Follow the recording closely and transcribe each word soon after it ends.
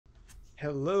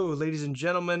Hello, ladies and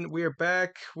gentlemen. We are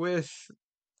back with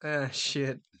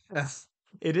shit.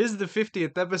 It is the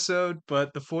 50th episode,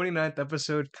 but the 49th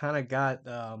episode kind of got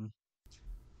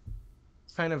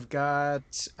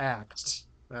axed.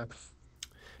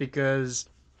 Because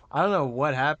I don't know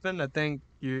what happened. I think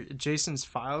Jason's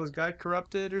files got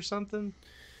corrupted or something.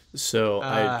 So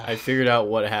I Uh I figured out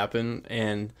what happened,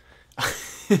 and oh,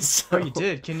 you so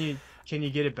did. Can you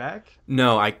get it back?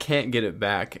 no, I can't get it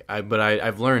back.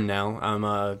 I've learned now.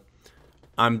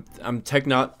 I'm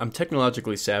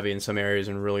technologically savvy in some areas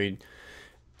and really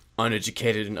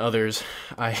uneducated in others.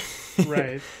 I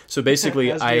Right. so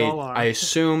basically As we I all I are.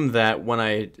 assume that when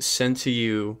I send to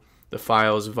you the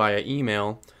files via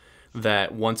email,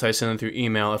 that once I send them through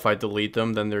email, if I delete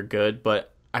them, then they're good.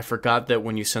 But I forgot that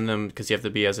when you send them, because they have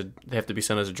to be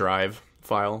sent as a drive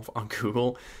file on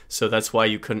Google, so that's why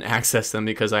you couldn't access them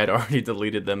because I had already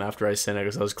deleted them after I sent it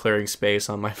because I was clearing space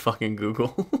on my fucking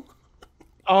Google.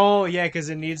 Oh, yeah, because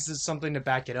it needs something to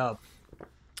back it up.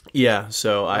 Yeah,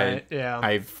 so Right. Yeah.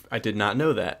 I did not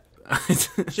know that.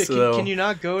 Shit, can So you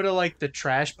not go to like the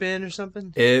trash bin or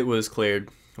something? it was cleared.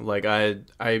 Like I'm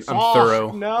Fuck, thorough.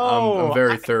 I'm no.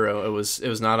 very through. It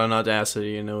was not on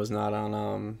Audacity and it was not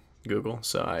on Google.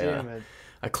 So Damn it.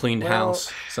 I cleaned Well,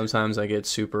 house. Sometimes I get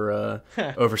super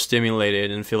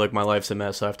overstimulated and feel like my life's a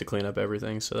mess. So I have to clean up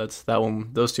everything. So that's that one.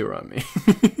 Those two are on me.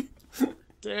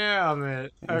 damn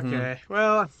it. hmm Okay.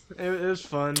 Well, it was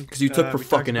fun. Because you took for We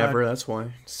talked fucking about. ever. That's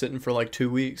why. Sitting for like 2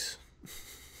 weeks.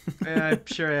 I'm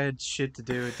sure I had shit to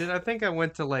do. Did I think I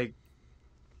went to like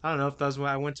I don't know if that was when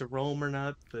I went to Rome or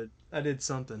not, but I did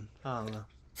something. I don't know.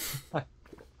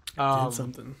 Did Um,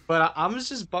 something. but I was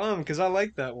just bummed because I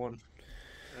liked that one.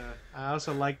 I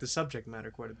also like the subject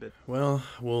matter quite a bit. Well,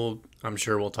 I'm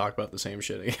sure we'll talk about the same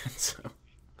shit again. So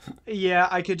Yeah,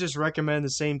 I could just recommend the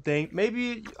same thing.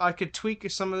 Maybe I could tweak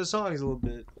some of the songs a little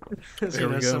bit. 'Cause, there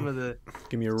we go. some of the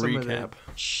Give me a some of the recap.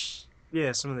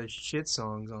 yeah, some of the shit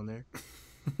songs on there.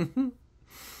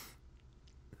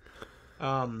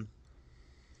 Um,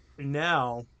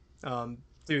 now,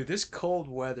 dude, this cold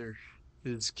weather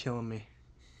is killing me.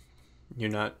 You're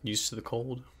not used to the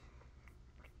cold.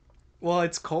 Well,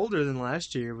 it's colder than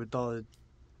last year with all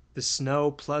the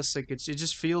snow. Plus, like it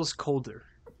just feels colder.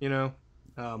 You know.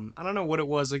 I don't know what it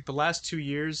was. Like the last 2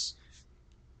 years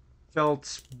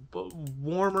felt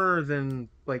warmer than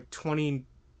like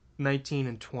 2019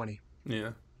 and 20,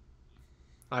 Yeah.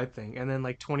 I think, and then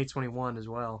like 2021 as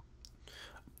well.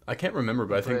 I can't remember,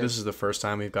 but I think But this is the first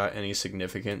time we've got any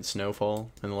significant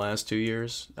snowfall in the last 2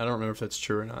 years. I don't remember if that's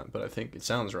true or not, but I think it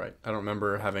sounds right. I don't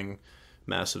remember having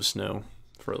massive snow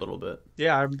for a little bit.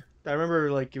 yeah, I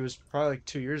remember like it was probably like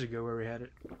 2 years ago where we had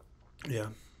it. Yeah.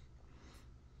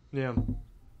 Yeah,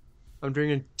 I'm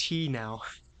drinking tea now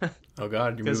Oh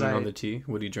God, you're because moving on I the tea.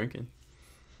 What are you drinking?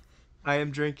 I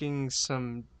am drinking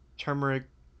some turmeric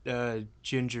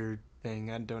ginger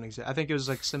thing. I don't exactly. I think it was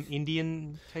like some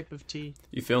Indian type of tea.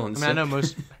 You feeling I mean, I know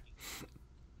sick? most.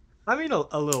 I mean,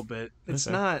 a little bit. It's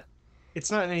Okay. not.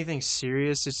 It's not anything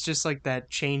serious. It's just like that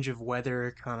change of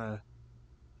weather, kind of.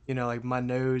 Like my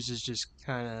nose is just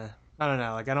kind of. I don't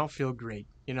know. Like I don't feel great.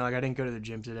 Like I didn't go to the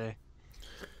gym today.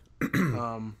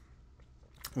 Um,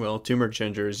 Well, turmeric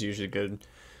ginger is usually good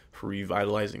for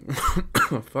revitalizing.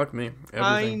 Fuck me,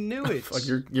 I everything. knew Fuck,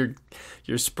 it.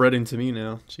 you're spreading to me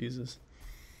now. Jesus.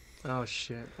 Oh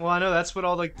shit. Well, I know that's what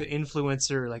all like the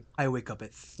influencer like I wake up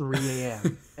at 3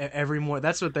 a.m. Every morning.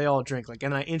 That's what they all drink. Like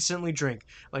and I instantly drink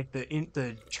like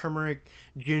the turmeric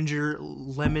ginger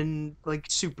lemon like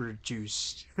super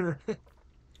juice.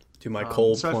 Do my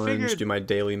cold So I plunge. figured Do my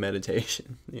daily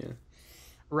meditation. Yeah.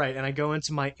 right, and I go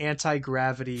into my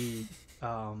anti-gravity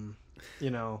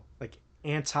like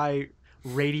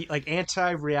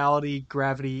anti-reality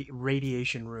gravity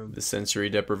radiation room. The sensory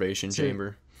deprivation To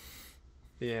chamber.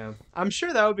 yeah. I'm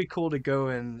sure that would be cool to go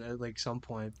in at like some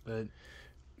point, but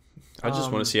I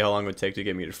just want to um see how long it would take to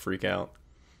get me to freak out.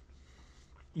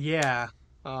 yeah.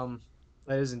 Um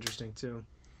that is interesting too.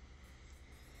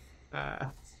 Uh,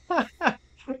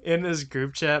 in this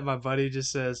group chat, my buddy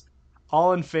just says,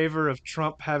 "All in favor of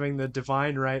Trump having the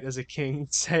divine right as a king,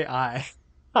 say aye."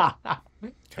 God,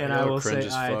 And I y'all are will cringe say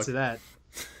as aye fuck. to that.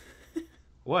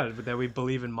 What? That we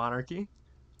believe in monarchy?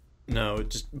 No,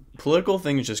 just political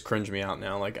things just cringe me out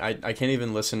now. Like I can't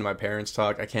even listen to my parents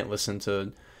talk. I can't listen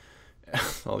to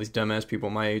all these dumbass people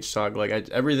my age talk. Like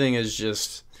everything is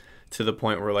just to the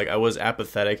point where like I was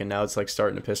apathetic and now it's like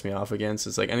starting to piss me off again. So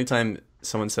it's like anytime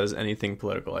someone says anything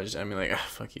political, I'm like, ah,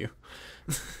 fuck you.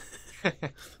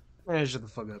 Shut the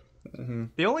fuck up. hmm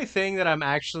The only thing that I'm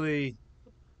actually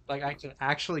like I can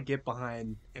actually get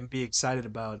behind and be excited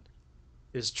about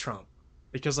is Trump.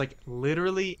 because like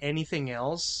literally anything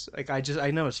else, like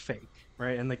I know it's fake,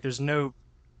 right? And like there's no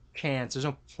chance, there's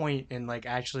no point in like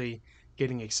actually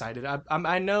getting excited.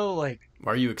 I know like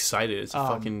Why are you excited? It's a um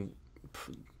fucking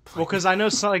well, like because I know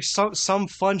some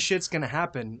fun shit's gonna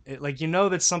happen. Like you know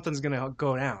that something's gonna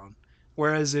go down.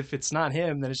 Whereas if it's not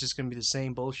him, then it's just gonna be the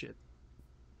same bullshit.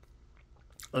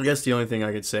 I guess the only thing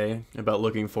I could say about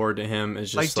looking forward to him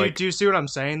is Like, just like do you see what I'm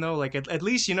saying though? Like, at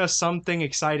least you know something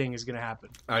exciting is gonna happen.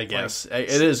 I Like, guess it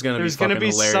is gonna be there's gonna fucking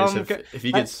be hilarious some. if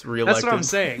he That, gets that's what I'm reelected.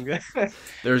 saying.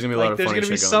 There's gonna be a lot Like, of there's funny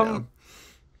gonna be shit going some. down.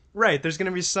 Right, there's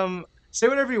gonna be some. Say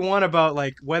whatever you want about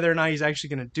like whether or not he's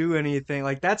actually gonna do anything.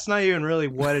 Like, that's not even really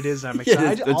what it is. I'm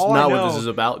excited. It's All I not what this know. is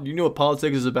about. You know what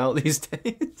politics is about these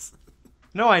days?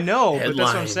 No, I know, but that's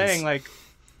what I'm saying. Headlines. Like,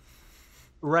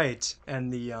 right,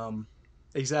 and the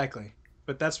exactly.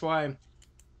 But that's why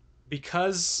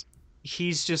because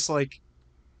he's just like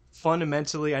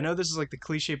fundamentally. I know this is like the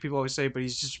cliche people always say, but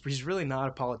he's really not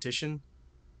a politician.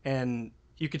 And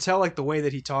you could tell like the way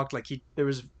that he talked, like he there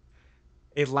was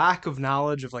a lack of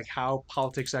knowledge of like how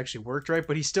politics actually worked, right?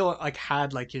 But he still like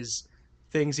had like his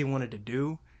things he wanted to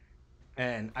do.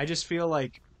 And I just feel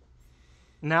like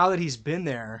now that he's been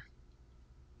there,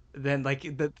 then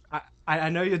like that I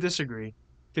know you disagree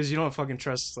because you don't fucking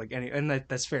trust like any, and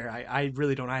that's fair. I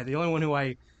really don't either. The only one who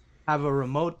I have a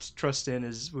remote trust in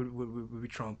is would be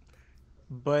Trump.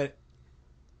 But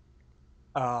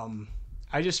um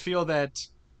I just feel that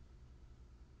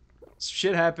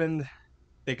shit happened.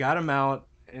 They got him out,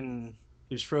 and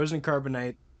he was frozen in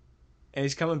carbonite, and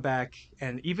he's coming back.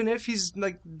 And even if he's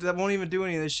like that, won't even do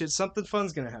any of this shit. Something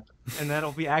fun's gonna happen, and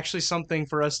that'll be actually something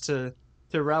for us to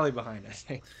rally behind. I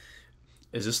think.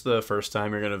 Is this the first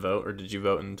time you're gonna vote, or did you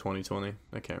vote in 2020?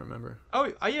 I can't remember.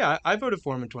 Oh yeah, I voted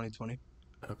for him in 2020.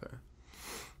 Okay.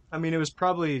 I mean, it was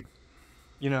probably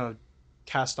you know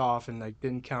cast off and like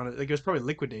didn't count it. Like it was probably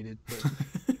liquidated,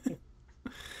 but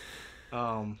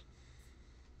um,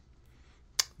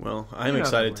 Well, I'm you know the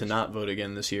excited to worst. not vote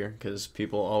again this year because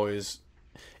people always,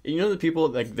 the people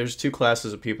like there's two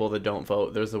classes of people that don't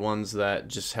vote. There's the ones that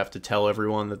just have to tell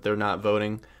everyone that they're not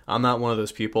voting. I'm not one of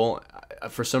those people.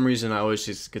 For some reason, I always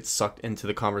just get sucked into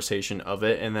the conversation of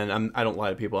it, and then I don't lie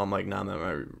to people. I'm like, nah,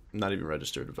 I'm not even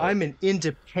registered to vote. I'm an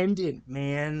independent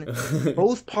man.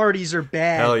 Both parties are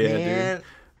bad, Hell yeah, dude. man.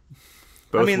 I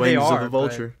Both mean, they wings of a are, but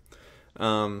vulture.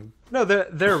 Um, no,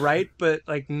 they're right, but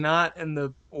like not in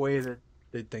the way that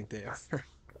they think they are.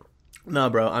 no,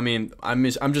 bro. I mean, I'm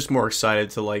just more excited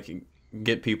to like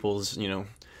get people's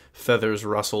feathers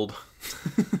rustled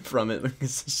from it.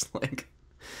 It's just like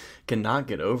cannot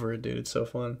get over it, dude. It's so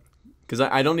fun because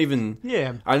I don't even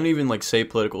Yeah, like say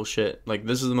political shit. Like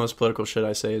this is the most political shit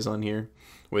I say is on here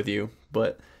with you,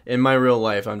 but in my real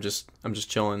life I'm just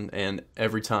chilling, and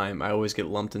every time I always get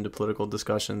lumped into political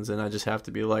discussions, and I just have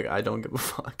to be like, I don't give a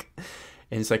fuck.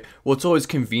 And it's like, well, it's always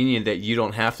convenient that you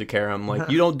don't have to care. I'm like,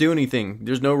 you don't do anything.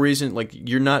 There's no reason. Like,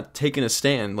 you're not taking a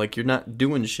stand. Like, you're not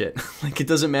doing shit. Like, it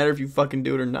doesn't matter if you fucking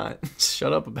do it or not.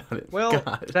 Shut up about it. well,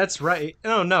 God. that's right.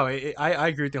 No, I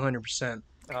agree with you 100%.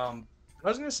 What I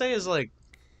was gonna say is like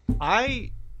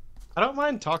I I don't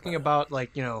mind talking about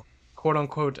like quote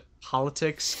unquote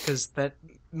politics because that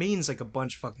means like a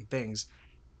bunch of fucking things.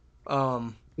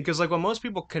 Because like what most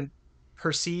people can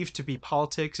perceive to be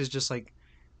politics is just like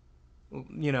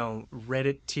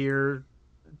Reddit tier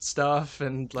stuff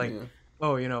and like Yeah.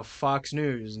 oh Fox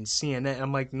News and CNN.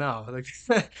 I'm like no, like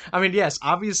I mean yes,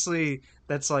 obviously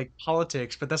that's like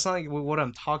politics, but that's not like what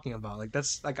I'm talking about. Like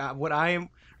that's like what I am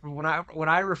what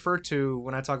I refer to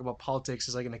when I talk about politics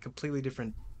is like in a completely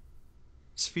different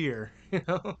sphere.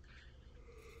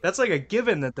 That's like a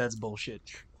given that that's bullshit.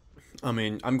 I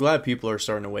mean, I'm glad people are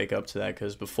starting to wake up to that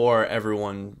because before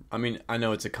everyone, I mean, I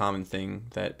know it's a common thing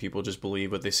that people just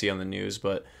believe what they see on the news,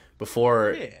 but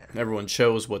before Yeah. everyone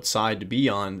chose what side to be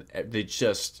on, they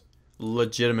just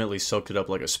legitimately soaked it up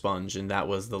like a sponge, and that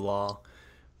was the law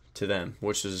to them,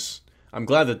 which is, I'm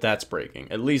glad that that's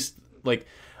breaking. At least, like,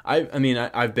 I mean,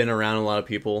 I've been around a lot of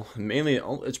people,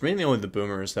 it's mainly only the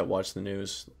boomers that watch the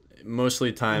news. Mostly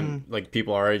the time, Mhm. like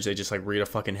people our age, they just like read a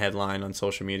fucking headline on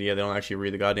social media. They don't actually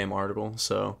read the goddamn article.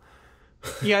 So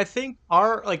Yeah, I think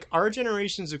our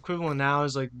generation's equivalent now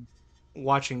is like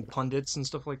watching pundits and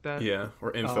stuff like that. yeah,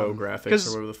 or infographics or Because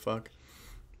whatever the fuck.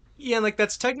 yeah, like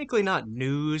that's technically not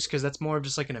news because that's more of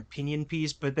just like an opinion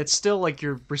piece, but that's still like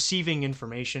you're receiving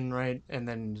information, right? And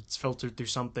then it's filtered through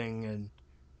something, and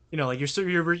like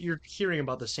you're hearing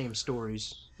about the same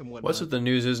stories and What's whatnot. what the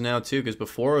news is now too? Because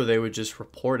before they would just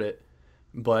report it,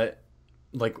 but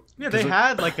like Yeah, because they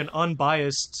had like an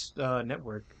unbiased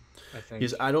network. I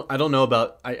Yes, think. I don't know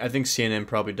about. I think CNN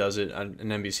probably does it on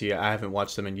NBC. I haven't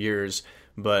watched them in years,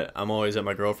 but I'm always at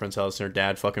my girlfriend's house and her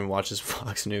dad fucking watches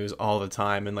Fox News all the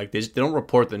time, and like they don't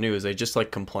report the news. They just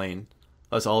like complain.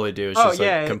 That's all they do is Oh just like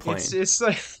yeah, it's complain. it's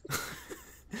like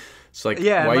It's like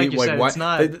yeah, and like you said, why it's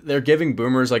not. they're giving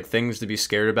boomers like things to be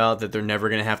scared about that they're never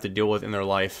gonna have to deal with in their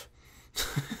life.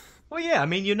 Well, yeah, I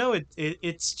mean,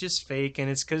 it's just fake, and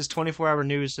it's because 24-hour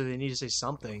news, so they need to say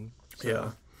something.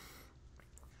 Yeah, So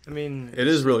I mean, it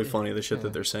is really funny the shit that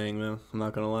yeah, they're saying though. I'm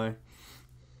not gonna lie.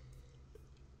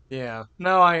 yeah.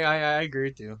 No, I agree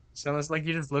with you. So it's like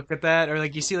you just look at that, or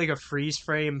like you see like a freeze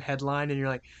frame headline, and you're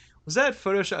like, was that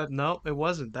Photoshop? Nope, it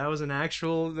wasn't. That was an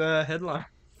actual headline.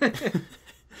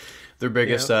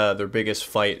 Yeah. Their biggest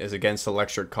fight is against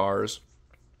electric cars.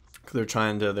 They're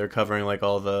covering like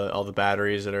all the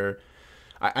batteries that are.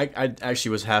 I actually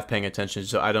was half paying attention,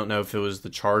 so I don't know if it was the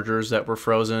chargers that were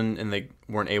frozen and they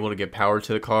weren't able to get power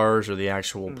to the cars or the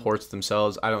actual Hmm. ports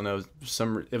themselves. I don't know.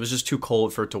 It was just too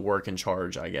cold for it to work and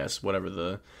charge, I guess, whatever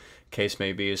the case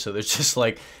may be. So they're just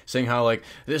like saying how like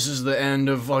this is the end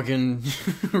of fucking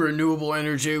renewable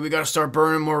energy. We gotta start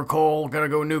burning more coal. Gotta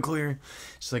go nuclear.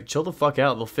 It's like chill the fuck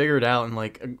out. They'll figure it out in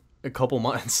like a couple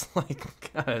months. Like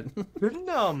God.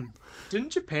 Didn't didn't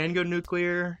Japan go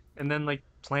nuclear and then like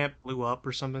plant blew up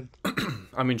or something?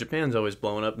 I mean, Japan's always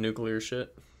blowing up nuclear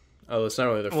shit. Oh, it's not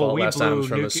really their Well, fault. we Last time it was blew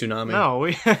from a nuclear. tsunami. No,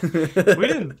 we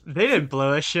didn't. They didn't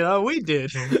blow that shit up. We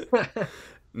did.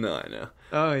 No, I know.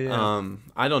 Oh yeah.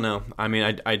 I don't know. I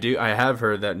mean, I have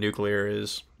heard that nuclear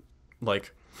is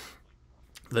like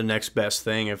the next best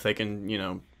thing if they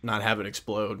can, not have it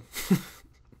explode.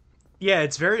 Yeah,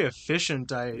 it's very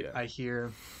efficient. Yeah, I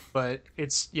hear, but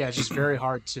it's yeah, it's just very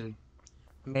hard to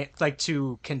like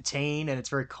to contain, and it's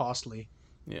very costly.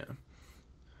 yeah.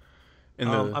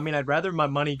 And the I mean, I'd rather my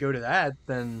money go to that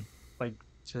than like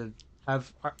to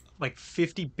have like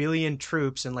 50 billion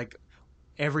troops in like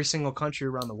every single country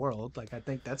around the world. Like, I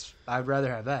think I'd rather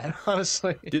have that,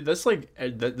 honestly. dude, that's like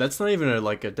that's not even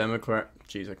like a Democrat.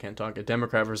 Jeez, I can't talk. A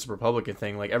Democrat versus Republican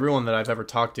thing. Like everyone that I've ever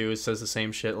talked to says the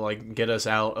same shit. Like, get us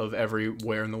out of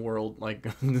everywhere in the world. Like,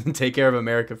 take care of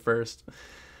America first.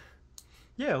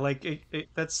 Yeah, like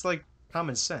that's like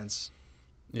common sense.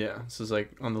 Yeah, this is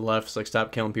like on the left, it's like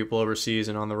stop killing people overseas,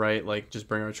 and on the right, like just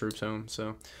bring our troops home.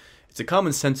 So it's a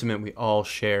common sentiment we all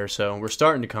share. So we're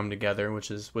starting to come together,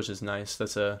 which is nice.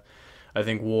 I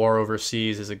think war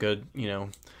overseas is a good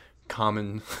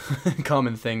common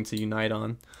common thing to unite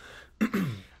on.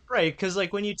 Right, because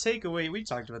like when you take away, we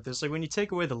talked about this, like when you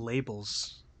take away the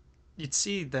labels, you'd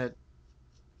see that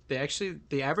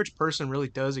the average person really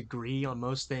does agree on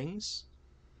most things.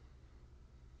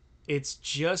 It's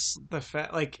just the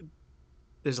fact, like,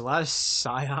 there's a lot of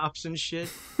psyops and shit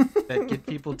that get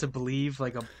people to believe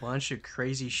like a bunch of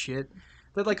crazy shit.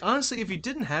 That like honestly, if you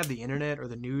didn't have the internet or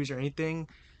the news or anything,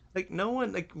 like no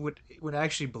one like would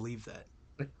actually believe that.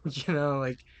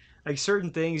 Like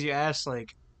certain things you ask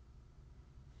like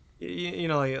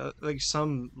like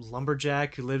some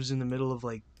lumberjack who lives in the middle of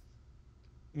like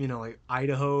like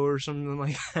Idaho or something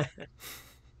like that.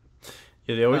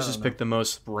 Yeah, they I always don't just know. pick the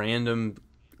most random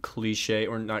cliche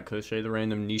or not cliche, the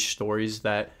random niche stories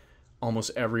that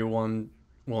almost everyone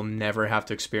will never have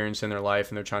to experience in their life,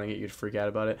 and they're trying to get you to freak out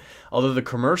about it. Although the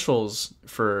commercials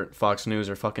for Fox News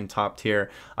are fucking top tier.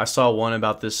 I saw one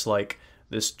about this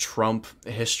Trump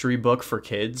history book for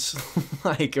kids,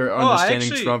 like or Oh,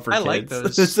 understanding Trump for I like kids.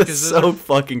 those This is because those are so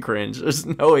fucking cringe. There's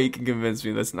no way you can convince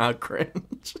me that's not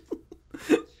cringe.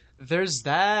 there's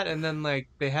that, and then like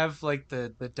they have like the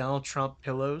Donald Trump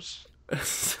pillows.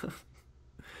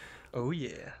 Oh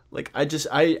yeah. Like I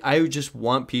just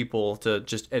want people to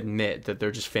just admit that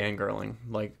they're just fangirling.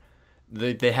 Like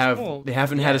Well, they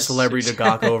haven't had a yes. celebrity to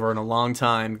gawk over in a long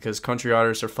time because country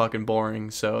artists are fucking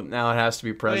boring. So now it has to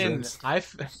be I mean, presidents.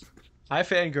 I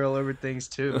fangirl over things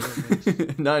too. I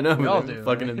mean, No, I know, we all but do,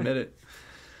 fucking right? admit it.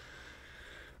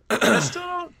 But I still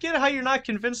don't get how you're not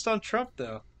convinced on Trump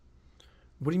though.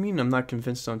 What do you mean I'm not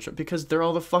convinced on Trump? Because they're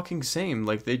all the fucking same.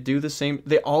 Like they do the same.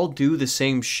 They all do the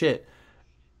same shit.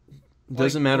 Like,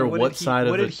 Doesn't matter what side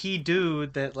what of did the. he do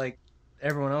that like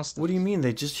everyone else What do you does? mean?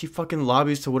 He fucking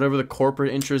lobbies to whatever the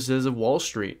corporate interest is of Wall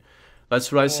Street. That's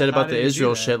what I Well, said how about did the he do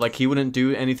Israel that? shit. Like he wouldn't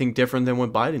do anything different than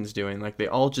what Biden's doing. Like they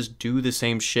all just do the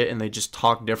same shit and they just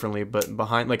talk differently. But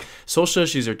behind like social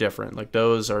issues are different. Like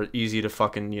those are easy to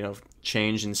fucking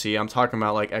change and see. I'm talking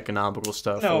about like economical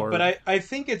stuff No, but or I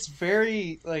think it's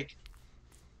very like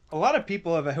a lot of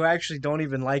people who actually don't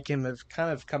even like him have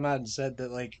kind of come out and said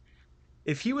that like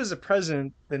if he was a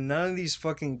president, then none of these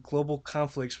fucking global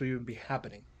conflicts would even be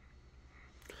happening.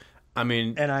 I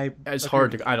mean, and I it's agree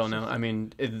hard with to. I you. don't know. I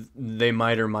mean, they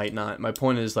might or might not. My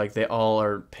point is like they all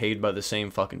are paid by the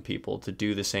same fucking people to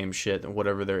do the same shit and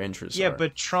whatever their interests Yeah, are.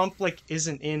 but Trump like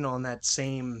isn't in on that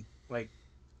same like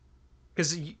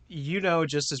because you know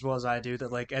just as well as I do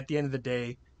that like at the end of the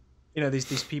day,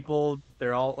 these people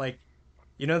they're all like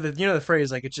the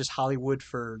phrase like it's just Hollywood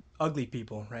for ugly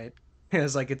people, right?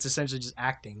 It's like it's essentially just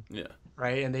acting, Yeah.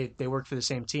 right? And they work for the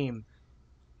same team.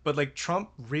 But like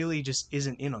Trump really just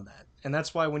isn't in on that. And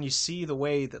that's why when you see the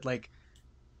way that like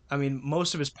I mean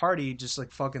most of his party just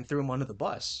like fucking threw him under the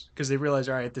bus because they realized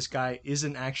all right, this guy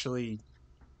isn't actually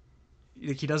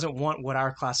like he doesn't want what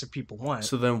our class of people want.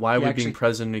 So then, why He would being actually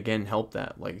president again help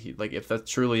that? Like if that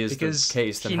truly is the because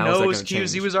case, then he how is that knows going to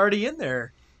he change? was already in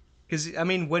there. Because I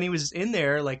mean, when he was in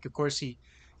there, like of course he,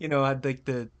 had like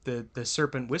the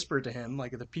serpent whispered to him,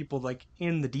 like the people like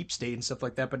in the deep state and stuff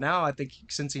like that. But now I think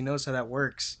since he knows how that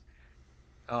works,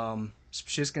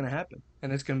 shit's gonna happen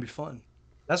and it's gonna be fun.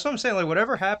 That's what I'm saying. Like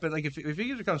whatever happens, like if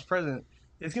he becomes president,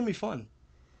 it's gonna be fun.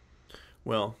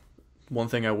 Well, one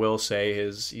thing I will say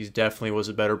is he definitely was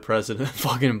a better president than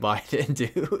fucking Biden,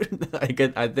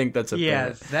 dude. I think that's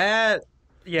Yeah, apparent. that.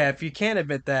 Yeah, if you can't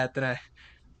admit that, then I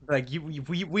like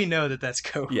we know that that's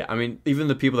code. Yeah, I mean, even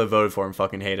the people that voted for him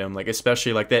fucking hate him. Like,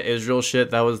 especially like that Israel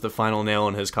shit. That was the final nail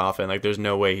in his coffin. Like, there's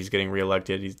no way he's getting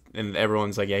reelected. And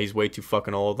everyone's like, yeah, he's way too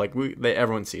fucking old. Like,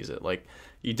 everyone sees it. Like,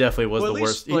 he definitely was Well, at the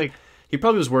worst. least like He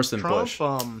probably was worse than Trump, Bush.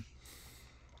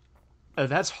 oh,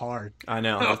 that's hard. I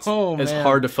know. Oh It's man.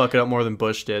 hard to fuck it up more than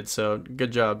Bush did. So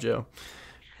good job, Joe.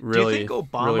 Do you think Really,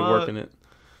 really Obama working it.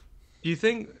 Do you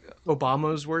think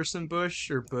Obama's worse than Bush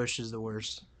or Bush is the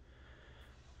worst?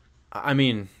 I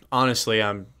mean, honestly,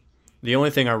 I'm the only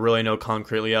thing I really know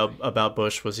concretely about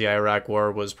Bush was the Iraq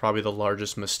War was probably the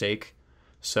largest mistake.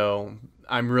 So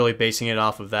I'm really basing it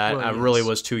off of that. Well, I really yes.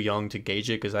 was too young to gauge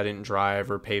it because I didn't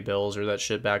drive or pay bills or that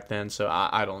shit back then. So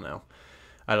I don't know.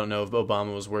 I don't know if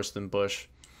Obama was worse than Bush.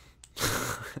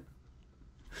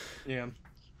 Yeah.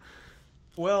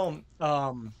 Well,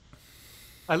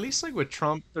 at least like with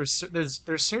Trump, there's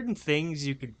certain things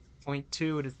you could point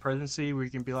to at his presidency where you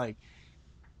can be like,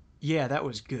 yeah, that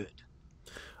was good.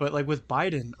 But like with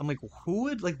Biden, I'm like, who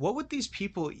would like what would these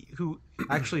people who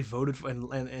actually voted for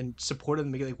and supported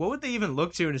him like what would they even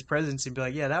look to in his presidency and be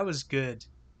like, yeah, that was good,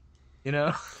 you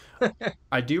know?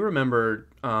 I do remember.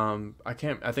 I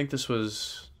can't. I think this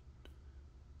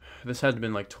had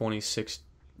been like 26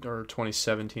 or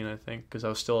 2017, I think, because I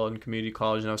was still in community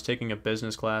college and I was taking a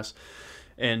business class,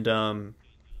 and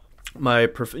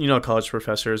college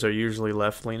professors are usually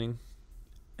left leaning,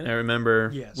 and I remember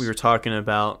we Yes. were talking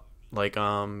about like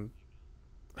we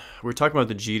were talking about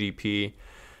the GDP,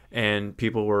 and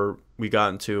people were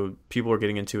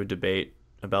getting into a debate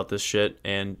about this shit,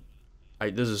 and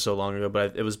this is so long ago,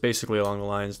 but it was basically along the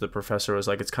lines the professor was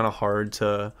like, it's kind of hard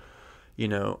to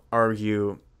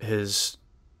argue his.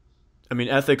 I mean,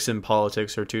 ethics and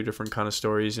politics are two different kind of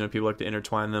stories. People like to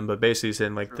intertwine them, but basically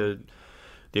saying like True.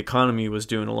 the economy was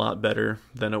doing a lot better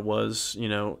than it was,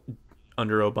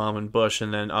 under Obama and Bush,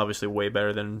 and then obviously way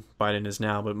better than Biden is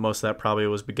now. But most of that probably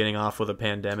was beginning off with a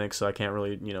pandemic, so I can't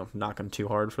really, knock him too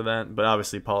hard for that. But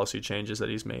obviously, policy changes that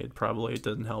he's made probably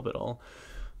doesn't help at all.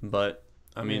 But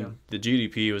I Yeah. mean, the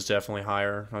GDP was definitely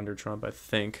higher under Trump, I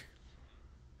think.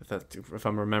 If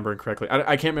I'm remembering correctly,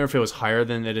 I can't remember if it was higher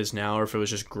than it is now or if it was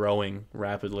just growing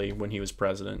rapidly when he was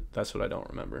president. That's what I don't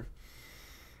remember.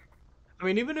 I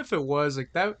mean, even if it was like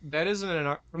that, that isn't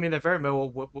I mean, that very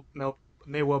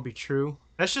may well be true.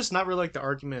 That's just not really like the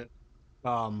argument.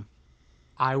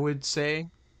 I would say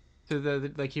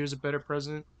to like he was a better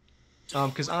president.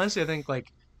 Because honestly, I think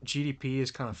like GDP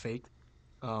is kind of fake.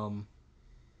 Um,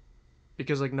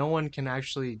 because like no one can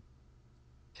actually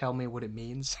tell me what it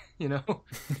means. You know.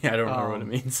 Yeah, I don't remember what it Um,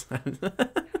 means.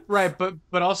 right,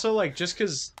 but also like just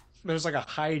because there's like a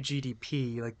high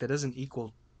GDP, like that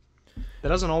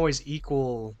doesn't always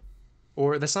equal,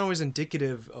 or that's not always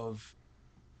indicative of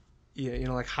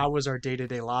yeah, like how was our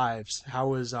day-to-day lives? How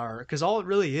was our because all it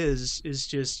really is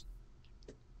just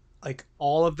like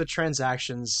all of the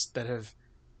transactions that have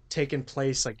taken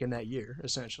place like in that year,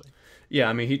 essentially. Yeah,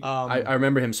 I mean, I Um,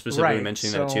 remember him specifically right.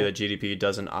 mentioning that too. That So GDP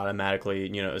doesn't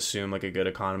automatically, assume like a good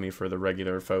economy for the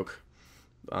regular folk.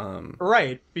 Um,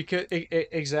 right, because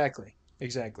exactly,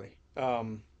 exactly.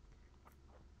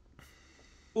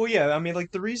 Well, yeah, I mean,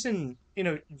 like the reason,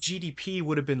 GDP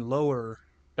would have been lower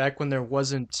back when there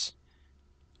wasn't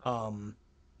um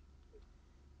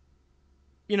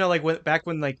like back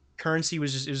when like currency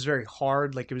was just it was very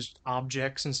hard like it was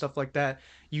objects and stuff like that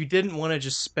you didn't want to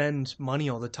just spend money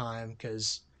all the time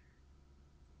because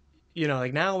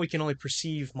like now we can only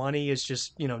perceive money as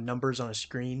just, numbers on a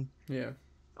screen. Yeah.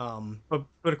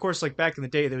 But of course, like back in the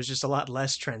day, there was just a lot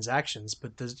less transactions.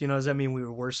 But does that mean we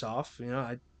were worse off?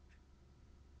 I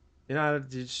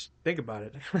just think about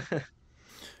it.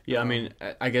 Yeah, I mean,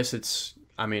 um, I guess it's.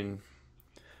 I mean,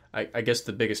 I guess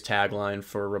the biggest tagline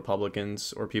for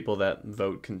Republicans or people that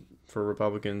vote for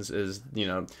Republicans is,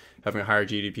 having a higher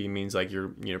GDP means like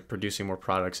you're producing more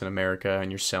products in America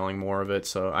and you're selling more of it.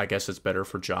 So I guess it's better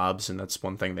for jobs, and that's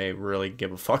one thing they really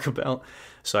give a fuck about.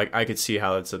 So I could see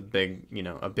how it's a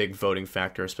big voting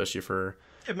factor, especially for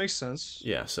it makes sense.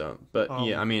 yeah. So, but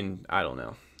yeah, I Um, mean, I don't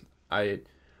know. I,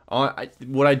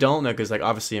 what I don't know, because like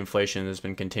obviously inflation has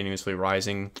been continuously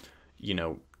rising, you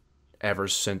know, ever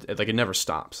since, like it never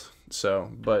stops.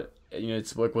 So, but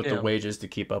it's like with the yeah, wages to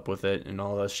keep up with it and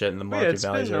all that shit and the but yeah, market it's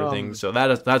values been and everything. So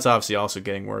that's obviously also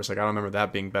getting worse. Like I don't remember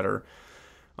that being better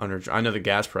under. I know the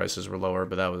gas prices were lower,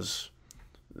 but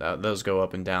those go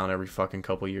up and down every fucking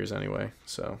couple years anyway.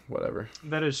 So whatever.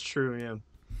 that is true. Yeah,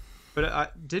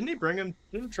 but didn't he bring him?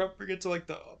 Didn't Trump bring it to like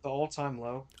the all time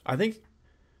low? I think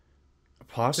Because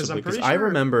possibly I'm because pretty I sure.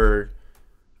 remember.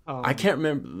 I Um, can't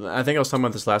remember. I think I was talking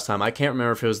about this last time. I can't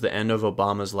remember if it was the end of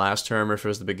Obama's last term or if it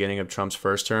was the beginning of Trump's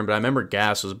first term. But I remember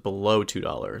gas was below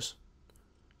 $2.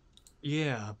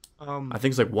 yeah. I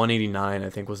think it's like 189. I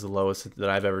think was the lowest that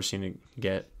I've ever seen it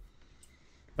get.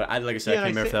 But like I said, I Yeah, and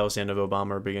can't I remember if think, that was the end of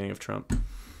Obama or beginning of Trump.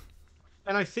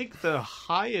 the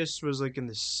highest was like in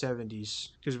the 70s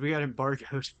because we got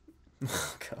embargoed.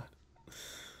 Oh God.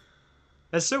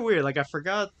 That's so weird. Like I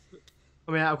forgot.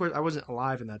 I mean, of course, I wasn't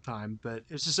alive in that time, but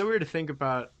it's just so weird to think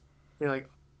about, like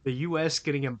the U.S.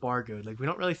 getting embargoed. Like we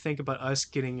don't really think about us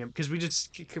getting it because we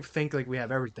just think like we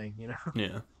have everything.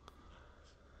 Yeah.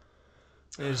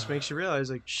 And it just makes you realize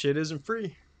like shit isn't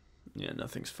free. Yeah.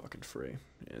 Nothing's fucking free.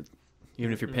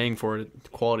 Even if you're Mm-mm. paying for it, the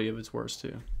quality of it's worse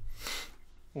too.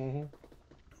 Hmm.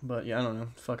 But yeah, I don't know.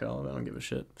 Fuck it all. I don't give a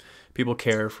shit. People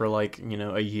care for like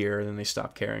a year, and then they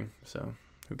stop caring. So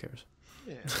who cares?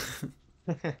 Yeah.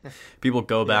 People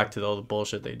go Yeah. back to all the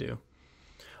bullshit they do.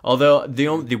 Although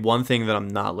the one thing that I'm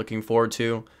not looking forward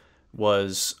to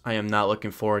was I am not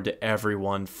looking forward to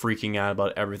everyone freaking out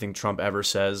about everything Trump ever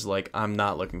says. Like I'm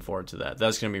not looking forward to that.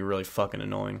 That's gonna be really fucking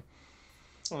annoying.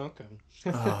 Oh, okay.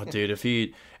 Oh, dude,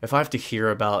 if I have to hear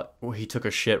about he took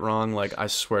a shit wrong, like I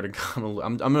swear to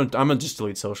God, I'm gonna just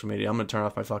delete social media. I'm gonna turn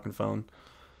off my fucking phone.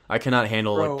 I cannot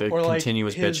handle like Bro, the or like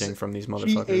continuous bitching from these he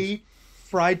motherfuckers. ate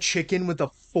fried chicken with a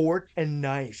fork and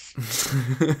knife.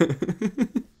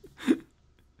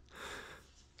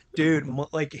 Dude,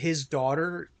 like his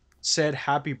daughter said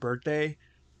happy birthday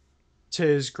to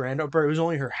his granddaughter. It was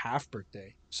only her half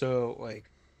birthday. So like,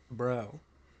 bro.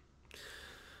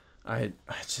 I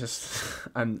just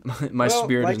my Well,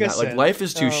 spirit is like I not like said, life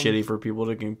is too shitty for people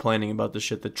to be complaining about the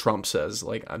shit that Trump says.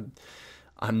 Like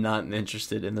I'm not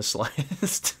interested in the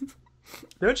slightest.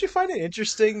 don't you find it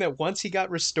interesting that once he got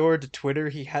restored to Twitter,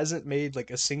 he hasn't made like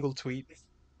a single tweet?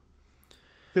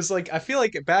 Because like I feel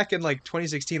like back in like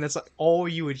 2016, that's like all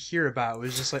you would hear about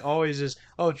was just like always just,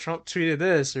 oh, Trump tweeted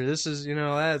this or this is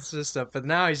that's this stuff. But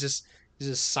now he's just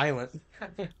silent.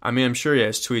 I mean, I'm sure he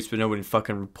has tweets, but nobody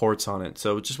fucking reports on it.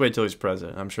 So just wait till he's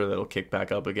president. I'm sure that'll kick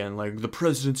back up again. Like the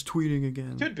president's tweeting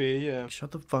again. Could be, yeah,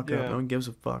 Shut the fuck up. No yeah, one gives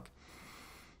a fuck.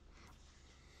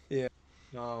 yeah.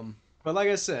 But like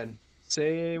I said,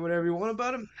 say whatever you want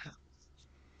about him.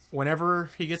 Whenever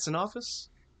he gets in office,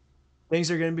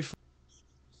 things are gonna be.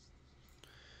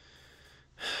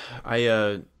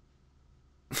 I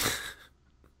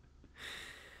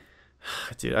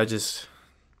dude,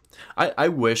 I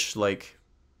wish like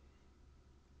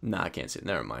nah, I can't say it.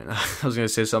 Never mind. I was gonna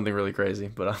say something really crazy,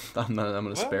 but I'm not. I'm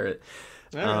gonna Well, spare it.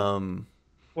 all right. Um,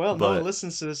 Well, no one but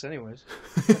listens to this anyways.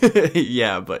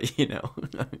 yeah, but I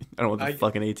don't want the I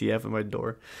fucking ATF at my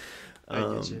door. I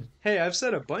get you. Um, Hey, I've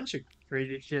said a bunch of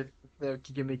crazy shit that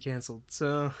could get me canceled.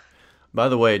 So by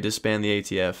the way, disband the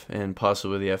ATF and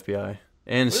possibly the FBI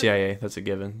and the what? CIA. That's a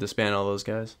given. Disband all those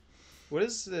guys. What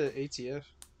is the ATF?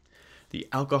 The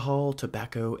Alcohol,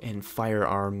 Tobacco, and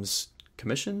Firearms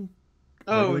Commission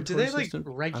Oh, do regulatory they like system.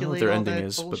 I don't know what regulate their all ending that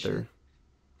is, but bullshit? they're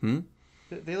hmm.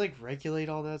 They like regulate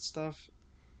all that stuff?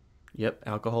 Yep,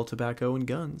 alcohol, tobacco, and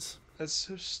guns. That's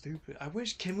so stupid. I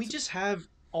wish, can we just have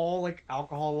all like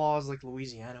alcohol laws like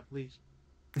Louisiana, please?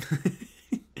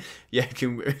 Yeah,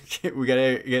 we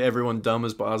gotta get everyone dumb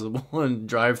as possible and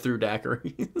drive through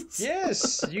daiquiris.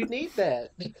 Yes, you need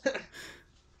that.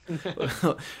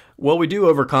 Well, we do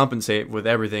overcompensate with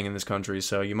everything in this country,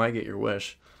 so you might get your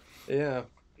wish. Yeah.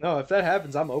 No, if that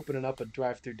happens, I'm opening up a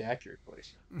drive-through daiquiri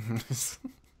place.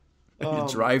 You Um,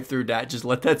 drive through that, just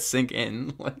let that sink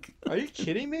in. Like, are you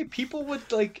kidding me? People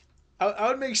would like. I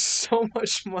would make so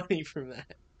much money from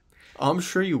that. I'm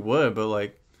sure you would, but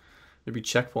like there'd be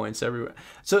checkpoints everywhere.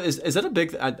 So is that a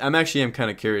big? I'm actually am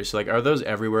kind of curious. Like, are those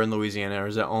everywhere in Louisiana, or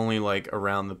is that only like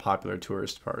around the popular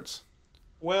tourist parts?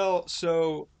 Well,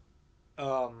 so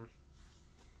um,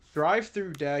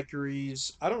 drive-through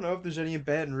daiquiris. I don't know if there's any in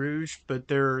Baton Rouge, but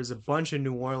there is a bunch in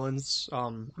New Orleans. I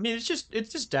mean, it's just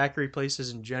daiquiri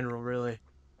places in general, really.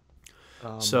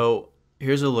 Um, So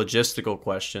here's a logistical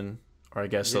question, or I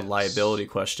guess a liability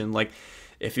yes. question. Like,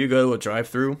 if you go to a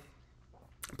drive-through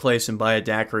place and buy a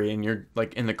daiquiri, and you're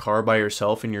like in the car by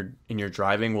yourself, and you're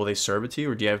driving, will they serve it to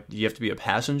you, or do you have to be a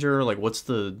passenger? Like, what's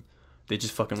the? They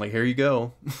just fucking like, here you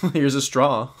go, here's a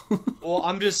straw. Well,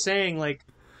 I'm just saying, like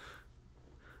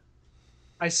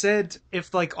I said,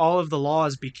 if like all of the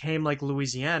laws became like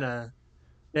Louisiana,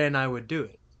 then I would do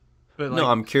it. But No, like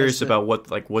I'm as curious the about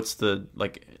what's the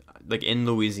like in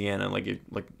Louisiana, like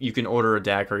you can order a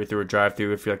daiquiri through a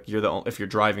drive-through if if you're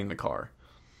driving the car.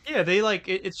 Yeah, they like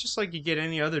it's just like you get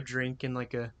any other drink in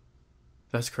like a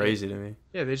That's yeah, crazy to me.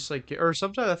 yeah, they just like or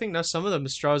sometimes I think now some of them the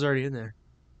straw's already in there.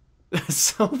 That's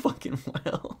so fucking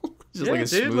wild. Just like Yeah, a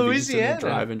dude, smoothie, just sitting there Louisiana.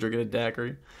 driving, drinking a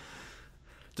daiquiri.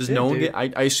 Does Yeah, no one dude. get?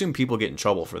 I assume people get in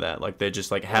trouble for that. Like they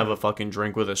just like have Yeah. a fucking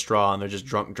drink with a straw and they're just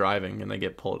drunk driving and they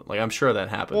get pulled. Like I'm sure that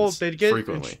Well, happens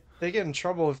frequently. they get in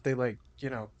trouble if they like,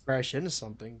 crash into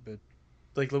something, but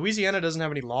like Louisiana doesn't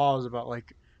have any laws about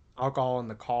like alcohol in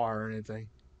the car or anything.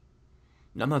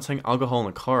 I'm not saying alcohol in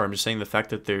the car. I'm just saying the fact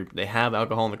that they have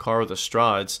alcohol in the car with a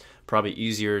straw. It's probably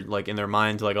easier, like in their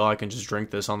mind, to like, oh, I can just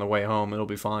drink this on the way home. It'll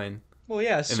be fine. Well,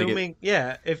 yeah, And they get assuming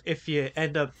yeah, if you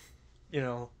end up, you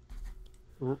know,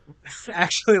 r-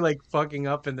 actually like fucking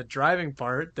up in the driving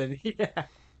part, then yeah.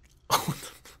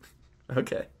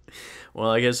 okay. Well,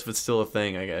 I guess if it's still a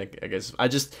thing, I guess I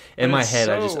just in But my it's head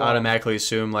I just so automatically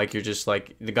assume like you're just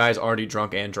like the guy's already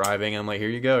drunk and driving. I'm like, here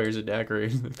you go, here's a daiquiri,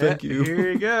 thank you.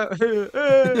 here you go.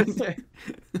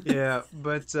 Yeah,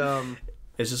 but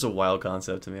It's just a wild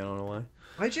concept to me. I don't know why.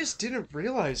 I just didn't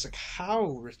realize like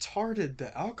how retarded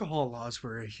the alcohol laws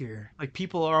were here. Like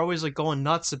people are always like going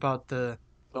nuts about the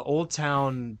old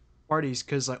town parties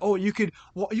because like oh you could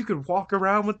walk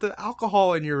around with the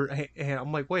alcohol in your hand.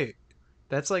 I'm like wait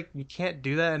that's like you can't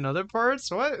do that in other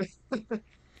parts. What?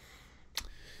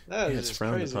 That Yeah, is it's just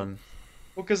frowned crazy. upon.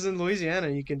 Well, because in Louisiana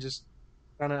you can just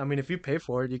kind of I mean if you pay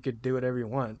for it you could do whatever you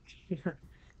want.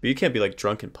 But you can't be like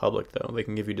drunk in public though. They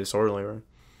can give you disorderly. Right?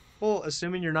 Well,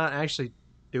 assuming you're not actually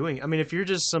doing. I mean if you're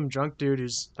just some drunk dude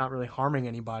who's not really harming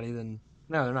anybody then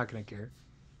no they're not gonna care.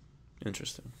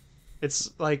 Interesting.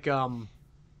 It's like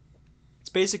it's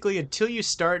basically until you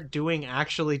start doing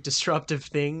actually disruptive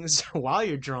things while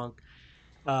you're drunk.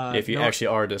 If you No, actually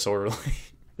are disorderly.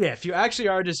 yeah, if you actually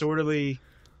are disorderly,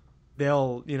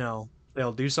 they'll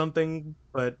do something.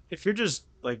 But if you're just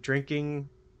like drinking,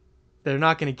 they're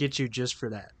not going to get you just for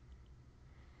that.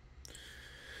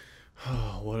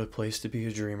 Oh, what a place to be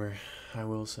a dreamer, I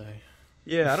will say.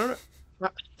 Yeah, I don't know.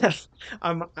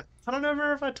 I don't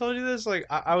remember if I told you this. Like,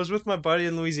 I was with my buddy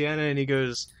in Louisiana, and he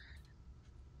goes,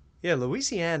 "Yeah,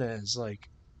 Louisiana is like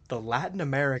the Latin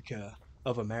America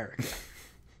of America."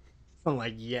 I'm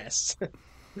like, "Yes,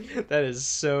 that is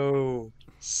so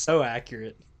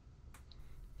accurate."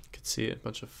 Could see it. A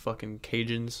bunch of fucking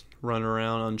Cajuns running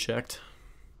around unchecked.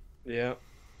 Yeah.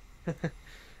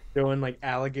 Going like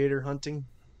alligator hunting.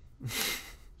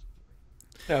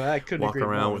 No, I couldn't Walk agree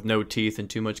around with more. no teeth and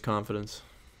too much confidence.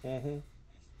 Hmm.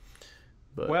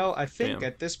 But Well, I think damn.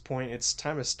 at this point it's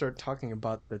time to start talking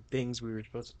about the things we were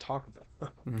supposed to talk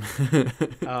about.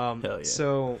 Hell yeah.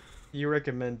 So you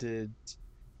recommended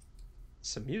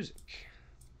some music.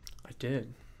 I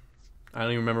did. I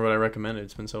don't even remember what I recommended.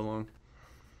 It's been so long.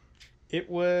 It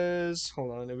was,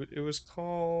 hold on, it was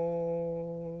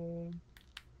called,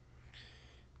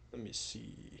 let me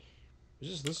see. I was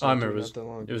just Oh, I listening to remember it not that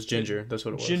long it ago. was Jinjer. That's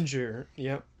what it was. Jinjer.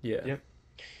 Yep. Yeah. Yep.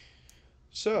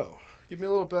 So, give me a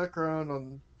little background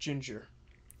on Jinjer.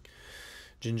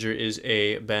 Jinjer is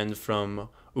a band from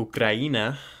Ukraine,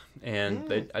 and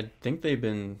Mm. I think they've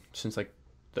been since like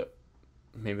the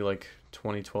maybe like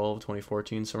 2012,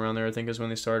 2014, somewhere around there. I think is when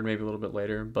they started, maybe a little bit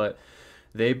later. But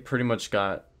they pretty much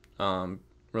got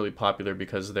really popular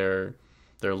because their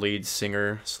lead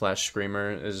singer slash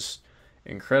screamer is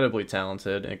incredibly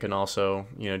talented and can also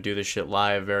do this shit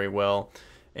live very well.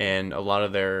 And a lot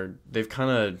of they've kind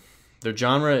of their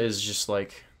genre is just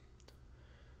like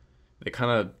they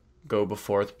kind of go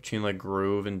forth between like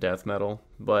groove and death metal,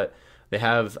 but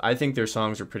I think their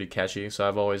songs are pretty catchy, so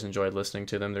I've always enjoyed listening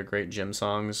to them. They're great gym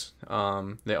songs.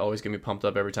 They always get me pumped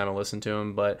up every time I listen to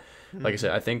them. But like I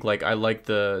said, I think like I like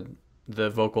the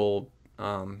vocal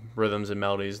rhythms and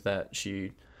melodies that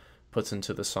she puts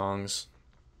into the songs.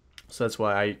 So that's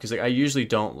why because I usually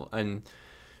don't, and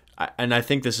I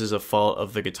think this is a fault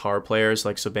of the guitar players,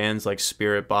 like so bands like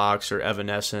Spirit Box or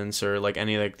Evanescence or like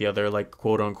any like the other like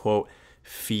quote unquote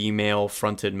female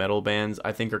fronted metal bands,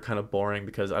 I think are kind of boring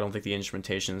because I don't think the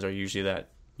instrumentations are usually that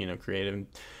creative.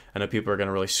 I know people are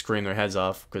gonna really scream their heads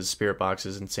off because Spirit Box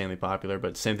is insanely popular,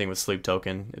 but same thing with Sleep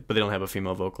Token, but they don't have a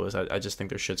female vocalist. I just think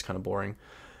their shit's kind of boring.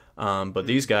 But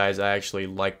these guys, I actually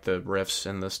like the riffs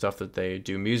and the stuff that they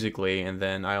do musically, and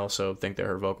then I also think that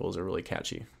her vocals are really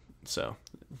catchy. So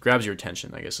grabs your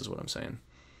attention, I guess is what I'm saying.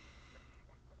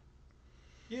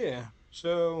 Yeah.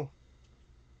 So,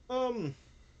 um,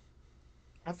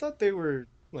 I thought they were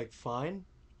like fine.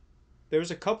 There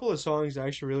was a couple of songs I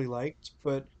actually really liked,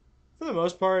 but for the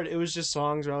most part, it was just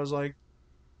songs where I was like,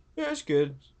 yeah, it's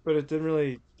good, but it didn't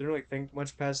really think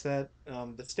much past that.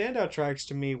 The standout tracks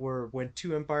to me were When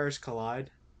Two Empires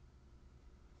Collide,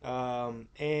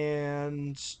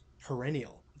 and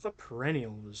Perennial. I thought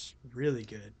Perennial was really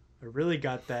good. I really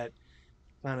got that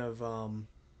kind of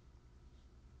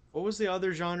what was the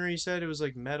other genre you said? It was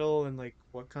like metal and like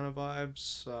what kind of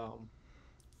vibes?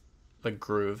 Like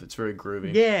groove, it's very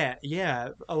groovy. Yeah, yeah,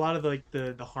 a lot of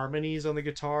the harmonies on the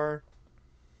guitar,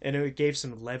 and it gave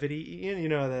some levity. You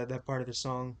know that part of the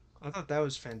song. I thought that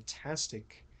was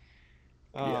fantastic.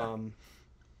 Yeah. Um,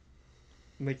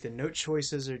 like the note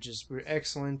choices were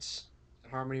excellent. The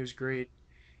harmony was great.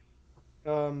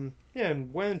 Yeah,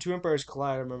 and when Two Empires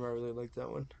Collide, I remember I really liked that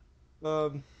one.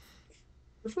 Um,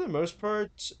 but for the most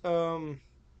part,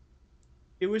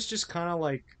 it was just kind of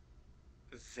like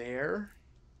there,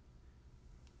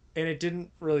 and it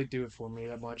didn't really do it for me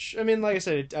that much. I mean, like I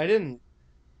said, I didn't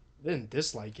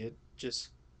dislike it, just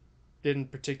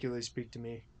didn't particularly speak to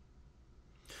me.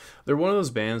 They're one of those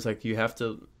bands like you have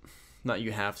to, not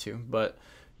you have to, but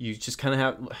you just kind of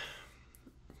have.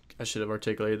 I should have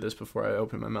articulated this before I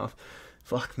opened my mouth.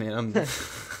 Fuck, man, I'm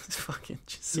fucking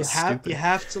just so You stupid.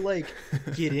 have to like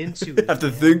get into I it, have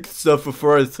to man. think stuff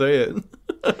before I say it.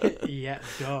 Yeah,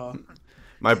 duh.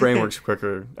 My brain works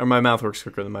quicker, or my mouth works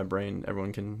quicker than my brain.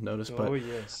 Everyone can notice, Oh but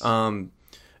yes. um,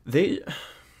 they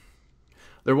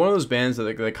they're one of those bands that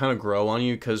they kind of grow on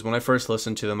you because when I first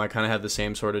listened to them, I kind of had the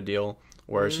same sort of deal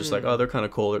where it's just like, oh, Mm. they're kind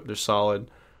of cool, they're solid.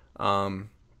 Um,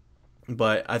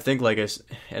 but I think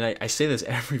and I say this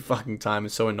every fucking time.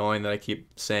 It's so annoying that I keep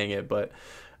saying it, but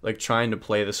like trying to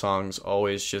play the songs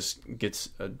always just gets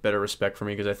a better respect for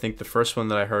me because I think the first one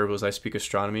that I heard was I Speak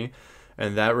Astronomy,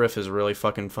 and that riff is really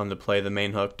fucking fun to play. The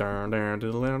main hook,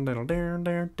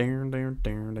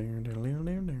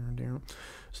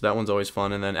 so that one's always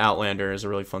fun. And then Outlander is a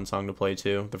really fun song to play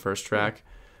too, the first Mm. track.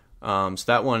 So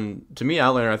that one, to me,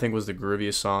 Outlander I think was the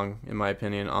grooviest song in my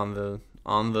opinion on the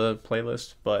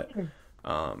playlist. But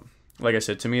like I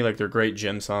said, to me, like they're great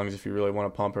gym songs if you really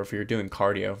want to pump or if you're doing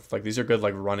cardio. Like these are good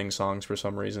like running songs for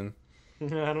some reason.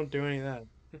 I don't do any of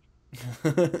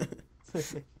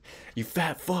You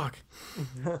fat fuck.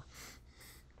 that.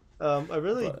 I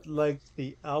really But liked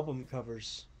the album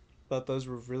covers. Thought those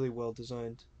were really well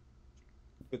designed.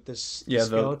 With the yeah, the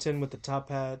skeleton with the top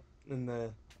hat and I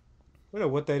don't know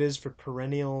what that is for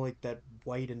perennial, like that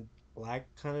white and black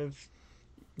kind of.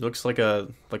 looks like a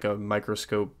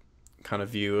microscope kind of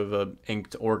view of a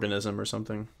inked organism or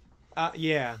something.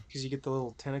 Yeah, because you get the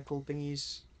little tentacle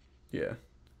thingies. Yeah.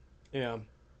 Yeah.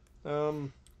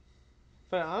 Um,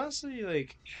 but honestly,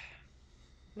 like,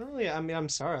 I don't really. I mean, I'm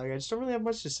sorry. Like, I just don't really have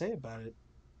much to say about it.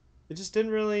 It just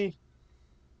didn't really.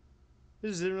 It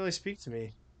just didn't really speak to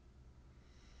me.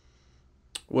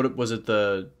 What was it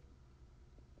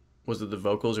was it the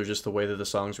vocals or just the way that the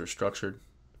songs were structured?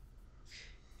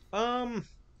 Um,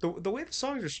 the way the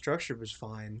songs are structured was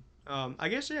fine. I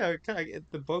guess yeah, kind of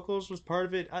the vocals was part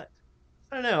of it. I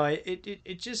don't know.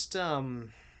 It just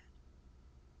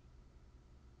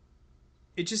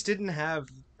it just didn't have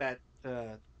that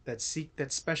that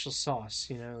special sauce,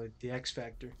 like the X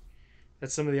factor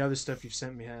that some of the other stuff you've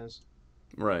sent me has.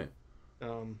 Right.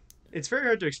 Um, it's very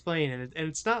hard to explain, and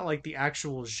it's not like the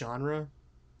actual genre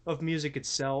of music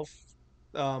itself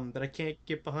that I can't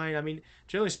get behind. I mean,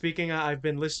 generally speaking, I've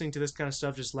been listening to this kind of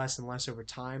stuff just less and less over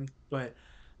time, but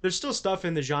there's still stuff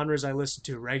in the genres I listen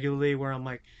to regularly where I'm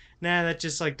like, nah, that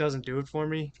just like doesn't do it for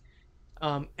me.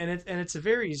 And it's a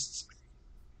very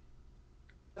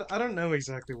I don't know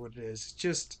exactly what it is. It's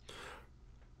just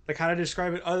like how to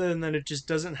describe it other than that it just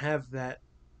doesn't have that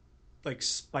like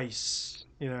spice,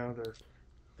 the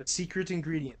secret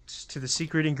ingredient to the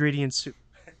secret ingredient soup.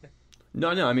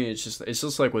 No, no. I mean, it's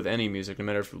just like with any music, no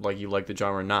matter if like you like the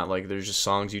genre or not. Like, there's just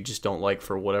songs you just don't like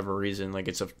for whatever reason. Like,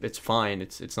 it's fine.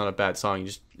 It's not a bad song.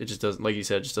 It just doesn't, like you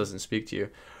said, it just doesn't speak to you.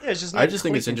 Yeah, it's just I not just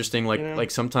think it's clicking, interesting. you know?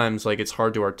 Like sometimes like it's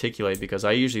hard to articulate because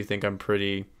I usually think I'm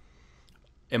pretty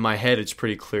in my head. It's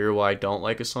pretty clear why I don't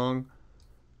like a song.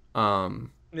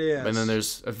 Um, and then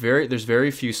Yes. there's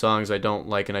very few songs I don't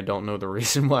like, and I don't know the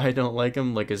reason why I don't like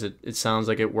them. Like, is it sounds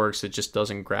like it works, it just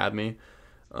doesn't grab me.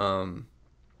 Um,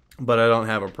 but I don't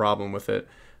have a problem with it.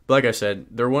 But like I said,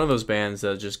 they're one of those bands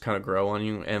that just kind of grow on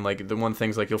you, and like the one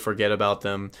thing's like you'll forget about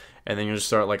them, and then you'll just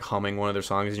start like humming one of their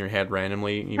songs in your head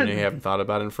randomly, even if you haven't thought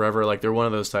about it in forever. Like they're one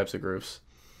of those types of groups.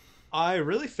 I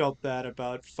really felt that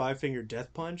about Five Finger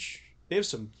Death Punch. They have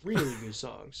some really good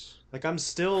songs. Like I'm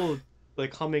still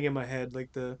like humming in my head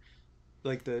like the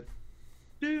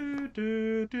do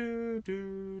do do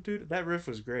do do. That riff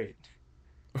was great.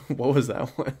 What was that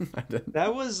one? I didn't.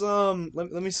 That was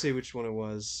let me see which one it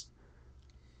was.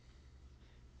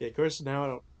 Yeah, of course now I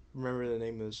don't remember the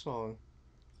name of the song.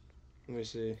 Let me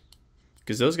see.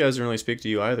 Because those guys didn't really speak to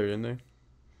you either, didn't they?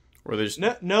 Or they just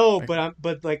No, no, like,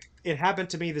 but like it happened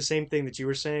to me the same thing that you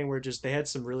were saying, where just they had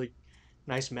some really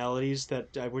nice melodies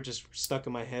that were just stuck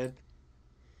in my head,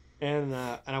 and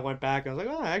I went back and I was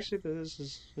like, oh, actually, this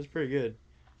is pretty good.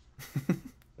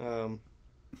 Um,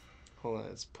 hold on,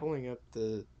 it's pulling up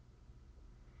the.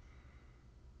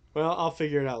 Well, I'll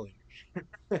figure it out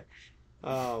later.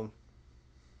 Um,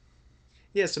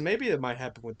 yeah, so maybe it might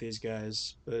happen with these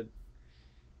guys, but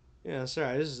yeah, sorry,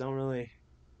 I just don't really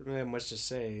have much to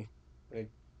say.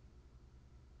 Like,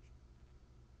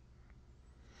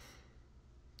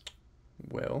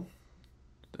 well,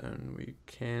 then we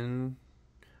can.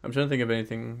 I'm trying to think of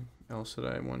anything else that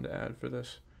I wanted to add for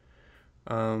this.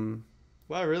 Um,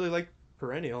 well, I really like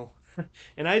Perennial,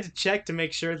 and I had to check to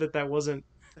make sure that that wasn't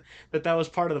that was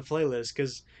part of the playlist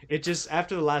because it just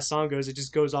after the last song goes, it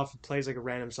just goes off and plays like a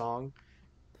random song.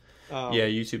 yeah, Um,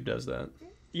 YouTube does that.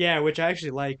 yeah, which I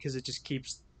actually like because it just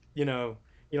keeps, you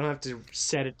don't have to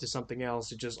set it to something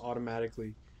else; it just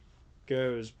automatically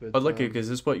goes. But I like it because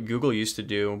this is what Google used to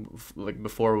do. Like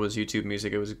before it was YouTube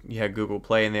Music, it was you had Google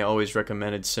Play, and they always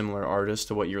recommended similar artists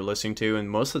to what you're listening to, and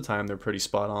most of the time they're pretty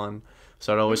spot on.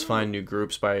 So I'd always find new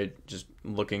groups by just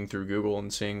looking through Google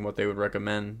and seeing what they would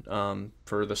recommend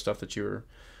for the stuff that you were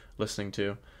listening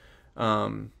to.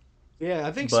 Um, yeah,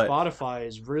 I think but Spotify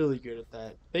is really good at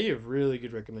that. They have really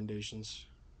good recommendations.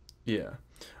 Yeah,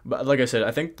 but like I said,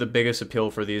 I think the biggest appeal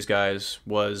for these guys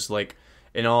was like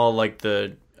in all like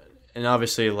the and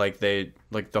obviously like they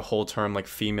like the whole term like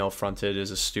female fronted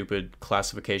is a stupid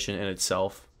classification in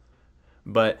itself.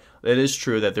 But it is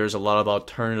true that there's a lot of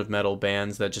alternative metal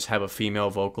bands that just have a female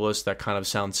vocalist that kind of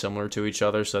sound similar to each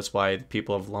other. So that's why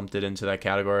people have lumped it into that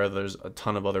category. There's a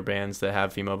ton of other bands that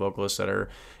have female vocalists that are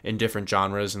in different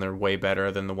genres and they're way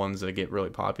better than the ones that get really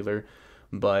popular.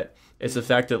 But it's the Hmm.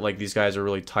 fact that like these guys are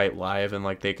really tight live and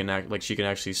like they can act like she can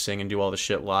actually sing and do all the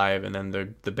shit live, and then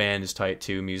the band is tight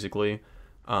too musically.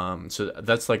 So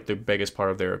that's like the biggest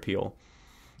part of their appeal.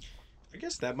 I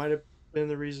guess that might have been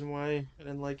the reason why I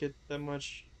didn't like it that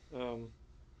much.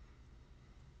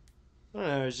 I don't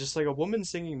know. It's just like a woman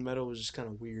singing metal was just kind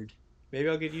of weird. Maybe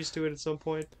I'll get used to it at some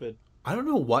point, but I don't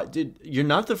know what did you're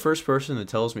not the first person that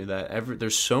tells me that.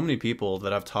 There's so many people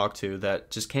that I've talked to that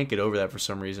just can't get over that for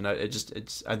some reason.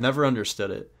 I've never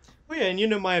understood it. well, yeah, and you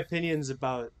know my opinions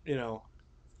about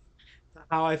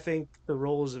how I think the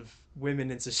roles of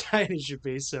women in society should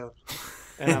be. So,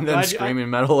 and I'm And then glad screaming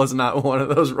metal is not one of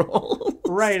those roles.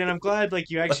 right, and I'm glad like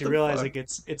you What actually the realize like fuck?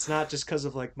 it's not just because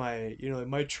of like my like,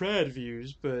 my trad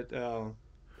views, but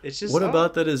it's just What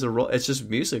about that is a role? It's just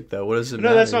music though. What does it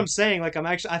no, that's what I'm matter? saying. Like I'm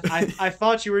actually I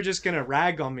thought you were just gonna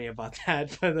rag on me about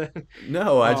that, but then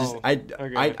No, I just oh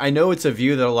okay I know it's a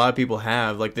view that a lot of people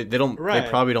have. Like they right.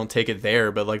 probably don't take it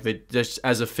there, but like they just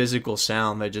as a physical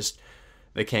sound,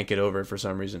 they can't get over it for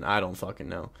some reason. I don't fucking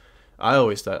know. I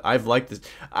always thought I've liked this.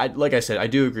 I like I said, I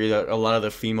do agree that a lot of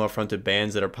the female fronted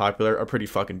bands that are popular are pretty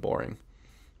fucking boring.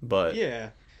 But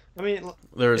Yeah. I mean, it's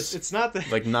there's it's not that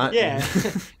like not yeah,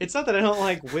 it's not that I don't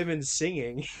like women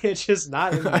singing. It's just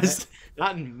I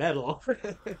not in metal.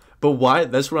 but why?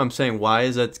 That's what I'm saying. Why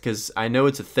is that? Because I know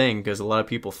it's a thing. Because a lot of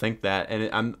people think that,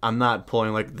 and I'm not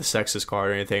pulling like the sexist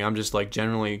card or anything. I'm just like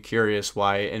generally curious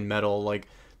why in metal like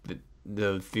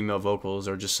the female vocals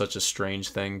are just such a strange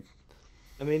thing.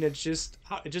 I mean, it just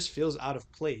feels out of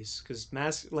place because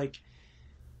like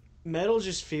metal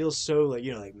just feels so like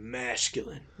like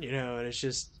masculine, and it's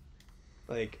just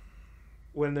like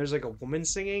when there's like a woman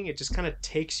singing, it just kind of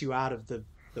takes you out of the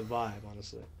vibe,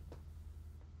 honestly.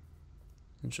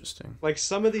 Interesting. Like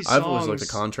some of these I've always liked the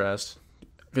songs, contrast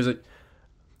because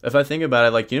If I think about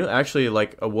it, like actually,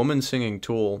 like a woman singing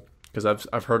Tool, because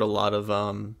I've heard a lot of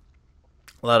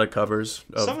covers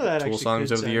Some of of that Tool actually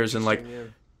songs could over the sound years, and like interesting, yeah.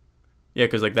 yeah,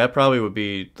 because like that probably would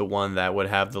be the one that would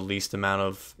have the least amount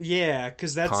of Yeah,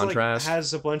 because that's like contrast.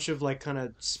 has a bunch of like kind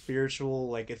of spiritual,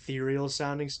 like ethereal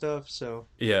sounding stuff. So,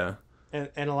 Yeah,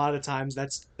 and a lot of times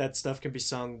that stuff can be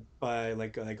sung by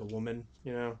like a woman,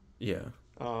 you know. yeah.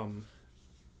 Um,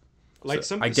 like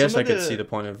So I some guess I of could see the the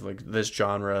point of like this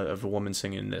genre of a woman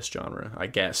singing this genre. I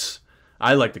guess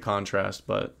I like the contrast,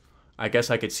 but I guess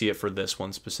I could see it for this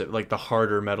one specific, like the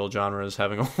harder metal genres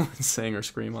having a woman sing or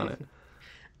scream on it.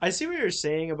 I see what you're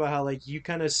saying about how like you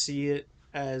kind of see it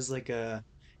as like a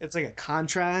it's like a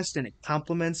contrast and it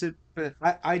complements it, but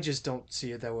I just don't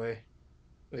see it that way.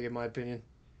 Like in my opinion,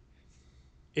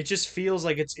 it just feels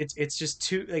like it's just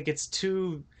too like it's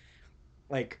too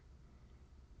like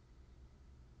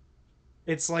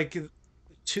it's like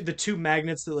the two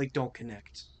magnets that like don't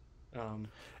connect.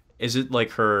 Um, Is it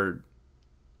like her?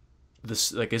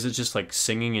 This like is it just like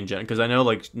singing in general? Because I know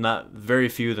like not very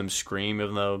few of them scream,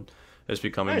 even though it's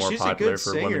becoming no, more she's a popular good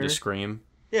for women to singer. scream.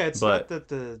 Yeah, it's not But that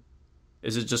the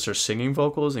is it just her singing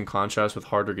vocals in contrast with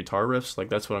harder guitar riffs? Like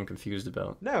that's what I'm confused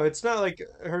about. no, it's not like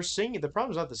her singing. The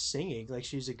problem's not the singing. Like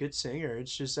she's a good singer.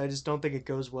 It's just I just don't think it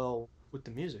goes well with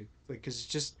the music. Like because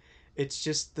it's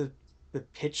just the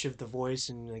pitch of the voice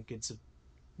and like it's a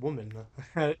woman.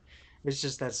 It's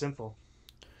just that simple.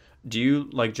 Do you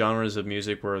like genres of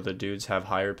music where the dudes have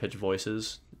higher pitched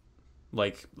voices?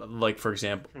 Like for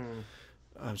example, Hmm.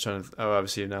 I'm trying to. Oh,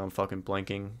 obviously now I'm fucking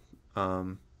blanking.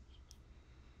 Um,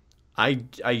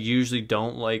 I usually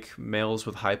don't like males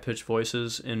with high pitched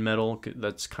voices in metal.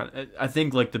 That's kind of. I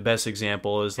think like the best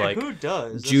example is Yeah, like who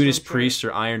does? That's what Judas I'm trying to. Priest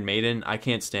or Iron Maiden. I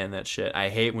can't stand that shit. I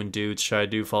hate when dudes try to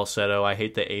do falsetto. I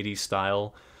hate the '80s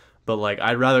style. But like,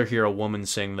 I'd rather hear a woman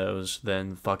sing those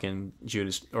than fucking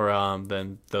Judas or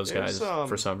than those There's guys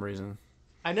for some reason.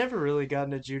 I never really got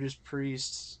into Judas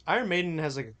Priest. Iron Maiden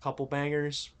has like a couple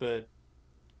bangers, but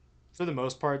for the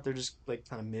most part, they're just like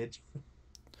kind of mid.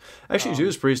 Actually, Um,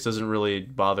 Judas Priest doesn't really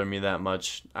bother me that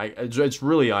much. It's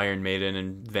really Iron Maiden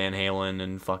and Van Halen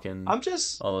and fucking I'm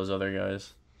just all those other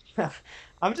guys.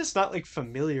 I'm just not like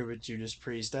familiar with Judas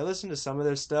Priest. I listened to some of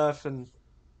their stuff and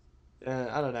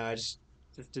I don't know. Just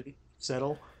didn't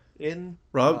settle in.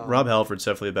 Rob Halford's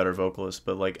definitely a better vocalist,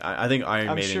 but like I think Iron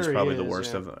I'm Maiden's sure he probably the is.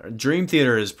 worst Yeah. of them. Dream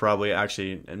Theater is probably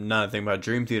actually not a thing about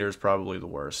Dream Theater is probably the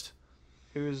worst.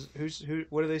 Who?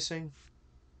 What do they sing?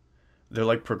 They're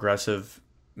like progressive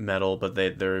metal, but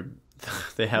they're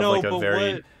they have No, like a but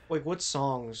very what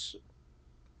songs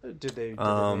did they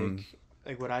um make?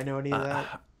 Like would I know any of that?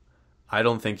 I, I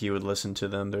don't think you would listen to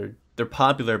them. They're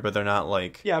popular, but they're not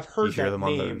like Yeah, I've you heard hear that them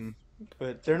on the. name,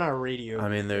 but they're not a radio I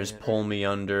mean, there's band, right? Pull Me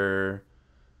Under,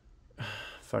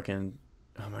 fucking,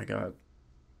 oh my god,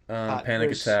 Cotton,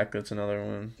 Panic Attack. That's another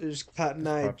one there's Cotton that's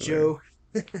Eye popular. Joe.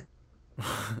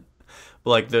 But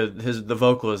like the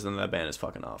vocalist in that band is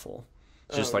fucking awful.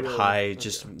 Oh, Just like really? high, Okay.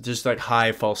 just like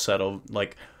high falsetto,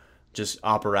 like just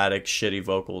operatic shitty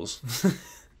vocals.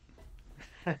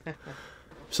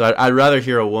 So I'd rather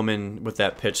hear a woman with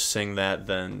that pitch sing that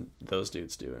than those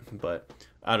dudes do it. But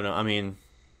I don't know. I mean,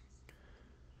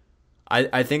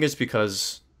 I think it's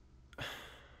because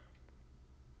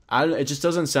it just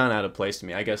doesn't sound out of place to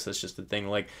me. I guess that's just the thing.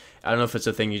 Like I don't know if it's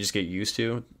a thing you just get used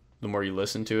to the more you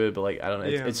listen to it, but like I don't know,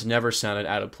 Yeah, it's never sounded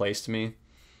out of place to me.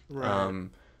 right.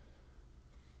 Um,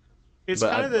 It's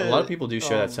but kind of a lot of the people do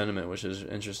share that sentiment, which is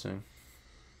interesting.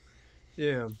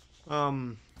 yeah.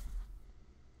 Um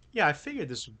yeah, I figured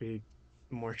this would be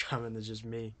more common than just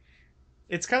me.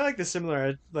 It's kind of like the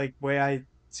similar like way I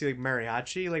see like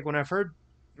mariachi. Like when I've heard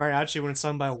mariachi when it's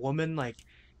sung by a woman, like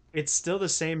it's still the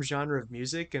same genre of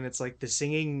music and it's like the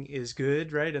singing is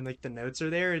good, right? And like the notes are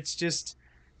there. It's just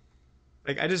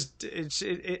like I just it's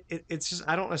just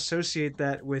I don't associate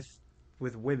that with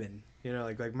women. You know,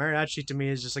 like mariachi to me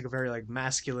is just like a very like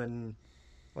masculine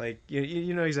like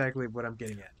you know exactly what I'm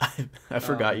getting I at.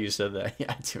 forgot you said that.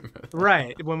 Yeah, I do remember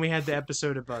Right, when we had the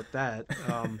episode about that.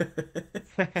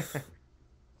 that.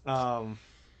 Um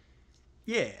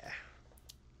yeah.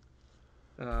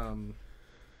 Um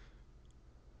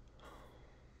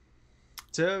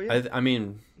so yeah. I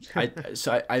mean,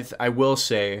 I will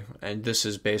say, and this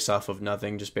is based off of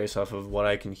nothing, just based off of what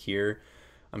I can hear.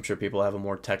 I'm sure people have a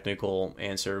more technical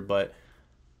answer, but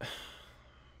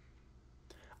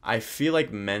I feel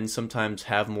like men sometimes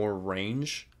have more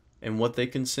range in what they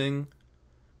can sing,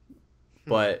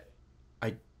 Hmm, but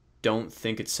I don't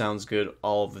think it sounds good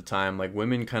all of the time. Like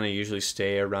women kind of usually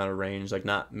stay around a range. Like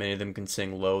not many of them can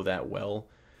sing low that well,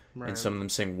 and right. some of them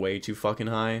sing way too fucking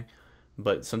high.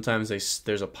 But sometimes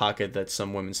there's a pocket that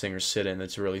some women singers sit in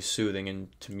that's really soothing, and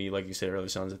to me, like you said, it really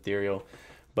sounds ethereal.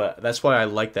 But that's why I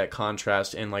like that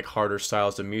contrast in like harder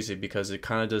styles of music because it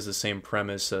kind of does the same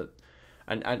premise that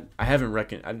I haven't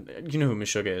you know who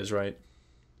Meshuggah is, right?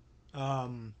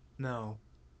 No.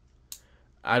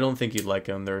 I don't think you'd like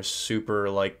them. They're super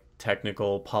like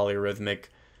technical polyrhythmic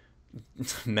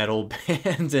metal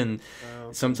band, and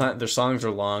Okay. sometimes their songs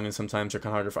are long and sometimes they're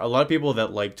kind of hard to find. A lot of people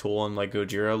that like Tool and like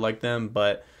Gojira like them,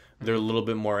 but they're a Mhm. little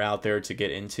bit more out there to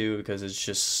get into because it's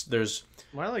just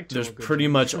Well, I like there's Tool pretty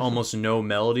Gojira. much almost no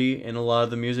melody in a lot of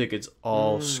the music. It's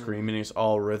all Mm. screaming, it's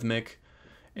all rhythmic.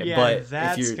 Yeah, But if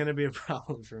that's you're gonna be a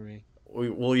problem for me.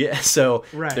 well, yeah. So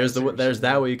Right, I see what you're there's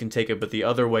that saying. way you can take it, but the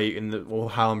other way, in the well,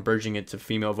 how I'm bridging it to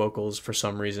female vocals for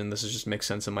some reason, this is just makes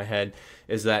sense in my head,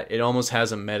 is that it almost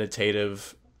has a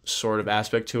meditative sort of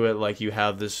aspect to it. Like you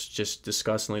have this just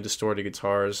disgustingly distorted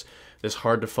guitars, this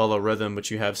hard to follow rhythm, but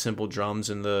you have simple drums,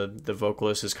 and the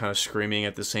vocalist is kind of screaming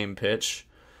at the same pitch,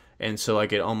 and so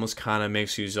like it almost kind of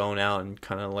makes you zone out and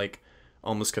kind of like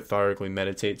almost cathartically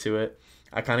meditate to it.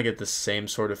 I kind of get the same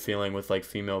sort of feeling with like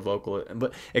female vocal,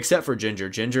 but except for Jinjer.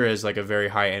 Jinjer is like a very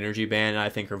high energy band, and I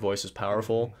think her voice is Hmm.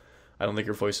 powerful. I don't think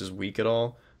her voice is weak at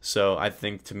all. So I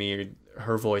think to me,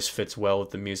 her voice fits well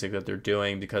with the music that they're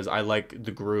doing because I like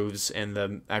the grooves and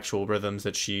the actual rhythms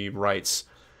that she writes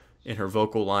in her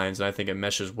vocal lines, and I think it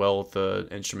meshes well with the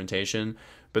instrumentation.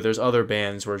 But there's other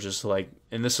bands where just like,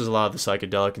 and this is a lot of the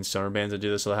psychedelic and stoner bands that do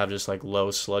this. They'll have just like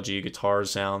low, sludgy guitar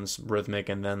sounds, rhythmic,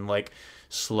 and then like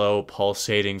slow,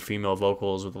 pulsating female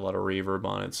vocals with a lot of reverb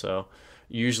on it. So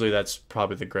usually that's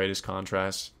probably the greatest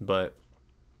contrast. But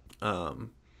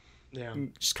um, Yeah.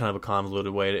 just kind of a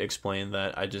convoluted way to explain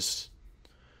that.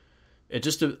 It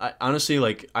just I, honestly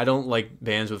like I don't like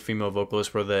bands with female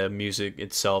vocalists where the music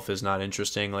itself is not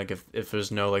interesting. Like if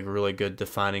there's no like really good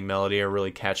defining melody or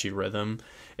really catchy rhythm,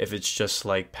 if it's just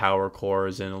like power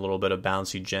chords and a little bit of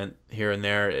bouncy gent here and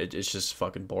there, it's just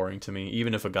fucking boring to me.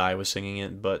 Even if a guy was singing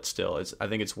it, but still, it's I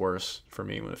think it's worse for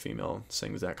me when a female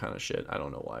sings that kind of shit. I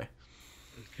don't know why.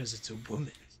 Because it's a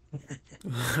woman.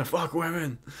 Fuck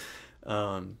women.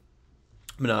 Um,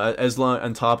 but no, as long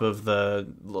on top of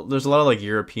there's a lot of like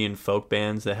European folk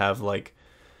bands that have like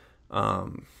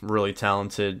really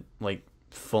talented, like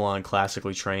full on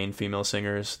classically trained female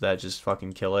singers that just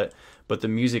fucking kill it. But the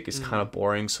music is kind Mm. of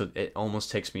boring, so it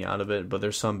almost takes me out of it. But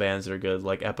there's some bands that are good,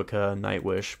 like Epica,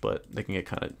 Nightwish, but they can get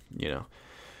kind of,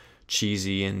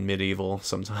 cheesy and medieval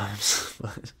sometimes.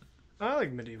 But I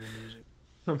like medieval music.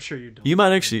 I'm sure you you don't.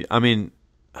 might actually, I mean,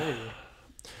 Maybe.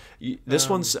 this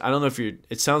Um. one's, I don't know if you,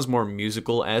 it sounds more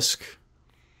musical esque,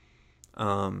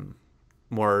 um,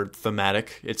 more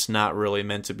thematic. It's not really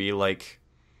meant to be like,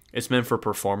 it's meant for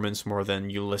performance more than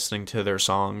you listening to their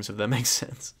songs, if that makes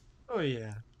sense. Oh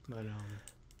yeah. But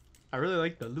I really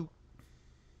like the loop.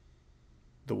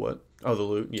 The what? Oh, the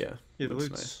lute. Yeah, Yeah, the lute's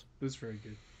nice. lute's very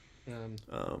good. Um.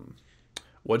 Um,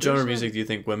 what genre There's of music do you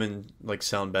think women like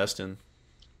sound best in?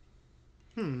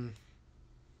 Hmm.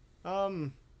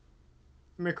 Um.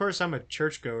 I mean, of course, I'm a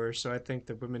churchgoer, so I think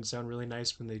that women sound really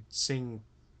nice when they sing,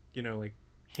 like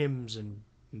hymns and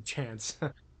chants.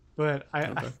 But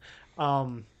Okay.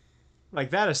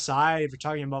 like that aside, if you're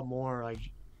talking about more like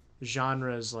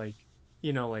genres, like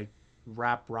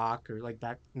rap rock or like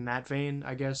that in that vein,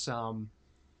 I guess.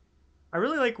 I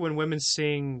really like when women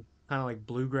sing kind of like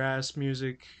bluegrass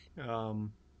music.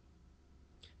 Um,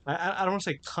 I don't want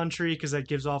to say country because that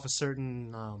gives off a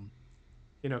certain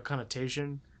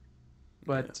connotation, Yeah.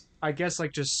 but I guess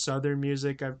like just southern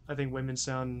music, I think women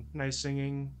sound nice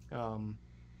singing.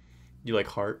 You like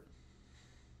Heart?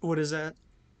 What is that?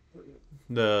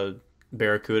 The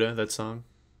Barracuda, that song?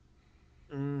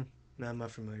 No, I'm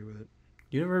not familiar with it.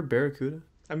 You never heard Barracuda?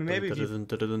 I mean, Dun, dun,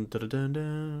 dun, dun, dun, dun, dun,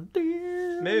 dun,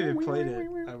 maybe if you played it,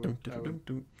 I would.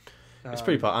 It's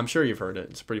pretty Um, pop. I'm sure you've heard it.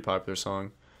 It's a pretty popular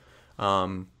song.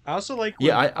 Um, I also like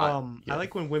yeah, when I yeah,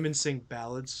 like when women sing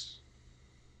ballads.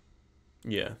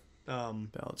 yeah. Um,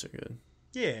 Ballads are good.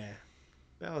 yeah,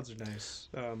 ballads are nice.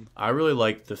 I really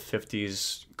like the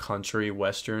 '50s country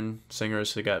western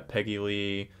singers. So you got Peggy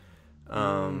Lee.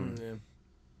 Um, Yeah.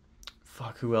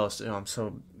 fuck, who else? I'm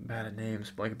so bad at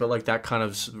names. But like that kind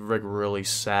of like really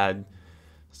sad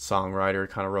songwriter,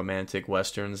 kind of romantic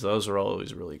westerns. Those are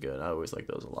always really good. I always like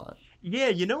those a lot. Yeah,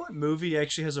 you know what movie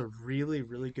actually has a really,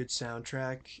 really good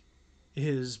soundtrack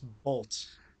is Bolt.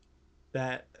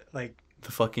 That like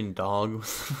The fucking dog.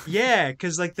 yeah,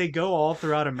 because like they go all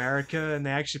throughout America and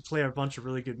they actually play a bunch of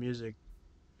really good music.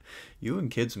 You and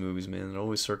kids movies, man. It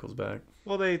always circles back.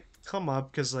 Well, they come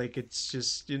up because like it's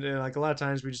just like a lot of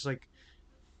times we just like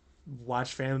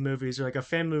watch family movies, or like a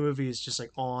family movie is just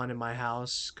like on in my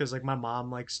house because like my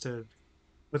mom likes to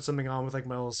put something on with like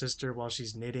my little sister while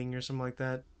she's knitting or something like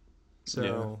that. Yeah.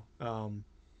 So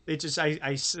it just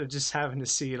just happen to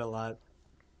see it a lot.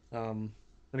 Um,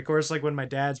 and of course, like when my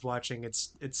dad's watching,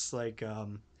 it's like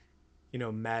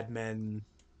Mad Men,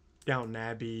 Downton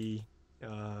Abbey.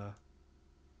 Uh,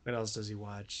 what else does he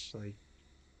watch? Like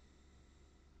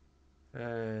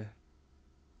uh,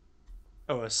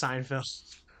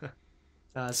 Seinfeld.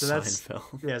 So that's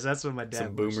Seinfeld. yeah, so that's what my dad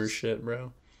Some boomer watches. shit,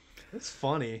 bro. It's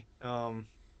funny.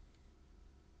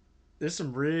 There's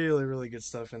some really really good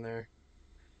stuff in there.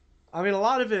 I mean, a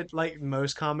lot of it, like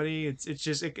most comedy, it's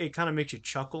just it kind of makes you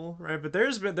chuckle, right? But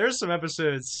there's some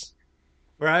episodes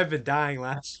where I've been dying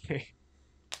laughing.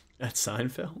 At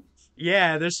Seinfeld?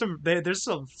 Yeah, there's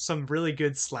some really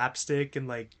good slapstick and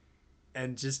like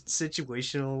and just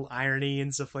situational irony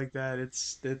and stuff like that.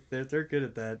 They're good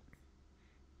at that.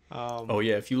 Oh Um,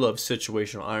 yeah, if you love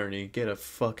situational irony, get a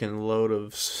fucking load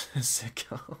of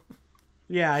sitcom.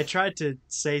 yeah, I tried to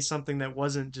say something that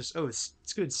wasn't just it's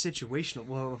good situational.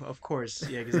 Well, of course,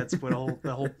 yeah, because that's what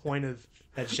the whole point of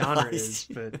that genre is.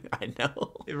 But I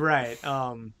know. right,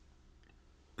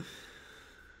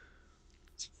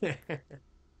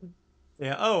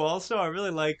 yeah. Oh, also, I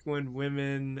really like when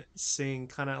women sing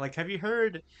kind of like, have you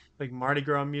heard like Mardi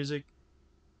Gras music?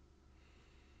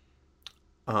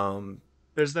 Um,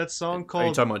 There's that song are you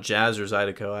called, talking about jazz or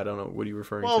Zydeco? I don't know. What are you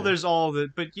referring well, to? there's all the,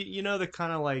 but you know the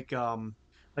kind of like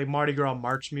Mardi Gras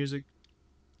march music,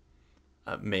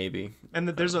 Maybe. and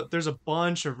that I don't know. there's a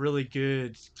bunch of really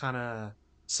good kind of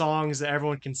songs that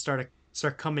everyone can start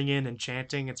coming in and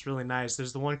chanting. It's really nice.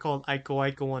 There's the one called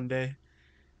Aiko Aiko One Day,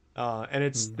 and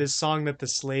it's Hmm. this song that the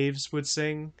slaves would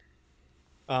sing.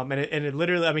 And it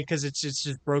literally, I mean, because it's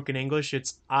just broken English.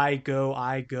 It's I go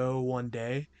one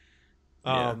day.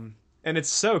 Yeah. And it's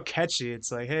so catchy.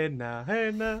 It's like, hey now,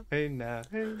 hey now, hey now,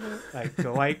 hey now, I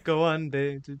go one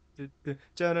day. It's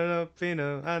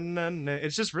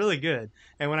just really good.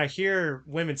 And when I hear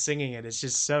women singing it, it's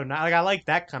just so nice. Like I like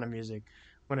that kind of music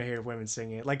when I hear women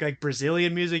singing it. Like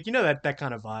Brazilian music, that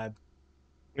kind of vibe.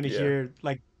 When you Yeah. hear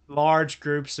like large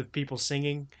groups of people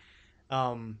singing.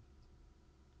 Um,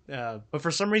 but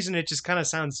for some reason, it just kind of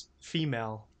sounds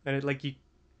female, and it like you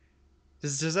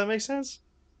does that make sense?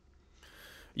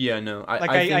 Yeah. No. Like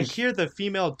I I think hear the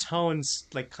female tones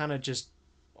like kind of just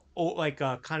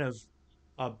kind of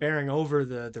bearing over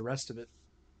the rest of it.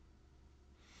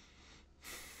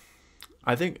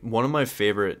 I think one of my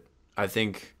favorite. I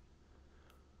think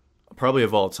probably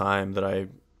of all time that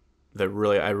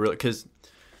really I really because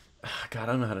God, I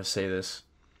don't know how to say this.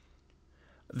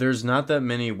 There's not that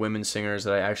many women singers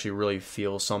that I actually really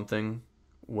feel something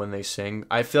when they sing.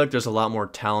 I feel like there's a lot more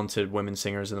talented women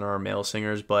singers than there are male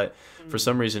singers, but for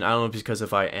some Hmm. reason, I don't know if it's because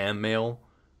if I am male,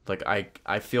 like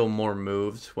I feel more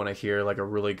moved when I hear like a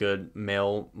really good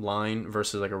male line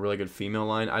versus like a really good female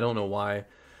line. I don't know why,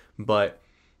 but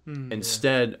Yeah.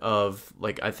 instead of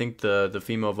like I think the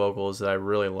female vocals that I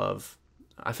really love.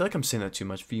 I feel like I'm saying that too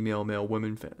much. Female, male,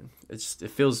 women fan. It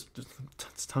feels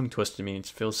it's tongue twisted to me. It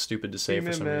feels stupid to say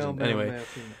for Female, some male, reason. male, Anyway, male,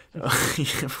 female.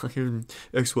 yeah, fucking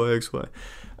XY.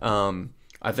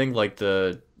 I think like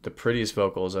the prettiest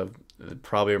vocals of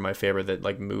probably are my favorite that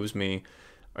like moves me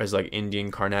is like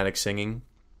Indian Carnatic singing.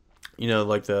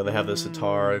 Like they have the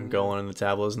sitar Yeah. going and the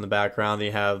tablas in the background.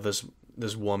 They have this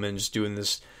woman just doing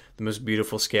this the most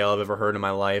beautiful scale I've ever heard in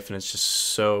my life, and it's just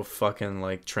so fucking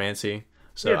like trancy.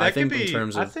 Yeah, So I that could think in be.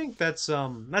 terms I of think that's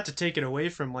not to take it away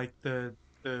from like the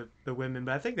women,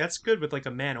 but I think that's good with like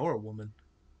a man or a woman.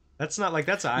 That's not like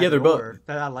that's yeah, either or.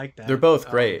 That I like they're that. both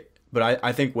great, but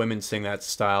I think women sing that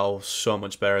style so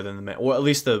much better than the men. Well, at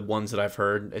least the ones that I've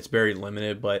heard. It's very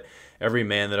limited, but every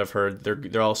man that I've heard,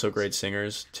 they're also great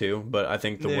singers too. But I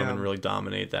think the women Yeah. really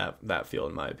dominate that field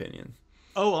in my opinion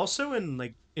Oh, also in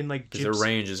like because their gypsy.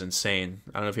 range is insane.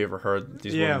 I don't know if you ever heard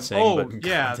these women Yeah. sing, Oh, but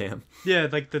yeah. goddamn, Yeah.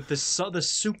 Like the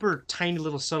super tiny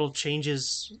little subtle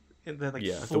changes that like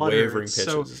yeah, the flutter. wavering It's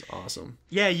so pitches is awesome.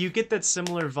 yeah. You get that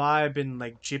similar vibe in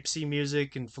like gypsy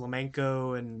music and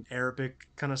flamenco and Arabic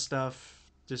kind of stuff.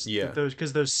 Just Yeah, those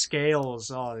because those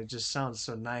scales. Oh, it just sounds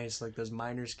so nice. Like those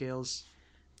minor scales.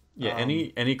 yeah.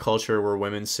 Um. Any culture where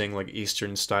women sing like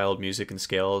Eastern styled music and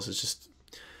scales is just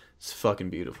it's fucking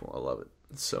beautiful. I love it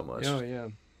so much. Oh yeah.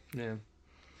 Yeah.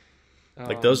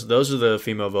 Like Um. those are the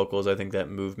female vocals I think that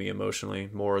move me emotionally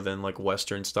more than like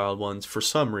Western styled ones for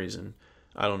some reason.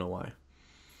 I don't know why.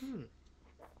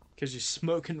 Because you're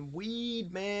smoking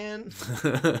weed, man.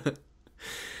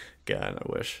 God,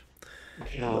 I wish.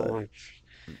 But Oh.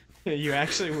 You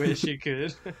actually wish you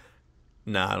could.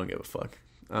 nah, I don't give a fuck.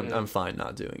 I'm Yeah. I'm fine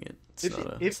not doing it. If you,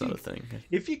 it's not a thing.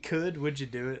 if you could, would you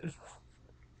do it?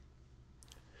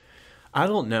 I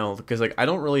don't know because like I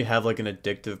don't really have like an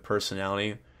addictive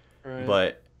personality, Right.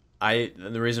 but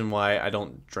the reason why I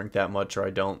don't drink that much or I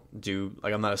don't do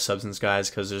like I'm not a substance guy is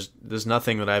because there's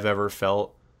nothing that I've ever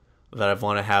felt that I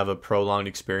want to have a prolonged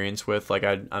experience with. Like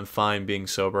I'm fine being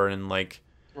sober and like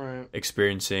Right.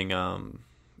 experiencing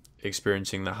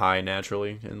experiencing the high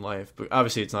naturally in life. But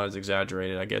obviously it's not as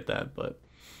exaggerated. I get that, but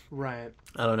Right.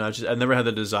 I don't know. I've never had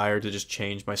the desire to just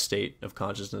change my state of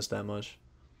consciousness that much.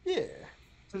 Yeah.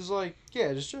 Cause like,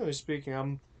 yeah, just generally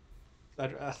speaking,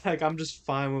 like I'm just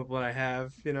fine with what I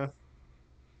have, you know.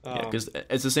 Yeah, Um. because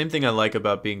it's the same thing I like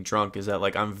about being drunk is that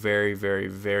like I'm very, very,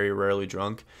 very rarely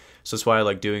drunk. So that's why I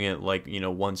like doing it like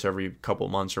once every couple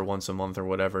months or once a month or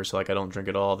whatever. So like I don't drink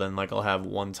at all. Then like I'll have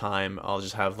one time I'll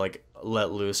just have like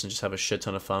let loose and just have a shit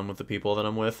ton of fun with the people that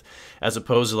I'm with, as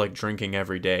opposed to like drinking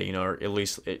every day. Or at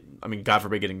least I mean, God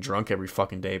forbid getting drunk every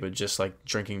fucking day, but just like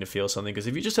drinking to feel something. Because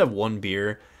if you just have one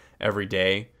beer every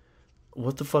day,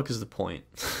 what the fuck is the point?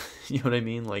 You know what I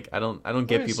mean? Like I don't I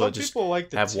get mean, people that some just people like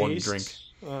the have one drink.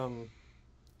 taste.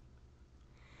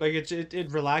 Like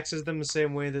it relaxes them the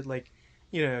same way that like,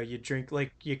 you drink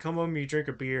like you come home, you drink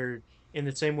a beer in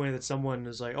the same way that someone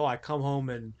is like, oh, I come home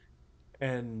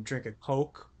and drink a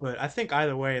Coke. But I think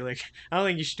either way, like, I don't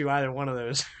think you should do either one of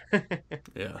those.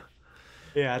 Yeah.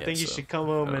 Yeah, I Yeah, think you so should come I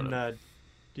home don't and know.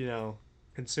 you know,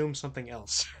 consume something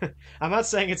else. I'm not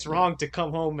saying it's Yeah. wrong to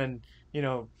come home and,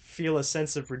 feel a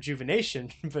sense of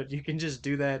rejuvenation, but you can just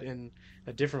do that in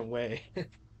a different way.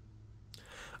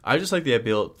 I just like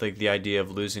the idea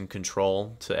of losing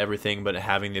control to everything, but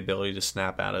having the ability to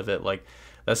snap out of it. Like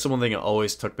that's the one thing that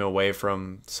always took me away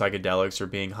from psychedelics or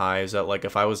being high is that like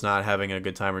if I was not having a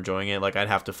good time or enjoying it, like I'd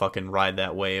have to fucking ride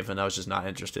that wave, and I was just not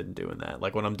interested in doing that.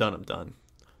 Like when I'm done, I'm done.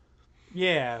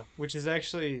 Yeah, which is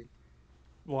actually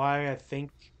why I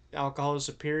think alcohol is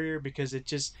superior because it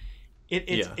just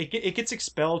Yeah, it gets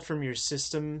expelled from your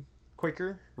system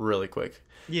quicker. really quick.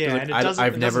 Because Yeah, like and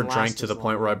I've it never doesn't drank last to as the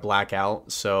point where I long. black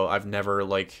out, so I've never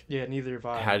like Yeah, neither have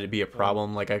I. had to be a Um,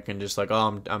 problem. Like I can just like,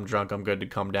 oh, I'm drunk, I'm good to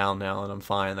come down now, and I'm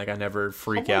fine. Like I never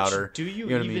how freak out much or do you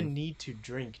you know what I mean. even need to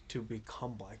drink to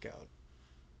become blackout?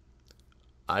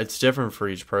 It's different for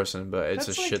each person, but it's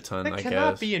a That's shit like ton, that I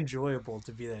cannot guess. be enjoyable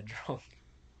to be that drunk.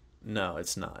 No,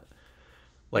 it's not.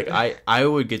 Like I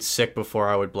would get sick before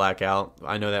I would black out.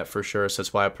 I know that for sure. So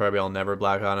that's why I'll never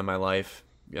black out in my life.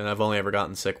 And I've only ever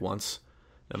gotten sick once.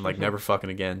 And like never fucking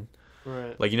again.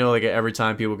 Right. Like like every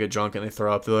time people get drunk and they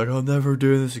throw up, they're like, "I'll never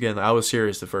do this again." I was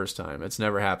serious the first time. It's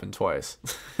never happened twice.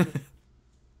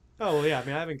 Oh well, yeah. I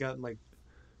mean, I haven't gotten like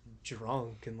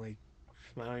drunk in like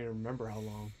I don't even remember how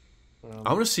long.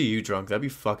 I Um, want to see you drunk. That'd be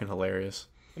fucking hilarious.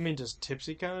 I mean, just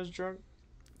tipsy kind of drunk.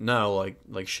 No,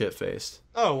 like shit faced.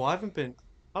 Oh well, I haven't been.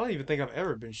 I don't even think I've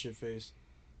ever been shit faced.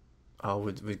 Oh,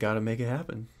 we got to make it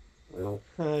happen.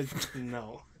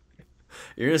 No.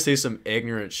 You're gonna say some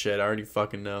ignorant shit. I already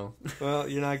fucking know. Well,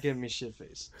 you're not getting me shit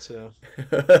faced. So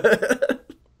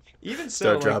even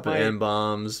so, Start like dropping my n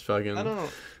bombs. I Fucking don't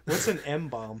know what's an M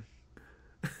bomb.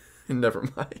 never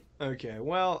mind. Okay,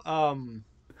 well,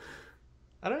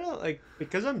 I don't know, like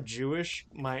because I'm Jewish,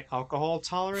 my alcohol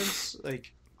tolerance,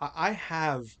 like I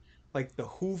have like the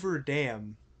Hoover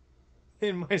Dam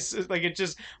in my like it's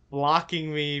just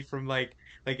blocking me from like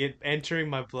it entering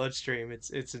my bloodstream. It's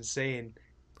insane.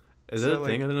 Is that So a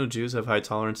thing? I like, didn't know Jews have high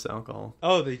tolerance to alcohol.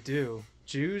 oh, they do.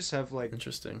 Jews have like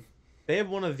Interesting. they have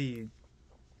one of the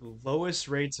lowest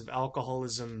rates of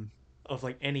alcoholism of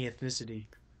like any ethnicity.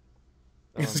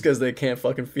 It's Um, because they can't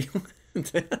fucking feel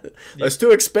it. yeah. It's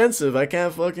too expensive. I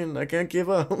can't give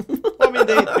up. Well, I mean,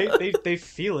 they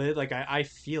feel it. Like I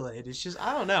feel it. It's just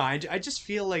I don't know. I just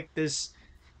feel like this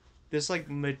like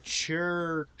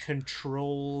mature,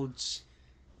 controlled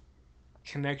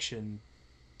connection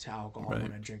to alcohol Right.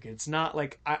 when I drink it. It's not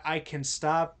like I can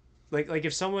stop. Like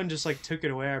if someone just like took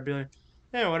it away, I'd be like,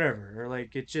 yeah, whatever. Or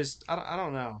like it just I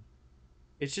don't know.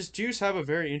 It's just Jews have a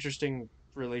very interesting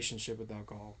relationship with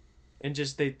alcohol, and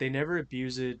just they never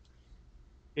abuse it.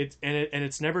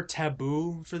 It's never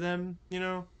taboo for them.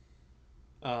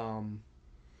 Um,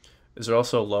 Is there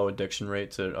also a low addiction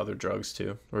rate to other drugs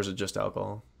too, or is it just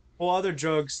alcohol? well, other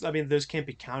drugs, I mean, those can't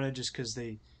be counted just because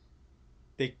they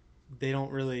they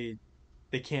don't really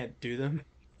they can't do them.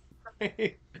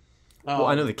 Right? Well,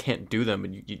 I know they Um, can't do them,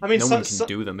 but I mean, no one can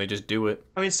do them. They just do it.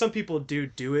 some people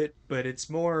do it, but it's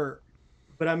more.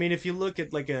 But I mean, if you look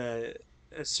at like a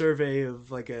survey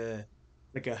of like a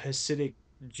Hasidic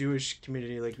Jewish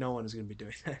community, like no one is gonna be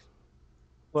doing that.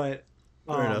 But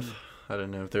Fair enough. Um, I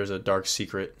don't know if there's a dark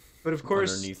secret but of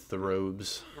course, underneath the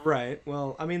robes. right.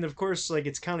 Well, I mean, of course, like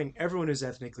it's counting everyone who's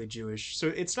ethnically Jewish. So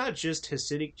it's not just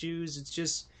Hasidic Jews. It's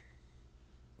just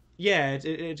yeah,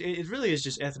 it really is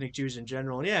just ethnic Jews in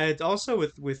general. And yeah, it's also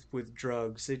with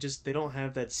drugs. They don't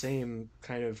have that same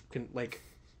kind of like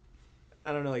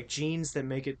I don't know, like genes that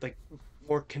make it like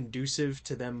more conducive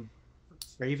to them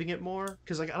craving it more.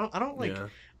 Because like Yeah.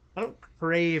 I don't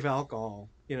crave alcohol.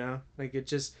 You know, like it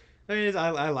just I mean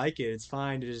I like it. It's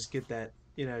fine to just get that.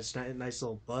 You know, it's not a nice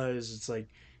little buzz. It's like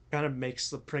kind of makes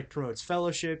the prick promotes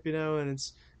fellowship. You know, and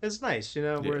it's nice. You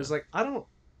know, Yeah. whereas like I don't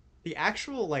the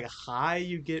actual like high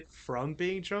you get from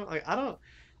being drunk, like I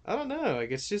don't know.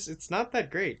 Like it's just it's not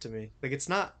that great to me. Like it's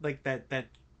not like that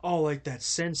oh like that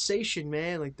sensation,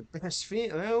 man, like the best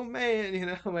feeling. Oh man, you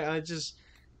know, like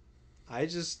I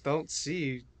just don't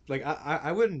see like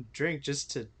I wouldn't drink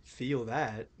just to feel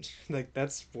that. Like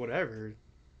that's whatever.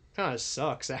 Kind of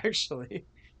sucks actually.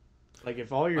 Like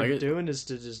if all you're I get. doing is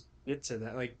to just get to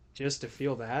that, like just to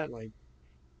feel that, like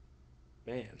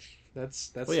man,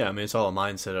 Well, that's yeah. I mean, it's all a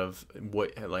mindset of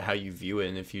what, like, how you view it,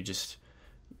 and if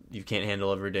you can't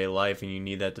handle everyday life and you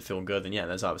need that to feel good, then yeah,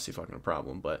 that's obviously fucking a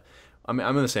problem. But I mean,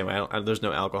 I'm in the same way. There's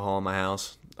no alcohol in my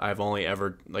house. I've only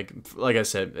ever like I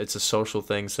said, it's a social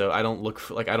thing, so I don't look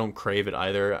like I don't crave it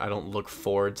either. I don't look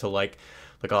forward to like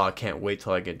oh I can't wait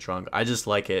till I get drunk. I just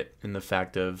like it in the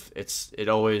fact of it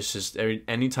always just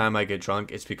anytime I get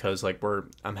drunk, it's because like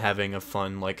I'm having a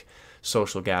fun like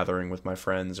social gathering with my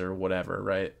friends or whatever,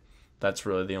 right? That's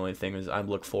really the only thing is I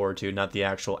look forward to, not the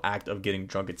actual act of getting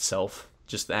drunk itself.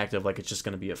 Just the act of like it's just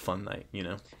gonna be a fun night, you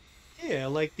know? yeah,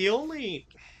 like the only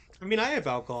I mean, I have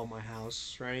alcohol in my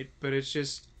house, right? But it's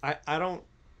just I don't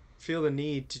feel the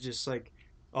need to just like,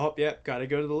 oh, yep, gotta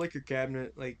go to the liquor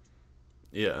cabinet. Like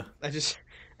Yeah. I just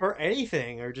or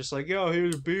anything, or just like, yo,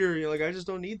 here's a beer. You're like, I just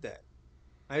don't need that.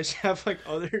 I just have like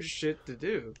other shit to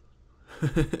do.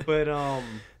 But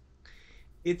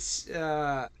it's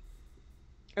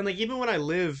and like even when I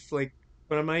live like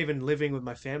when I'm not even living with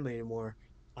my family anymore,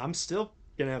 I'm still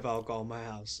gonna have alcohol in my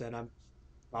house, and I'm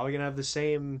probably gonna have the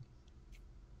same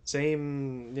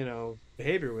you know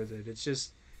behavior with it. It's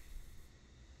just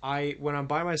I when I'm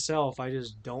by myself, I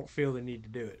just don't feel the need to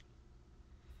do it.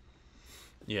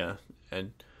 Yeah.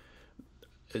 And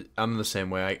I'm the same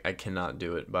way. I cannot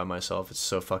do it by myself. It's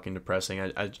so fucking depressing.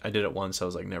 I did it once. I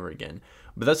was like, never again.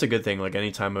 But that's a good thing. Like,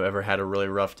 anytime I've ever had a really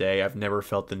rough day, I've never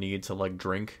felt the need to, like,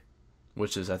 drink,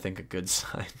 which is, I think, a good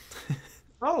sign.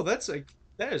 Oh, that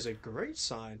is a great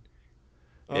sign.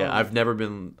 Yeah, I've Um, never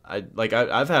been.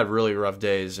 I've had really rough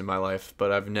days in my life,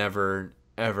 but I've never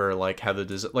ever like had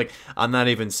the like I'm not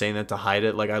even saying that to hide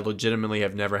it. Like I legitimately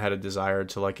have never had a desire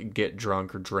to like get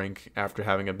drunk or drink after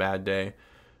having a bad day.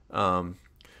 Um,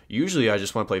 Usually I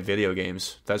just want to play video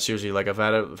games. That's usually like I've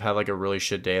had like a really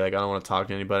shit day. Like I don't want to talk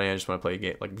to anybody. I just want to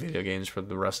play like video games for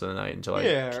the rest of the night until I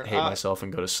yeah, hate myself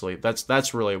and go to sleep.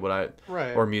 That's really what I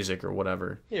right. or music or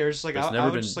whatever. Yeah, it's just like But it's I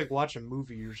never would just been. like watch a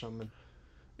movie or something.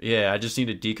 Yeah, I just need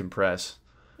to decompress.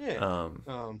 Yeah. Um,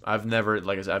 Um, I've never,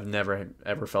 like I said, I've never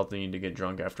ever felt the need to get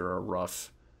drunk after a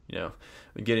rough, you know,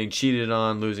 getting cheated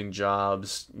on, losing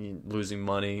jobs, losing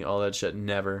money, all that shit.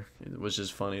 Never. It was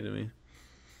just funny to me.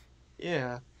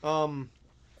 yeah.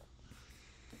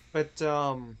 But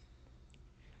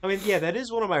I mean, yeah, that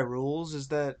is one of my rules is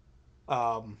that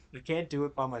I can't do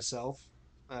it by myself.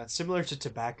 Similar to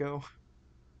tobacco,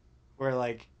 where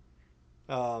like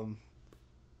um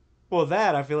well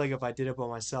that I feel like if I did it by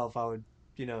myself, I would,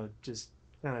 you know, just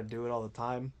kind of do it all the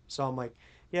time. So I'm like,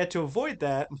 yeah, to avoid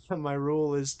that, my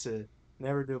rule is to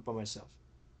never do it by myself.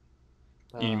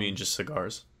 You mean Um, just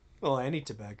cigars? well, any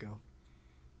tobacco.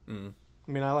 Mm.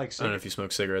 I mean, I like I don't know if you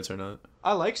smoke cigarettes or not.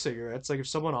 I like cigarettes. Like if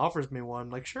someone offers me one,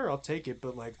 like sure, I'll take it,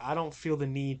 but like I don't feel the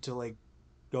need to like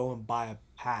go and buy a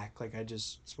pack. Like I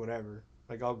just it's whatever.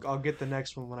 Like I'll get the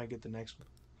next one when I get the next one.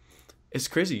 It's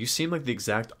crazy. You seem like the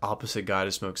exact opposite guy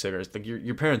to smoke cigarettes. Like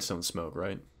your parents don't smoke,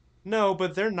 right? No,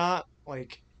 but they're not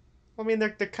like I mean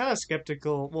they're kind of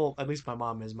skeptical. Well, at least my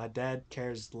mom is. My dad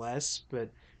cares less,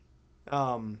 but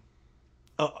um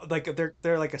like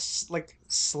they're like like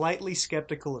slightly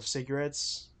skeptical of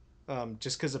cigarettes.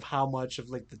 Just because of how much of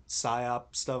like the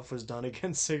psyop stuff was done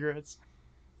against cigarettes.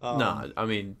 Nah, Um, I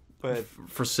mean, but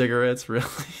for cigarettes, really.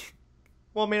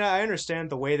 well, I mean, I understand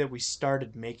the way that we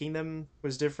started making them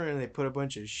was different, and they put a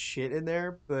bunch of shit in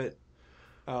there. But,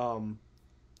 um,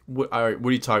 What are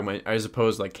you talking about? As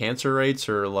opposed like cancer rates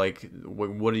or like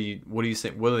what do you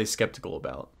think? What are they skeptical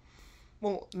about?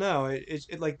 well, no,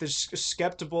 like they're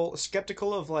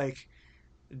skeptical of like,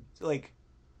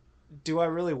 do I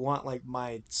really want like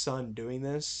my son doing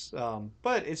this?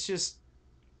 But it's just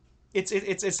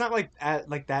it's not like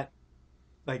like that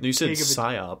like You said big of a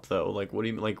psyop though. Like, what do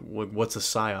you like? What's a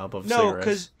psyop of no, cigarettes?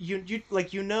 because you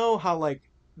like you know how like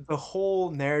the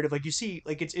whole narrative like you see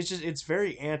like it's just it's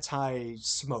very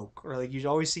anti-smoke or like you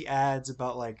always see ads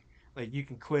about like you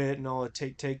can quit and all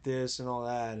take this and all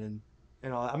that and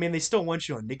all that. I mean they still want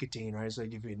you on nicotine, right? So they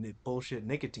give you a bullshit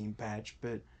nicotine patch,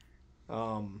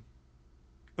 um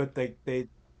but they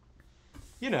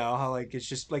you know how like it's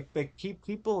just like keep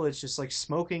people it's just like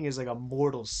smoking is like a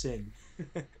mortal sin.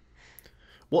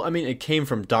 Well, I mean, it came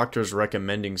from doctors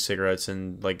recommending cigarettes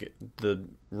and like the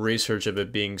research of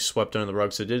it being swept under the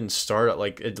rug. So it didn't start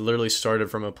like it literally started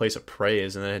from a place of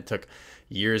praise, and then it took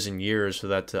years and years for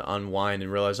that to unwind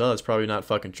and realize, oh, that's probably not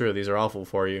fucking true. These are awful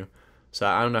for you. So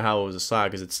I don't know how it was a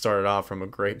side because it started off from a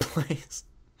great place.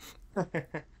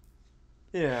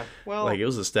 Yeah. Like Well, it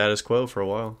was the status quo for a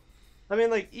while. I mean,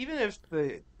 like even if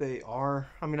they are,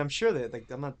 I mean, I'm sure that like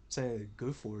I'm not saying they're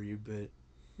good for you, but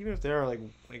even if they are like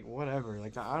whatever,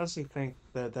 like I honestly think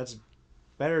that that's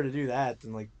better to do that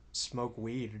than like smoke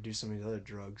weed or do some of these other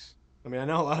drugs. I mean, I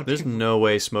know a lot of There's people. no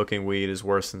way smoking weed is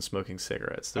worse than smoking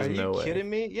cigarettes. Are There's you no way. kidding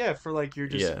me? Yeah, for like your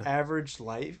just Yeah. average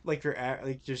life, like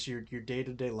like just your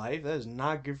day-to-day life, that is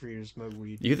not good for you to smoke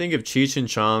weed. Do you think if Cheech and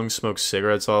Chong smoked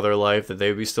cigarettes all their life that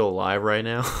they'd be still alive right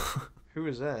now? Who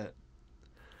is that?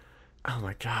 Oh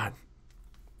my god.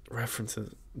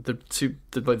 References.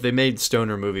 Like they made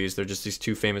stoner movies. They're just these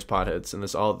two famous potheads, and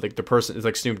this all like the person is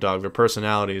like Snoop Dogg. Their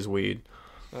personality is weed.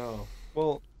 Oh,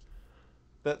 well,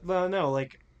 that well, no,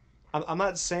 like I'm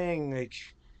not saying like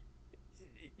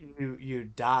you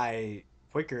die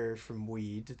quicker from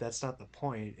weed. That's not the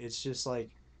point. It's just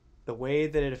like the way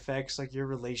that it affects like your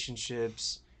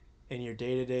relationships and your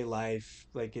day-to-day life.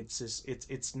 Like it's just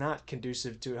it's not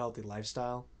conducive to a healthy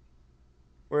lifestyle.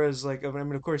 Whereas like I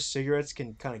mean of course cigarettes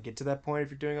can kind of get to that point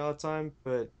if you're doing it all the time,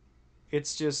 but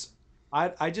it's just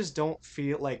I just don't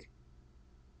feel like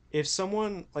if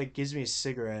someone like gives me a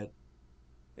cigarette,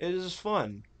 it is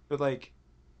fun. But like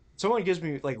someone gives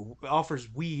me like offers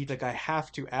weed, like I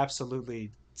have to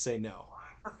absolutely say no.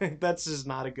 That's just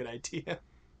not a good idea.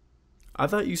 I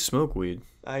thought you smoke weed.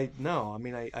 I no, I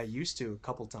mean I used to a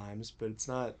couple times, but it's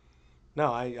not.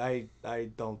 No, I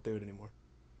don't do it anymore.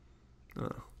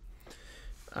 Oh,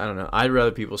 I don't know. I'd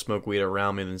rather people smoke weed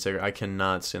around me than cigarettes. I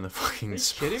cannot stand the Are fucking you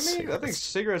smell of kidding me? I think cigarettes.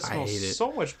 cigarettes I smell hate it.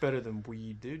 so much better than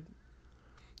weed, dude.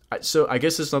 So I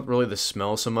guess it's not really the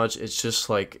smell so much. It's just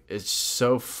like it's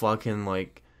so fucking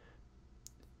like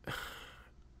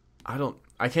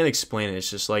I can't explain it. It's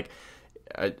just like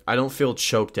I don't feel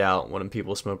choked out when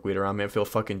people smoke weed around me. I feel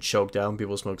fucking choked out when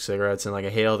people smoke cigarettes, and like I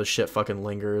hate all the shit fucking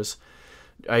lingers.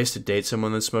 I used to date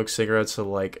someone that smoked cigarettes, so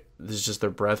like this is just their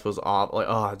breath was off. Like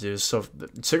oh, dude, so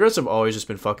cigarettes have always just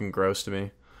been fucking gross to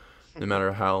me, no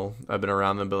matter how I've been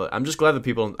around them. But I'm just glad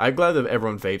that I'm glad that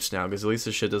everyone vapes now because at least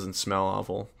this shit doesn't smell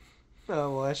awful.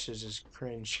 Oh well, that shit's just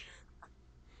cringe.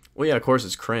 Well, yeah, of course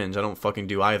it's cringe. I don't fucking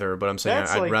do either, but I'm saying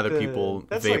That's I'd like rather people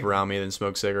that's vape like around me than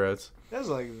smoke cigarettes. that's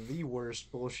like the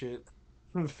worst bullshit.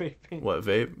 Vaping. What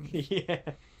vape? Yeah.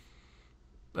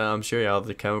 I'm sure yeah, all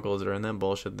the chemicals that are in that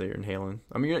bullshit that you're inhaling.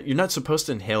 I mean, you're not supposed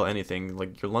to inhale anything.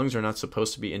 Like your lungs are not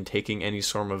supposed to be intaking any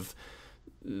sort of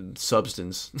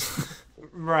substance.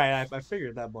 Right, I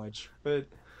figured that much.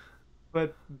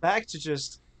 But back to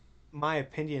just my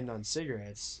opinion on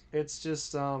cigarettes. It's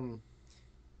just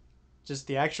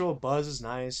the actual buzz is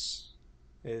nice.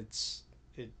 It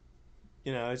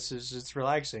you know, it's just it's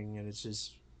relaxing and it's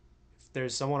just if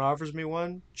there's someone offers me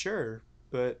one, sure.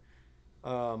 But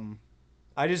um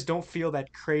I just don't feel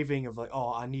that craving of like,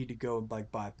 oh, I need to go and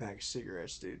like buy a pack of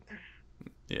cigarettes, dude.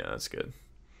 Yeah, that's good.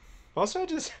 Also,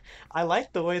 I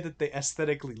like the way that they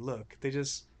aesthetically look. They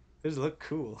just look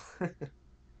cool.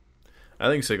 I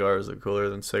think cigars are cooler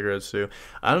than cigarettes too.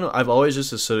 I don't know. I've always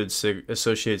just associated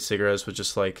cigarettes with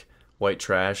just like white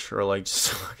trash or like just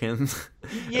fucking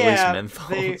at least Yeah,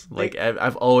 menthols. they Like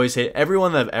I've always hated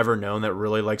everyone that I've ever known that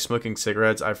really likes smoking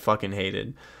cigarettes. I fucking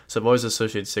hated. So I've always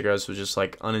associated cigarettes with just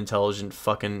like unintelligent,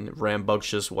 fucking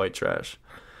rambunctious white trash.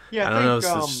 yeah, I I don't know think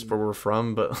if this is where we're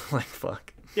from, but like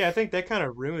fuck. yeah, I think that kind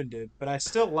of ruined it, but I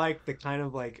still like the kind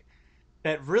of like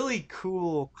that really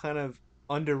cool kind of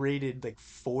underrated like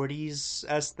 40s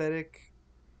aesthetic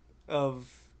of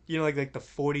like the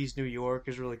 40s New York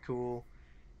is really cool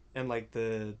and like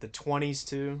the 20s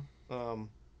too.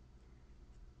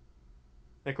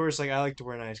 Of course like I like to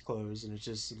wear nice clothes and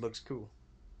it looks cool.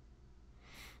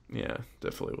 Yeah,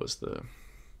 definitely was the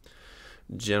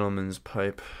gentleman's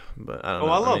pipe, but I don't Oh,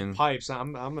 I know. I love mean, pipes.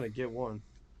 I'm gonna get one.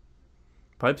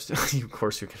 pipes. Of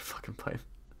course, you get a fucking pipe.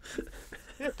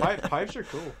 Yeah, pipes are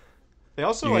cool. They You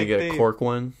also gonna like get a cork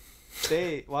one?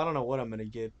 Well, I don't know what I'm gonna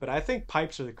get, but I think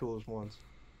pipes are the coolest ones.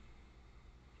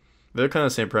 They're kind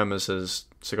of the same premise as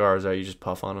cigars, right? You just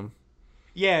puff on them.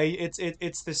 Yeah,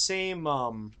 it's the same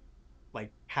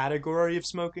like category of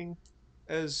smoking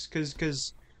as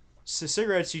because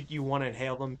cigarettes you want to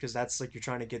inhale them because that's like you're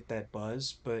trying to get that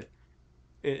buzz, but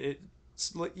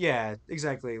it's like yeah,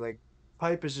 exactly. Like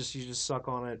pipe is just you just suck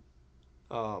on it.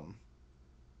 Um,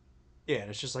 yeah, and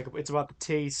it's just like it's about the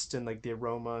taste and like the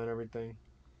aroma and everything.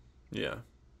 Yeah.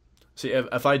 See,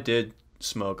 if I did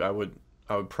smoke, I would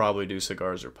probably do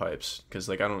cigars or pipes because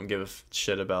like I don't give a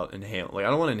shit about inhale. Like I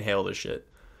don't want to inhale this shit.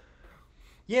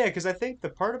 Yeah, because I think the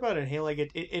part about inhaling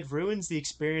it ruins the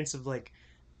experience of like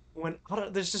when I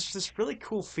don't, there's just this really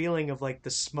cool feeling of like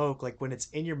the smoke, like when it's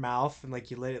in your mouth and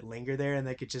like you let it linger there and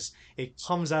like it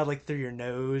comes out like through your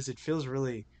nose. It feels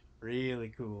really really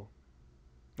cool.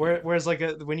 Yeah. Whereas like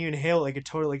when you inhale, like it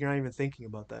totally like you're not even thinking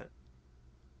about that.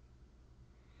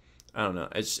 I don't know.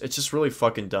 It's just really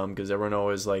fucking dumb because everyone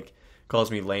always like calls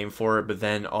me lame for it, but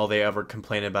then all they ever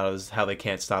complain about is how they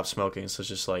can't stop smoking. So it's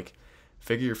just like,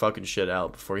 figure your fucking shit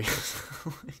out before you.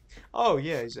 Oh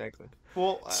yeah, exactly.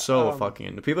 Well, So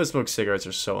fucking. The people that smoke cigarettes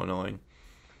are so annoying.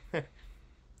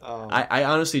 um, I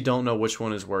honestly don't know which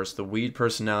one is worse, the weed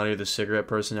personality or the cigarette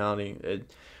personality.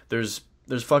 There's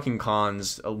fucking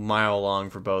cons a mile long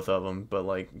for both of them, but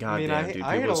like, I mean, goddamn, dude,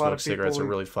 I hate people a that lot smoke of people cigarettes are who.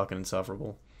 really fucking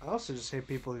insufferable. I also just hate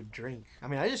people who drink. I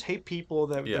mean, I just hate people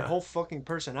that their Yeah, whole fucking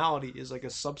personality is like a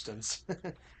substance.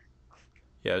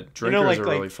 yeah, You know, drinkers are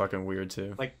really fucking weird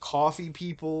too. like coffee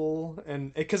people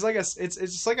and because I guess it's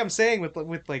just like I'm saying with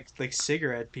like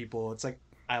cigarette people. It's like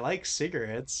I like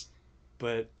cigarettes,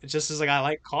 but it's just as like I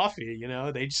like coffee. You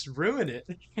know, they just ruin it.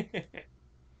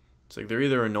 It's like they're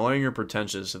either annoying or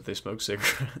pretentious if they smoke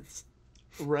cigarettes.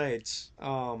 Right.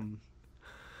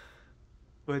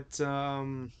 But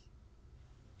I've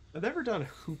never done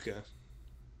hookah.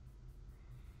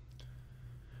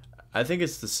 I think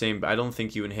it's the same, but I don't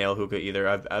think you inhale hookah either.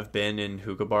 I've been in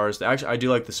hookah bars. Actually, I do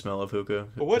like the smell of hookah.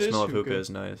 But The what is smell of hookah hookah? is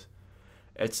nice.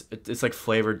 It's like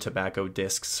flavored tobacco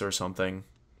discs or something.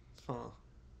 Huh.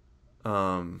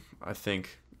 I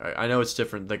think I know it's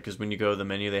different, like because when you go to the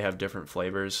menu, they have different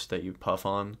flavors that you puff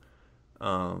on.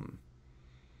 Um,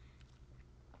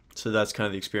 so that's kind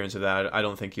of the experience of that. I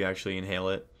don't think you actually inhale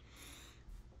it,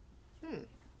 Hmm.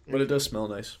 but it does Interesting. smell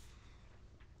nice.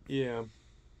 Yeah.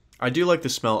 I do like the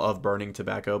smell of burning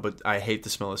tobacco, but I hate the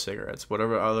smell of cigarettes.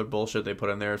 Whatever other bullshit they put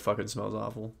in there, it fucking smells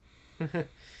awful.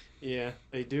 Yeah,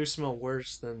 they do smell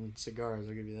worse than cigars.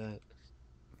 I'll give you that.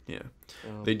 Yeah.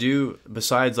 They Um, do,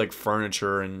 besides like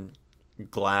furniture and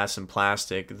glass and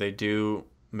plastic, they do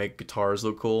make guitars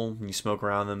look cool. When you smoke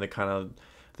around them,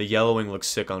 the yellowing looks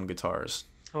sick on guitars.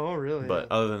 oh, really? But Yeah.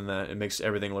 other than that, it makes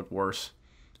everything look worse.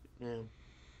 Yeah.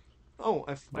 Oh,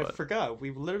 I But forgot.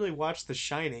 We literally watched The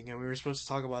Shining, and we were supposed to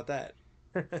talk about that.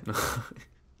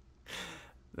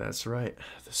 that's right.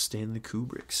 The Stanley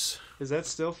Kubricks. Is that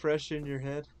still fresh in your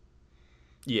head?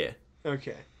 Yeah.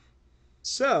 Okay.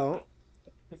 So,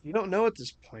 if you don't know at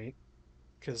this point,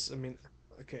 because I mean,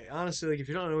 okay, honestly, like if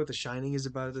you don't know what The Shining is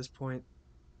about at this point,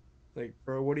 like,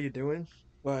 bro, what are you doing?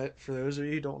 But for those of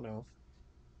you who don't know,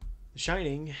 The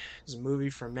Shining is a movie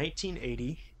from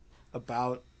 1980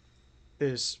 about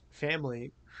this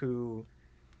family who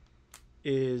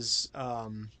is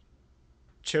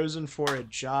chosen for a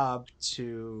job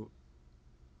to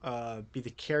be the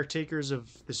caretakers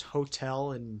of this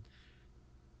hotel in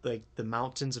like the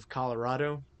mountains of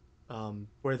Colorado,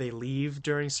 where they leave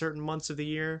during certain months of the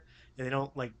year, and they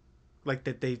don't like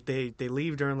that they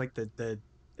leave during like the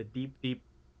deep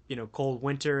cold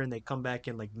winter, and they come back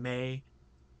in like May,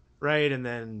 right? And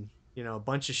then a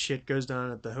bunch of shit goes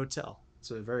down at the hotel.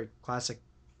 It's a very classic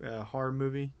horror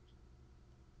movie.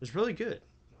 It's really good.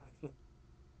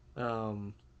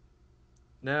 Um,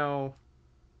 now,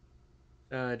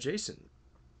 Jason,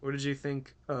 what did you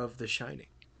think of The Shining?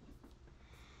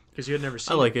 Because you had never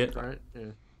I seen it, like it. right?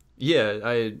 Yeah. Yeah,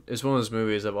 it's one of those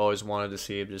movies I've always wanted to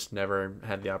see, but just never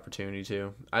had the opportunity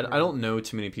to. I Right. don't know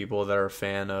too many people that are a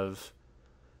fan of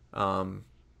um,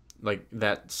 like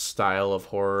that style of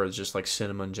horror, just like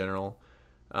cinema in general.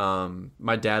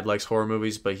 My dad likes horror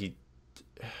movies, but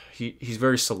he's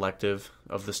very selective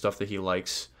of the stuff that he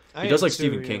likes. I He does am like too,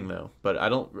 Stephen yeah. King though, but I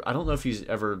don't know if he's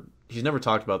never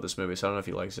talked about this movie, so I don't know if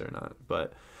he likes it or not.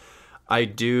 But I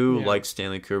do Yeah. like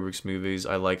Stanley Kubrick's movies.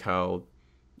 I like how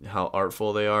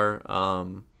artful they are.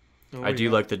 Oh I do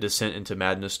yeah. like the Descent into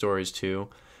Madness stories too.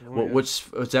 Oh yeah.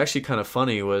 What's actually kind of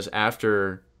funny was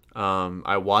after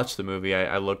I watched the movie,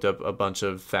 I looked up a bunch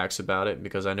of facts about it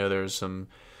because I know there's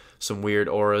some weird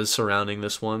auras surrounding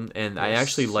this one, and I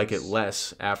actually Yes, like it yes.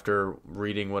 less after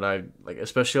reading what I like,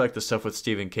 especially like the stuff with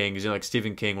Stephen King, because like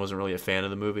Stephen King wasn't really a fan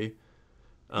of the movie.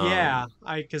 Yeah, Um,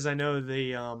 because I know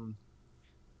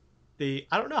the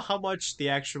I don't know how much the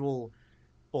actual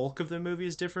bulk of the movie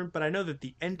is different, but I know that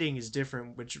the ending is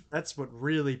different, which that's what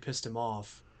really pissed him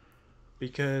off.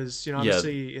 Because, yeah,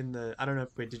 obviously in the I don't know if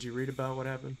wait, did you read about what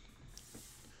happened?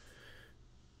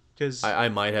 Because I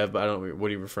might have, but I don't. What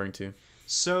are you referring to?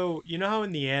 so you know how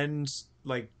in the end,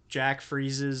 like Jack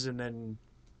freezes and then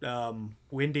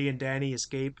Wendy and Danny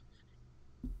escape.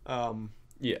 Um,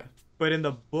 Yeah. but in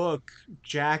the book,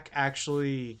 Jack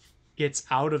actually gets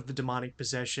out of the demonic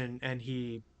possession and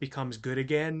he becomes good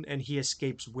again and he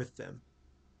escapes with them.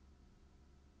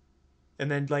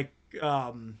 And then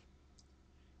um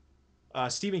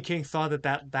Stephen King thought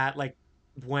that like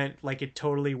went like it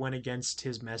totally went against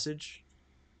his message,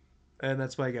 and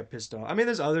that's why I got pissed off. I mean,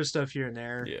 there's other stuff here and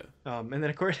there, Yeah. and then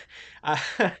of course, uh,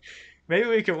 maybe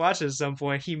we could watch it at some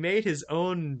point. He made his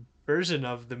own version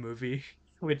of the movie,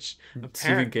 which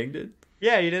Stephen apparent, King did?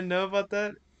 yeah, you didn't know about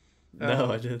that.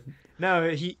 No, I Um, didn't. no,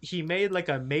 he made like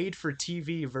a made for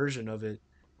TV version of it,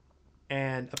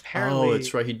 and Oh,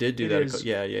 that's apparently right. He did do it that. is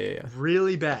Yeah, yeah, yeah, yeah.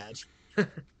 really bad.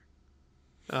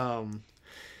 Um,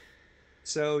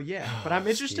 So yeah, but Oh, I'm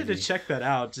interested to Stevie. check that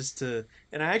out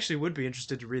and I actually would be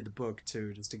interested to read the book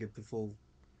too, just to get the full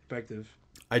perspective.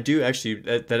 I do actually.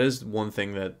 That is one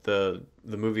thing that the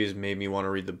movie has made me want to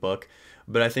read the book.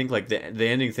 But I think like the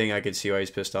ending thing, I could see why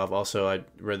he's pissed off. Also, I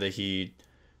read that he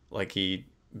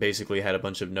basically had a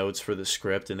bunch of notes for the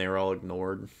script and they were all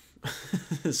ignored.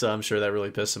 So I'm sure that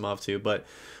really pissed him off too. But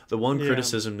the one Yeah.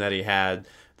 criticism that he had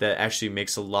that actually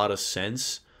makes a lot of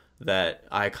sense that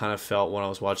I kind of felt when I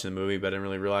was watching the movie, but I didn't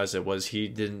really realize it was he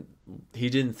didn't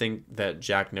think that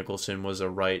Jack Nicholson was a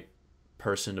right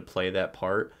person to play that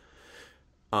part.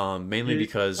 Mainly You,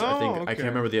 because I oh, think I can't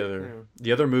okay. remember Yeah.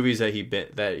 the other movies that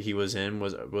he was in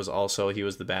was also he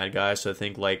was the bad guy. So I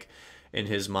think like in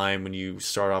his mind when you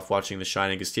start off watching The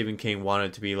Shining, because Stephen King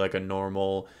wanted to be like a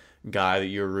normal guy that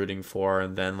you're rooting for,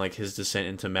 and then like his descent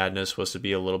into madness was to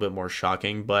be a little bit more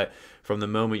shocking. But from the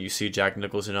moment you see Jack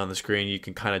Nicholson on the screen, you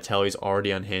can kind of tell he's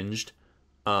already unhinged.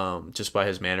 Just by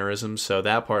his mannerisms, so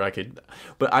that part I could,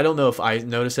 but I don't know if I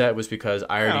noticed that was because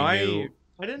I No, already I knew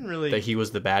I didn't that really he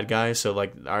was the bad guy. So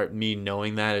like me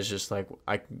knowing that is just like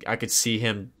I could see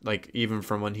him like even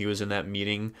from when he was in that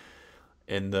meeting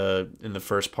in the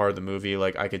first part of the movie,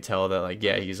 like I could tell that like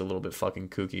yeah he's a little bit fucking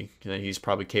kooky and he's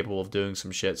probably capable of doing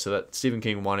some shit. So that Stephen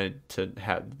King wanted to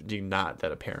have do not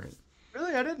that apparent.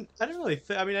 really I didn't really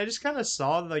I mean, I just kind of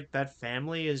saw like that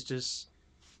family is just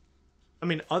I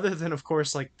mean, other than of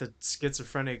course like the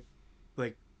schizophrenic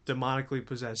like demonically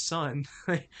possessed son,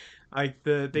 like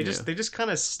Yeah. they just kind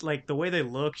of like the way they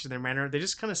looked and their manner, they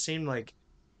just kind of seemed like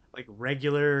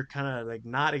regular kind of like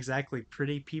not exactly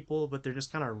pretty people, but they're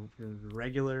just kind of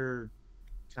regular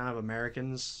kind of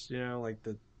Americans, like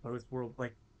the post world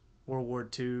like World War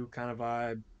II kind of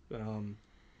vibe. Um,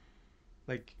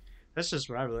 like that's just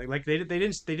what I really like. They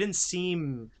didn't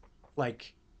seem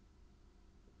like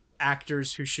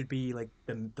actors who should be like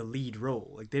the lead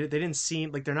role. Like they didn't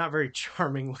seem like they're not very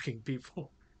charming looking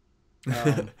people.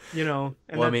 And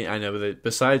Well, I that mean, I know that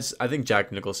besides, I think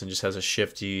Jack Nicholson just has a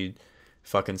shifty,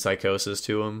 fucking psychosis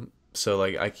to him. So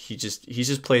like, he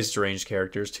just plays deranged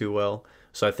characters too well.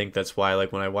 So I think that's why,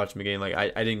 like, when I watched him again, like,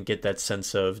 I didn't get that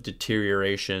sense of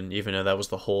deterioration, even though that was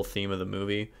the whole theme of the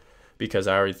movie, because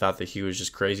I already thought that he was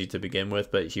just crazy to begin with,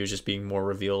 but he was just being more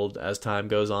revealed as time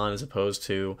goes on, as opposed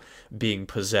to being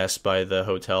possessed by the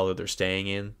hotel that they're staying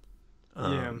in.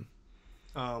 yeah. Um,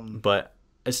 Um, but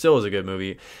it still was a good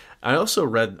movie. I also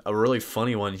read a really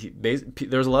funny one.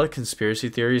 There's a lot of conspiracy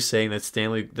theories saying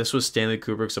that this was Stanley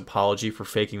Kubrick's apology for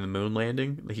faking the moon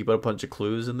landing. Like he put a bunch of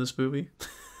clues in this movie.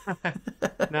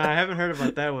 no, I haven't heard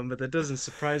about that one, but that doesn't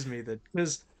surprise me that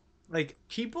because like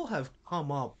people have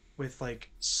come up with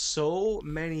like so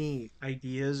many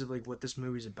ideas of like what this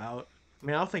movie's about. I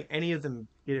mean, I don't think any of them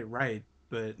get it right,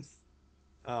 but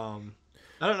um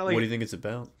I don't know What do like you think it's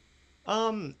about?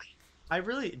 um I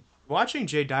really watching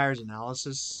Jay Dyer's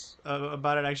analysis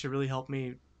about it actually really helped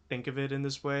me think of it in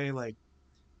this way like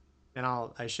and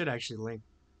I should actually link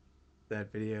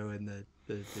that video in the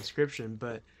description,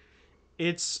 but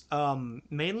it's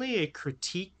mainly a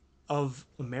critique of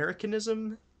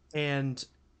Americanism and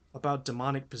about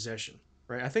demonic possession,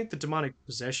 right? I think the demonic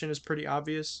possession is pretty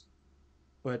obvious,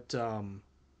 but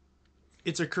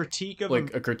it's a critique of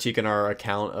Like a critique in our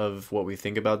account of what we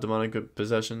think about demonic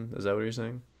possession? Is that what you're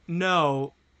saying?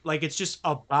 no, like it's just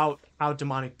about how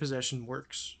demonic possession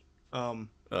works. Um,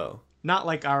 Oh, not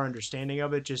like our understanding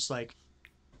of it, just like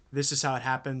this is how it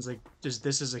happens. Like, just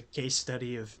this is a case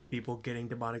study of people getting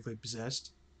demonically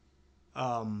possessed.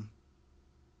 Um,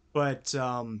 but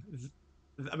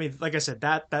I mean, like I said,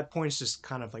 that point's just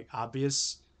kind of like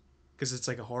obvious because it's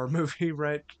like a horror movie,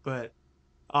 right? But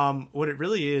what it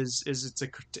really is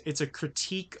it's a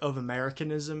critique of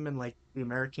Americanism and like the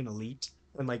American elite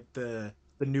and like the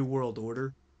New World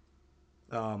Order.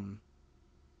 Um,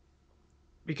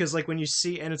 because like when you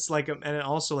see, and it's like, and it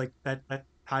also like that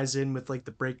ties in with like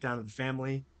the breakdown of the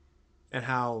family and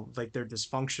how like they're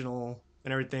dysfunctional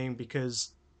and everything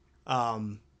because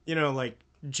like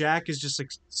Jack is just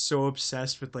like so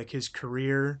obsessed with like his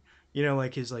career,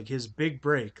 like his big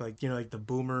break, like like the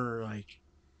boomer, like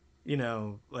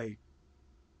like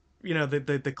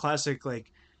the classic,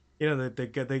 like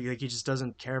like he just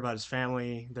doesn't care about his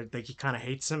family. Like he kind of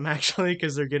hates them actually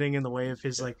because they're getting in the way of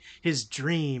his Yeah. like his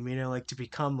dream, like to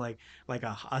become like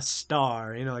a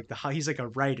star, like he's like a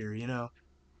writer, Yeah.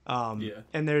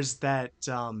 and there's that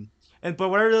and but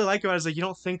what I really like about it is like you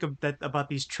don't think of that about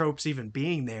these tropes even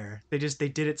being there. They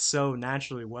did it so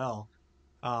naturally well.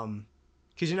 um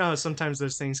because how sometimes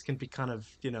those things can be kind of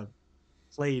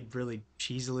played really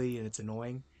cheesily and it's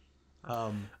annoying.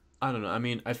 um I don't know. I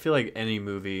mean, I feel like any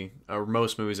movie or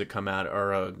most movies that come out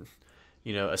are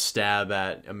a stab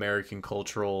at American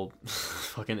cultural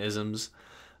fucking isms.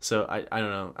 So I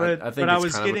don't know. I but think I it's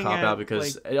was kind of a getting cop at out like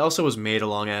because it also was made a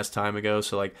long ass time ago.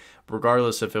 So like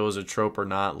regardless if it was a trope or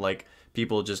not, like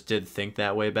people just did think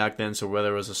that way back then. So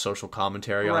whether it was a social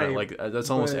commentary on it, right like that's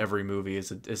almost but every movie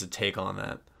is a take on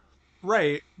that.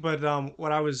 right but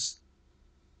what I was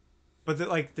but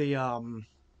like the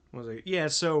what was it, yeah,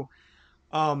 so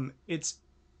it's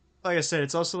like I said,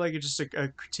 it's also like just a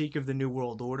critique of the New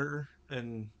World Order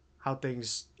and how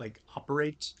things like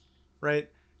operate, right?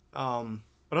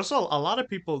 But also a lot of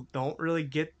people don't really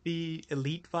get the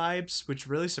elite vibes, which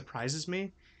really surprises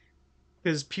me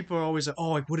because people are always like,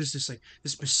 "Oh, like what is this like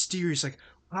this mysterious like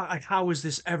how is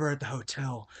this ever at the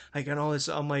hotel like and all this?"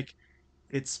 I'm like,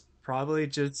 it's probably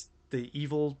just the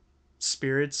evil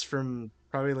spirits from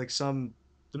probably like some.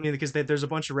 I mean, because there's a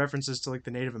bunch of references to like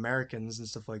the Native Americans and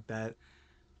stuff like that.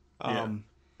 Yeah. um,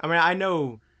 I mean, I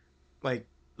know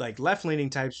like left leaning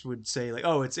types would say like,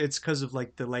 oh, it's because of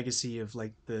like the legacy of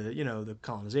like the the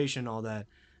colonization, all that.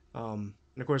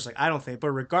 And of course, like I don't think,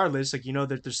 but regardless, like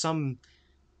that there's some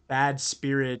bad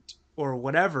spirit or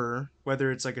whatever,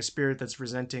 whether it's like a spirit that's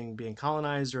resenting being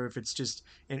colonized or if it's just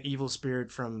an evil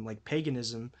spirit from like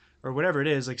paganism or whatever it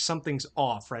is, like something's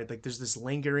off, right? Like there's this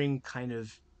lingering kind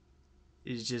of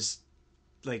is just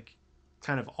like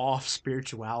kind of off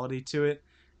spirituality to it,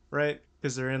 right?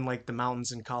 Because they're in like the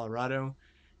mountains in Colorado,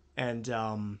 and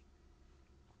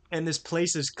this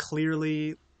place is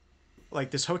clearly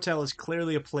like this hotel is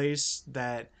clearly a place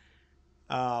that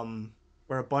um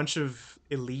where a bunch of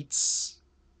elites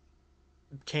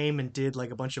came and did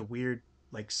like a bunch of weird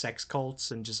like sex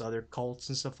cults and just other cults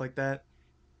and stuff like that.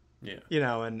 Yeah.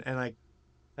 And like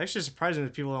actually surprising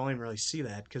that people don't even really see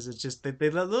that because it's just they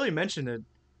literally mentioned it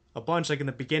a bunch like in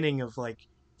the beginning of like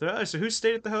oh, so who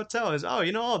stayed at the hotel is, oh,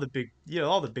 all the big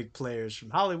all the big players from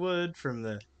Hollywood, from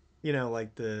the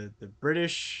like the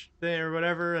British thing or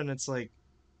whatever. And it's like,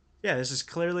 yeah, this is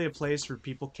clearly a place where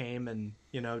people came and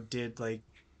did like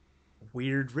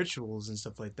weird rituals and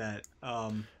stuff like that.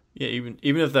 Yeah, even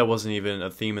if that wasn't even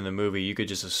a theme in the movie, you could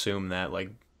just assume that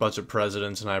like bunch of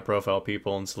presidents and high profile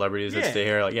people and celebrities that stay Yeah,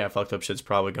 here, like yeah, fucked up shit's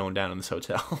probably going down in this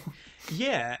hotel.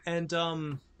 yeah, and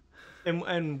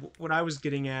what I was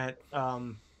getting at,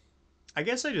 I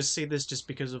guess I just say this just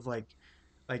because of like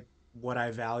what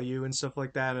I value and stuff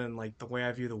like that, and like the way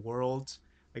I view the world.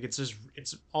 Like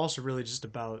it's also really just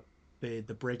about the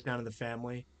breakdown of the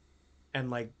family and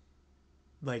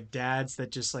like dads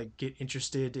that just like get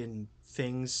interested in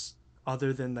things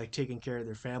other than like taking care of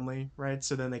their family, right?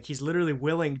 So then like he's literally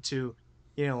willing to,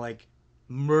 like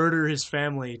murder his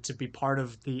family to be part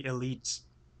of the elite,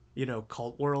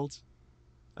 cult world.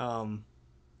 Um,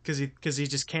 because he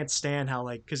just can't stand how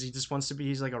like because he just wants to be,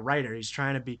 he's like a writer, he's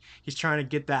trying to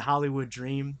get that Hollywood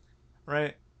dream,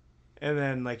 right? And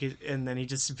then and then he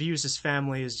just views his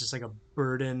family as just like a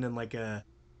burden and like a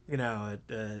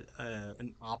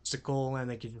an obstacle, and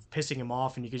like it's pissing him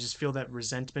off, and you could just feel that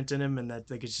resentment in him, and that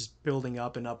like it's just building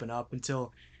up and up and up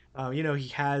until he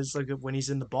has like when he's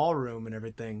in the ballroom and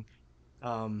everything,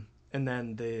 and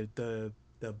then the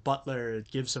butler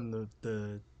gives him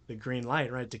the green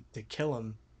light, right, to kill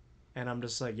him. And I'm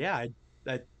just like, yeah,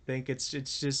 I think it's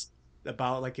just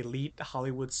about like elite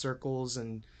Hollywood circles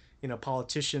and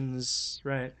politicians,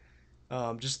 right?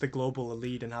 Just the global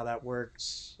elite and how that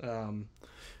works.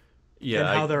 Yeah, and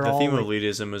how the theme of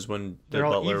elitism is when the they're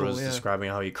all butler evil. was Yeah, describing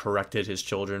how he corrected his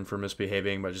children for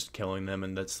misbehaving by just killing them,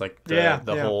 and that's like yeah,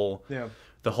 yeah, yeah.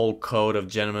 the whole code of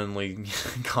gentlemanly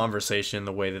conversation,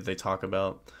 the way that they talk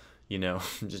about,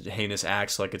 just heinous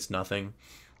acts like it's nothing.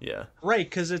 Yeah, Right,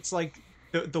 because it's like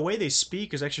the way they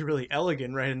speak is actually really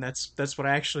elegant, right? And that's what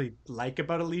I actually like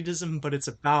about elitism, but it's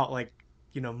about like,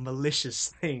 malicious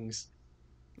things.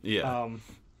 yeah, Um,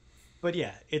 but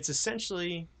yeah, it's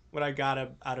essentially what I got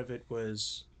out of it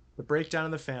was the breakdown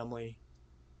of the family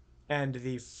and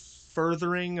the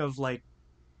furthering of like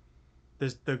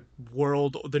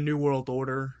the new world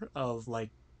order of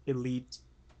like elite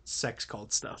sex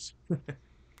cult stuff.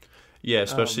 yeah. Um,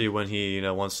 Especially when he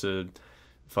wants to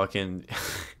fucking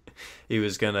he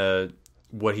was gonna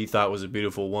what he thought was a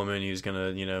beautiful woman. He was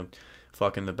gonna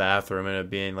fuck in the bathroom and it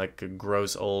being like a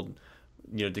gross old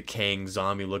decaying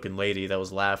zombie looking lady that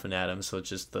was laughing at him. So it's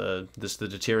just the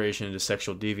deterioration into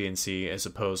sexual deviancy as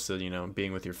opposed to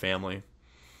being with your family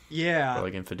or yeah,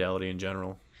 like infidelity in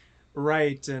general.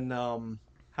 right, and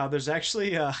how there's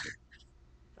actually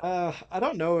I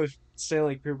don't know if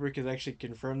Stanley Kubrick has actually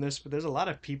confirmed this, but there's a lot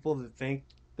of people that think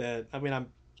that, I mean,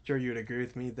 I'm sure you'd agree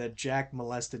with me that Jack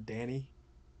molested Danny.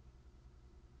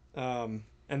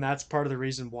 And that's part of the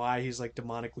reason why he's like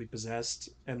demonically possessed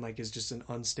and like is just an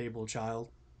unstable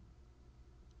child.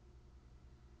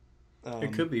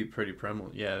 It Um, could be pretty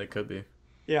prevalent. Yeah, it could be.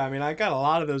 yeah, I mean, I got a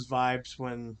lot of those vibes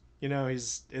when,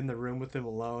 he's in the room with him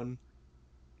alone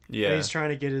and he's Yeah. trying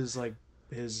to get his like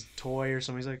his toy or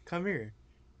something. He's like, "Come here.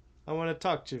 I want to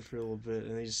talk to you for a little bit."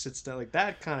 And he just sits down like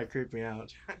that kind of creeped me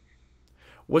out.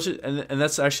 Which and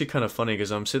that's actually kind of funny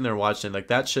because I'm sitting there watching like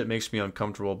that shit makes me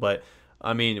uncomfortable. But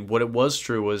I mean, what it was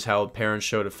true was how parents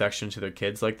showed affection to their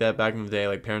kids like that back in the day.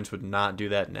 Like parents would not do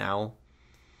that now.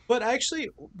 But actually,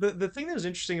 the thing that was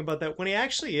interesting about that when he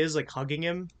actually is like hugging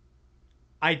him,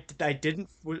 I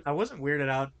wasn't weirded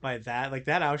out by that. Like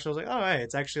that actually, I was like, oh, hey,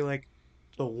 it's actually like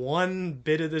the one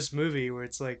bit of this movie where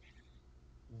it's like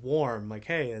warm. Like,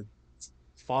 hey, a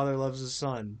father loves his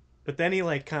son. But then he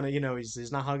like kind of,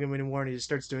 he's not hugging him anymore, and he just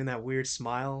starts doing that weird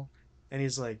smile, and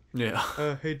he's like, Yeah.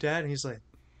 hey, dad, and he's like,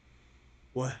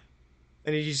 what?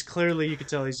 And he just clearly you could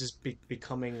tell he's just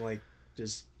becoming like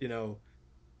just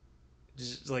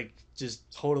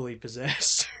just totally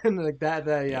possessed and like that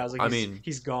yeah, I Yeah. was like I mean,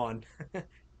 he's gone.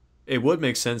 it would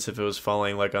make sense if it was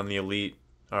falling like on the elite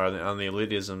or on the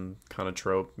elitism kind of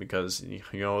trope because you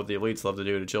know what the elites love to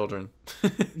do to children.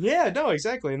 Yeah, no,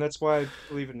 exactly, and that's why I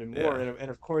believe in it more. Yeah. And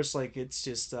of course, like it's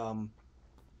just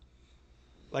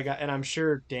and I'm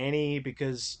sure Danny,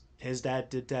 because his dad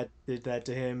did that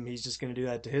to him, he's just gonna do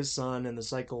that to his son, and the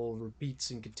cycle repeats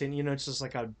and continue. It's just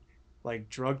like how like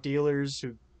drug dealers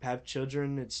who have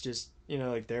children, it's just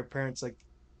like their parents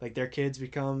like their kids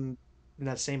become in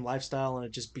that same lifestyle, and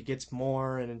it just begets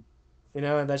more, and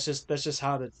and that's just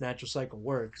how the natural cycle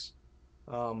works.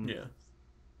 Um, Yeah.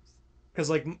 because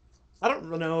like I don't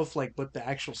really know if like what the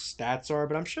actual stats are,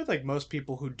 but I'm sure like most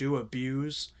people who do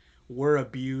abuse were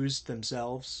abused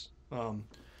themselves.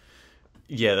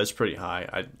 Yeah, that's pretty high.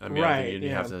 I mean, I don't think Right,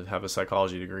 you'd have yeah, to have a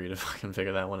psychology degree to fucking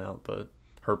figure that one out. But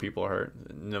hurt people are hurt,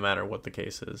 no matter what the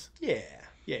case is. yeah,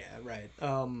 yeah, right.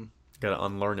 Got to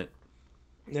unlearn it.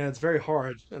 Yeah, it's very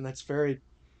hard, and that's very,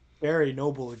 very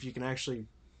noble if you can actually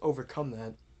overcome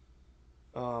that.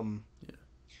 Um, Yeah.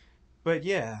 but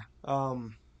yeah,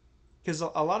 because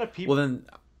a lot of Well, people, then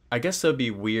I guess that'd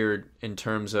be weird in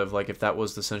terms of like if that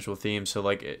was the central theme. So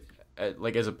like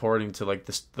like as according to like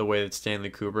the way that Stanley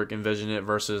Kubrick envisioned it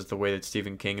versus the way that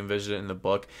Stephen King envisioned it in the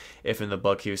book. If in the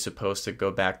book he was supposed to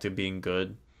go back to being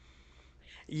good.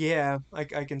 yeah, I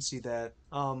can see that.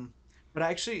 But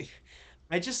actually,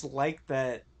 I just like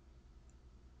that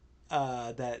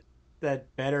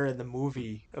that better in the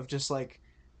movie of just like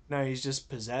no, he's just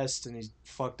possessed and he's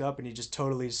fucked up and he just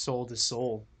totally sold his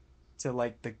soul to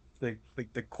like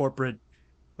the corporate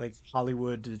like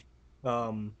Hollywood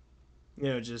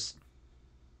just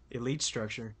elite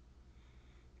structure.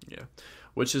 Yeah,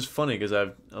 which is funny because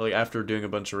I've like after doing a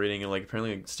bunch of reading and like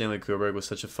apparently Stanley Kubrick was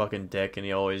such a fucking dick and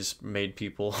he always made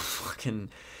people fucking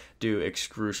do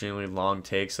excruciatingly long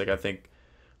takes. Like I think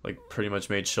like pretty much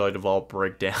made Shelley Duvall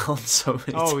break down so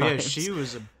many Oh yeah, times.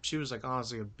 she was like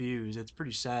honestly abused. It's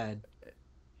pretty sad.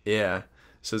 Yeah,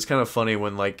 so it's kind of funny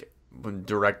when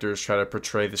directors try to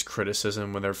portray this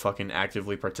criticism when they're fucking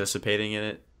actively participating in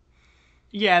it.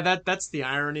 Yeah, that's the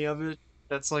irony of it.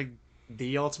 That's like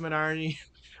the ultimate irony.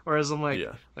 Whereas I'm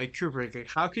Yeah. like Kubrick, like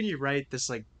how can you write this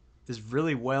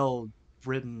really well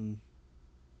written,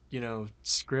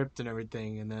 script and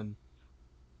everything, and then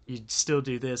you still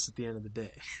do this at the end of the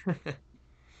day?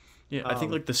 Yeah, I think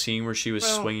Um, like the scene where she was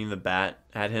well, swinging the bat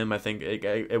at him. I think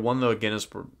it won the Guinness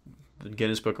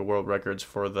Book of World Records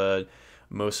for the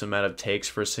most amount of takes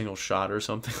for a single shot or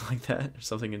something like that, or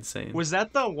something insane. was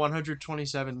that the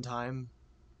 127 time?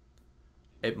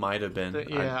 It might have been.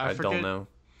 Yeah, I I don't forget. know.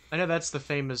 I know that's the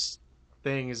famous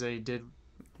thing is they did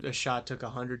a shot took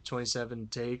 127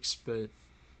 takes, but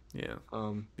Yeah,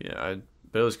 um, yeah.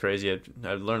 But it was crazy.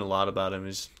 I learned a lot about him.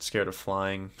 He's scared of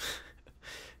flying.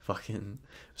 Fucking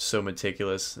so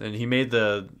meticulous. And he made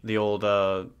the old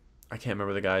I can't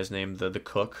remember the guy's name. The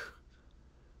cook,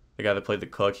 the guy that played the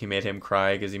cook. He made him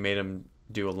cry because he made him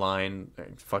do a line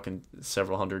fucking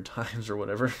several hundred times or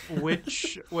whatever.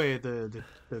 which wait the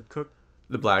cook.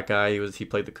 The black guy. He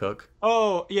played the cook.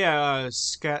 Oh yeah,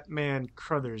 Scatman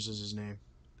Crothers is his name.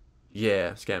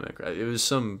 Yeah, Scatman. It was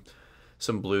some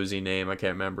bluesy name. I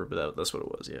can't remember, but that's what it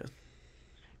was. Yeah.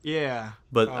 Yeah.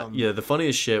 But Um, yeah, the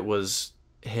funniest shit was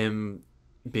him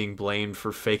being blamed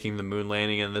for faking the moon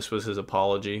landing, and this was his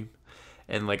apology.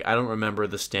 And like I don't remember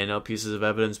the standout pieces of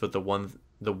evidence, but the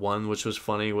one which was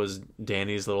funny was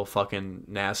Danny's little fucking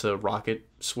NASA rocket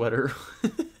sweater.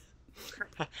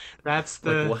 that's Like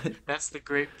the what? that's the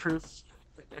great proof.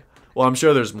 Well, I'm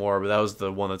sure there's more, but that was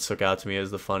the one that stuck out to me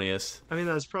as the funniest. I mean,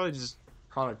 that's probably just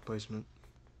product placement,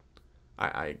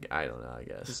 I don't know, I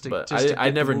guess, just to but just to I get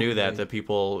the never knew movie that made.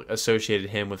 people associated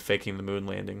him with faking the moon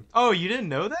landing. Oh, you didn't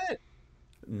know that?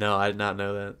 No, I did not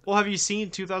know that. Well, have you seen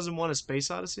 2001: A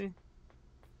Space Odyssey?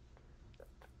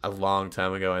 A long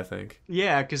time ago, I think.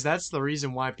 Yeah, because that's the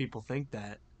reason why people think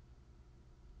that.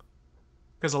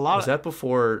 Because a lot Was of that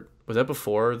before? Was that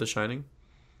before The Shining?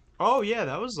 oh yeah,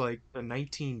 that was like the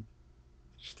 1960s.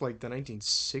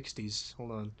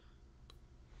 Hold on,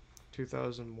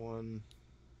 2001: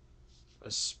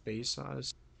 A Space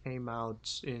Odyssey came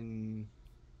out in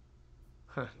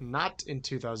not in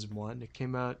 2001. It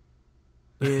came out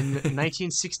in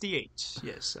 1968.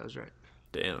 Yes, that was right.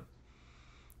 Damn.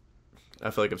 I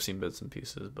feel like I've seen bits and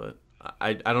pieces, but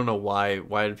I don't know why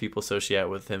did people associate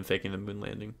with him faking the moon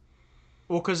landing?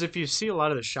 Well, because if you see a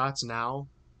lot of the shots now,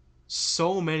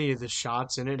 so many of the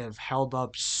shots in it have held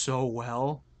up so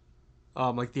well.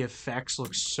 Like the effects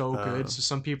look so good. Uh, So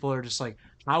some people are just like,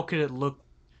 how could it look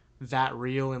that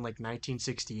real in like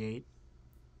 1968?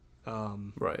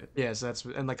 Um, right. yeah, so that's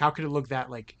and like how could it look that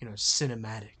like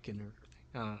cinematic and everything?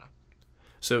 I don't know.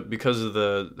 So because of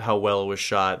the how well it was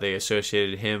shot, they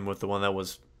associated him with the one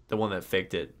that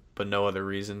faked it, but no other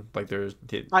reason. Like there's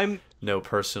I'm no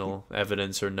personal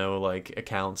evidence or no like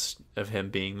accounts of him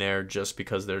being there just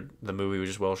because the movie was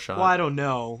just well well, I shot. don't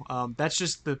know. That's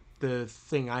just the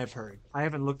thing I've heard. I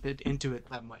haven't looked into it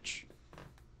that much.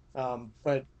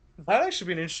 But that'd actually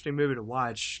be an interesting movie to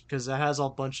watch because it has a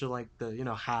bunch of like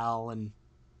the Hal and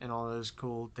all those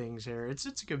cool things here. It's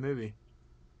a good movie.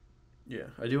 Yeah,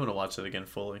 I do want to watch it again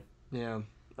fully. Yeah.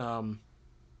 Um.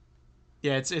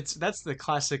 Yeah. It's that's the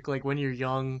classic like when you're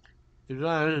young,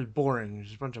 it's boring.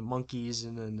 There's a bunch of monkeys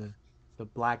and then the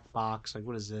black box. Like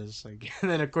what is this? Like and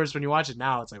then of course when you watch it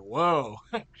now, it's like whoa,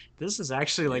 this is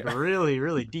actually like Yeah.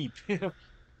 really deep.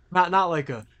 Not like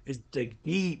it's like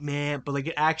deep man, but like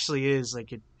it actually is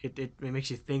like it makes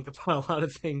you think about a lot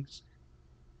of things.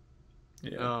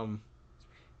 Yeah. Um.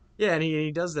 Yeah, and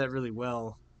he does that really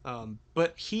well.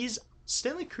 But he's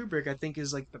Stanley Kubrick, I think,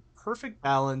 is like the perfect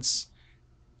balance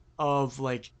of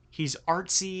like he's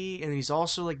artsy and he's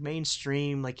also like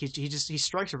mainstream. Like he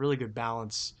strikes a really good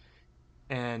balance,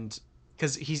 and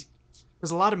because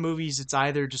there's a lot of movies, it's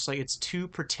either just like it's too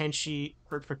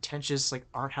pretentious like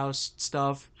art house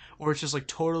stuff, or it's just like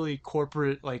totally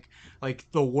corporate, like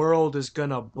the world is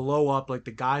gonna blow up, like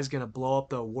the guy's gonna blow up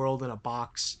the world in a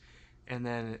box, and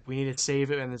then we need to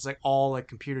save it, and it's like all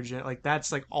like like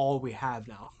that's like all we have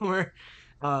now. Where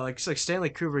like Stanley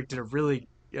Kubrick did a really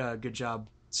good job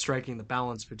striking the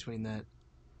balance between that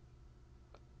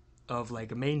of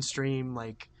like a mainstream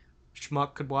like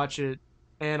schmuck could watch it,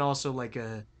 and also like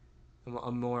a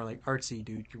more like artsy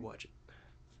dude could watch it.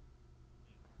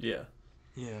 Yeah.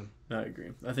 Yeah, I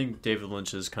agree. I think David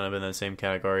Lynch is kind of in that same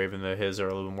category, even though his are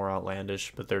a little bit more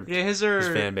outlandish, but yeah, his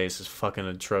fan base is fucking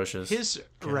atrocious. his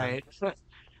God. right.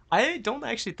 I don't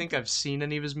actually think I've seen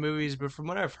any of his movies, but from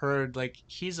what I've heard, like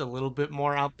he's a little bit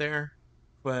more out there,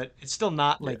 but it's still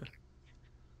not Yeah.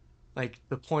 like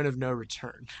the point of no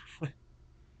return.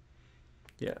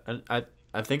 Yeah. And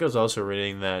I think I was also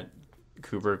reading that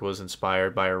Kubrick was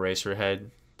inspired by Eraserhead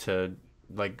to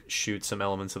like shoot some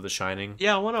elements of The Shining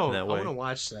Yeah, in that I way. wanna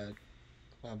watch that.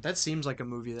 That seems like a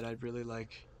movie that I'd really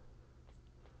like.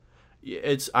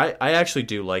 Yeah, I actually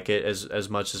do like it as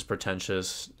much as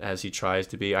pretentious as he tries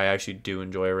to be. I actually do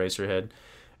enjoy Eraserhead.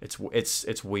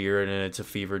 it's weird and it's a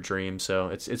fever dream. So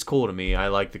it's cool to me. I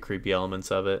like the creepy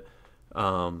elements of it.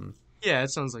 Um, Yeah, it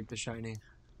sounds like The Shining.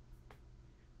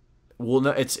 well,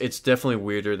 no, it's definitely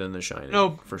weirder than The Shining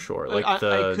No, for sure. Like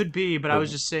I could be, but I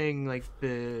was the just saying like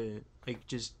the like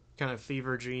just kind of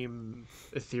fever dream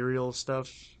ethereal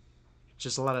stuff.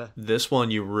 Just a lot of this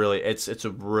one you really it's a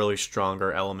really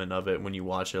stronger element of it when you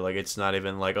watch it. Like it's not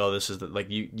even like, oh, this is the, like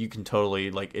you can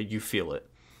totally like you feel it.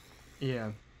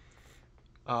 yeah.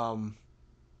 Um.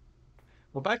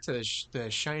 Well, back to the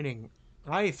Shining.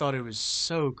 I thought it was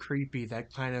so creepy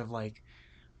that kind of like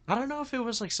I don't know if it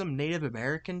was like some Native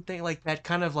American thing, like that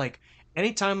kind of like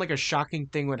anytime like a shocking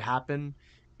thing would happen,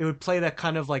 it would play that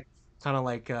kind of like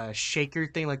shaker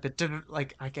thing, like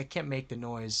like I can't make the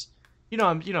noise. You know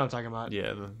what I'm talking about.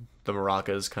 Yeah, the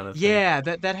maracas kind of thing. Yeah,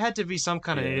 that had to be some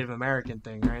kind of Yeah, Native American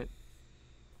thing, right?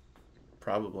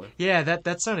 probably. Yeah,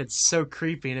 that sounded so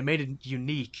creepy and it made it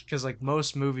unique because like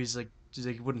most movies like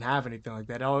they wouldn't have anything like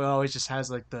that. It always just has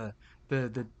like the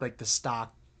like the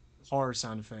stock horror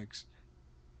sound effects.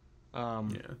 Um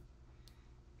Yeah,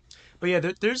 But yeah,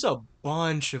 there's a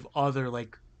bunch of other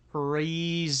like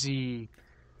crazy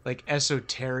like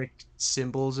esoteric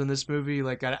symbols in this movie.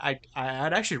 Like I'd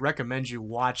actually recommend you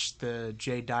watch the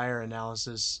Jay Dyer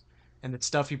analysis and the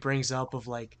stuff he brings up of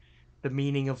like the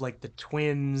meaning of like the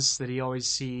twins that he always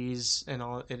sees and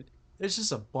all it. There's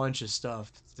just a bunch of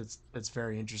stuff that's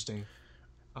very interesting.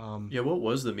 Um, yeah. What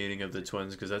was the meaning of the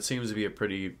twins? Because that seems to be a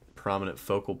pretty prominent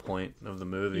focal point of the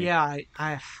movie. yeah,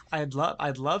 I'd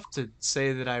love to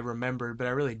say that I remembered, but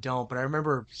I really don't. But I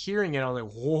remember hearing it. I was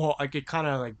like, whoa! Like it kind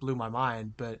of like blew my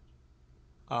mind. But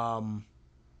um,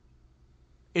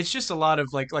 it's just a lot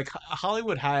of like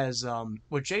Hollywood has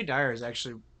what Jay Dyer has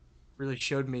actually really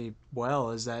showed me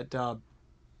well is that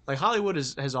like Hollywood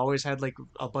has always had like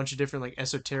a bunch of different like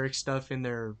esoteric stuff in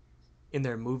their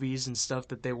movies and stuff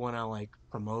that they want to like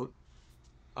promote.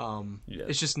 Yeah,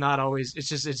 It's just not always.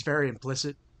 It's very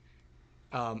implicit.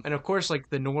 And of course, like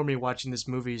the normie watching this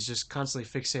movie is just constantly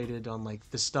fixated on like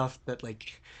the stuff that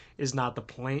like is not the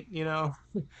point, you know.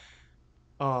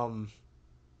 Um,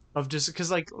 of just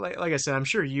because like I said, I'm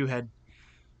sure you had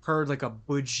heard like a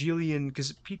bajillion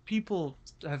because people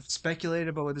have speculated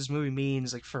about what this movie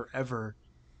means like forever,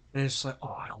 and it's like,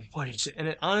 oh, what is it? And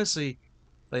it honestly,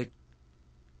 like,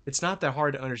 it's not that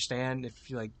hard to understand if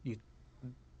you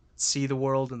see the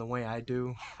world in the way I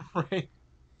do, right?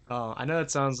 I know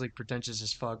that sounds like pretentious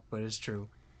as fuck, but it's true.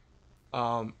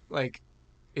 Like,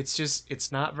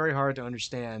 it's not very hard to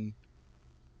understand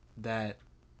that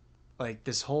like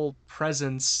this whole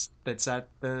presence that's at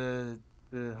the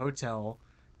hotel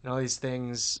and all these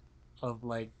things of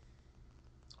like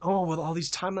oh, with all these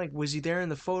time, like, was he there in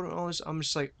the photo? And all this, I'm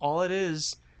just like, all it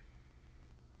is,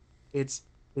 it's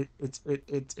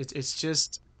it's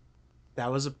just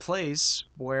that was a place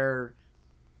where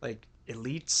like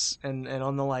elites and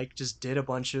on the like just did a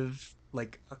bunch of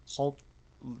like occult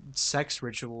sex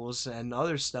rituals and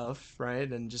other stuff,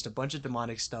 right? And just a bunch of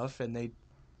demonic stuff, and they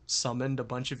summoned a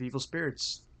bunch of evil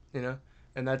spirits, you know.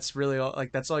 And that's really all.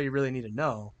 Like that's all you really need to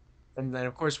know. And then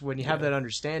of course, when you have yeah, that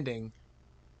understanding,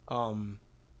 um,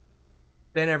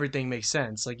 then everything makes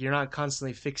sense. Like you're not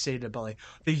constantly fixated about like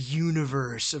the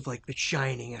universe of like The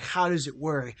Shining and how does it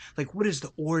work? Like what is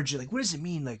the origin? Like what does it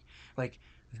mean? Like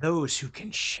those who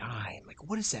can shine. Like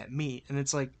what does that mean? And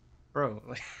it's like, bro,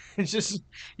 like it's just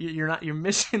you're not you're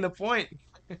missing the point.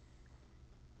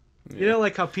 You yeah, know,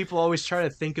 like how people always try to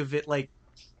think of it like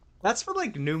that's what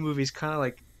like new movies kind of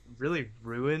like really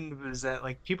ruin is that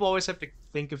like people always have to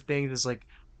think of things as like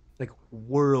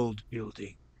world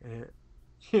building.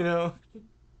 You know,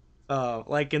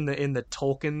 like in the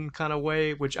Tolkien kind of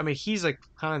way, which I mean he's like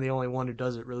kind of the only one who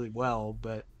does it really well,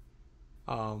 but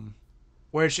um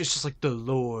where it's just like the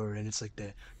lore and it's like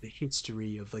the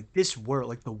history of like this world,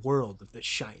 like the world of The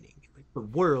Shining, like the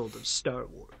world of Star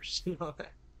Wars, you know?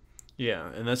 yeah.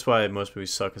 And that's why most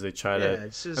movies suck, because they try to. Yeah,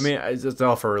 it's I just mean, it's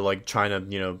all for like trying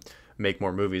to make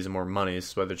more movies and more money.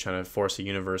 It's why they're trying to force a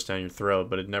universe down your throat,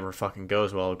 but it never fucking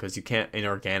goes well because you can't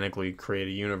inorganically create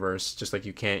a universe, just like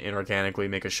you can't inorganically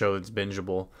make a show that's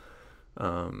bingeable.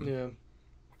 Um, yeah.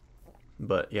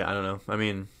 but yeah, I don't know. I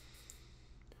mean,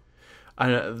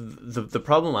 the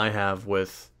problem I have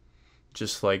with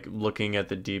just like looking at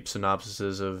the deep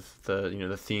synopsises of the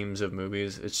the themes of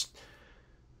movies,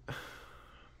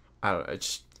 I don't know,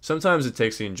 it's sometimes it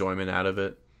takes the enjoyment out of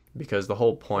it, because the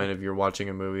whole point of you're watching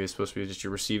a movie is supposed to be just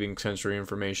you're receiving sensory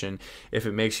information. If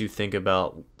it makes you think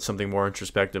about something more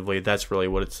introspectively, that's really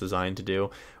what it's designed to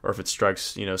do. Or if it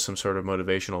strikes some sort of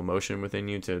motivational emotion within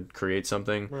you to create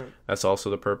something, Right. that's also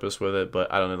the purpose with it.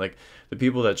 But I don't know, like the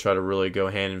people that try to really go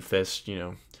hand in fist,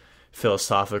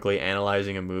 philosophically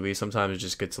analyzing a movie, sometimes it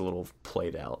just gets a little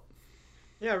played out.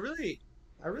 Yeah,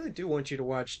 I really do want you to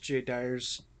watch Jay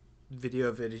Dyer's video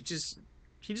of it. He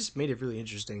just made it really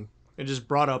interesting. It just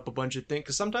brought up a bunch of things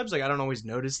because sometimes like I don't always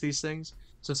notice these things.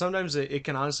 So sometimes it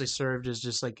can honestly serve as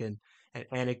just like an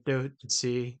anecdote to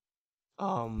see.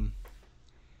 Um,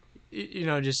 you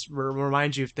know, just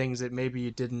remind you of things that maybe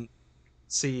you didn't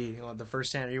see on the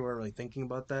first hand. You weren't really thinking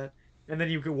about that, and then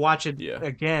you could watch it Yeah.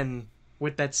 again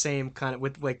with that same kind of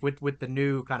with the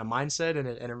new kind of mindset,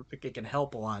 it can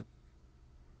help a lot.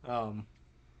 Um,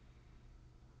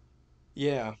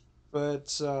 yeah,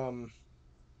 but um,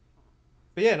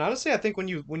 but yeah, and honestly, I think when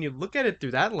you look at it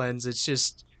through that lens, it's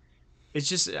just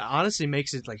it honestly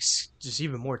makes it like just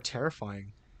even more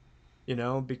terrifying, you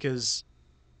know, because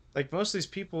like most of these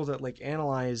people that like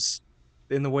analyze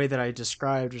in the way that I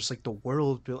described, just like the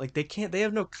world, but like they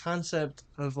have no concept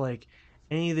of like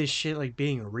any of this shit like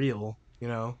being real, you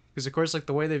know? Because of course, like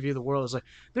the way they view the world is like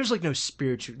there's like no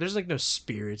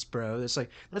spirits, bro. It's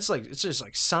like that's like it's just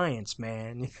like science,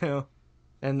 man, you know?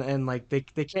 And like they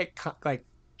can't like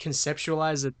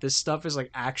conceptualize that this stuff is like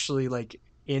actually like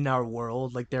in our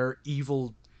world, like there are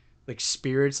evil like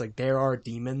spirits, like there are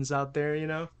demons out there, you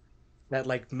know? That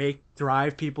like make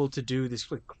drive people to do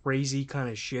this like crazy kind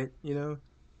of shit, you know?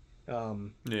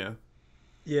 Um, Yeah.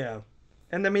 yeah.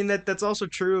 And I mean that's also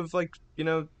true of like, you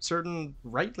know, certain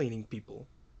right-leaning people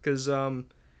cuz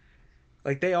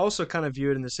like they also kind of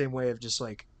view it in the same way of just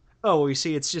like, oh, well, you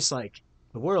see it's just like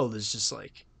the world is just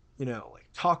like, you know, like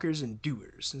talkers and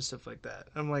doers and stuff like that.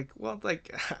 I'm like, well,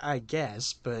 like I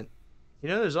guess, but you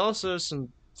know, there's also some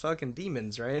fucking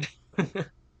demons, right?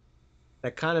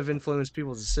 That kind of influence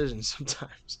people's decisions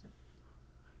sometimes.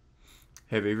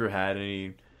 Have you ever had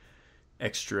any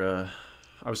extra,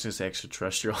 I was going to say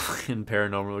extraterrestrial and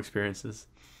paranormal experiences?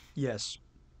 Yes.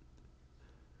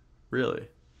 Really?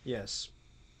 Yes.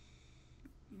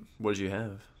 What did you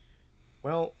have?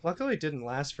 Well, luckily it didn't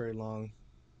last very long.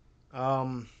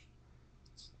 Um,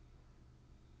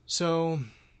 so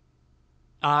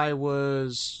I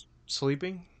was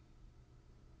sleeping,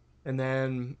 and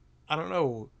then I don't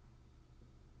know,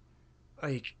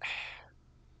 like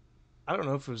I don't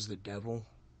know if it was the devil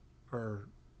or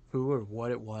who or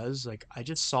what it was. Like I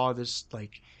just saw this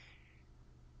like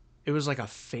it was like a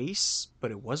face, but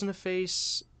it wasn't a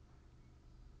face,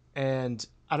 and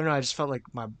I don't know. I just felt like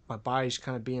my body's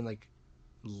kind of being like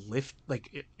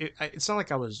like it's not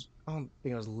like I don't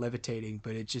think I was levitating,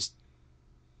 but it just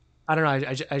I don't know.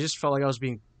 I just felt like I was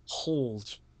being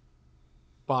pulled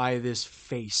by this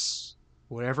face,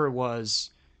 whatever it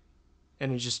was,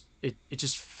 and it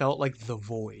just felt like the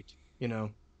void, you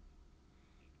know.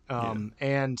 Yeah.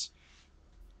 And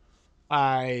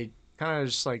I kind of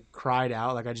just like cried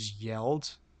out, like I just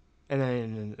yelled,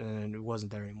 and it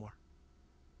wasn't there anymore.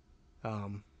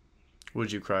 Um,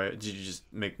 Would you cry? Did you just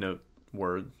make no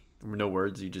words?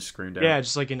 You just screamed yeah, out.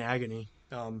 just like in agony.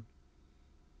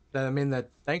 That I mean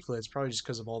that thankfully it's probably just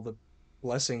because of all the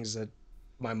blessings that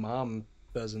my mom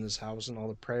does in this house and all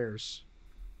the prayers,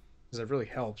 because it really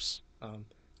helps.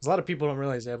 'Cause a lot of people don't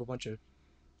realize they have a bunch of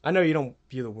I know you don't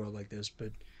view the world like this,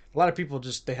 but a lot of people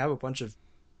just they have a bunch of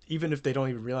even if they don't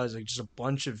even realize like just a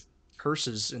bunch of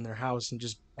curses in their house and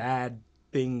just bad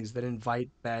things that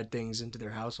invite bad things into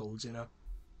their households, you know.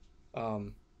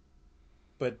 Um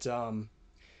but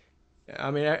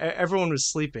I mean everyone was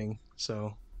sleeping,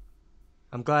 so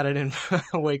I'm glad I didn't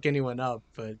wake anyone up,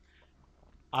 but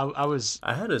I was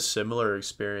I had a similar did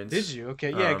experience. you?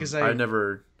 Okay, yeah, cuz I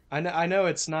never. I know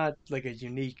it's not like a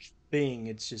unique thing.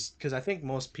 It's just cuz I think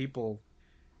most people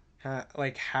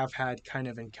like have had kind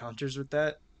of encounters with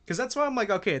that because that's why I'm like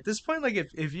okay at this point like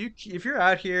if you're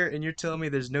out here and you're telling me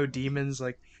there's no demons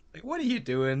like what are you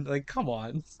doing like come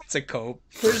on it's a cope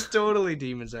there's totally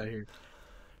demons out here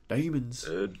Demons.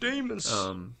 demons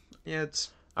Um, yeah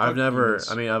it's I've fuck never.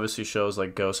 I demons mean, obviously shows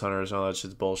like Ghost Hunters and all that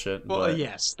shit's bullshit. well But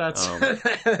yes that's um,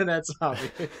 that's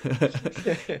obvious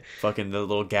fucking the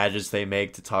little gadgets they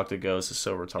make to talk to ghosts is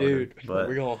so retarded. dude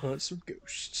we're But gonna hunt some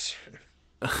ghosts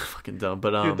fucking dumb.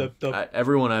 But dude the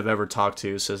everyone I've ever talked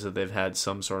to says that they've had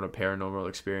some sort of paranormal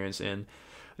experience, and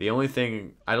the only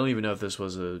thing I don't even know if this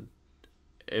was a.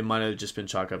 It might have just been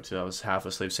chalk up to I was half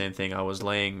asleep. Same thing. I was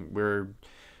laying.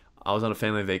 I was on a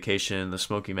family vacation in the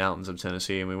Smoky Mountains of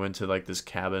Tennessee, and we went to like this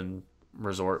cabin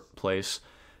resort place.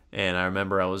 And I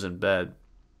remember I was in bed,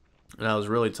 and I was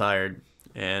really tired,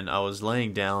 and I was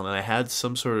laying down, and I had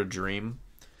some sort of dream.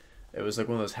 It was like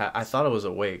one of those. I thought I was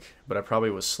awake, but I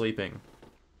probably was sleeping,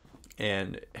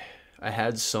 and I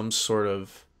had some sort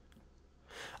of.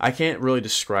 I can't really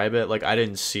describe it. Like I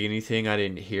didn't see anything, I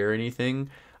didn't hear anything.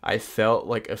 I felt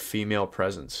like a female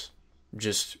presence,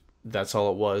 just That's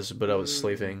all it was, but I was Mm,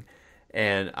 sleeping,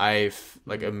 and I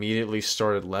like mm. immediately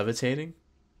started levitating.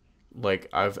 Like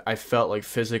I felt like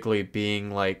physically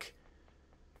being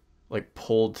like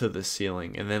pulled to the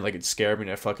ceiling, and then like it scared me,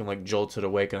 and I fucking like jolted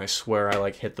awake, and I swear I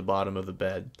like hit the bottom of the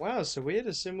bed. Wow, so we had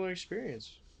a similar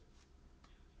experience.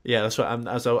 Yeah, that's what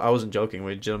I wasn't joking.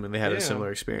 We genuinely had a Yeah.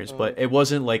 similar experience, but Um, it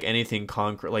wasn't like anything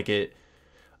concrete. Like it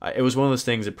was one of those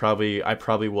things that probably I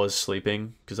probably was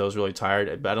sleeping because I was really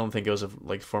tired. But I don't think it was a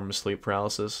like form of sleep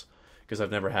paralysis because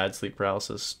I've never had sleep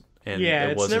paralysis, and yeah,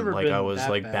 it it's wasn't never like I been was that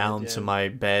like bad. bound to Yeah. my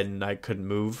bed and I couldn't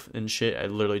move and shit.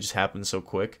 It literally just happened so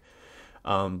quick.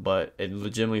 But it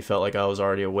legitimately felt like I was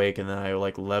already awake, and then I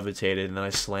like levitated, and then I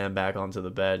slammed back onto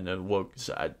the bed, and it woke.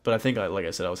 But I think, like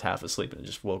I said, I was half asleep, and it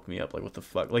just woke me up. Like what the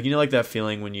fuck? Like like that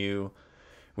feeling when you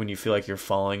feel like you're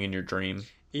falling in your dream,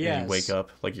 and you wake Yes.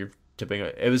 up like you're tipping.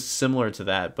 It was similar to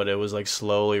that, but it was like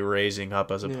slowly raising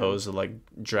up as Yeah. opposed to like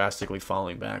drastically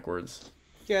falling backwards.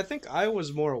 Yeah, I think I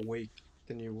was more awake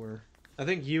than you were. I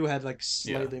think you had like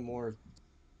Yeah, slightly more.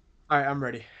 All right, I'm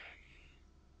ready.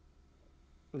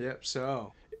 Yep.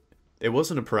 So it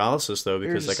wasn't a paralysis though we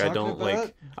were because just like I talking don't about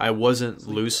like I wasn't sleep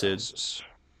lucid. paralysis.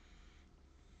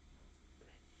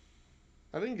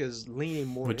 I think is leaning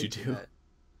more What'd you into do? that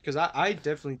because I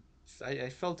definitely I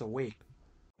felt awake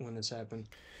when this happened.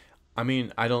 I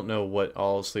mean, I don't know what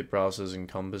all sleep paralysis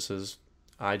encompasses.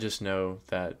 I just know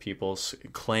that people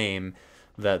claim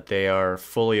that they are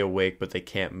fully awake but they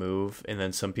can't move, and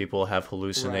then some people have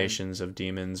Right. hallucinations of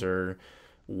demons or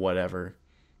whatever.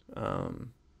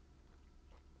 Um,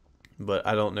 but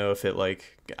I don't know if it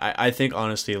like I think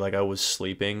honestly like I was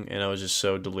sleeping and I was just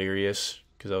so delirious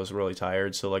because I was really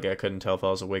tired, so like I couldn't tell if I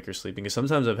was awake or sleeping. Because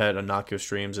sometimes I've had innocuous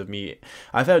dreams of me.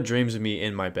 I've had dreams of me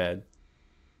in my bed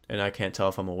and I can't tell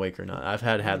if I'm awake or not. I've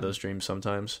had Hmm. those dreams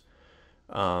sometimes.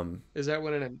 Um, Is that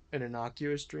what an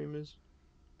innocuous dream is?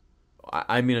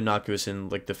 I mean innocuous in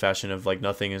like the fashion of like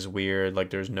nothing is weird, like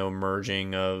there's no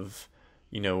merging of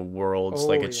worlds.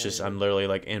 Like Oh it's yeah, just yeah. I'm literally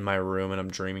like in my room and I'm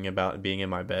dreaming about being in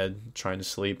my bed trying to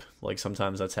sleep. Like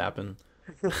sometimes that's happened.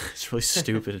 It's really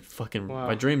stupid. Fucking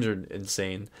my Wow. dreams are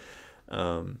insane.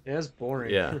 Um, Yeah, that's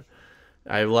boring. yeah.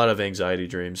 I have a lot of anxiety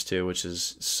dreams too, which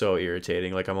is so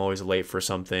irritating. Like I'm always late for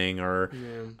something, or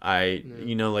Yeah. I, Yeah.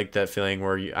 like that feeling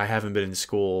where I haven't been in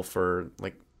school for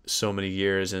like so many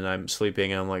years, and I'm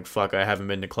sleeping, and I'm like, fuck, I haven't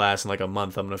been to class in like a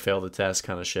month. I'm gonna fail the test,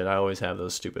 kind of shit. I always have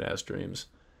those stupid ass dreams.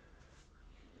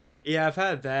 Yeah, I've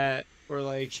had that where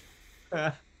like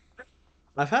I've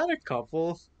had a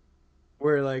couple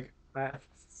where like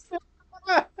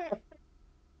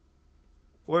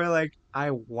where like I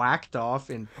whacked off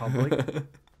in public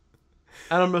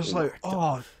and I'm just like, Whacked oh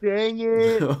off. dang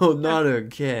it. No, not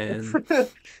again.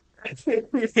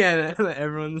 Yeah, and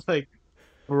everyone's like,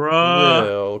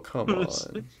 bruh. Will, come I'm just,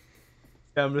 on.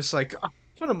 I'm just like, "Oh,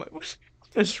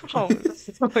 what's wrong?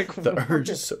 I'm like, The urge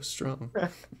what? is so strong.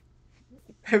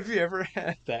 Have you ever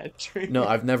had that dream? No,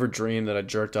 I've never dreamed that I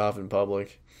jerked off in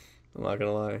public. I'm not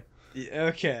gonna lie. Yeah,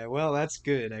 okay, well that's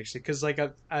good actually, because like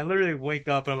I literally wake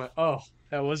up and I'm like, oh,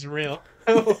 that wasn't real.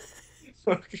 Oh,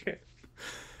 okay.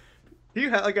 Do you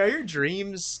have like are your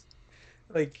dreams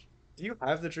like do you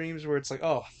have the dreams where it's like,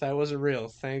 oh, that wasn't real,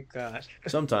 thank God.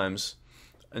 Sometimes,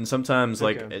 and sometimes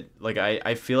Okay. like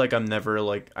I feel like I'm never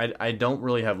like I don't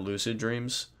really have lucid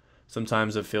dreams.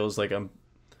 Sometimes it feels like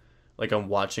I'm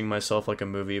watching myself like a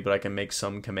movie, but I can make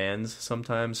some commands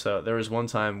sometimes. So there was one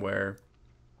time where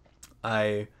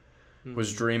I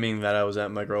was Hmm. dreaming that I was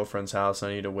at my girlfriend's house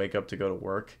and I need to wake up to go to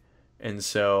work. And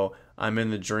so I'm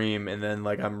in the dream, and then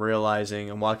like I'm realizing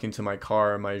I'm walking to my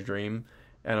car in my dream,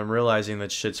 and I'm realizing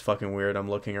that shit's fucking weird. I'm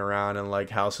looking around and like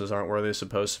houses aren't where they're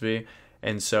supposed to be.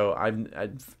 And so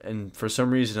and for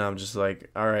some reason I'm just like,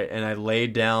 all right, and I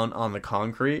laid down on the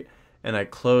concrete and I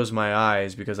closed my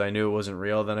eyes because I knew it wasn't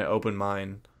real. Then I opened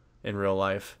mine in real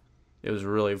life. It was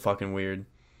really fucking weird.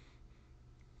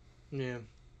 Yeah.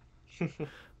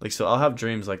 Like so I'll have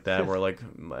dreams like that where like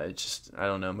I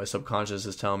don't know, my subconscious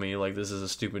is telling me like this is a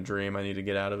stupid dream, I need to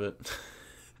get out of it.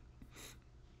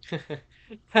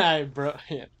 Hi, bro.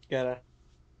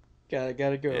 Yeah,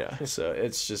 gotta go. Yeah, so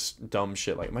it's just dumb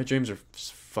shit. Like my dreams are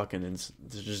fucking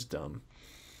they're just dumb.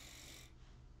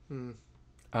 Hmm.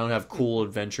 I don't have Hmm. cool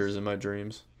adventures in my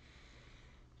dreams.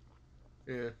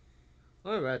 Yeah.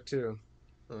 I have that too.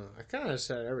 I kind of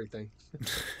said everything.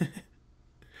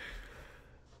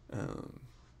 um,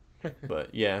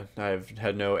 but yeah, I've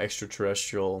had no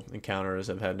extraterrestrial encounters.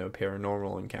 I've had no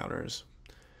paranormal encounters.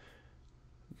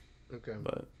 Okay.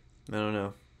 But I don't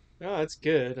know. Oh, that's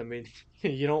good. I mean,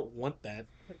 you don't want that.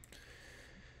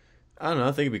 I don't know.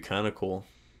 I think it'd be kind of cool,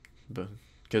 but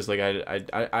because like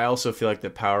I also feel like the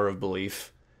power of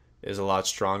belief is a lot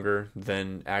stronger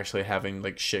than actually having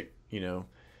like shit,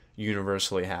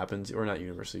 universally happens, or not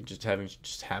universally, just having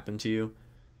just happen to you.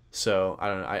 So I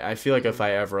don't know. I feel like if Mm,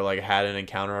 I ever like had an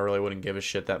encounter, I really wouldn't give a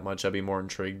shit that much. I'd be more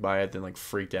intrigued by it than like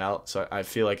freaked out. So I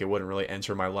feel like it wouldn't really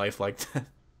enter my life like that.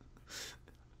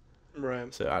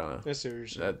 right. So I don't I see what you're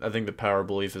know. saying. I think the power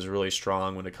belief is really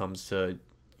strong when it comes to,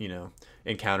 you know,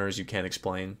 encounters you can't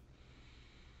explain.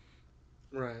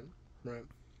 Right. Right.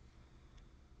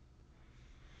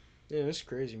 Yeah, it's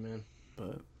crazy, man.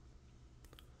 But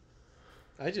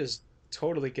I just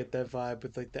totally get that vibe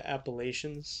with like the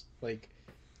Appalachians, like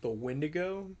the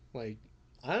Wendigo. Like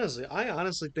I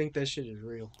honestly think that shit is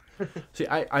real. see,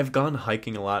 I've gone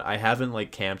hiking a lot. I haven't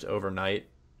like camped overnight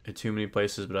at too many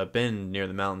places, but I've been near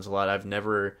the mountains a lot. I've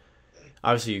never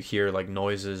obviously you hear like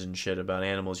noises and shit about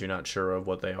animals you're not sure of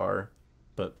what they are,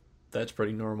 but that's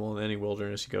pretty normal in any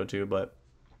wilderness you go to. But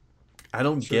I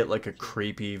don't get True. like a True.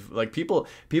 creepy like people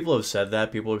have said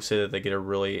that people have said that they get a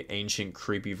really ancient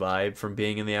creepy vibe from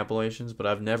being in the Appalachians, but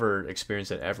I've never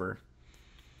experienced it ever.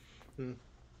 Hmm.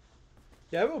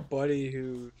 Yeah, I have a buddy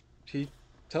who he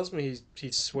tells me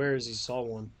he swears he saw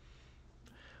one.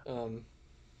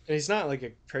 And he's not like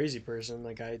a crazy person.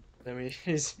 I mean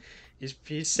he's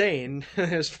sane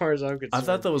as far as I'm I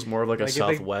thought concerned. that was more of like a Like I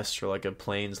think Southwest or like a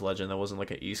Plains legend. That wasn't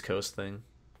like an East Coast thing.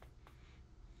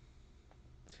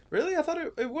 really I thought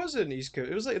it was an East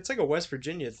Coast. It was like it's like a West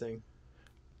Virginia thing.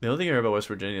 The only thing I heard about West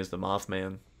Virginia is the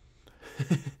Mothman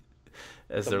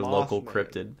as The their local Mothman.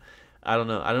 cryptid. I don't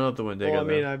know. I don't know if the Well, Wendigo I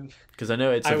mean though, I'm because I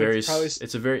know I would probably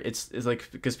it's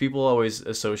like because people always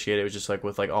associate it with just like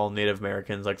with like all Native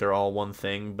Americans, like they're all one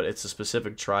thing, but it's a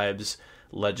specific tribe's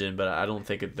legend. But I don't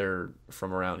think they're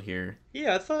from around here.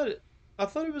 yeah, I thought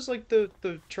it was like the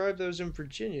tribe that was in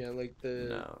Virginia, like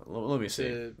No, let me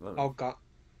see. the Algon.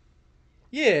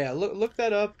 Yeah, look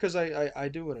that up because I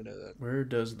do want to know that. Where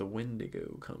does the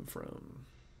Wendigo come from?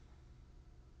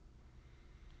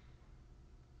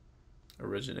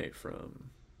 Originate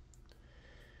from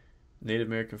Native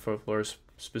American folklore,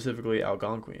 specifically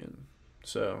Algonquian.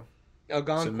 So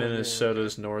it's in Algonquin, yeah, okay.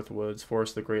 Minnesota's Northwoods,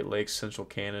 Forest of the Great Lakes, central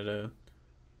Canada.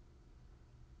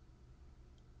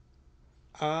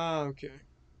 Ah, okay.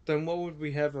 Then what would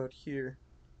we have out here?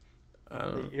 I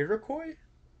don't. The Iroquois?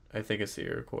 I think it's the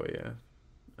Iroquois. Yeah.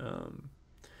 Um,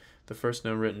 the first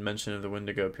known written mention of the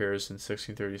Wendigo appears in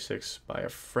 1636 by a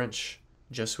French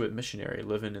Jesuit missionary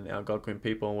living in the Algonquin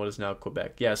people in what is now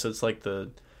Quebec. Yeah, so it's like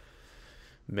the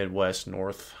Midwest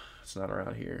North. It's not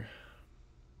around here.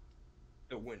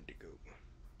 The Wendigo.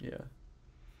 Yeah,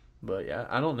 but yeah,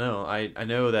 I don't know. I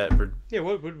know that Yeah,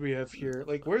 what would we have here?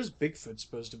 Like, where's Bigfoot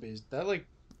supposed to be? Is that like,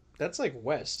 that's like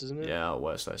west, isn't it? yeah, out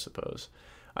west, I suppose.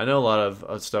 I know a lot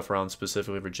of stuff around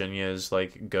specifically Virginia is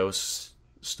like ghost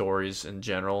stories in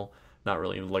general, not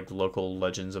really like local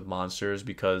legends of monsters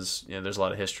because there's a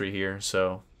lot of history here,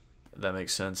 so that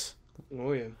makes sense.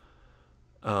 Oh yeah.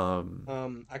 Um,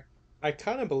 Um, I I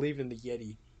kind of believe in the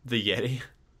Yeti. the Yeti.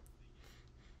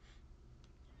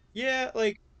 Yeah,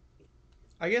 like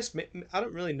I guess I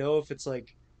don't really know if it's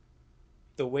like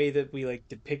the way that we like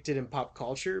depict it in pop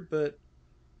culture, but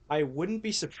I wouldn't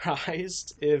be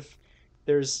surprised if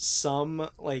there's some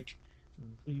like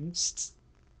beast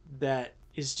that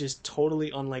is just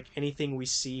totally unlike anything we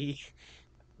see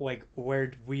like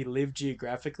where we live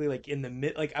geographically like in the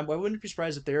mid like I wouldn't be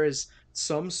surprised if there is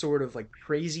some sort of like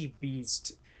crazy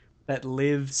beast that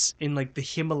lives in like the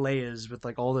Himalayas with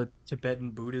like all the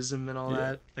Tibetan Buddhism and all Yeah,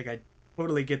 that. Like I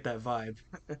totally get that vibe.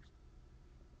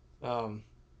 Um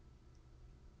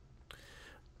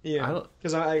I yeah, don't.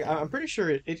 because I'm pretty sure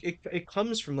it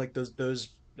comes from like those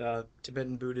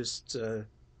Tibetan Buddhist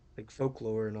like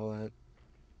folklore and all that.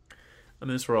 I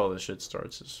mean, that's where all this shit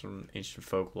starts. Is from ancient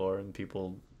folklore, and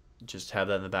people just have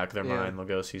that in the back of their Yeah. mind. They'll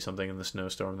go see something in the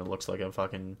snowstorm that looks like a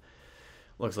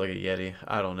Yeti.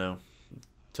 I don't know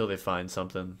till they find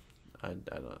something. I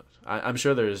don't. I'm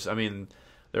sure there's. I mean,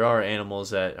 there are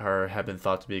animals that are have been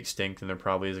thought to be extinct, and there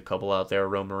probably is a couple out there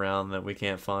roaming around that we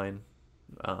can't find.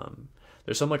 Um,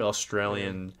 there's some like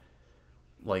Yeah. Australian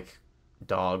like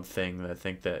dog thing that I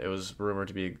think that it was rumored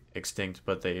to be extinct,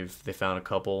 but they found a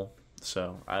couple.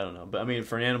 So I don't know, but I mean,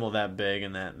 for an animal that big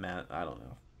and that I don't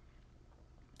know.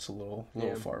 It's a little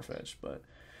Yeah. far fetched, but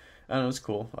I don't know. It's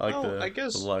cool. I like Well, I the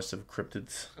guess lust of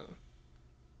cryptids. uh,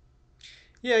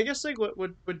 yeah, I guess like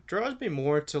what draws me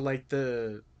more to like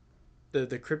the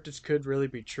cryptids could really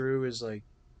be true is like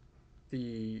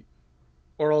the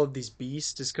or all of these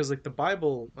beasts is because like the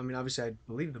Bible, I mean obviously I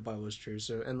believe the Bible is true.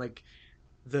 So and like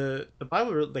the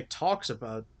Bible like talks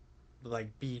about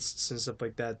like beasts and stuff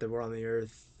like that that were on the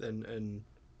earth and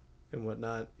and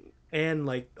whatnot, and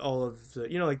like all of the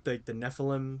like the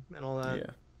Nephilim and all that. Yeah.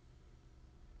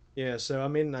 Yeah, so I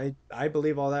mean, I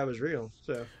believe all that was real.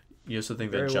 So You also it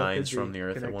think that very well could giants from be the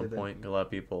earth at one connected then. point? A lot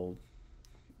of people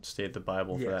state the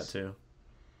Bible for that Yes. too.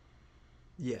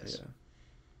 Yes.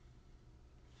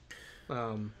 Yeah.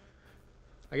 Um,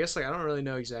 I guess like I don't really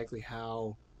know exactly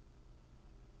how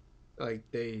like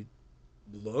they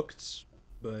looked,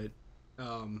 but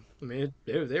I mean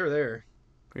they were there.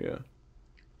 Yeah.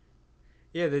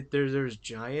 Yeah, there's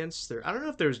giants. There I don't know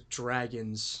if there's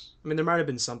dragons. I mean there might have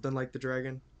been something like the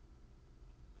dragon.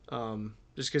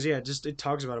 Just because yeah, just it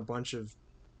talks about a bunch of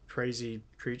crazy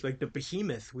creatures like the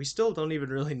behemoth. We still don't even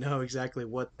really know exactly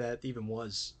what that even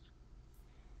was.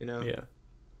 You know? Yeah.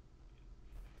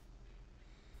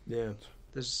 Yeah.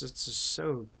 This it's just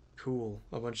so cool.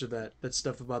 A bunch of that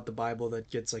stuff about the Bible that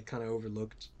gets like kind of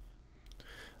overlooked.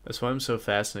 That's why I'm so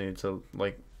fascinated to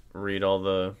like read all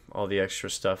the extra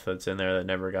stuff that's in there that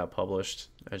never got published.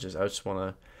 I just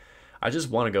want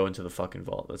to go into the fucking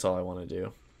vault. That's all I want to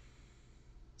do.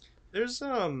 There's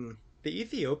the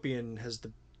Ethiopian has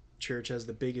the church has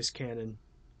the biggest canon.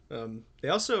 They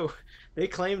also they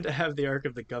claim to have the Ark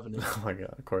of the Covenant. Oh my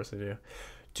god, of course I do.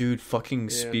 Dude, fucking Yeah.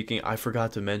 speaking, I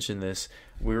forgot to mention this.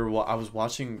 I was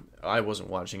watching, I wasn't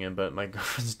watching it, but my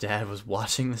girlfriend's dad was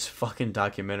watching this fucking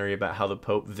documentary about how the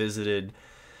Pope visited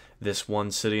this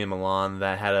one city in Milan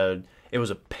that it was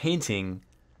a painting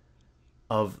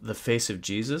of the face of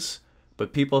Jesus,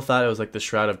 but people thought it was like the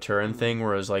Shroud of Turin Mm. thing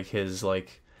where it was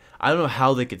like I don't know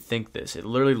how they could think this. It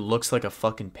literally looks like a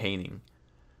fucking painting,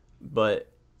 but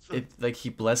Hmm. it like he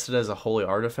blessed it as a holy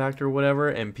artifact or whatever,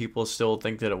 and people still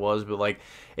think that it was, but like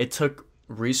it took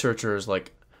researchers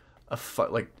like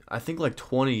like I think like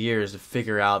 20 years to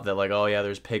figure out that like, oh yeah,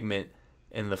 there's pigment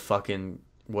in the fucking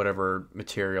whatever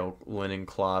material, linen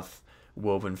cloth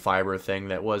woven fiber thing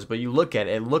that was. But you look at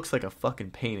it, it looks like a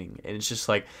fucking painting, and it's just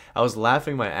like I was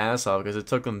laughing my ass off because it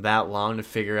took them that long to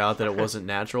figure out that it wasn't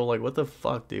natural. Like, what the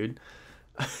fuck, dude?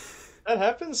 That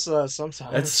happens That's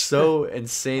sometimes. so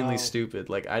insanely um, stupid.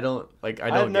 Like I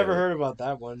I've don't get never it. heard about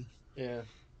that one. Yeah,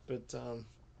 but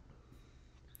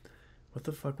What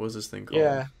the fuck was this thing called?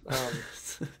 yeah.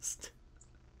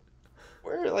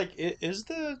 Where like is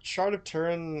the Shard of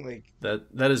Turin like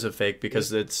That is a fake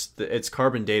because is it's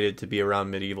carbon dated to be around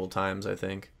medieval times, I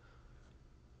think.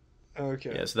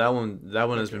 okay? Yeah, so that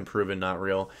one has been Okay. proven not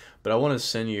real. But I want to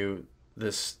send you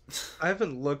this. I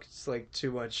haven't looked like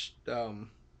too much. Like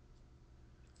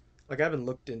I haven't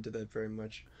looked into that very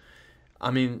much.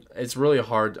 I mean, it's really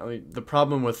hard. I mean, the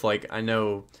problem with like I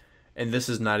know, and this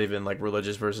is not even like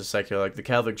religious versus secular. Like the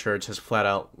Catholic Church has flat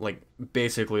out like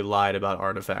basically lied about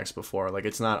artifacts before. Like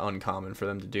it's not uncommon for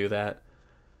them to do that.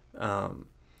 Um,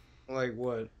 Like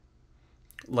what?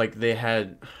 like they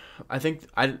had, I think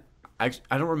I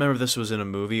don't remember if this was in a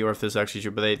movie or if this is actually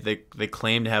true, but they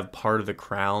claim to have part of the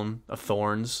crown of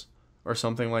thorns or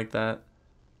something like that.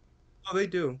 Oh, they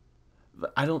do.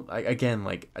 I don't. Again,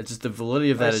 like just the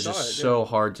validity of I that is saw just it. Yeah. so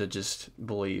hard to just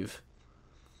believe.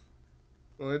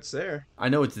 Well, it's there. I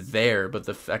know it's there, but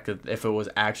the fact that if it was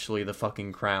actually the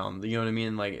fucking crown, you know what I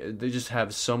mean? Like they just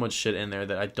have so much shit in there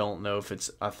that I don't know if it's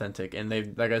authentic. And they,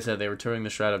 like I said, they were touring the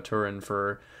Shroud of Turin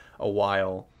for a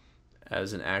while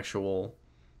as an actual,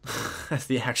 as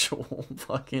the actual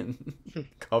fucking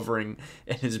covering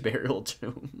in his burial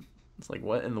tomb. It's like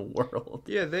what in the world?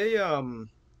 Yeah, they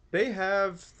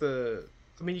have the.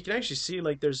 I mean, you can actually see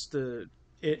like there's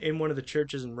in one of the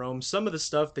churches in Rome. Some of the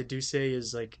stuff they do say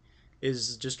is like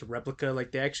is just a replica.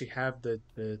 Like they actually have the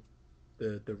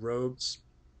robes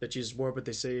that Jesus wore, but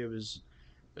they say it was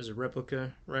as a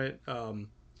replica, right?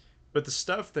 But the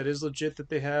stuff that is legit that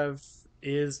they have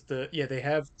is they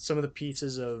have some of the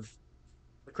pieces of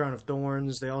the crown of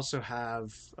thorns. They also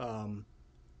have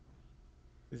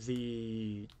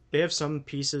they have some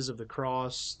pieces of the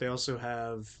cross. They also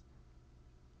have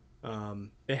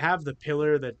they have the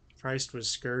pillar that Christ was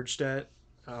scourged at.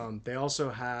 They also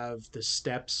have the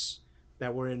steps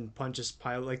that were in Pontius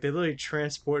Pilate. Like they literally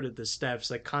transported the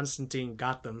steps. Like Constantine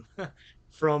got them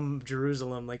from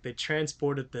Jerusalem. Like they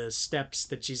transported the steps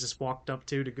that Jesus walked up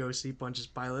to go see Pontius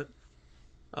Pilate.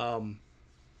 Um,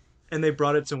 and they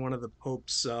brought it to one of the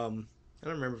popes. I don't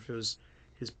remember if it was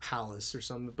his palace or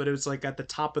something, but it was like at the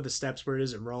top of the steps where it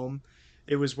is in Rome.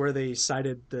 It was where they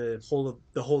cited the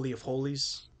Holy of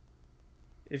Holies,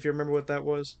 if you remember what that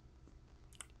was.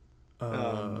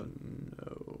 Um,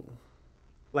 No.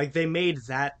 like they made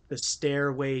that the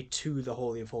stairway to the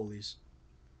Holy of Holies.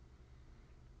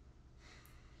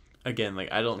 Again,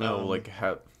 like I don't know, Um, like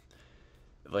how,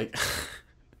 like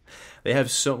They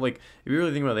have so like if you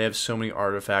really think about it, they have so many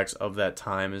artifacts of that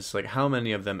time. It's like how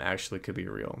many of them actually could be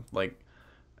real? Like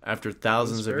after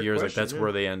That's a thousands of fair years, like question. that's Yeah.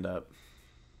 where they end up.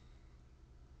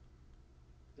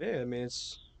 Yeah. I mean,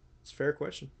 it's a fair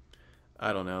question.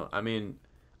 I don't know. I mean,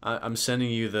 I'm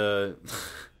sending you the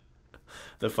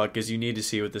the fuck because you need to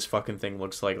see what this fucking thing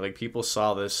looks like. Like people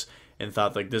saw this and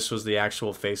thought like this was the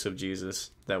actual face of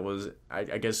Jesus. That was I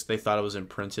guess they thought it was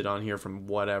imprinted on here from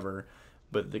whatever,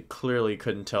 but they clearly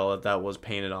couldn't tell that that was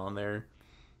painted on there.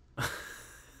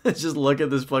 Just look at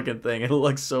this fucking thing. It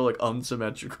looks so like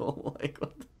unsymmetrical. Like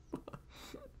what the...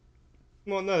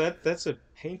 Well, no, that's a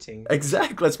painting.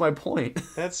 exactly. That's my point.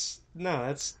 That's no,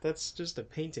 that's just a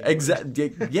painting, bud.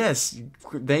 Exactly. Yes.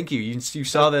 Thank you. You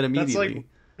saw that That's like immediately.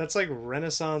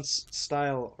 Renaissance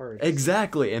style art.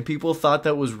 Exactly, and people thought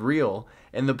that was real,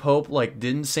 and the Pope like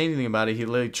didn't say anything about it. He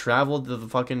literally traveled to the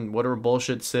fucking whatever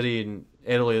bullshit city in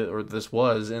Italy or this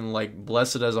was, and like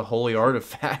blessed it as a holy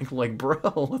artifact. Like, bro,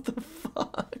 what the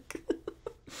fuck?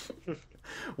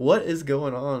 What is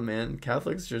going on, man?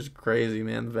 Catholics are just crazy,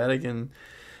 man. Vatican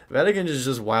is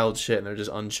just wild shit, and they're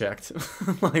just unchecked.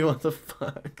 Like, what the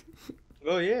fuck?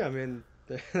 Well, yeah, I mean,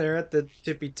 they're at the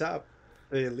tippy top,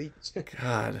 the elite.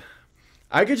 God.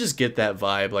 I could just get that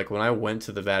vibe. Like when I went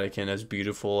to the Vatican, as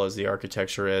beautiful as the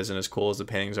architecture is and as cool as the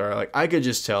paintings are, like I could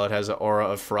just tell it has an aura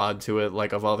of fraud to it.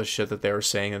 Like of all the shit that they were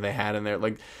saying and they had in there,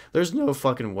 like there's no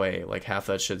fucking way like half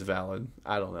that shit's valid.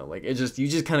 I don't know. Like it just you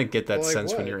just kind of get that Well, like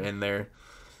sense when what? you're in there.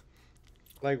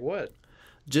 Like what?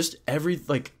 Just every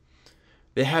like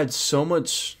they had so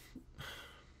much.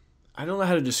 I don't know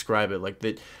how to describe it. Like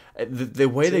the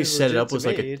way they Seems set it legit up to was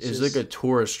me. like It's it was like a just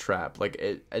tourist trap. Like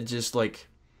it just like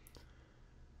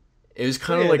it was well,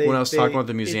 kind of yeah, like when I was talking about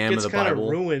the it museum of gets the kind of Bible.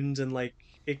 ruined and like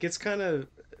it gets kind of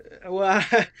well,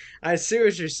 I see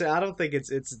what you're saying. I don't think it's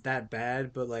that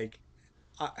bad, but like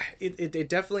I, it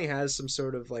definitely has some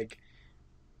sort of like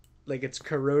it's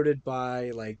corroded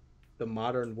by like the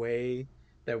modern way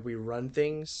that we run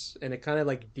things, and it kind of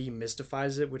like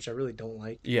demystifies it, which I really don't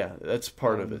like. Yeah, that's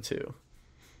part of it Um, too.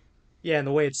 yeah, and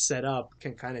the way it's set up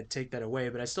can kind of take that away,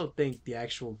 but I still think the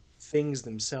actual things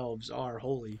themselves are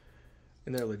holy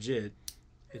and they're legit.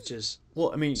 It just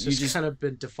Well, I mean, it's just kind of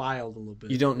been defiled a little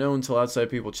you bit. don't know until outside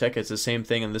people check it. It's the same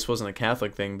thing, and this wasn't a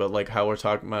Catholic thing, but like how we're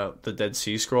talking about the Dead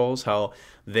Sea Scrolls, how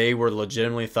they were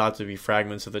legitimately thought to be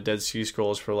fragments of the Dead Sea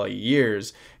Scrolls for like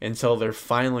years until they're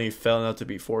finally found out to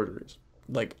be forgeries.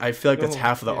 Like I feel like that's Oh,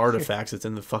 half of the yeah. artifacts that's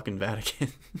in the fucking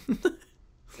Vatican.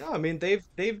 No, I mean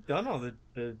they've done all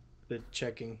the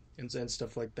checking and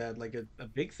stuff like that. Like a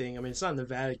big thing. I mean, it's not in the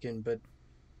Vatican, but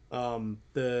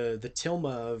the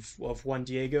tilma of Juan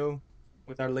Diego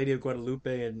with Our Lady of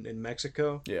Guadalupe in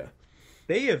Mexico, Yeah.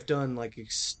 they have done like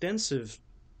extensive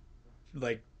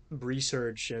like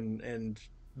research and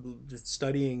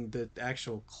studying the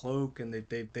actual cloak, and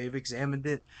they've examined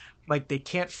it. Like they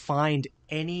can't find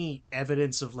any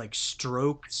evidence of like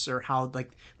strokes or how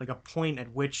like a point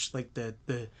at which like the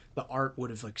art would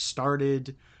have like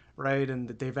started, right? And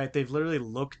that they've literally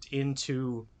looked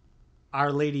into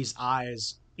Our Lady's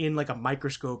eyes in like a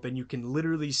microscope, and you can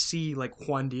literally see like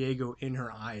Juan Diego in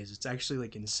her eyes. It's actually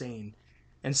like insane.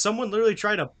 And someone literally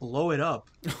tried to blow it up.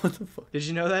 What the fuck? Did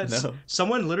you know that? No.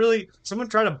 Someone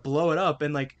tried to blow it up,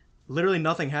 and like literally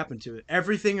nothing happened to it.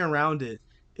 Everything around it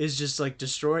is just like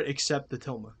destroyed except the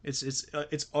tilma.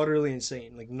 It's utterly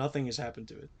insane. Like nothing has happened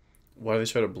to it. Why do they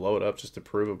try to blow it up just to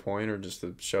prove a point or just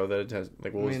to show that it has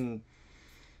like I what was? mean,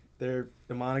 they're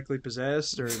demonically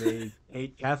possessed, or they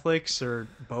hate Catholics, or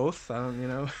both. I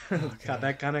don't, Oh god.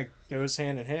 that kind of goes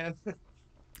hand in hand.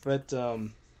 But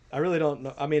I really don't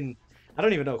know. I mean, I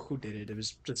don't even know who did it. It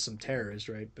was just some terrorist,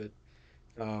 right?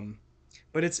 Um,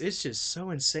 but it's just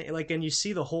so insane. Like, and you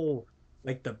see the whole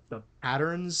like the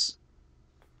patterns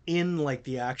in like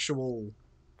the actual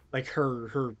like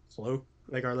her cloak,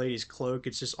 like Our Lady's cloak.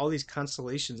 It's just all these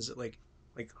constellations that like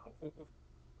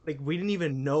like we didn't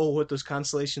even know what those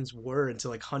constellations were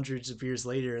until like hundreds of years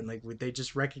later, and like they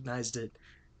just recognized it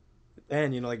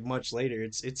then, like much later.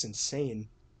 It's insane.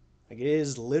 Like it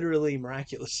is literally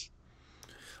miraculous.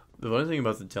 The funny thing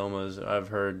about the Tilma is I've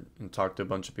heard and talked to a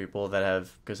bunch of people that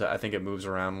have because I think it moves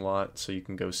around a lot, so you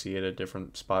can go see it at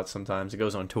different spots. Sometimes it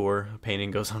goes on tour. A painting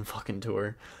goes on fucking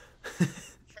tour,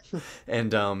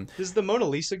 and Does the Mona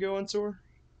Lisa go on tour?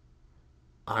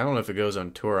 I don't know if it goes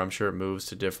on tour. I'm sure it moves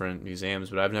to different museums,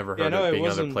 but I've never Yeah, heard no, of it it being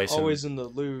other wasn't place. And always in the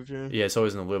Louvre. yeah, it's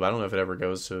always in the Louvre. I don't know if it ever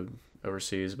goes to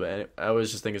overseas, but I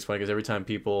always just think it's funny because every time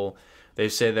people they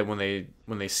say that when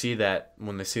they see the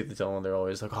Tilma, they're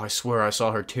always like, "Oh, I swear I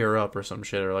saw her tear up" or some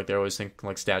shit, or like they always think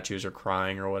like statues are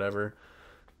crying or whatever.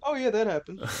 Oh yeah, that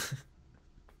happens.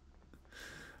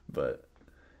 But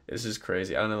This is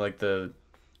crazy. I don't know, like the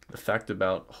fact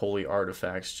about holy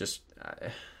artifacts. Just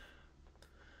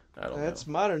I don't know. That's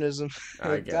modernism.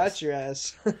 I It got guess your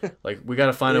ass. like we got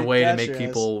to find a It way to got make your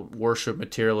ass. people worship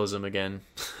materialism again.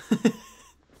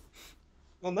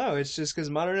 Well, no, it's just because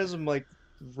modernism like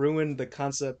ruined the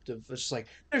concept of it's just like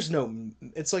there's no.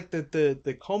 It's like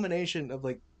the culmination of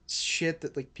like shit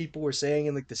that like people were saying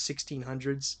in like the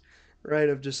 1600s, right?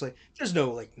 Of just like there's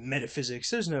no like metaphysics,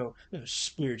 there's no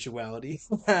spirituality.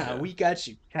 Yeah, We got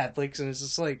you, Catholics, and it's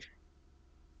just like,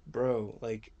 bro,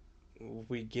 like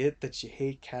we get that you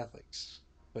hate Catholics,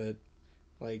 but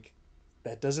like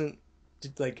that doesn't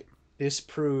like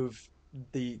disprove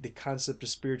the concept of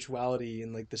spirituality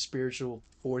and like the spiritual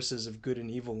forces of good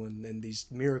and evil and these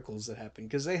miracles that happen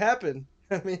because they happen.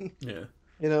 I mean, yeah.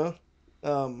 you know,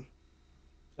 um,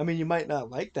 I mean, you might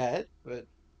not like that, but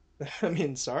I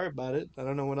mean, sorry about it. I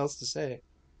don't know what else to say.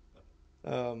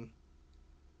 Um,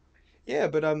 yeah,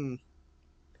 but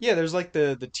yeah, there's like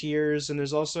the tears, and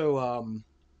there's also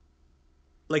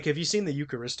like, have you seen the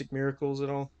Eucharistic miracles at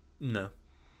all? No,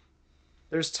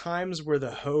 There's times where the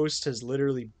host has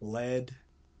literally bled,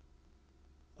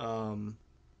 um,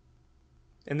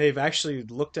 and they've actually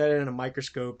looked at it in a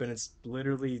microscope, and it's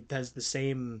literally has the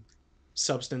same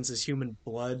substance as human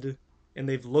blood. And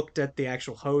they've looked at the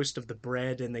actual host of the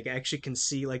bread, and they actually can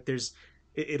see like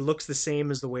it looks the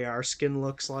same as the way our skin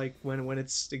looks like when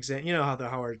it's you know how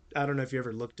our I don't know if you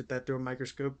ever looked at that through a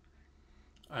microscope.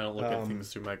 I don't look at Um,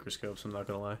 things through microscopes. I'm not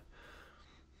gonna lie.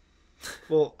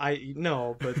 well, I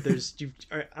no, but there's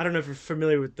I don't know if you're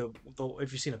familiar with the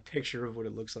if you've seen a picture of what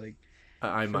it looks like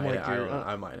I from might. like I your don't know.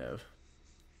 I might have.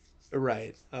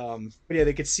 right. But yeah,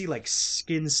 they could see like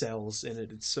skin cells in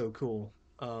it. It's so cool.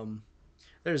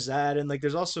 There's that, and like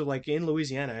there's also like in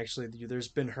Louisiana actually, there's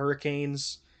been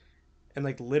hurricanes, and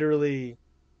like literally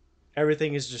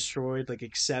everything is destroyed, like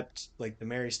except like the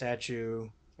Mary statue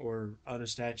or other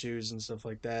statues and stuff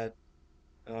like that.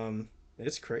 Um,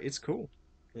 it's cool,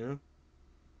 you know.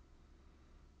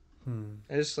 Hmm.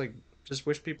 I just like just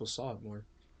wish people saw it more.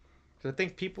 'Cause I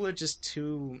think people are just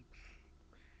too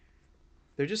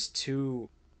they're just too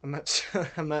I'm not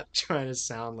I'm not trying to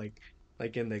sound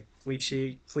like in the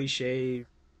cliche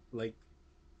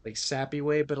like sappy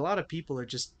way, but a lot of people are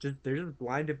they're just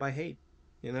blinded by hate,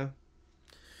 you know?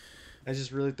 I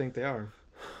just really think they are.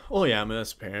 Well, yeah. I mean,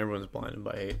 that's apparent. Everyone's blinded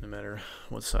by hate, no matter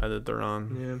what side that they're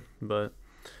on. Yeah, But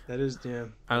that is yeah,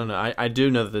 I don't yeah. know. I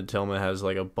do know that the Tilma has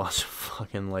like a bunch of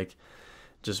fucking like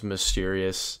just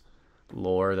mysterious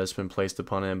lore that's been placed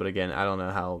upon it. But again, I don't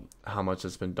know how much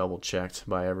it's been double checked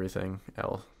by everything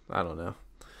else. I don't know.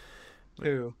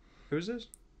 Like Who? Who's this?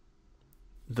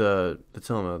 the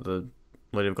Tilma, the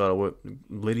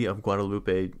Lady of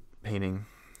Guadalupe painting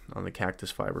on the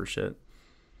cactus fiber shit,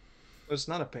 Oh, it's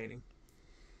not a painting.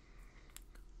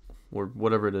 or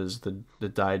whatever it is, the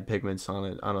dyed pigments on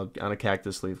it on a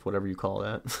cactus leaf, whatever you call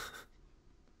that.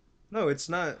 No, it's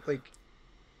not like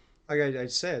I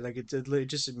said, like it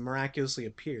just miraculously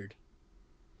appeared.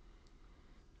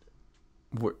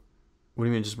 what What do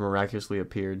you mean? Just miraculously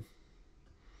appeared?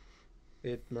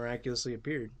 It miraculously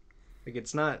appeared. Like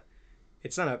it's not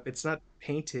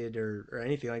painted or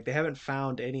anything. Like they haven't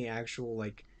found any actual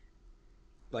like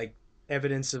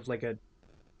evidence of like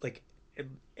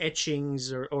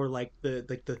etchings or like the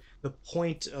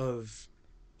point of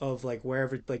like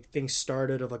wherever like things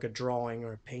started of like a drawing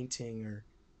or a painting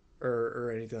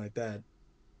or anything like that.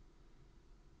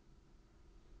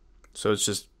 So it's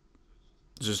just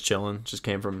chilling. Just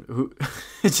came from who?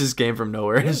 It just came from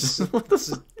nowhere. It's Yes, just what the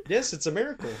fuck? yes, it's a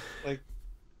miracle. Like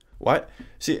Why?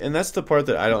 See, and that's the part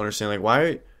that I don't understand.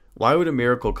 Like, why would a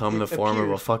miracle come in it the form of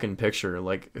a appeared fucking picture?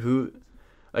 Like, who?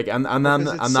 Like, I'm not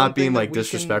because it's I'm not being something that like we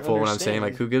can disrespectful when I'm saying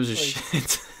like, understand. who gives a Like,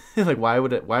 shit? Like, why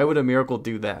would a miracle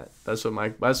do that? That's what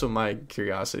my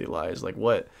curiosity lies. Like,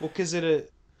 what? well, because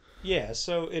yeah,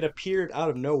 so it appeared out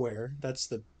of nowhere. That's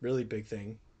the really big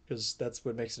thing, because that's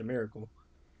what makes it a miracle,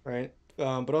 right?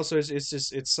 But also it's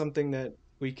just it's something that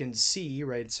we can see,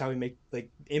 right? It's how we make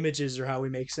like images or how we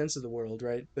make sense of the world,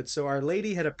 right? But so Our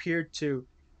Lady had appeared to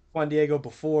Juan Diego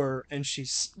before, and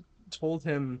told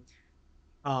him,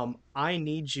 "I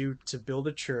need you to build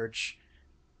a church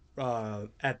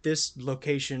at this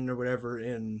location or whatever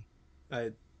in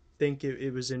I think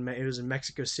it was in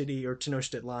Mexico City or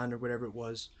Tenochtitlan or whatever it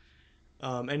was."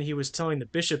 And he was telling the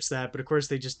bishops that, but of course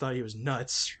they just thought he was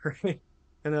nuts, right?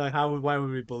 And they're like, why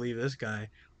would we believe this guy?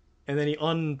 And then he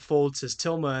unfolds his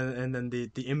tilma, and then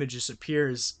the image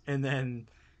disappears, and then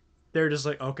they're just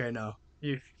like, okay, no,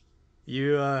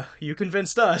 you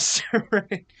convinced us,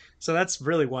 right? So that's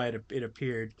really why it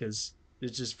appeared, because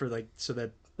it's just for like so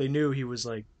that they knew he was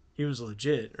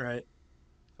legit, right?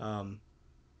 Um,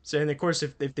 so and of course,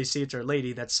 if they see it's Our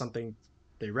Lady, that's something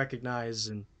they recognize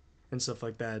and stuff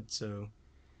like that. So,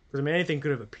 because I mean, anything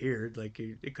could have appeared. Like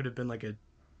it could have been like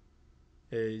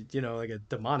like a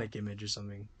demonic image or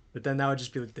something. But then that would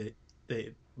just be like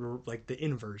the like the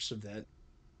inverse of that.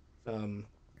 Um,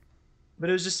 but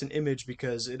it was just an image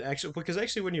because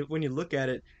actually when you look at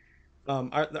it,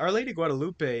 Our Lady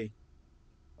Guadalupe.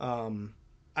 Um,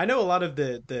 I know a lot of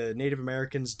the Native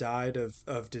Americans died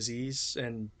of disease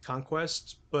and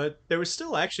conquest, but there was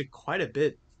still actually quite a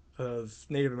bit of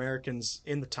Native Americans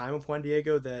in the time of Juan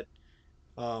Diego that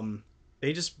um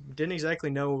they just didn't exactly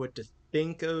know what to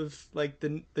think of like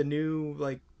the new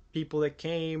like people that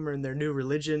came or in their new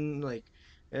religion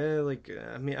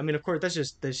I mean of course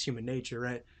that's human nature,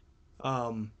 right?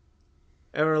 Um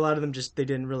or a lot of them just they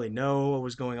didn't really know what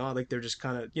was going on, like they're just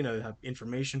kind of have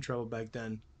information trouble back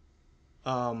then.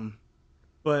 um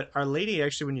but Our Lady,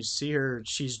 actually, when you see her,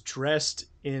 she's dressed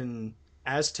in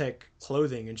Aztec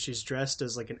clothing, and she's dressed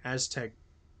as like an Aztec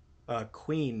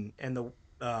queen.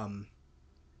 Um,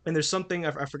 and there's something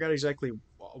I forgot exactly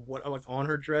what like on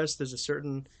her dress. There's a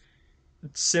certain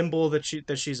symbol that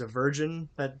she's a virgin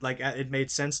that like it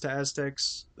made sense to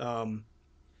Aztecs.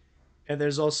 And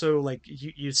there's also like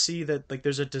you see that like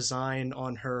there's a design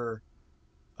on her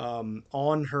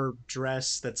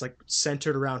dress that's like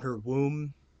centered around her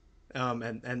womb.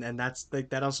 And that's like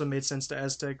that also made sense to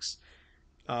Aztecs.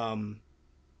 Um,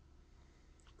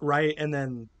 right, and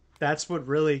then that's what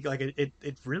really like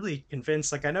it really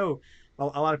convinced. Like I know a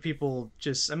lot of people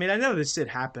just. I mean, I know this did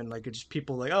happen. Like it's just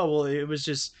people like, oh well, it was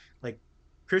just like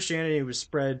Christianity was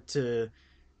spread to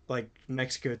like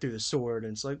Mexico through the sword,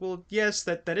 and it's like, well, yes,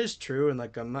 that is true, and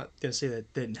like I'm not gonna say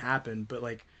that didn't happen, but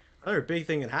like another big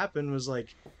thing that happened was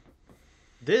like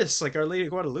Our Lady of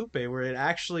Guadalupe, where it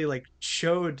actually like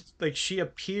showed like she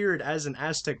appeared as an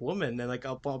Aztec woman, and like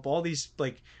up all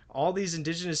these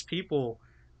indigenous people,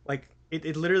 like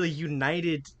it literally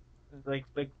united like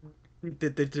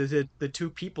the two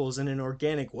peoples in an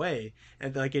organic way,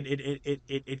 and like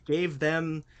it gave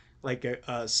them like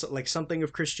like something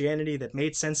of Christianity that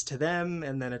made sense to them,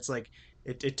 and then it's like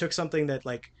it took something that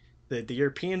like the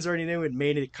Europeans already knew and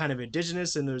made it kind of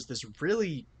indigenous, and there's this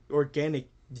really organic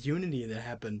unity that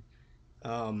happened.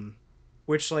 um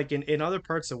which like in other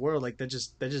parts of the world, like that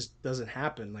just doesn't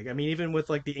happen. Like I mean, even with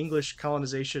like the English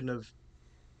colonization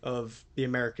of the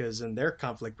Americas and their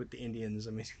conflict with the Indians,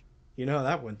 I mean, you know how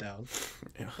that went down.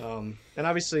 Yeah. And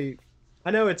obviously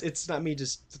I know it's not me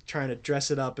just trying to dress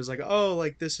it up as like, oh,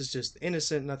 like this is just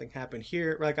innocent, nothing happened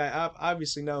here. Like I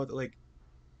obviously know that, like,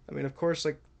 I mean, of course,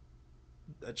 like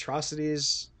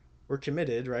atrocities were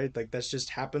committed, right? Like that's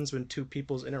just happens when two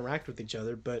peoples interact with each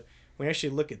other. But when you actually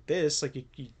look at this, like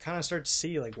you kind of start to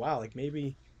see like, wow, like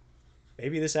maybe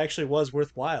this actually was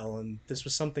worthwhile, and this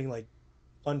was something like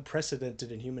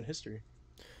unprecedented in human history.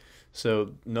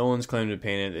 So no one's claimed to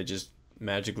paint it. It just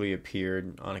magically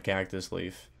appeared on a cactus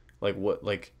leaf. Like what?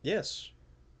 Like Yes.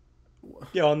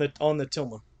 Yeah, on the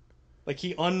tilma. Like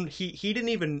he didn't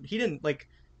even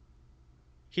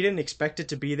he didn't expect it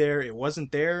to be there. It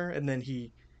wasn't there, and then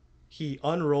he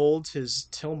unrolled his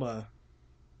tilma.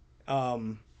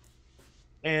 Um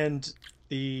and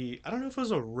the I don't know if it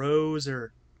was a rose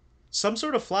or some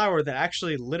sort of flower that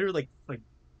actually literally like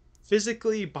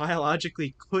physically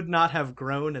biologically could not have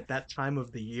grown at that time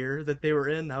of the year that they were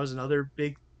in. That was another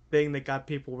big thing that got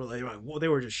people really like, well, they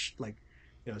were just like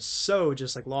so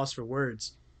just like lost for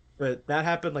words. But that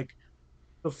happened, like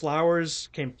the flowers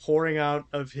came pouring out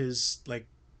of his like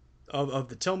of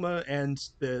the tilma, and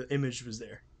the image was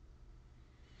there.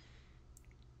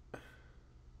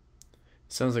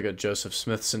 sounds like a Joseph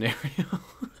Smith scenario.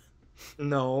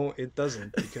 No, it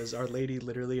doesn't, because Our Lady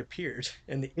literally appeared,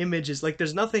 and the image is like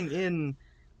there's nothing in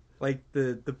like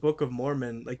the Book of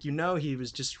Mormon. Like he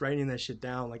was just writing that shit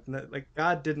down. Like like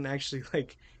God didn't actually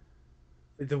like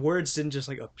the words didn't just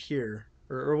like appear.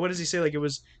 Or what does he say? Like it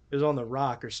was on the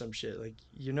rock or some shit. Like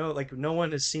like no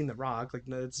one has seen the rock. Like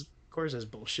no, it's of course that's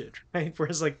bullshit, right?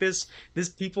 Whereas like this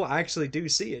people actually do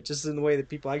see it, just in the way that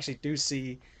people actually do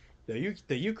see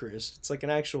the Eucharist. It's like an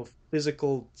actual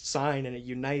physical sign, and it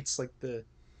unites like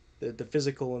the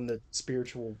physical and the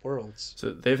spiritual worlds.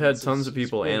 So they've And had tons of it's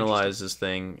people really interesting. analyze this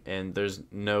thing, and there's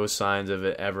no signs of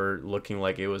it ever looking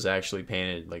like it was actually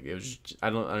painted. Like it was, I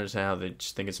don't understand how they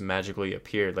just think it's magically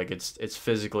appeared. Like it's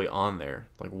physically on there.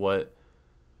 Like what?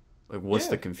 Like what's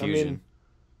the Yeah, I confusion? mean,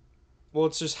 well,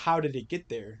 it's just how did it get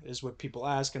there is what people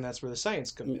ask, and that's where the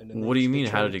science come in, and What do you they mean?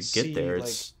 try How to did it get see there?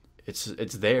 like, It's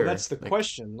well, there. that's the Like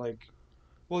question. Like,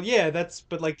 well, yeah, that's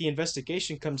but like the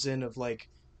investigation comes in of like,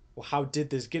 well, how did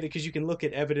this get it? Because you can look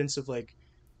at evidence of like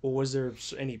Well, was there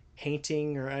any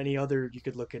painting or any other you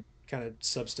could look at kind of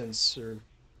substance or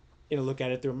look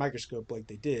at it through a microscope like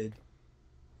they did?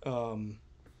 Um,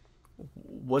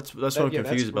 What's that's what that I'm yeah, that's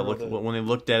confused about. where Look, when they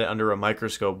looked at it under a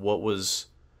microscope, what was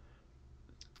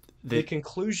the the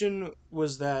conclusion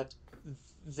was that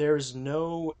there's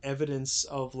no evidence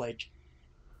of like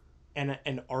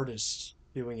an artist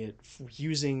doing it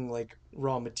using like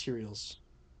raw materials.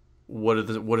 what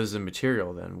is the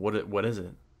material then? What is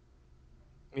it?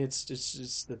 I mean, it's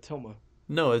the tilma.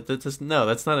 No, that's just, no.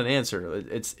 That's not an answer.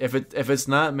 It's if it's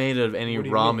not made out of any What do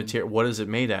you raw mean? material, what is it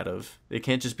made out of? It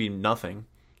can't just be nothing.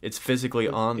 It's physically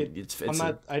It, on. it I'm It's a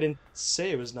not. I didn't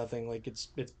say it was nothing. Like it's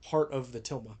part of the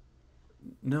tilma.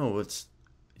 no. It's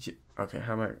okay.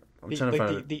 How am I? I'm The trying to like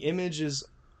find it. the image is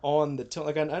on the tilma.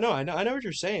 Like I know what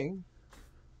you're saying.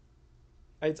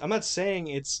 I'm not saying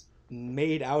it's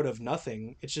made out of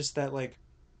nothing. It's just that like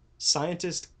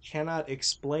scientists cannot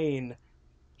explain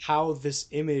how this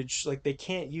image like they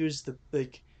can't use the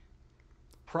like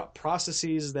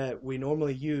processes that we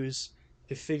normally use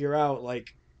to figure out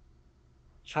like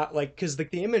how like because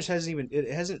like the image hasn't even it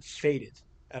hasn't faded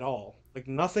at all, like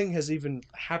nothing has even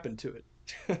happened to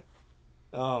it.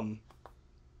 um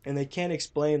and they can't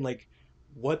explain like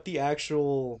what the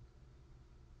actual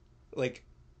like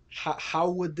how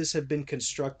would this have been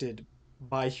constructed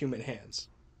by human hands.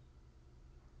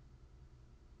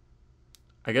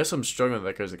 I guess I'm struggling with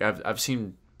that because like I've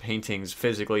seen paintings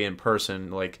physically in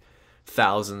person like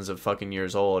thousands of fucking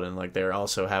years old and like they're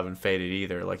also haven't faded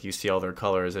either. Like you see all their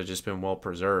colors have just been well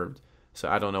preserved. So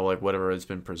I don't know like whatever it's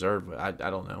been preserved with. I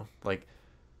don't know. Like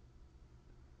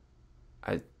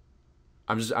I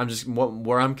I'm just what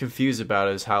where I'm confused about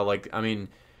is how like I mean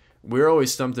we're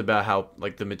always stumped about how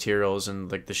like the materials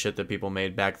and like the shit that people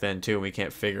made back then too and we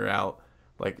can't figure out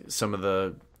like some of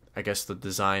the I guess the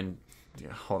design.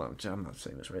 Yeah, hold on, I'm not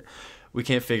saying this right. We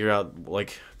can't figure out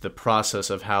like the process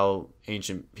of how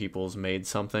ancient peoples made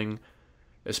something,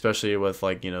 especially with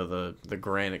like the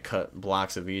granite cut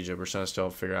blocks of Egypt. We're trying to still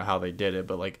figure out how they did it,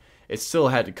 but like it still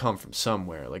had to come from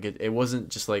somewhere. Like it wasn't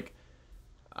just like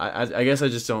I guess I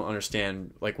just don't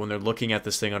understand like when they're looking at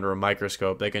this thing under a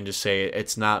microscope, they can just say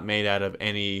it's not made out of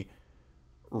any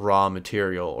raw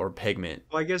material or pigment.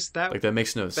 Well, I guess that Like that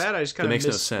makes no that I just that kind of makes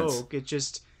no sense. misspoke. It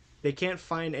just they can't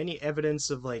find any evidence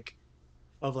of like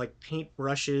paint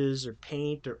brushes or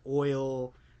paint or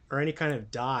oil or any kind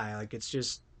of dye. Like it's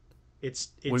just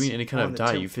What do you it's mean any kind on of the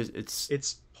dye? til You it's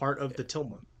it's part of the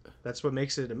tilma. That's what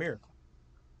makes it a miracle.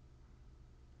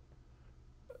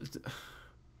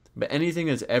 But anything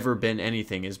that's ever been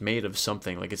anything is made of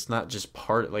something. Like it's not just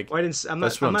part. Like Well, I didn't.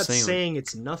 that's what I'm I'm not saying. Like saying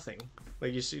it's nothing.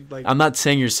 Like you see, like I'm not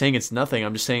saying you're saying it's nothing.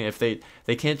 I'm just saying if they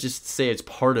can't just say it's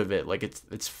part of it. Like it's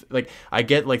like I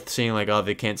get like saying like oh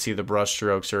they can't see the brush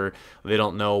strokes or they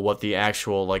don't know what the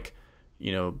actual like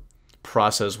you know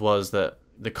process was that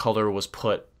the color was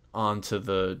put onto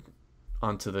the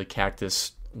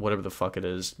cactus whatever the fuck it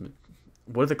is.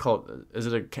 What are they called? Is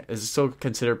it still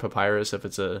considered papyrus if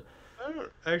it's a I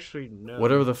don't actually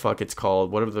whatever know. the fuck it's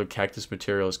called, whatever the cactus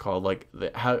material is called, like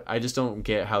how I just don't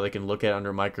get how they can look at it under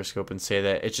a microscope and say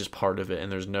that it's just part of it,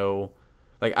 and there's no,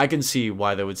 like I can see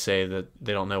why they would say that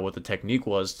they don't know what the technique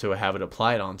was to have it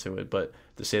applied onto it, but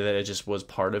to say that it just was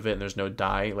part of it and there's no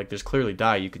dye, like there's clearly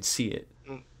dye, you can see it.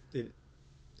 Mm, It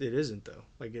it isn't though.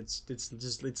 Like it's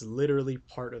just it's literally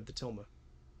part of the tilma.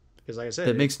 Because like I said,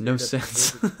 That makes no that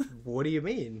sense. what do you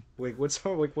mean? What's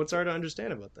hard to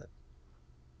understand about that?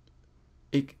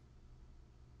 it,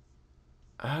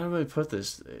 how do I put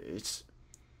this? It's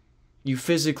you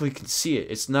physically can see it.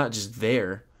 It's not just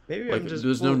there. Maybe Like I'm just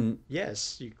there's well, no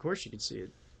yes, of course you can see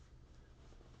it,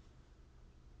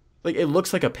 like it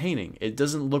looks like a painting. It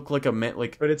doesn't look like a man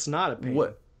like but it's not a painting.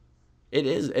 what it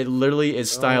is. It literally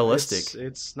is Oh, stylistic.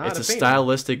 it's not It's a a painting.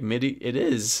 stylistic MIDI. It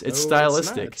is. It's No, it's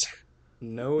stylistic. not.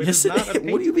 No, it is Yes, it not a is.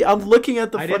 What do you painting. mean? I'm looking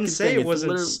at the I fucking didn't say thing. it It's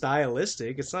wasn't literally.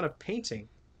 stylistic. It's not a painting.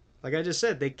 Like I just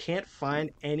said, they can't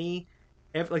find any,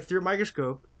 like through a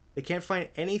microscope, they can't find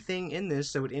anything in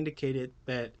this that would indicate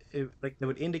like that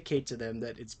would indicate to them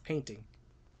that it's painting.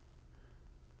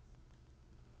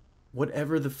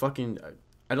 Whatever the fucking.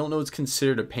 I don't know what's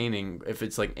considered a painting. If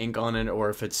it's like ink on it or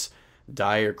if it's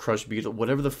dye or crushed beetle.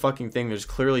 Whatever the fucking thing. There's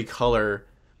clearly color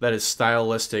that is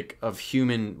stylistic of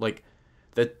human. Like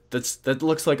that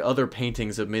looks like other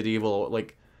paintings of medieval.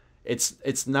 Like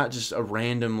it's not just a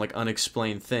random like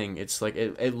unexplained thing. It's like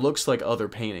it looks like other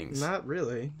paintings. Not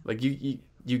really. Like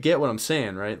you get what I'm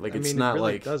saying, right? Like I it's mean, it not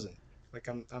really like doesn't. Like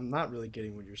I'm not really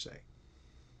getting what you're saying.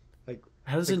 Like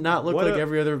how does like it not look what like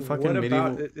every other what fucking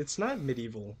about medieval? it's not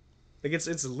medieval. Like it's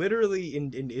literally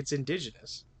in it's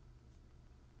indigenous.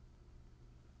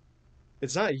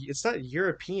 It's not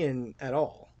European at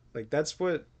all. Like that's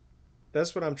what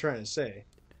I'm trying to say.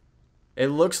 It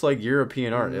looks like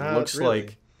European art. It Not looks really.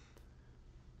 like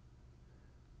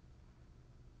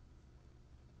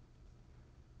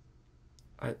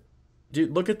I,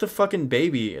 dude, look at the fucking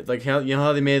baby. Like how you know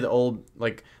how they made the old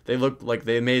like they look like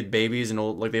they made babies and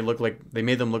old like they look like they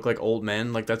made them look like old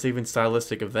men. Like that's even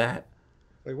stylistic of that.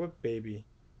 Like what baby?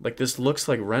 Like this looks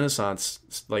like Renaissance.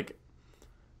 Like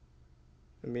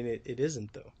I mean, it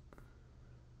isn't though.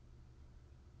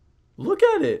 look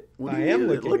at it. What do I you am mean?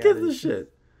 looking Look at at it. this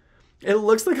shit. It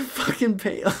looks like a fucking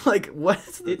paint. Like what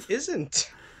is It this?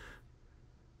 isn't.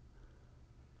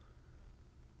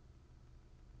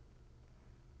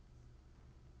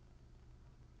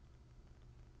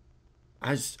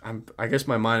 I guess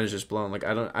my mind is just blown. Like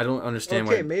I don't understand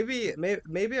Okay, why.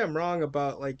 maybe I'm wrong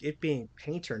about like it being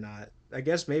paint or not. I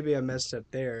guess maybe I messed up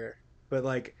there. But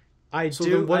like So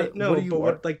then I what no, do but you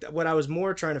are? what I was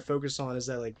more trying to focus on is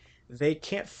that like they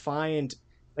can't find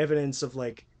evidence of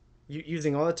like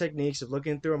using all the techniques of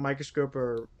looking through a microscope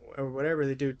or whatever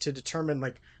they do to determine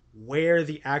like where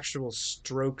the actual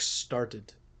strokes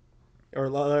started or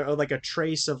like a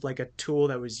trace of like a tool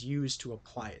that was used to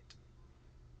apply it.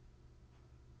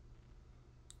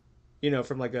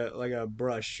 From like a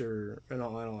brush or and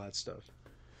all that stuff.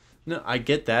 No, I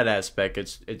get that aspect.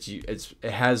 It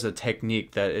has a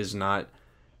technique that is not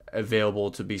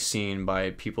available to be seen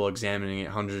by people examining it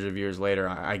hundreds of years later.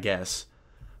 I guess,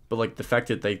 but like the fact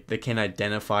that they can't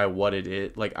identify what it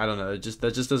is, like I don't know,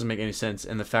 that just doesn't make any sense.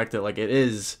 And the fact that like it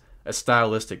is a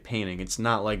stylistic painting. It's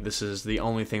not like this is the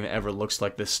only thing that ever looks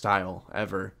like this style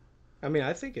ever. I mean,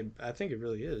 I think it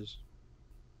really is.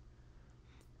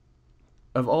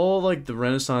 Of all like the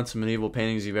Renaissance and medieval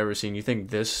paintings you've ever seen, you think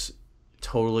this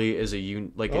totally is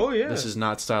Oh this yeah. is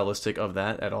not stylistic of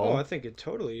that at Oh, I all? think it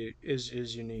totally is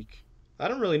unique. I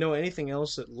don't really know anything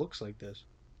else that looks like this.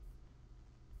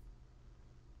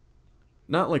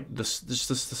 Not like the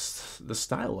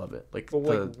style of it. Like But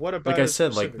like, the what like about I it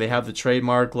said, like they specifically? have the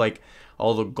trademark like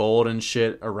all the gold and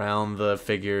shit around the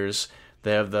figures.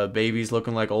 They have the babies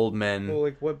looking like old men. Well,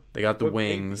 like They got the what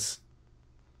baby? wings.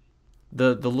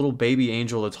 The little baby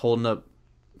angel that's holding up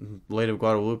Lady of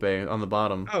Guadalupe on the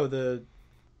bottom. Oh, the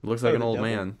It looks like oh an the old devil.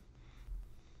 man.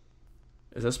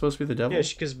 Is that supposed to be the Yeah, devil?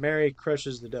 because Mary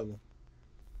crushes the devil.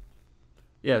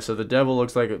 Yeah, so the devil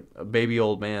looks like a baby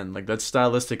old man. Like that's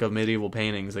stylistic of medieval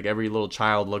paintings. Like every little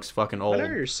child looks fucking I know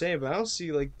what old. you're saying, but I don't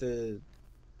see like the.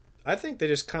 I think they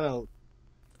just kind of.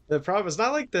 The problem is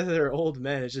not like that they're old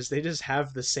men. It's just they just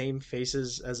have the same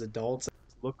faces as adults.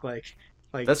 Look like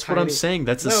That's what I'm tiny. saying.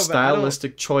 That's a No, but I don't.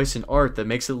 stylistic choice in art that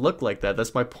makes it look like that.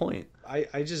 That's my point.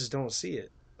 I just don't see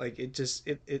it. Like it just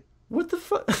What the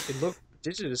fuck? it looked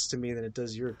indigenous to me than it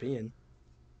does European.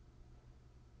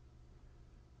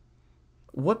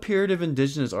 What period of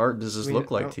indigenous art does I this mean,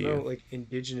 look I like to don't know you? like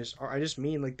indigenous art. I just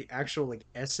mean like the actual like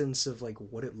essence of like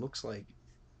what it looks like.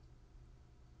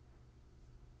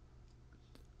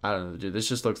 I don't know, dude. This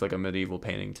just looks like a medieval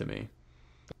painting to me.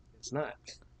 It's not.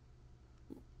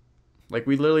 Like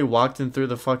we literally walked in through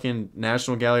the fucking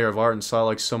National Gallery of Art and saw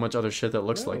like so much other shit that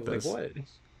looks No, like like this. what?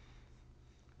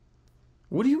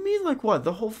 What do you mean like what?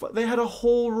 They had a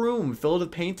whole room filled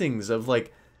with paintings of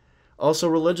like also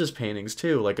religious paintings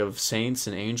too, like of saints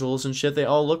and angels and shit. They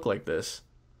all look like this.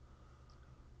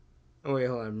 Oh wait,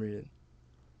 hold on, I'm reading.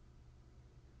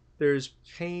 There's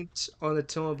paint on the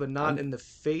tone, but not I'm in the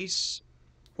face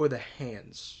or the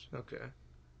hands. Okay.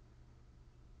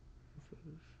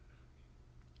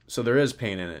 so there is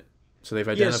paint in it. So they've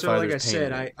Yeah, so identified like there's I paint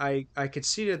said, in it. I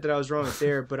conceded that I was wrong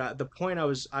there, but the point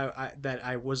that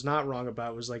I was not wrong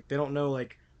about was like they don't know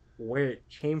like where it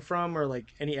came from or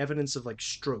like any evidence of like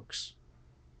strokes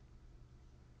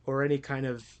or any kind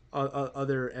of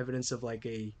other evidence of like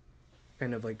a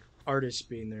kind of like artist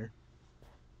being there.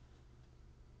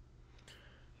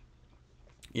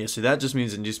 Yeah, so that just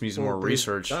means Well, more if they've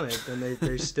research. done it, then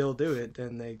they still do it.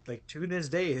 Then they like to this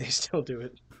day they still do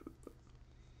it.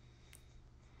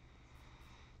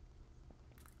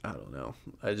 I don't know.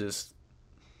 I just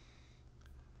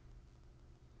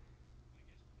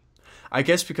I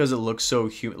guess because it looks so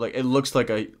human, like it looks like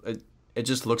it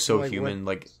just looks Well, so like human.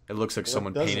 Like it looks like what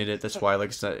someone doesn't? painted it. That's why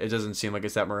like it doesn't seem like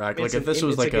it's that I mean, miraculous. Like if this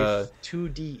was it's like like a a,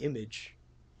 2D image.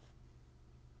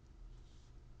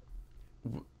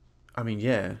 I mean,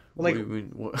 yeah, Like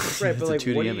right, but it's a like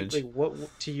two what D do you image. like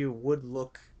what to you would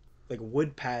look like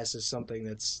would pass as something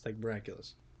that's like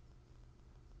miraculous.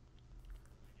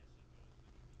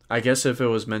 I guess if it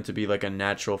was meant to be like a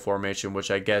natural formation, which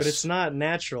I But it's guess not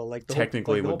natural. Like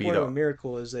technically the would whole be point of a the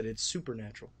miracle is that it's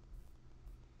supernatural.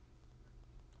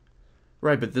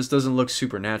 Right, but this doesn't look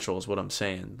supernatural, is what I'm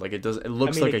saying. Like it does. It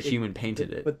I looks mean, like a human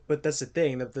painted it. but that's the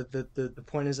thing. The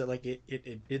point is that like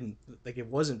it didn't, like it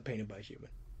wasn't painted by a human.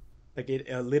 Like it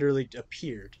literally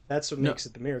appeared. That's what No, makes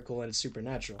it the miracle and it's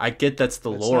supernatural. I get that's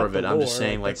the That's lore not of the it. I'm just lore.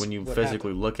 saying, Like like when that's you what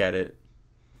physically happened. look at it.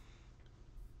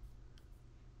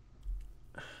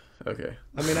 Okay,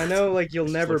 I mean, I know like you'll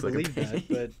it just never looks like a believe that, painting.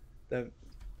 but uh,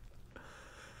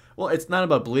 Well, it's not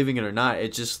about believing it or not.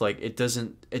 It just like it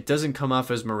doesn't come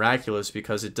off as miraculous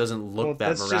because it doesn't look well,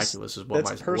 that that's just miraculous. Is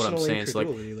that's what I'm personal saying. It's like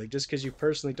incredulity. Like just because you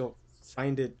personally don't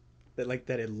find it that like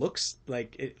that it looks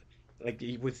like it like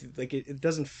with like it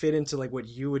doesn't fit into like what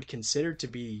you would consider to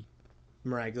be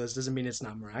miraculous doesn't mean it's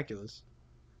not miraculous.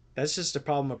 That's just a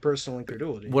problem of personal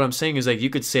incredulity. what I'm saying is like you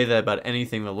could say that about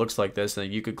anything that looks like this,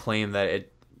 and you could claim that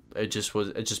it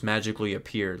just magically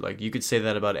appeared. Like you could say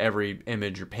that about every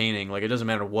image or painting. Like it doesn't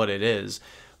matter what it is.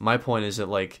 My point is that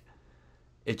like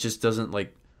it just doesn't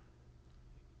like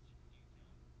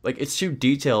it's too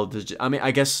detailed I mean,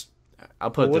 I guess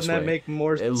I'll put Well, it wouldn't this that way. make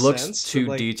more It looks sense to too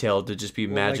like, detailed to just be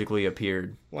well, like magically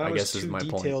appeared, why I was guess is too my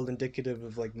point. detailed indicative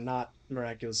of like not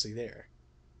miraculously there?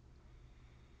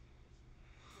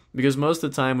 Because most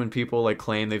of the time when people like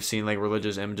claim they've seen like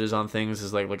religious images on things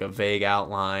is like a vague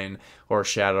outline or a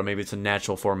shadow, maybe it's a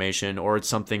natural formation or it's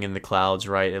something in the clouds,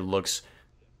 right? It looks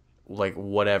like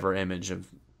whatever image of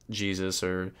Jesus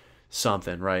or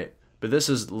something, right? But this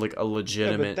is like a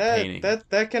Yeah, but legitimate painting.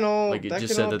 Like it that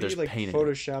just can said all that be there's like painting it.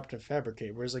 photoshopped and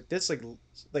fabricated. Whereas like this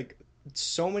like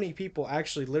so many people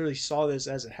actually literally saw this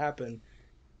as it happened,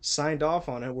 signed off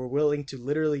on it, were willing to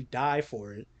literally die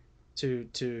for it, to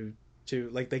to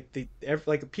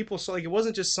like people saw like it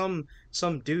wasn't just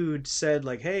some dude said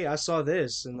like, hey, I saw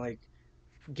this and like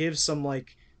give some like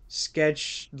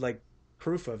sketch like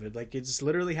proof of it. Like it's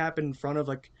literally happened in front of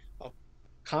like a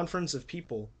conference of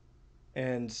people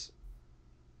and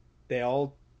they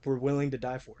all were willing to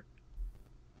die for it.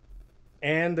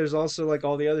 And there's also like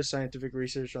all the other scientific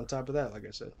research on top of that, like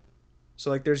I said. So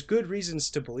like there's good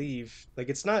reasons to believe. Like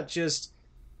it's not just,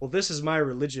 well, this is my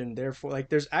religion, therefore like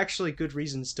there's actually good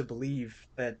reasons to believe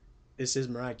that this is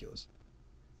miraculous.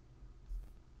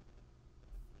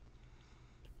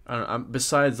 I don't know,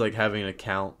 besides like having an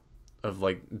account of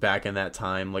like back in that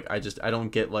time, like I don't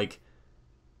get like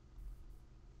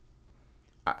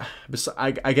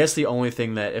I guess the only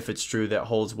thing that if it's true that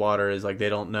holds water is like they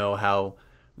don't know how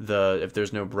if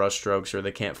there's no brush strokes or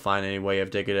they can't find any way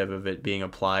indicative of it being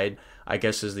applied. I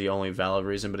guess is the only valid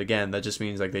reason. But again, that just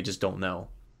means like they just don't know.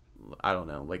 I don't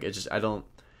know. Like it just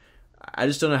I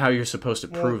just don't know how you're supposed to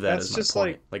Well, prove that. that's Is my just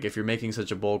point. like, Like if you're making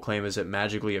such a bold claim as it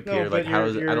magically no, appeared, like but how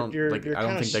is it? I don't you're I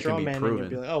don't kind of think that can straw be manning and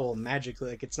be proven. like, oh well, magically,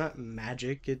 like it's not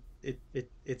magic.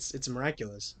 It's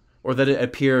miraculous. Or that it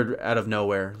appeared out of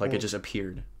nowhere, like it Well, just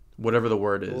appeared. Whatever the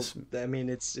word well, is. I mean,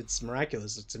 it's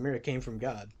miraculous. It's a miracle. It came from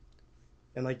God,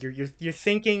 and like you're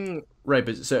thinking Right,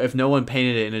 but so if no one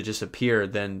painted it and it just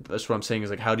appeared, then that's what I'm saying is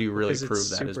like, how do you really because it's prove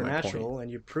that? Is my point. supernatural,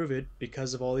 and you prove it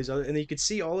because of all these other, and you could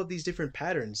see all of these different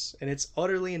patterns, and it's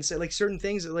utterly insane. Like certain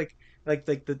things that like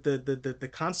the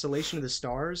constellation of the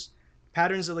stars,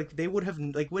 patterns that like they would have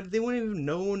like what they wouldn't even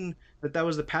known that that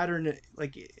was the pattern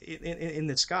like in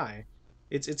the sky.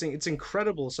 It's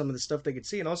incredible some of the stuff they could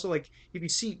see, and also like if you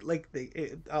see like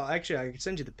actually I could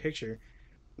send you the picture.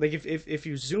 Like if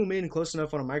you zoom in close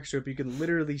enough on a microscope, you can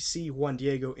literally see Juan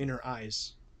Diego in her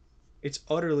eyes. It's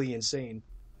utterly insane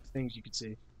things you could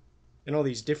see. And all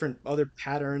these different other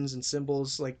patterns and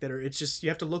symbols like that are it's just you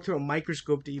have to look through a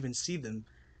microscope to even see them.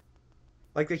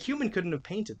 Like a human couldn't have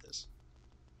painted this.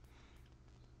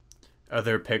 Are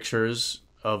there pictures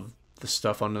of the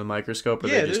stuff under the microscope, or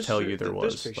they Yeah, just tell you there's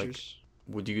was? Like, pictures.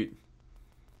 would you?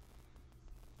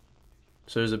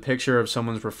 So there's a picture of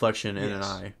someone's reflection in an Yes.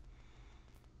 eye.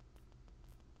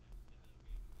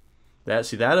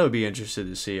 That I would be interested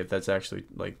to see if that's actually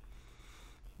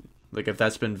like if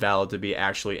that's been valid to be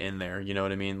actually in there. You know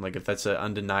what I mean? Like if that's an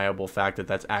undeniable fact that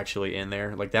that's actually in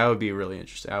there. Like that would be really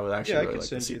interesting. I would Yeah, actually I really could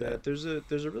like to send see you that. that. There's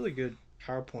a really good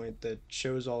PowerPoint that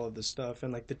shows all of this stuff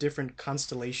and like the different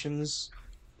constellations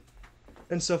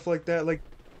and stuff like that. Like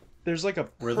there's like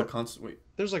a Where are the wait?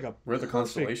 there's like a Where are the perfect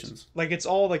constellations? like it's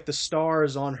all like the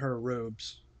stars on her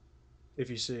robes if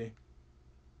you see.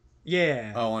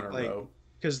 Yeah, Oh, on a like row.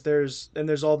 because there's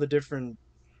all the different.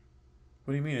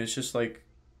 What do you mean? It's just like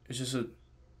it's just a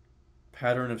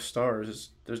pattern of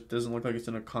stars. It doesn't look like it's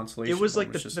in a It constellation was form.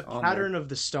 like It's just the on there. pattern of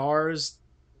the stars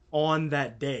on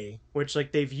that day, which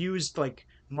like they've used like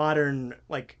modern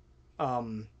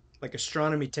like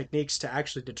astronomy techniques to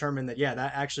actually determine that yeah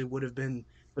that actually would have been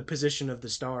the position of the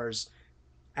stars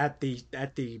at the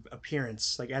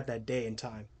appearance like at that day and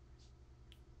time.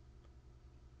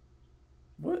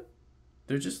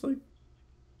 They're just like,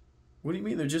 what do you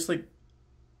mean? They're just like,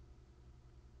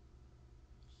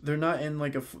 they're not in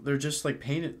like a. They're just like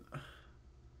painted.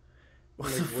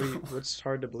 What the Like, fuck? what's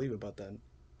hard to believe about that?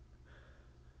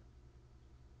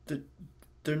 They're,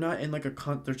 they're not in like a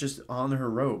con. They're just on her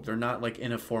robe. They're not like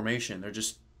in a formation. They're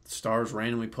just stars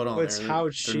randomly put on Well, it's there. how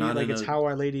They're she not like in it's a. how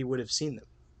Our Lady would have seen them.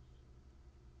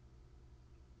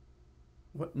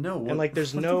 What? No. And What? like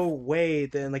there's What the? no way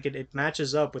then like it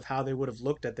matches up with how they would have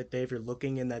looked at that day if you're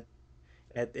looking in that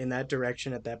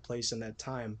direction at that place and that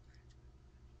time.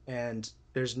 And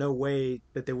there's no way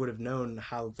that they would have known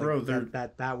how like Bro, they're.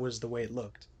 that was the way it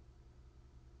looked.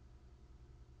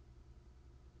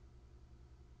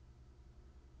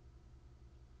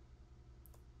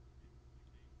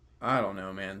 I don't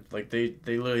know, man. Like they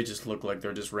literally just look like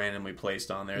they're just randomly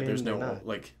placed on I there. There's mean, they're no not.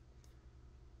 like.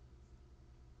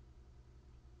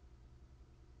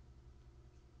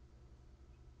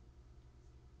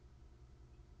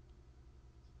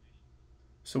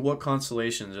 So what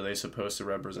constellations are they supposed to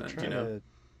I'm represent? Do you trying know? to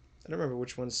I don't remember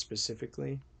which ones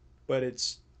specifically, but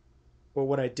it's well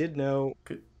what I did know,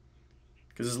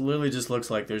 Because it literally just looks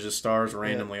like there's just stars yeah.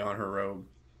 randomly on her robe.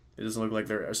 It doesn't look like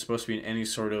they're supposed to be in any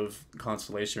sort of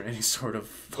constellation or any sort of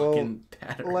Well, fucking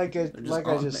pattern. They're just like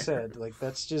I on just there. said, like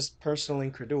that's just personal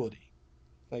incredulity.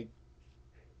 Like,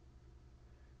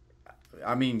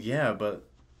 I mean, yeah, but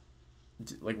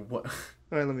like what?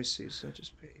 all right, let me see. So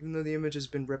just even though the image has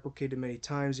been replicated many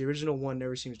times, the original one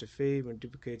never seems to fade when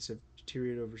duplicates have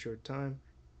deteriorated over a short time.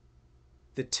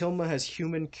 The tilma has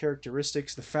human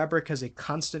characteristics. The fabric has a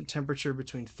constant temperature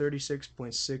between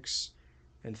 36.6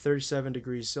 and 37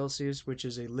 degrees Celsius, which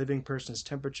is a living person's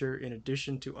temperature in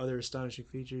addition to other astonishing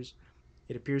features.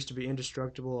 It appears to be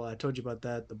indestructible. I told you about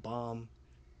that, the bomb.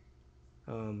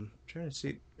 Trying to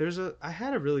see. I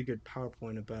had a really good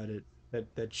PowerPoint about it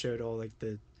that showed all like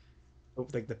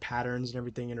the patterns and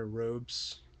everything in her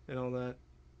robes and all that.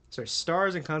 Sorry,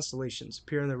 stars and constellations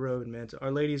appear in the robe and mantle.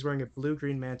 Our Lady is wearing a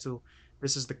blue-green mantle.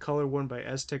 This is the color worn by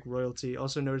Aztec royalty.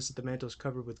 Also notice that the mantle is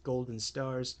covered with golden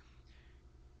stars.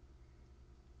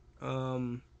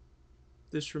 Um,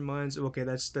 this reminds. Okay,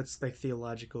 that's like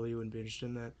theological. You wouldn't be interested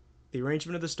in that. The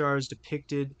arrangement of the stars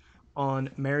depicted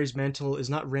on Mary's mantle is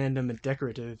not random and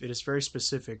decorative. It is very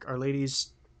specific. Our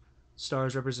Lady's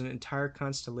stars represent entire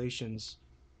constellations.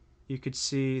 You could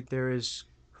see there is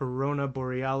Corona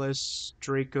Borealis,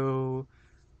 Draco,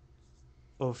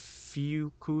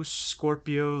 Ophiuchus,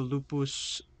 Scorpio,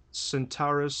 Lupus,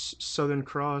 Centaurus, Southern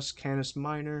Cross, Canis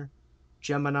Minor,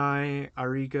 Gemini,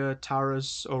 Auriga,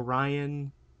 Taurus,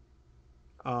 Orion.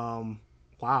 Um,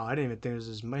 wow, I didn't even think this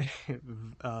was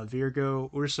Virgo,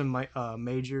 Ursa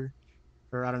Major,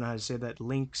 or I don't know how to say that.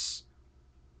 Lynx.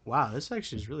 Wow, this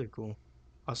actually is really cool.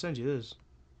 I'll send you this,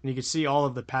 and you can see all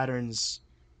of the patterns,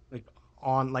 like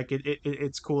on like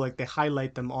it's cool. Like they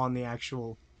highlight them on the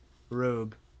actual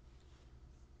robe.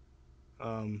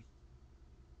 Um,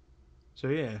 so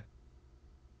yeah.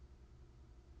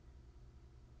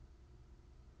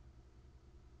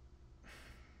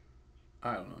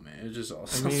 I don't know, man. It just all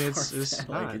I sounds mean, far it's fetched.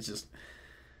 Like not. it's just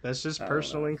That's just I don't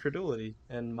personal know. incredulity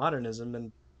and modernism,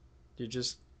 and you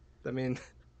just. I mean,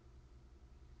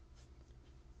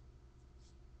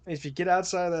 if you get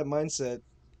outside of that mindset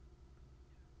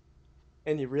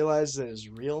and you realize that it's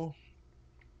real,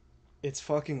 it's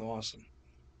fucking awesome.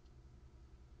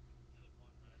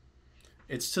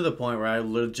 It's to the point where I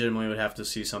legitimately would have to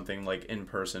see something like in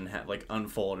person, like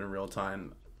unfold in real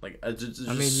time. Like there's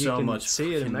I mean, just you so can much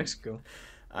see it in fucking. Mexico.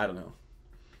 I don't know.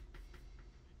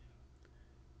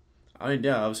 I mean,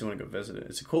 yeah, I obviously want to go visit it.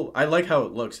 It's a cool. I like how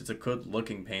it looks. It's a good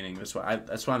looking painting. That's why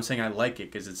I'm saying I like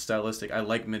it because it's stylistic. I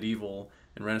like medieval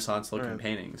and Renaissance All looking right.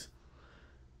 paintings.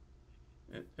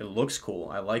 It looks cool.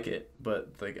 I like it,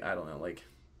 but like I don't know, like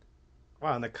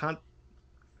Wow, and the con.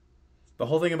 the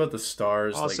whole thing about the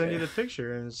stars, I'll like send you the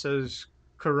picture, and it says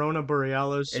Corona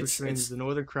Borealis, which means it's the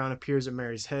northern crown appears at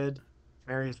Mary's head.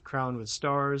 Mary is crowned with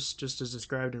stars, just as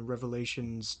described in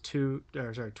Revelations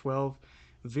 12.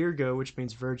 Virgo, which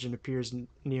means virgin, appears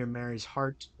near Mary's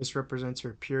heart. This represents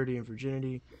her purity and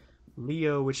virginity.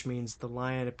 Leo, which means the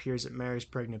lion, appears at Mary's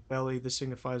pregnant belly. This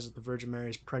signifies that the Virgin Mary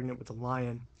is pregnant with a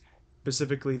lion,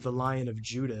 specifically the Lion of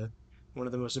Judah. One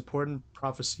of the most important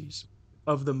prophecies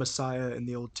of the Messiah in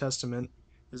the Old Testament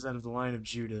is that of the Lion of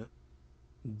Judah.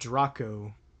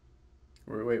 Draco.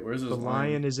 wait, where's The this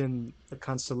line? lion is in the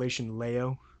constellation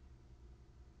Leo.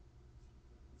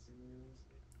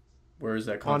 Where is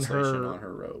that On constellation her on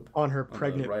her robe? on her On the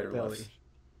pregnant right or left? belly.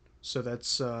 So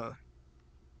that's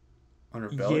On her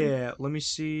belly? yeah, let me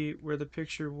see where the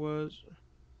picture was.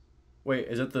 Wait,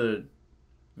 is that the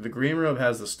The green robe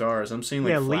has the stars. I'm seeing like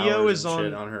Yeah, Leo flowers is and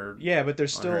shit on. on Yeah, but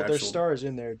there's actual. stars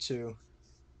in there too.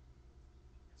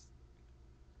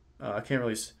 I can't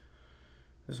really.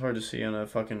 It's hard to see on a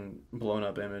fucking blown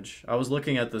up image. I was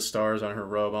looking at the stars on her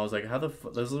robe. I was like, how the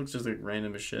this looks just like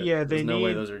random as shit. Yeah, There's they no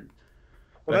way need. those are.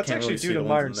 Well, But I that's can't actually really due see to the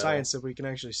ones in modern the science middle. that we can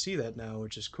actually see that now,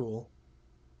 which is cool.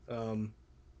 Um,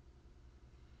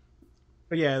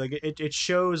 but yeah, like it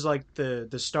shows like the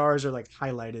stars are like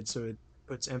highlighted, so it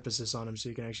puts emphasis on them, so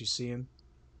you can actually see them.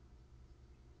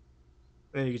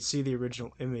 And you can see the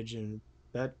original image, and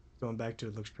that going back to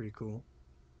it looks pretty cool.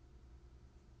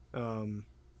 Um,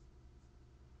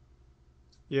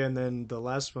 yeah, and then the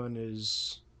last one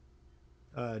is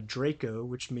Draco,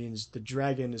 which means the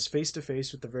dragon is face to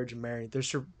face with the Virgin Mary.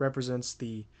 This represents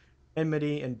the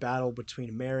enmity and battle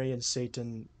between Mary and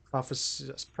Satan,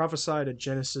 prophesied at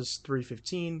Genesis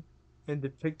 3:15 and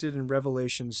depicted in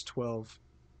Revelations 12.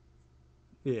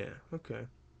 Yeah, okay.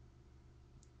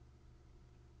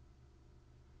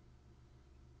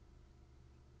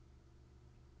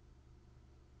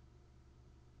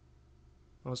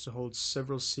 Also holds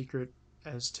several secret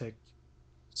Aztec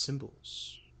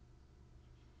symbols.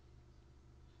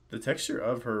 The texture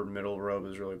of her middle robe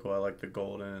is really cool. I like the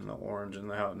golden and the orange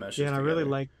and how it Yeah, meshes and I really together.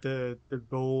 like the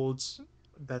golds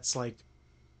that's like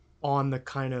on the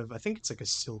kind of, I think it's like a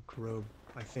silk robe,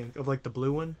 I think, of like the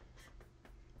blue one.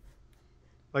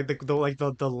 Like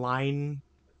the line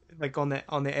like on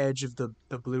the edge of the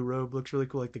blue robe looks really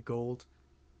cool, like the gold.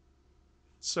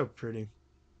 It's so pretty.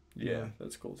 Yeah, Yeah.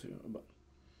 that's cool too. But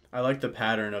I like the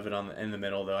pattern of it on in the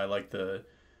middle though. I like the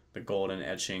golden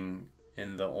etching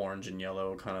in the orange and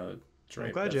yellow kind of I'm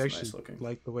drape. glad you That's actually nice looking.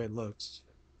 like the way it looks.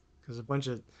 Because a bunch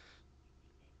of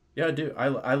Yeah, I do.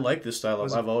 I like this style of.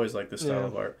 was it I've always liked this style yeah.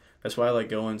 of art. That's why I like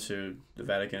going to the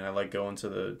Vatican. I like going to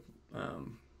the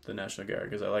National Gallery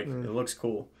because I like Mm, it looks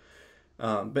cool.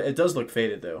 But it does look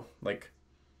faded though. Like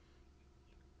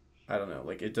I don't know.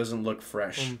 Like it doesn't look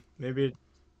fresh. maybe it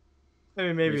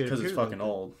Maybe maybe it's it because it's appeared like fucking that.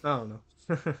 old. I don't know.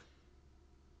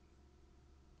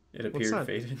 It Well, it's appeared not,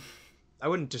 faded. I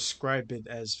wouldn't describe it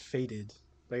as faded.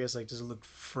 I guess like does it look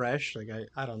fresh? Like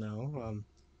I don't know.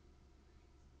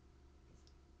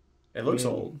 It I looks mean,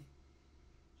 old,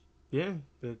 yeah,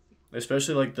 but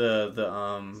especially like the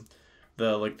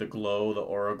like the glow, the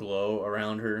aura glow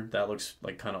around her. That looks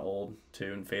like kind of old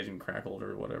too and faded and crackled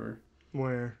or whatever.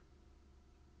 where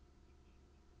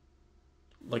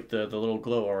Like the little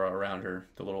glow aura around her,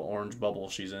 the little orange bubble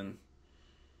she's in.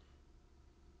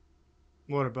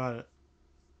 what about it?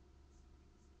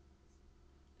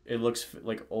 It looks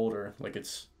like older, like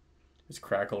it's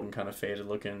crackled and kind of faded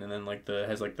looking, and then like the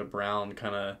has like the brown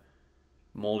kind of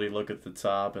moldy look at the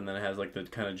top, and then it has like the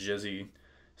kind of jizzy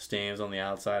stains on the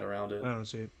outside around I it. don't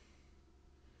see it.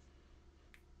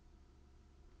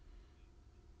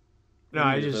 No,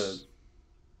 Maybe the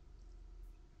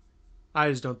I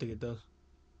just don't think it does.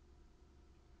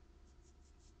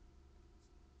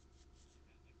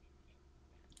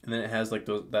 and then it has like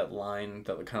those that line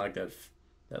that kind of like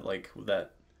that like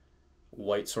that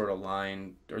white sort of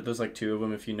line, or there's like two of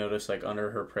them if you notice, like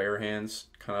under her prayer hands,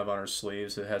 kind of on her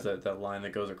sleeves. It has that line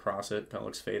that goes across it, kind of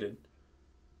looks faded.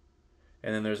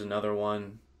 And then there's another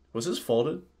one. Was this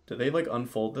folded? Did they like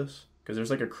unfold this? Because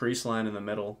there's like a crease line in the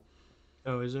middle.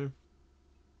 Oh, is there?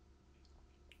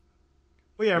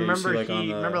 Well, yeah, Yeah, you see like on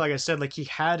remember the like I said, like he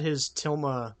had his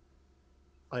tilma,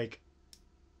 like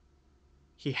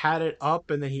he had it up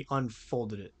and then he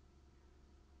unfolded it.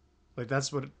 Like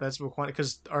that's what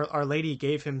because our lady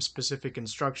gave him specific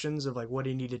instructions of like what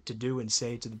he needed to do and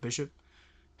say to the bishop,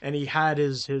 and he had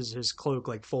his cloak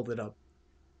like folded up.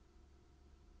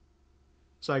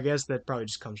 So I guess that probably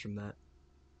just comes from that.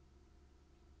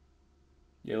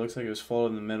 yeah, it looks like it was folded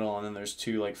in the middle, and then there's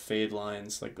two like fade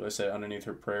lines, like I said, underneath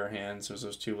her prayer hands. There's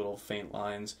those two little faint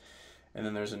lines, and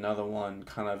then there's another one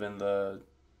kind of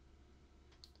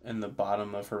in the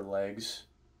bottom of her legs,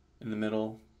 in the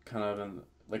middle, kind of in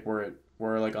like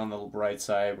where like on the right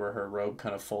side where her robe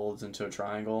kind of folds into a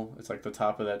triangle. It's like the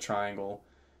top of that triangle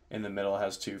in the middle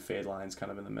has two fade lines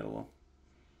kind of in the middle.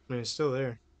 I mean, it's still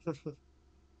there.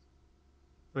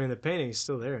 I mean, the painting is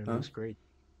still there and it Huh? looks great.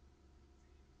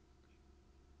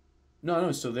 No, no,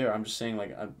 it's still there. I'm just saying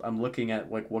like I'm looking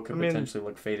at like what I could mean, potentially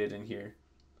look faded in here.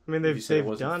 If you said it they've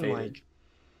wasn't done faded. like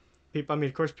people. I mean,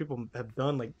 of course, people have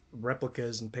done like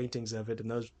replicas and paintings of it,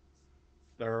 and those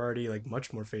are already like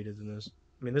much more faded than this.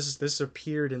 I mean, this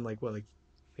appeared in like what like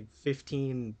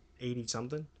 1580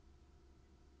 something.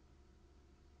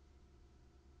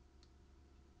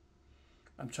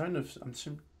 I'm trying to.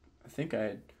 I think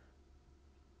I.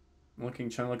 I'm looking,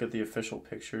 trying to look at the official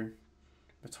picture.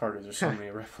 It's hard because there's so many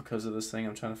replicas of this thing.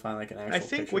 I'm trying to find like an I actual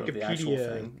think picture of the actual Wikipedia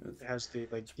thing. has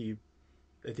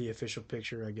the official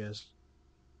picture, I guess.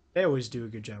 They always do a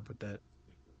good job with that.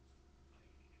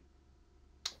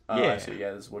 Oh, I Yeah. see.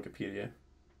 Yeah, this is Wikipedia.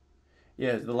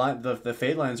 Yeah, the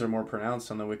fade lines are more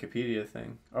pronounced on the Wikipedia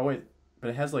thing. Oh wait, but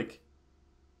it has like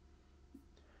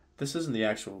this isn't the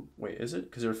actual. Wait, is it?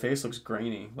 Because her face looks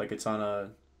grainy, like it's on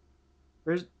a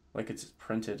There's like it's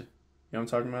printed. You know what I'm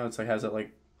talking about? It's like has it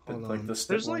hold like on. the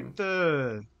There's like stippling,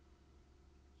 the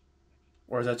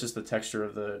or is that just the texture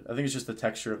of the? I think it's just the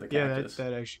texture of the yeah, that cactus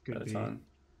that actually that could it's be. on.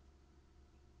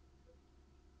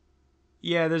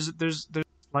 Yeah, there's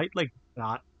slight like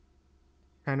dot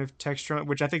kind of texture on it,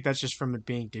 which I think that's just from it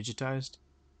being digitized.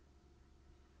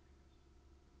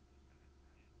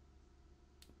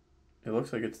 It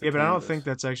looks like it's the Yeah, but I don't think canvas.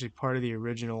 that's actually part of the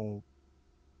original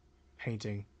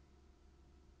painting.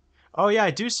 Oh yeah,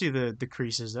 I do see the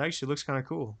creases. It actually looks kind of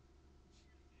cool.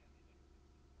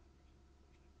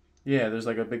 Yeah, there's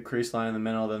like a big crease line in the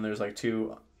middle. Then there's like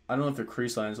two. I don't know if they're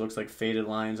crease lines. It looks like faded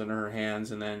lines under her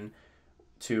hands, and then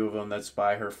two of them that's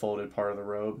by her folded part of the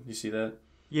robe. You see that?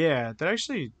 Yeah, that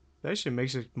actually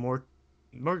makes it more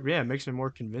yeah, it makes it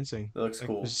more convincing. That looks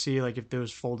Like to cool. see like if it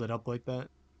was folded up like that.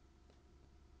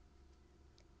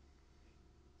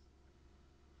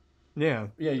 Yeah,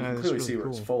 Yeah, you can that's clearly really see where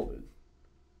it's cool. folded.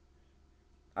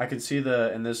 I can see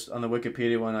the in this on the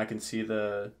Wikipedia one. I can see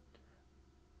the.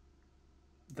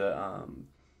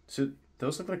 So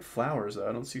those look like flowers though.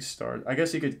 I don't see stars. I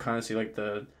guess you could kind of see like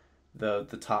the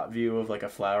top view of like a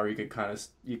flower. You could kind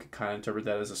of interpret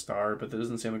that as a star, but it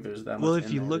doesn't seem like there's that Well, much if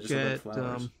in you there. They look just look like at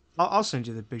flowers. I'll send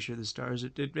you the picture of the stars.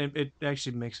 It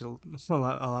actually makes a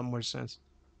lot more sense.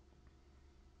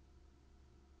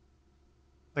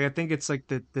 Like I think it's like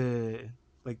the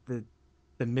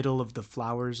middle of the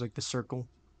flowers, like the circle,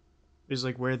 is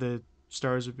like where the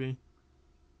stars would be.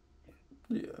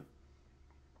 Yeah.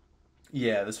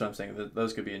 Yeah, that's what I'm saying.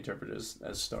 Those could be interpreted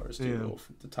as stars too. Yeah.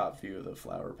 The top view of the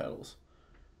flower petals,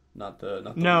 not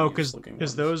the No, leaves because looking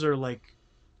because ones. I those were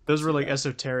see like that.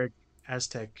 esoteric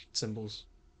Aztec symbols.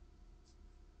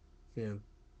 Yeah.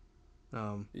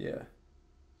 Um. Yeah,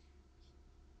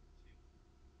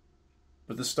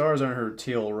 but the stars on her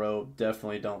teal robe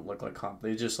definitely don't look like comp.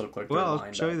 They just look like they're Well, I'll lined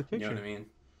show you up. the You know what I picture. mean?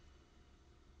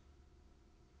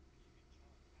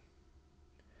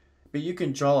 But you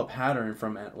can draw a pattern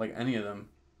from like any of them.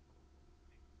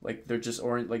 Like they're just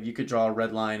or like you could draw a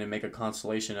red line and make a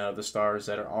constellation out of the stars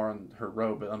that are on her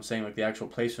robe. But I'm saying like the actual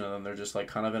placement of them, they're just like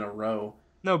kind of in a row.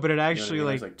 No, but it You know what I actually mean?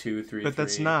 There's like, like two, three, but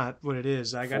that's three, not what it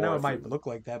is. Like I know four, it three. might look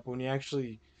like that, but when you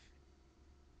actually,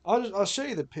 I'll show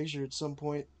you the picture at some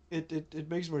point. It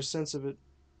makes more sense of it.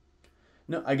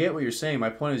 No, I get what you're saying. My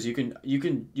point is you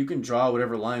can draw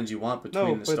whatever lines you want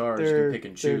No, between the but stars. You can pick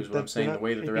and choose. What I'm they're saying, the not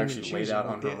way that they're picking and actually laid out choosing.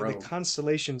 Like on her the robe.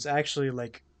 constellations actually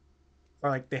like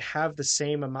are like they have the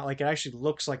same amount. Like it actually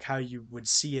looks like how you would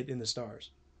see it in the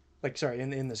stars. Like sorry,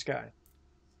 in the sky. I'm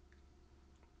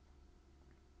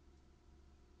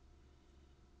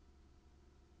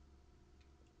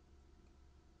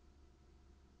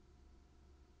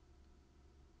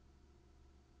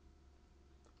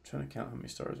trying to count how many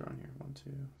stars are on here. One,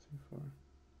 two, three, four.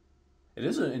 It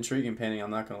is an intriguing painting.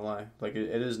 I'm not gonna lie. Like it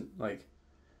is like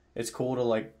it's cool to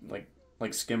like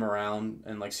skim around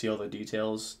and like see all the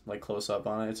details like close up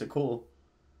on it. It's a cool.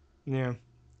 Yeah.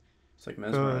 It's like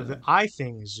The mesmerizing. eye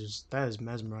thing is just that is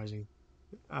mesmerizing.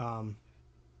 Um.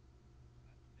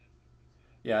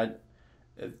 Yeah,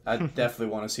 I definitely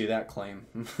want to see that claim.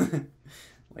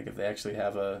 Like if they actually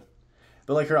have a,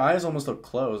 but like her eyes almost look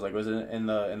closed. Like was it in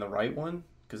the right one?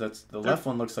 Because that's the they're left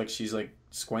one looks like she's like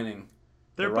squinting.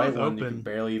 The they're right both one you can open.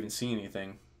 barely even see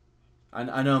anything.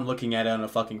 I know I'm looking at it on a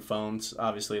fucking phone.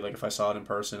 Obviously, like if I saw it in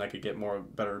person, I could get more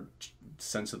better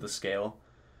sense of the scale.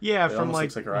 Yeah, But it from almost like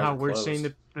looks like her eyes how are we're seeing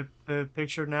closed. the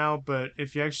picture now, but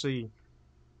if you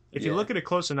Yeah. look at it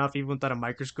close enough, even without a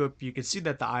microscope, you can see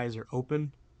that the eyes are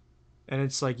open, and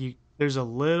it's like you there's a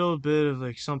little bit of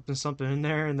like something in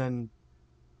there, and then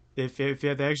if you have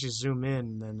to actually zoom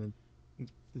in, then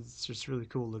it's just really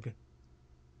cool looking.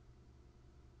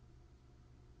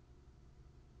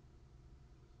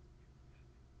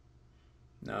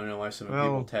 Now I know why some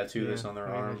people Well, tattoo yeah, this on their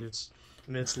I mean arm.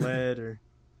 it's lead or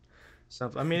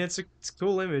something. I mean it's a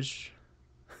cool image.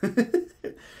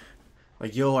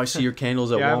 Like, yo, I see your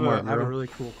candles at Yeah, Walmart, I have a bro. really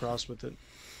cool cross with it.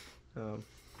 Um,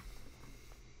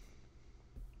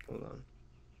 hold on.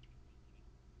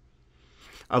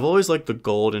 I've always liked the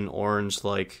gold and orange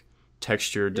like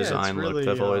texture Yeah, design look.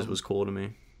 That always was cool to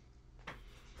me.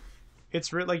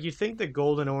 it's like you think that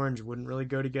gold and orange wouldn't really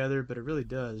go together, but it really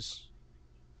does.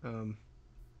 Um,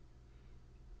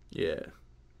 Yeah.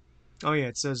 Oh yeah,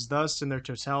 it says thus in their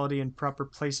totality and proper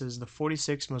places, the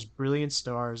 46 most brilliant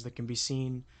stars that can be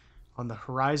seen on the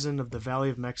horizon of the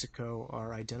Valley of Mexico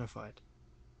are identified.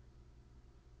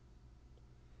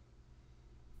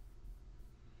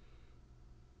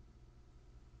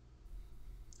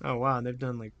 Oh wow, and they've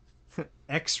done like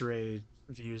X-ray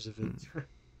views of it, Hmm.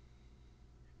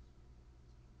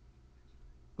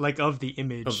 like of the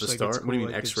Of image. the Like it's star? What do you cool.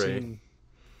 mean Like they've X-ray? seen,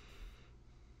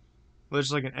 well,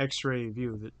 there's like an X-ray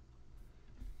view of it,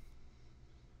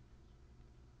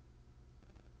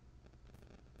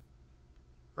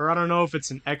 or I don't know if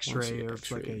it's an I want to see X-ray an or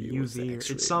if like X-ray a view. What's the UV or it's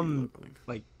X-ray view some look like?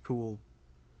 like cool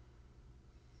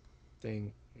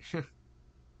thing.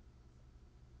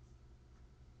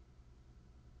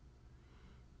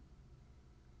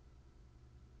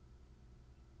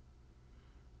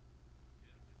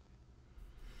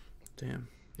 Damn.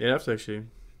 Yeah, I have to actually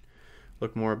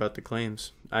look more about the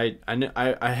claims. I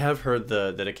have heard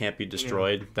that it can't be Yeah.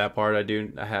 destroyed. That part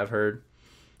I have heard.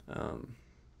 Um,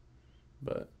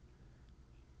 but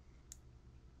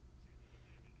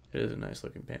it is a nice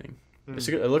looking painting. Mm.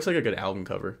 It looks like a good album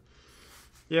cover.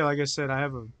 Yeah, like I said, I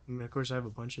mean, of course, I have a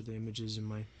bunch of the images in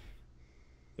my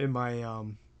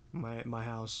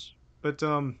house. But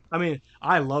I mean,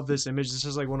 I love this image. This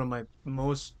is like one of my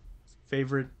most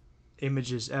favorite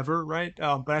images ever, right?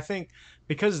 But I think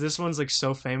because this one's like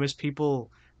so famous, people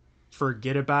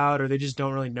forget about or they just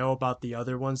don't really know about the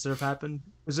other ones that have happened.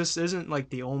 Because this isn't like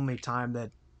the only time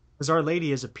that, because Our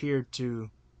Lady has appeared to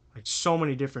like so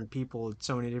many different people at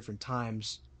so many different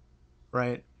times,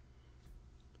 right?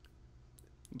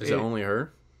 Is it It only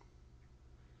her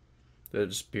that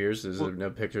just appears? Is there well, no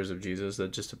pictures of Jesus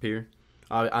that just appear?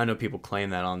 I know people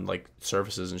claim that on like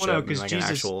services and well shit. no, I mean, because like an Jesus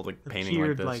actual like painting like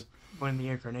appeared this. like when the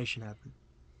incarnation happened.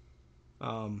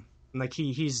 Like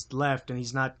he's left and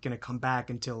he's not gonna come back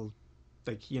until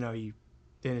like he in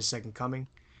his second coming.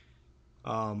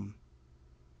 Um,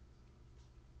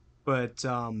 but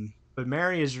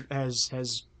Mary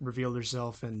has revealed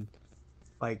herself and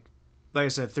like like I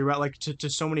said throughout like to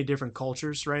so many different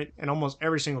cultures, right? And almost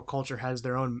every single culture has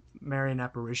their own Marian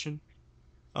apparition.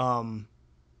 Um,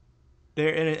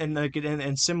 there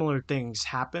and similar things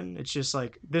happen. It's just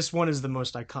like this one is the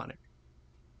most iconic.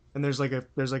 And there's like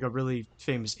a really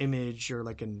famous image or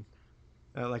like an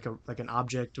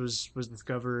object was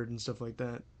discovered and stuff like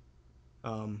that.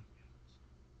 Um,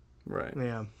 Right.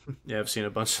 yeah. Yeah, I've seen a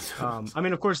bunch of those. I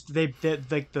mean, of course, they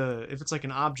like the if it's like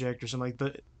an object or something like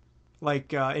the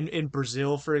like in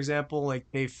Brazil, for example, like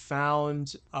they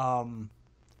found a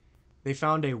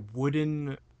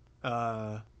wooden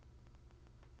uh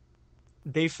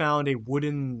they found a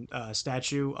wooden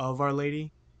statue of Our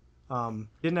Lady.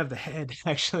 Didn't have the head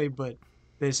actually, but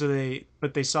they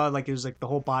saw like it was like the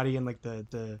whole body and like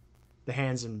the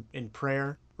hands in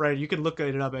prayer. Right, you can look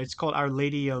it up. It's called Our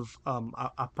Lady of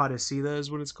Aparecida is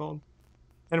what it's called.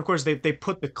 And of course they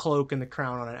put the cloak and the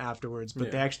crown on it afterwards. But Yeah.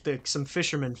 they actually some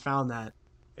fishermen found that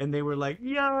and they were like,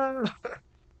 yeah,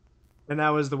 and that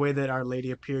was the way that Our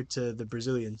Lady appeared to the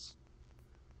Brazilians.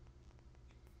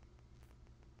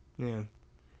 Yeah,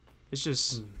 it's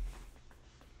just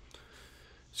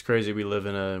It's crazy. We live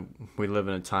in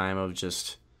a time of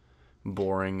just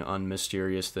boring,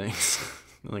 unmysterious things.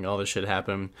 Like all this shit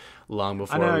happened long I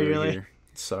before know we were you're like here.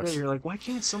 It yeah, sucks. you're like why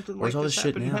can't something Where's like all this this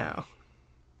shit happen now? now?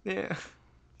 Yeah.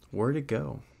 Where'd it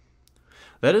go?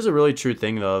 That is a really true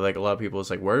thing though. Like a lot of people, it's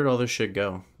like, where did all this shit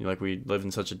go? Like we live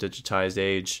in such a digitized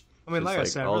age. I mean, It's like I like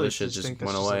said, I all really this shit just just think that's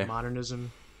went just like away.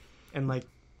 modernism and like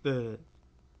the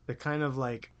the kind of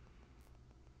like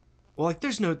well, like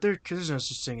there's no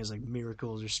such thing as like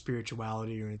miracles or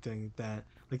spirituality or anything like that.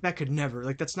 Like that could never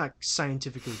like that's not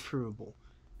scientifically provable.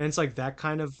 And it's like that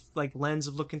kind of like lens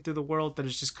of looking through the world that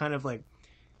is just kind of like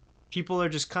people are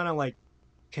just kind of like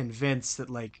convinced that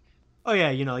like oh yeah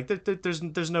like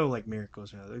there's no like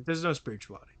miracles like, there's no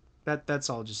spirituality that's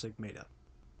all just like made up.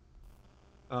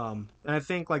 And I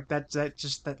think like that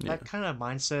just Yeah. that kind of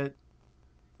mindset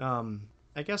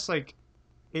I guess like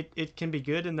it can be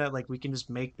good in that like we can just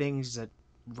make things that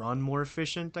run more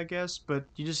efficient, I guess, but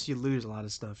you lose a lot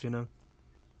of stuff,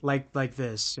 like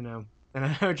this, and I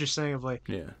know what you're saying of like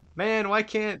Yeah. man, why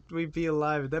can't we be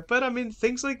alive with that? But I mean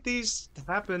things like these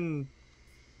happen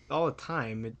all the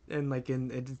time, and like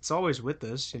it's always with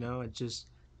us, it just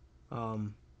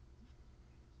um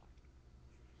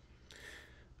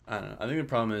I don't know. I think the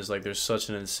problem is like there's such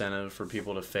an incentive for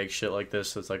people to fake shit like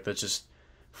this. It's like that's just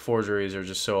forgeries are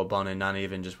just so abundant. Not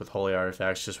even just with holy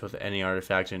artifacts, just with any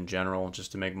artifact in general,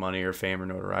 just to make money or fame or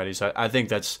notoriety. So I think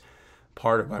that's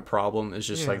part of my problem. Is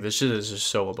just yeah. like this shit is just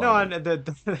so No, and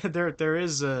abundant. there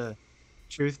is a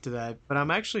truth to that, but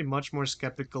I'm actually much more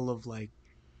skeptical of like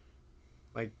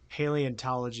like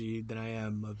paleontology than I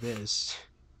am of this.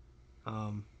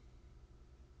 Um,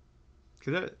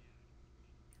 cause that,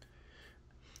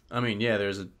 I mean, yeah,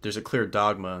 there's a clear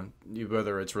dogma,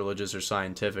 whether it's religious or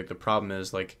scientific. The problem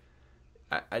is like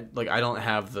I don't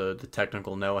have the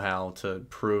technical know how to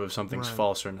prove if something's right,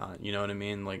 false or not. You know what I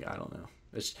mean? Like I don't know.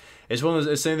 It's one of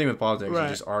those, it's the same thing with politics. You right.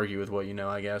 just argue with what you know,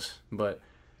 I guess. But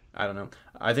I don't know.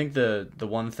 I think the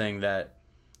one thing that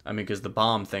I mean, because the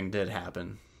bomb thing did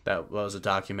happen. That was a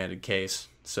documented case.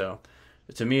 So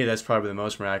to me, that's probably the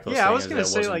most miraculous Yeah, I thing was is gonna that it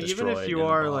say wasn't like even if destroyed you in the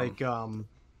are bomb.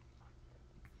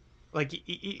 like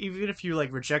even if you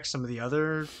like reject some of the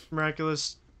other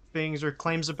miraculous things or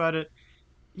claims about it,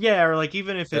 yeah, or like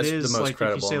even if it That's the is most like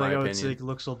if you credible in say my like oh it's opinion. like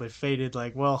looks a little bit faded,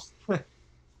 like well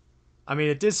I mean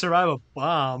it did survive a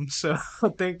bomb, so I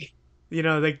think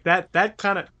like that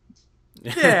kind of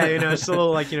yeah, it's a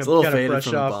little like It's a you little got to faded brush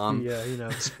from the off bomb.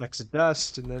 the specks of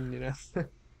dust, and then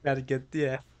got to get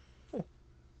yeah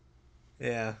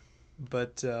yeah,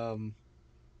 but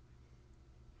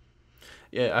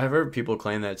Yeah, I've heard people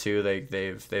claim that too.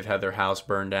 They've had their house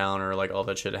burned down or like all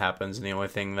that shit happens, and the only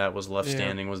thing that was left yeah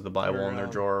standing was the Bible or in their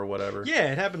drawer or whatever.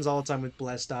 yeah, it happens all the time with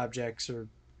blessed objects or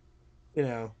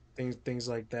things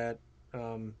like that.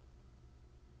 Um,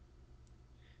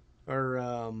 or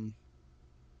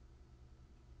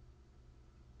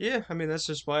yeah, I mean that's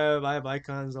just why I have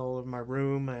icons all over my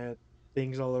room. I have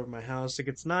things all over my house. Like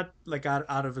it's not like out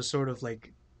of a sort of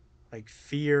like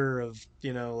fear of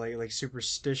like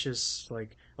superstitious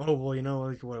like oh well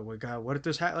like what God what if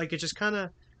this like it's just kind of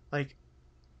like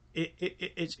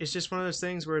it's just one of those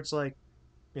things where it's like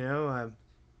you know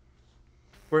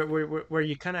where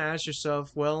you kind of ask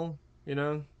yourself well you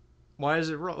know why is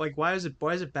it wrong like why is it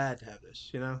bad to have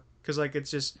this because like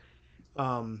it's just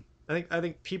I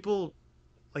think people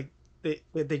like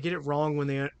they get it wrong when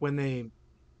they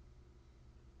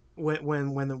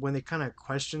kind of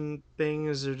question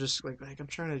things. They're just like I'm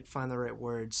trying to find the right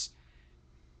words.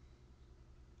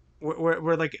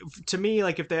 Where like to me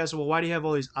like if they ask well why do you have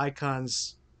all these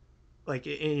icons like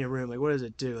in your room like what does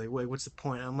it do like what's the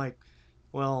point? I'm like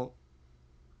well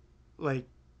like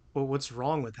well what's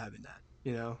wrong with having that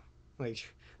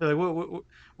like they're like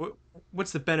what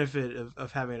what's the benefit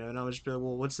of having it? And I would just be like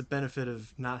well what's the benefit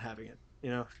of not having it?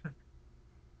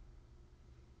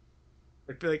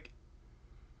 Like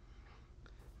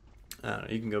I don't know.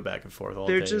 You can go back and forth all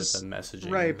they're day with the just messaging,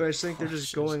 right, and but I just think they're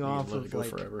just going you off let it of go like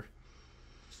forever.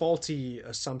 faulty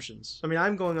assumptions. I mean,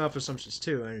 I'm going off assumptions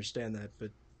too. I understand that,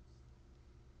 but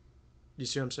you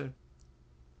see what I'm saying?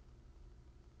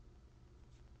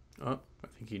 Oh, I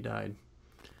think he died.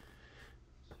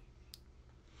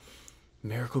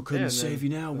 Miracle Yeah, couldn't and save then you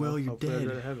now. well, Well, you're hopefully I'll go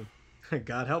dead. to heaven.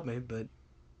 God help me, but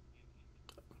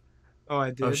oh, I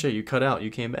Oh did. shit! You cut out. You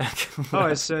came back. Oh, What I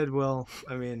happened? said, well,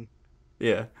 I mean,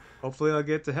 Yeah. hopefully I'll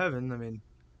get to heaven. I mean,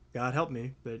 God help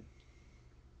me, but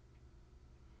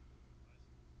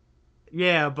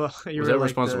yeah, but you Was were that a like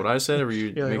response to what I said, or were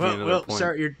you you're like, making well, another well, point?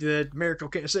 sorry, you're the miracle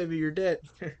can't save you. You're dead.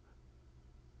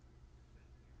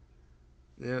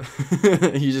 Yeah.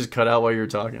 You just cut out while you were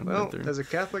talking right Well, there. as a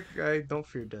Catholic, I don't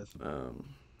fear death,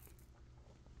 Um,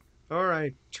 or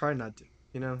I try not to.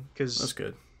 that's Because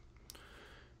good.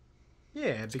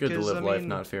 yeah, It's good to because I live life mean,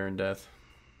 not fearing death.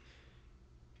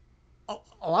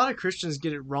 a lot of Christians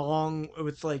get it wrong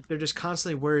with like they're just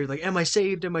constantly worried like am I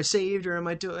saved, am I saved, or am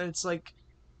I doing it's like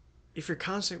if you're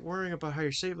constantly worrying about how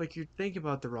you're saved like you're thinking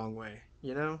about it the wrong way.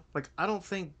 Like I don't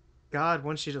think God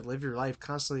wants you to live your life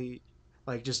constantly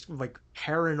like just like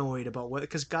paranoid about what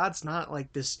because God's not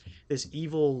like this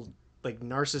evil like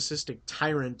narcissistic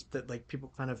tyrant that like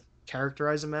people kind of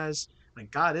characterize him as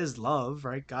like God is love,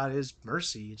 right? God is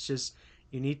mercy. It's just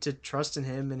you need to trust in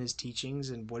him and his teachings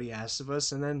and what he asks of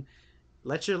us and then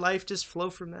let your life just flow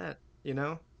from that.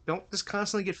 Don't just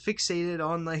constantly get fixated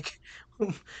on like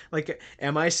like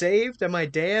am I saved, am I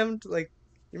damned, like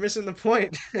you're missing the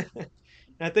point.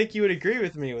 I think you would agree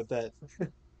with me with that.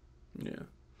 Yeah.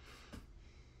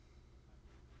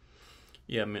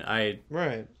 Yeah. I mean,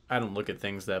 Right. I don't look at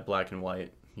things that black and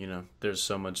white. You know, there's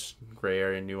so much gray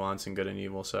area, and nuance, and good and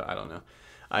evil. So I don't know.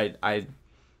 I I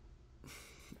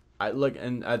I look,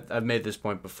 and I've made this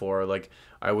point before. Like,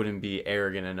 I wouldn't be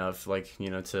arrogant enough, like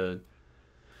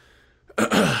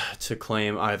to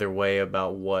claim either way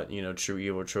about what true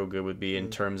evil, true good would be in Mm.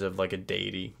 terms of like a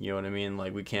deity. You know what I mean?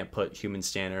 Like, we can't put human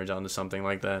standards onto something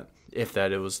like that. If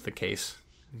that it was the case,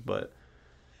 but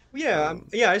Yeah, um,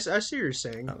 yeah, I see what you're I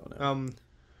saying. don't know.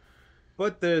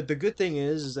 But the good thing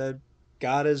is that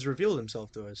God has revealed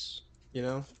himself to us. You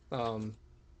know,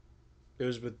 it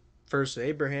was with first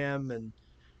Abraham and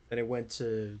Then it went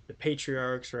to the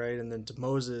patriarchs, right, and then to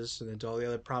Moses, and then to all the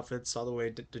other prophets, all the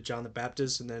way to John the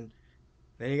Baptist, and then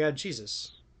you got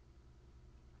Jesus.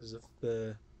 As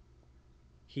if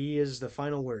he is the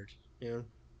final word, you know.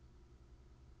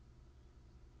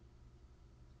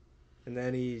 And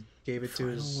then he gave it to Final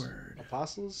his word.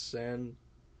 apostles, and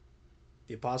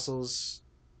the apostles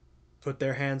put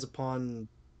their hands upon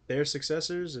their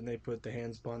successors, and they put the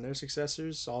hands upon their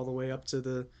successors, all the way up to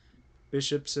the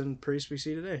bishops and priests we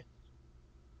see today.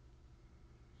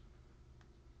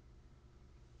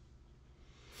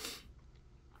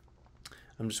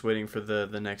 I'm just waiting for the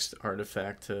next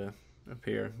artifact to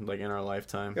appear, like in our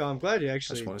lifetime. I'm glad you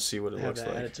I just actually want to see what it have looks that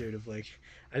like. attitude of like,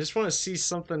 I just want to see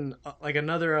something like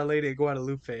another Our Lady of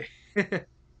Guadalupe.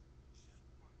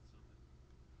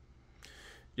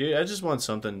 Yeah, I just want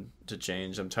something to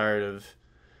change. I'm tired of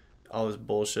all this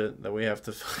bullshit that we have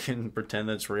to fucking pretend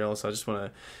that's real. So I just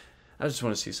want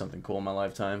to see something cool in my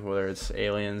lifetime, whether it's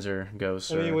aliens or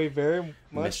ghosts I mean, or we very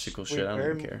much, mystical we shit. I don't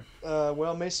even very care.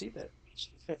 well may see that.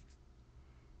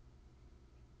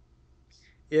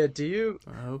 Yeah, do you?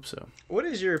 I hope so. What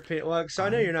is your opinion? Well, so I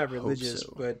know I you're not hope religious,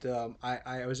 so. but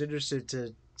I was interested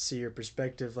to see your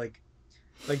perspective. Like,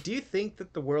 do you think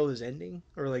that the world is ending,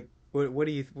 or like, what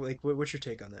do you like? What's your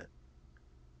take on that?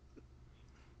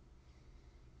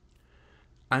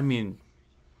 I mean,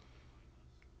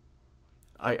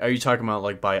 are you talking about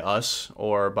like by us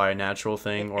or by a natural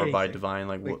thing or by Anything, divine?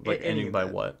 Like like like any ending of by that.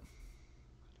 what?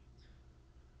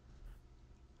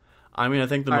 I mean, I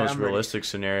think the All right, most I'm ready. realistic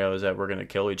scenario is that we're gonna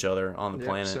kill each other on the Yep.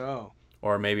 planet, So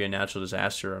or maybe a natural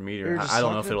disaster or a we meteor. were I just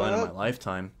don't know if talking it'll end in my about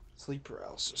lifetime. sleep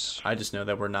paralysis. I just know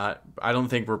that we're not. I don't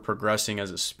think we're progressing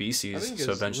as a I species. think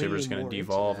So it's eventually, we're leaning just gonna more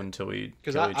into devolve that until we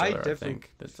because kill each I other. I definitely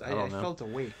think that's. I I don't know. felt a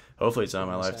weight Hopefully, it's not in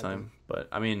my when this happened. lifetime. But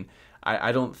I mean,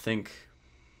 I don't think.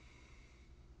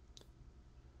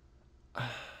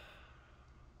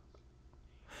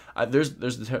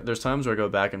 There's times where I go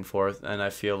back and forth, and I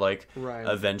feel like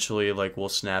Right. eventually, like we'll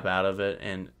snap out of it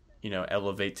and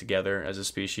elevate together as a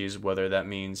species. Whether that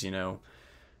means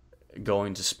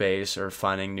going to space or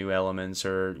finding new elements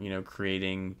or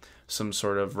creating some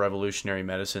sort of revolutionary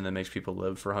medicine that makes people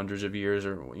live for hundreds of years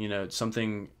or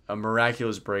something, a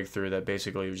miraculous breakthrough that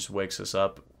basically just wakes us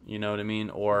up, you know what I mean?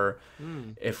 Or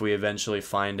Hmm. if we eventually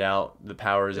find out the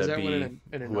powers Is that that when be,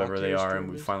 an whoever they innocuous are, and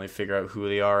dream we is? finally figure out who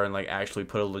they are and like actually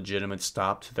put a legitimate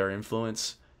stop to their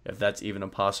influence, if that's even a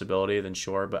possibility, then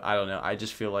sure. But I don't know, I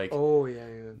just feel like Oh yeah,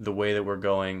 yeah. the way that we're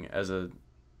going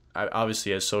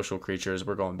obviously as social creatures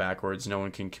we're going backwards. No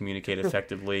one can communicate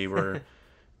effectively. We're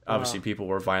obviously, Wow, people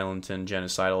were violent and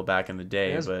genocidal back in the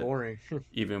day, that's but boring.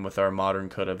 even with our modern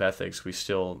code of ethics we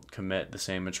still commit the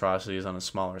same atrocities on a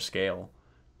smaller scale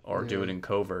or do Yeah, it in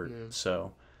covert. yeah.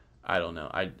 So I don't know,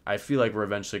 I feel like we're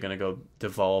eventually going to go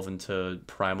devolve into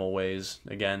primal ways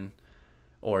again,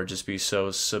 or just be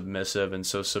so submissive and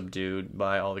so subdued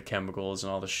by all the chemicals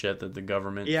and all the shit that the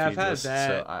government Yeah, I've feeds had us.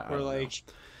 So that I where don't know. like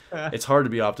I've It's hard to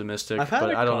be optimistic, had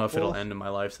but a I don't know if it'll couple end in my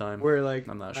lifetime. where like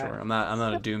I'm not sure. I'm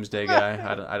not a doomsday guy.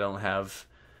 I don't have,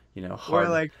 where hard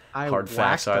like I hard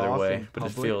facts whacked either off way, in but it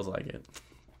public, feels like it.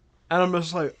 and I'm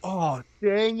just like, oh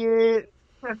dang it.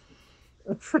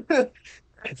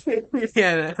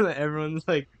 Yeah, and everyone's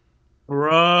like,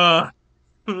 bruh.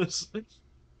 I'm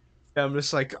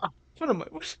just like, oh,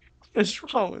 what's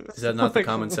wrong Is that with me? not the Like,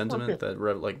 common sentiment that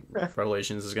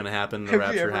Revelations is going to happen, the have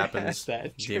you rapture ever had happens,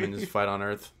 that demons dream? fight on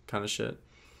Earth, kind of shit?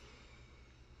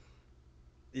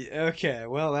 Yeah, okay,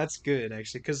 well that's good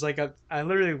actually, because like I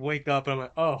literally wake up and I'm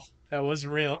like, oh, that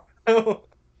wasn't real. Oh,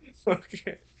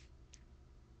 okay.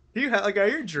 Do you have like are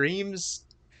your dreams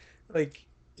like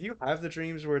do you have the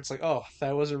dreams where it's like, oh,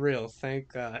 that wasn't real, thank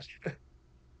God.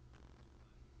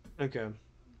 Okay.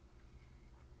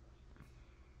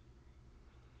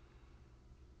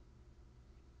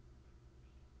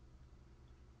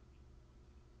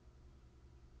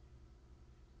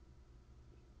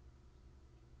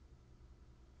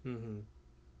 Hmm.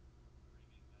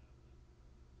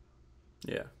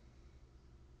 Yeah.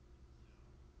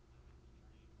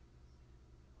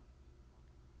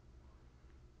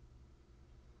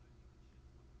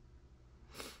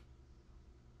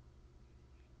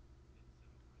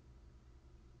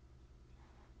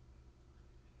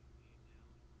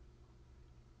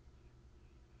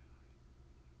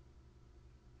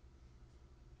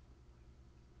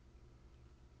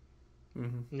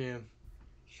 Hmm. Yeah.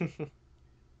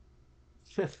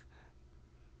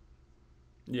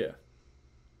 Yeah.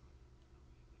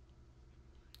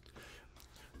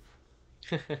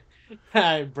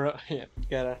 Hi, bro. Yeah,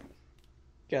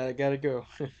 gotta go.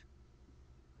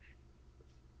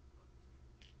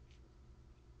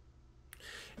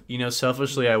 You know,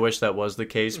 selfishly, I wish that was the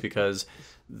case because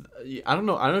I don't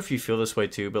know. I don't know if you feel this way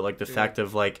too, but like the Yeah, fact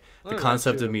of like the oh, that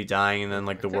concept of too. me dying and then Yeah,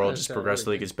 like I the kind of world just understand what you're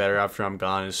progressively gets thinking. better after I'm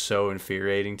gone is so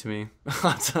infuriating to me.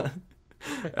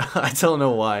 I don't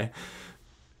know why.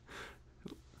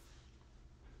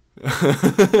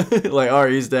 Like, all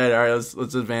right, he's dead. All right,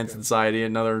 let's advance Okay. society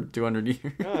another 200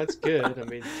 years. No, that's good. I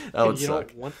mean, That would you suck.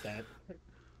 don't want that.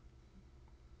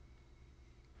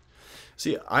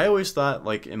 See, I always thought,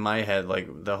 like, in my head, like,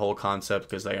 the whole concept,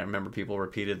 because like, I remember people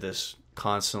repeated this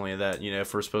constantly that, you know,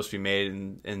 if we're supposed to be made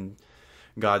in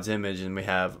God's image and we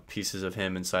have pieces of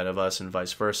Him inside of us and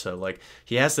vice versa, like,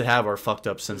 He has to have our fucked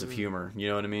up sense of Mm, humor. You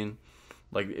know what I mean?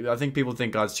 Like, I think people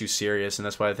think God's too serious, and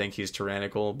that's why I think He's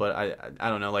tyrannical. But I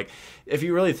don't know. Like, if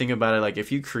you really think about it, like,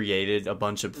 if you created a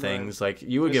bunch of right. things, like,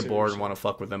 you would I get see what you're bored and want saying. to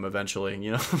fuck with them eventually.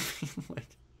 You know what I mean? Like,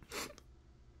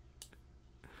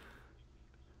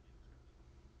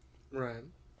 Right.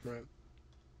 Right.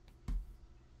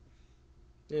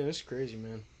 Yeah, it's crazy,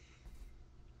 man.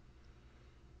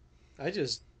 I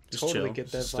just just totally chill, get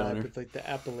just a that vibe stoner. with like the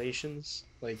Appalachians,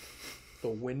 like the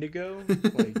Wendigo.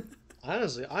 Like,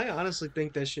 I honestly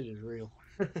think that shit is real.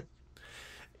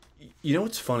 You know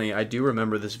what's funny? I do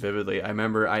remember this vividly. I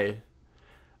remember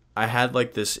I had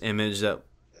like this image that,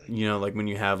 you know, like when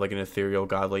you have like an ethereal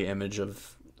godly image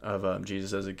of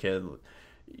Jesus as a kid,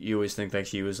 you always think that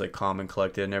he was like calm and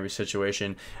collected in every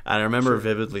situation. And I remember Sure,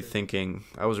 vividly sure. thinking,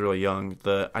 I was really young.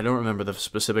 The I don't remember the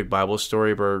specific Bible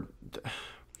story, but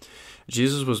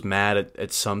Jesus was mad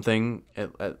at something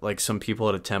at like some people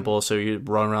at a Mm. temple, so he'd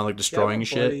run around like Yeah, I have a destroying shit.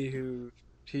 buddy who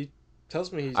he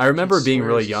tells me I he remember being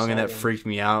really swears he young and saw that them. freaked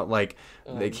me out. Like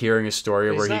Um, hearing a story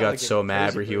but where he's he not got like a so mad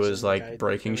crazy where he was person. like I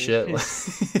breaking mean, shit.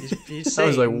 he's I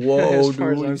was like, sane as "Whoa,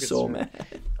 far as dude, I'm he's so concerned. mad."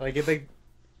 Like, if they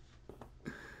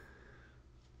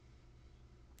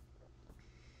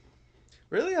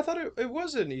really, I thought it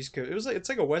was an East Coast. It was like it's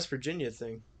like a West Virginia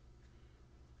thing.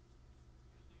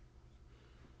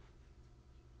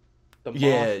 The Yeah,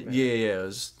 Mothman. yeah. It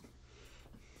was,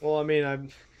 Well, I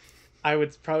mean, I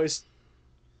would probably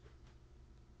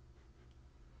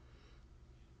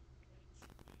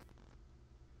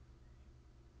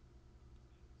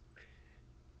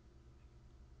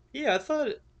yeah. I thought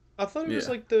it was yeah,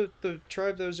 like the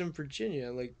tribe that was in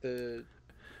Virginia, like the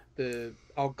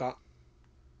Algon.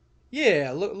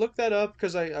 Yeah, look that up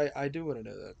because I do want to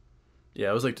know that. yeah.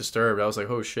 I was like disturbed. I was like,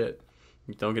 "Oh shit,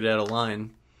 don't get out of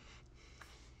line."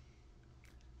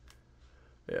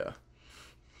 Yeah.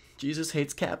 Jesus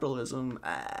hates capitalism.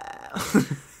 Ah.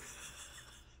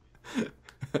 Yeah.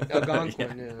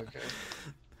 Algonquin. Yeah. Okay.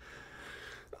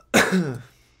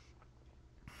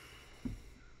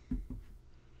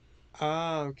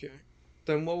 Ah, okay.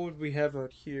 Then what would we have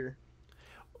out here?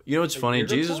 You know what's Like funny? Jesus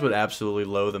Iroquois? would absolutely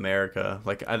loathe America.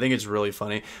 Like I think it's really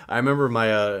funny. I remember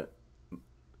my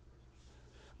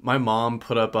mom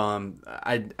put up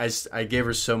I gave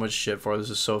her so much shit for it. This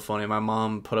is so funny. My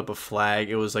mom put up a flag.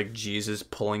 It was like Jesus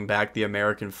pulling back the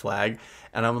American flag,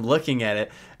 and I'm looking at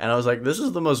it and I was like, this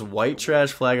is the most white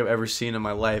trash flag I've ever seen in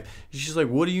my life. She's like,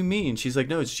 what do you mean? She's like,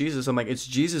 no, it's Jesus. I'm like, it's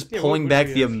Jesus Yeah. pulling What do back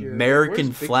we the have here? Where's American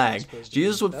Bigfoot flag. supposed to Jesus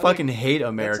be? would That like fucking hate that's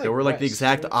America. like We're like the West, exact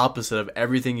right? opposite of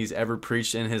everything he's ever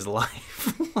preached in his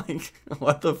life. Like,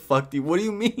 what the fuck what do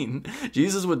you mean?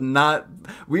 Jesus would not,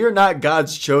 we are not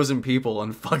God's chosen people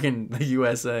in fucking the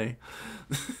USA.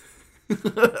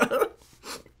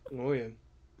 Oh yeah.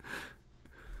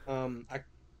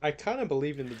 I kind of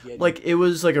believe in the Yeti. Like it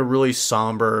was like a really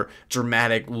somber,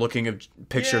 dramatic looking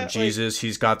picture of Yeah, like Jesus.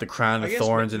 He's got the crown I of guess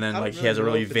thorns, and then I like don't he has really a know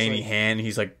really if it's veiny like hand.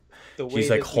 the He's way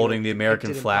like that we holding like the depict American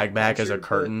it in flag pop back as a culture, but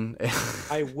curtain.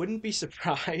 I wouldn't be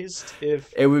surprised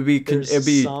if It'd there's be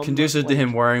some conducive to him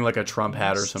like wearing like a Trump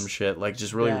hat or some beast shit, like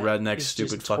just really that redneck, is stupid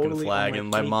just fucking totally flag. unlike And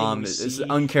my anything mom we it's see,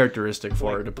 uncharacteristic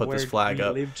for her like to put this where flag we up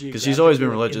live because she's always geographically, been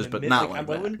like in religious, the but mid. not Like I like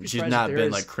that. wouldn't be She's surprised if not there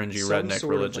been like is cringy some redneck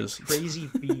sort of like religious.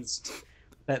 crazy beast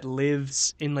that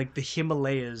lives in like the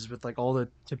Himalayas with like all the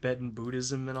Tibetan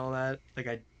Buddhism and all that. Like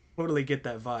I totally get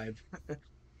that vibe.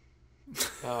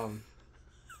 Um,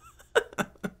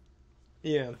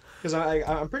 yeah, because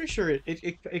I'm pretty sure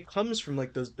it comes from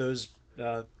like those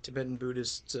Tibetan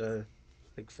Buddhist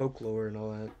like folklore and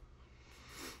all that.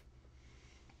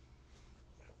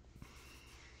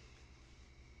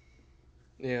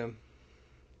 Yeah.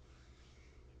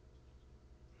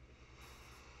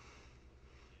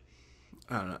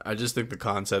 I don't know. I just think the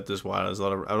concept is wild. There's a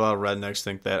lot of rednecks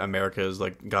think that America is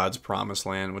like God's promised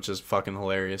land, which is fucking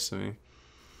hilarious to me.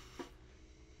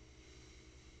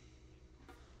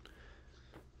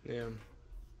 Yeah.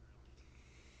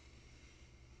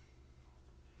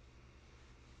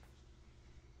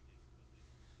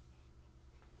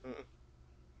 Mm.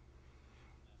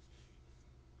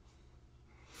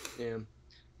 Yeah.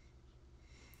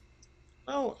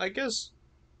 Oh, I guess.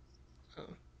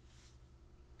 Uh,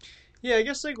 yeah, I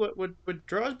guess like what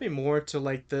draws me more to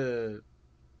like the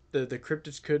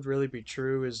cryptids could really be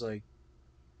true is like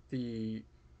the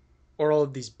or all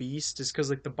of these beasts is because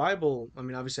like the Bible. I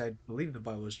mean, obviously, I believe the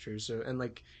Bible is true. So and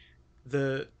like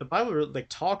the Bible like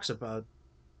talks about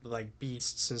like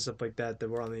beasts and stuff like that that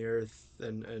were on the earth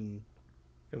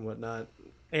and whatnot,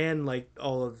 and like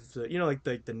all of the like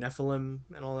the Nephilim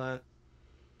and all that.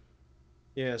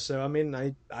 Yeah, so I mean,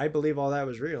 I believe all that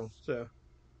was real. So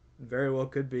very well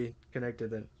could be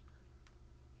connected then.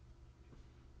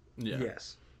 Yeah.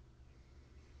 Yes.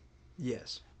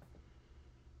 Yes.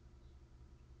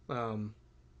 Um,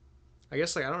 I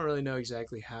guess like I don't really know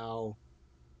exactly how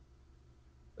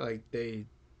like they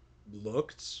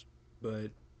looked,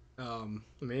 but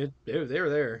I mean they were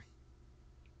there.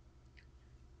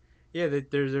 Yeah,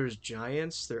 there's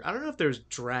giants. There I don't know if there's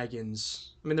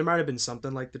dragons. I mean there might have been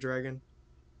something like the dragon.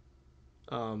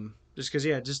 Just because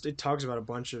yeah, just it talks about a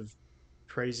bunch of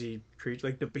crazy creatures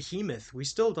like the behemoth. We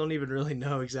still don't even really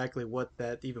know exactly what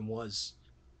that even was.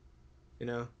 You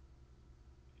know?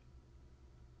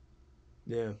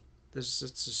 Yeah. This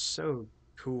it's just so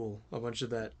cool. A bunch of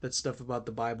that stuff about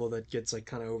the Bible that gets like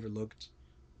kind of overlooked.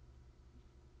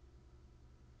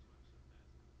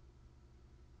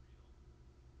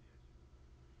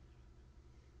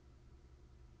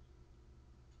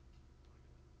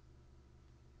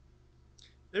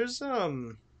 There's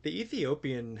the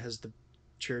Ethiopian has the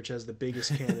church has the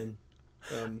biggest canon.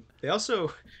 They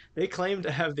also they claim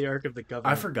to have the Ark of the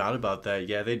I Covenant. forgot about that.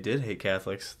 Yeah, they did hate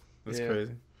Catholics. That's Yeah.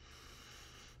 crazy.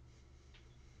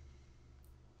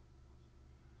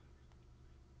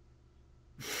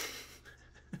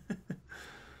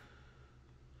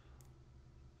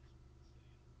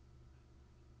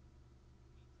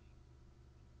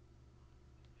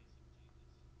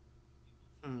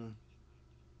 Hmm.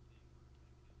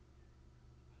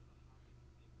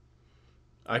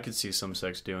 I could see some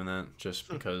sects doing that just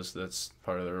because that's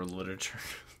part of their literature.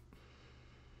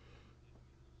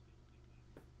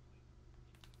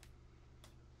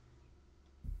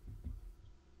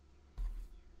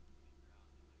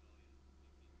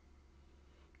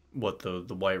 What, the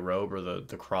white robe or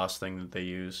the cross thing that they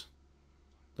use,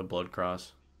 the blood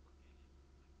cross.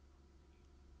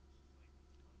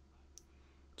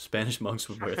 Spanish monks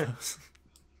would wear those.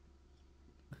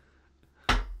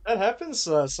 That happens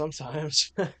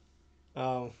sometimes.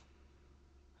 Um,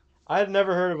 I had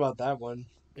never heard about that one.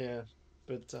 Yeah,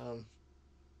 but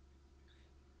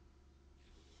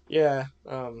yeah.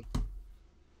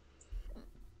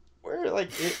 Where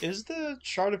like is the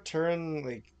chart of Turin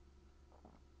like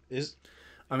is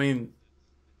I mean,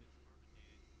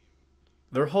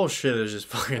 their whole shit is just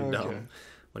fucking okay? dumb.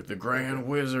 Like the Okay. Grand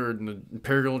Wizard and the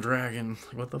Imperial Dragon.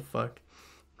 Like, what the fuck?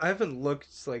 I haven't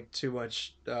looked like too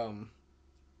much.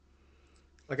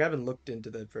 Like I haven't looked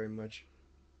into that very much.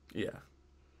 Yeah.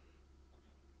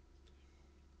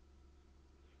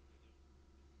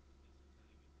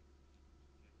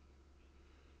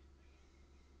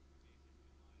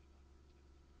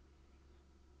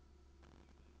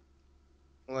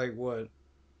 Like what?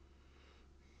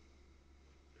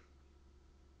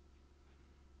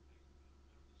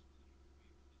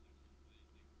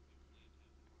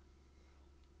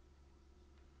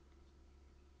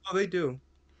 Oh, they do.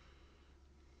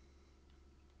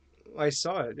 I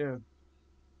saw it. Yeah.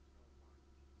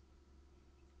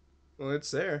 Well,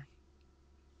 it's there.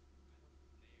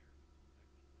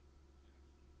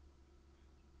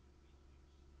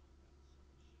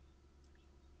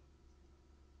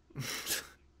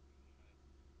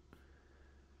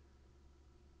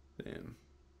 Damn.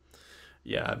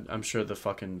 Yeah, I'm sure the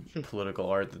fucking political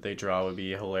art that they draw would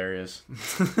be hilarious.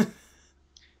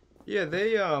 Yeah,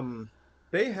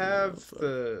 they Oh, have fuck.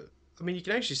 the I mean you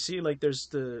can actually see like there's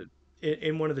the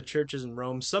in one of the churches in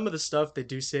Rome some of the stuff they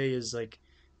do say is like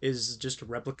is just a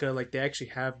replica like they actually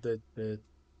have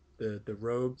the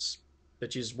robes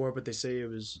that Jesus wore but they say it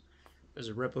was as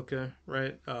a replica,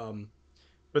 right?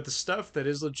 But the stuff that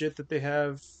is legit that they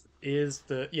have is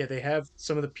the yeah, they have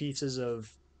some of the pieces of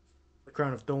the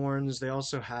crown of thorns. They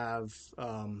also have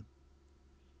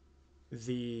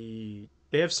they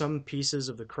have some pieces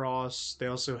of the cross. They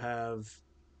also have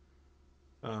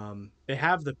they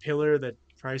have the pillar that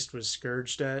Christ was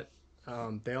scourged at.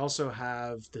 They also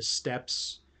have the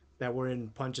steps that were in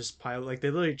Pontius Pilate. Like they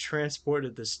literally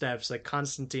transported the steps. Like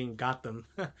Constantine got them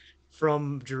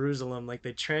from Jerusalem. Like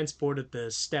they transported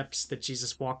the steps that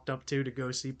Jesus walked up to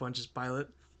go see Pontius Pilate.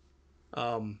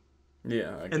 Um,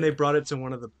 Yeah, I and get they it. brought it to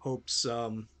one of the popes. I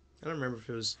don't remember if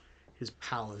it was his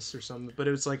palace or something, but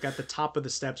it was like at the top of the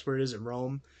steps where it is in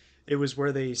Rome. It was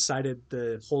where they cited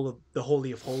the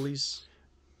Holy of Holies,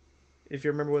 if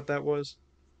you remember what that was.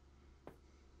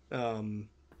 Um,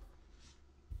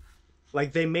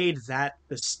 like they made that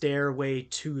the stairway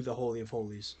to the Holy of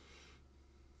Holies.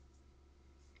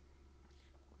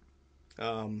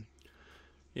 Um,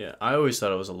 Yeah, I always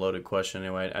thought it was a loaded question.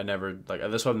 Anyway, I never like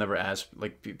that's why I've never asked.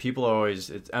 Like people are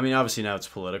always. I mean, obviously now it's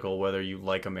political, whether you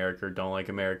like America or don't like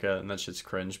America, and that shit's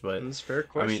cringe. But it's a fair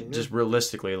I mean, question. Yeah, just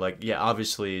realistically, like yeah,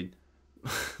 obviously,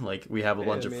 like we have a yeah.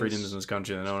 bunch I of mean, freedoms in this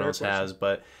country that it's no a one fair else question. has.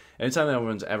 But anytime that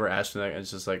everyone's ever asked me that,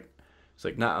 it's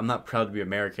like not. I'm not proud to be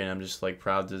American. I'm just like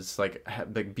proud to just like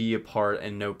be a part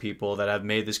and know people that have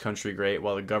made this country great.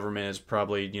 While the government has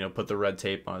probably put the red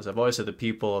tape on us. I've always said the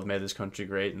people have made this country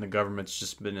great, and the government's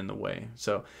just been in the way.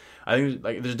 So I think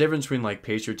like there's a difference between like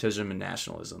patriotism and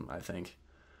nationalism. I think.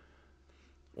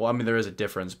 Well, I mean there is a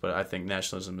difference, but I think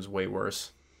nationalism is way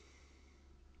worse.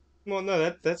 Well,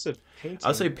 no, that's a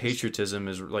I'll say painting. patriotism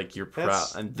is like you're proud,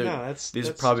 and these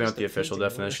are That's probably not just a the official painting.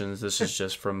 definitions. This is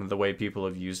just from the way people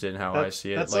have used it and how I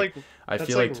see it. That's Like, like I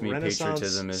that's feel like like to me, Renaissance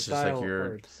patriotism is just like style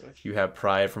art. you have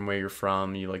pride from where you're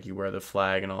from. You wear the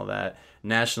flag and all that.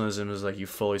 Nationalism is like you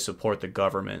fully support the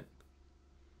government,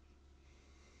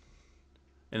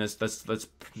 and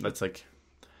that's like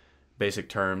basic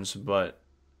terms, but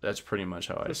that's pretty much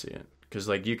how I see it. Because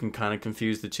like you can kind of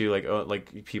confuse the two. Like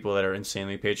like people that are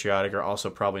insanely patriotic are also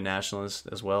probably nationalists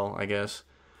as well. I guess.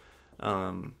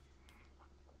 Um,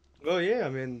 Well, yeah, I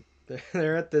mean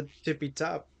they're at the tippy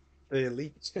top, the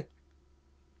elite.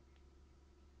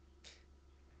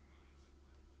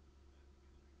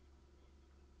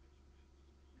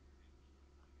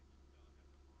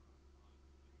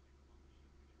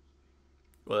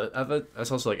 well, I thought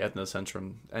that's also like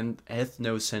ethnocentrism and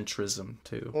ethnocentrism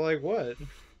too. Well, like what?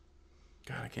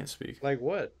 God, I can't speak. Like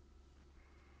what?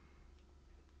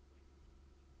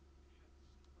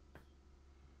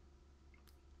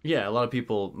 Yeah, a lot of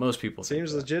people, most people think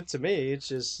Seems that. legit to me. It's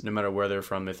just No matter where they're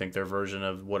from, they think their version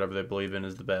of whatever they believe in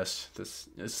is the best. It's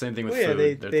the same thing with well, yeah,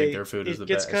 food. They think their food is it the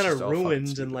gets best. It's kind just of all fucking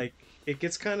ruined and stupid. like it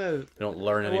gets kind of They don't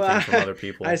learn anything well, from other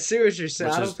I people, see what you're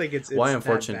saying. which I don't is think why it's I'm that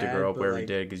fortunate to grow bad, up but where we like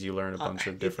did because you learn a bunch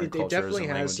of different it cultures definitely and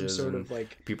has some languages sort and of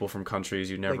people from countries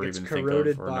you like never it's even think of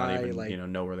corroded or not by even like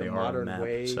know where the they are on the modern map.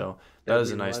 way So that that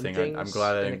is we a nice run thing. I'm things,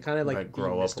 glad and it kind of I like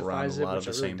grow up around a demystifies it, lot of which I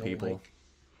the really same don't people. like.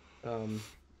 Um,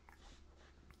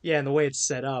 yeah, and the way it's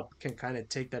set up can kind of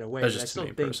take that away, That's but I just to still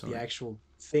me think the personally. actual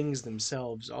things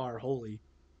themselves are holy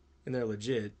and they're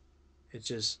legit. It's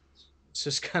just it's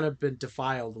just kind of been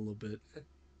defiled a little bit.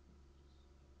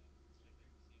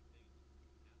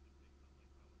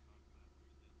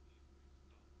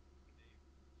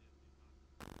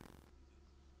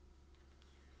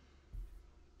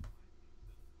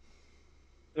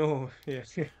 Oh yeah.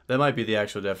 That might be the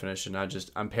actual definition.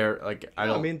 Like I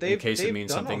No, I don't mean in case it they've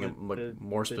means done all something like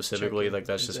more the specifically. checking Like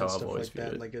that's just how and I've stuff always like viewed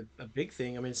that. it. Like a big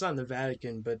thing. I mean, it's not in the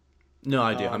Vatican, but No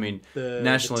idea. I mean, the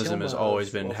nationalism tilma has always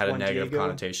been of had a Juan negative Diego,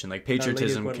 connotation. Like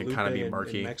Lady of patriotism can kind of Guadalupe be in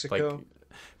murky. Like Mexico,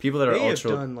 people that are they have ultra.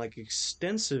 done like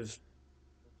extensive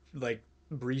like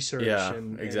research Yeah,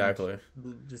 and exactly.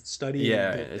 studying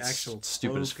Yeah, the it's actual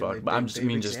stupid as cloak, and fuck. But I'm just I they've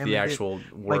mean just the examined it. actual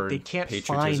Like they word can't patriotism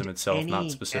find itself,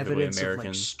 not any specifically evidence of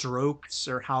like American. strokes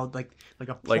or how like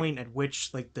a Like point at which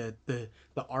like the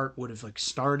art would have like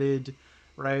started,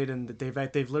 right? And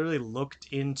that they've literally looked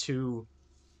into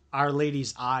Our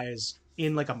Lady's eyes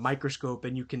in like a microscope,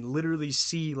 and you can literally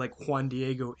see like Juan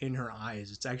Diego in her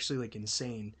eyes. It's actually like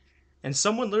insane. And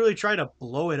someone literally tried to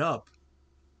blow it up.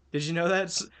 Did you know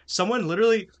that? Someone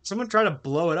tried to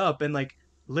blow it up, and like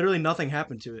literally nothing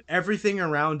happened to it. Everything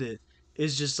around it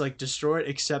is just like destroyed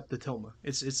except the tilma.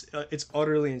 It's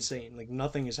utterly insane. Like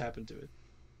nothing has happened to it.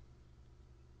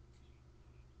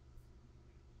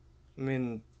 I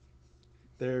mean,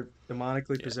 they're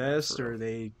demonically yeah, no, possessed, for real. or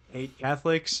they hate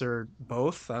Catholics, or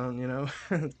both. I don't,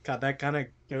 God, that kind of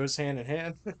goes hand in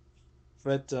hand.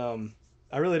 But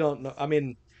I really don't know. I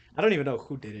mean, I don't even know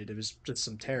who did it. It was just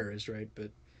some terrorist, right?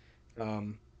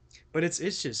 Um, but it's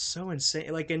just so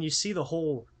insane. Like, and you see the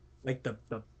whole like the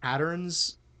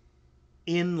patterns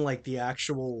in like the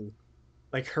actual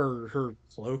like her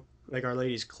cloak, like Our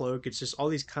Lady's cloak. It's just all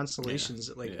these Yeah, constellations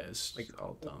that yeah, it's like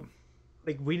all dumb.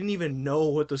 like we didn't even know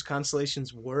what those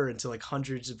constellations were until like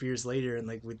hundreds of years later, and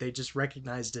like they just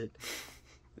recognized it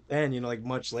then. Like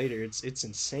much later. It's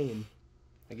insane.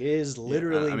 Like it is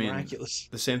Yeah, I literally mean, miraculous.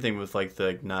 the same thing with like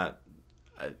the not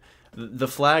I, the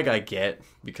flag I get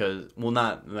because well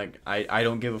not like I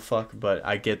don't give a fuck but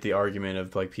I get the argument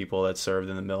of like people that served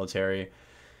in the military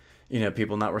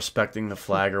people not respecting the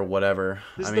flag or whatever.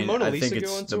 I Does the mean, Mona I think Lisa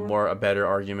go it's on the tour? more a better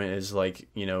argument is like,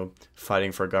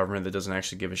 fighting for a government that doesn't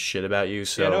actually give a shit about you.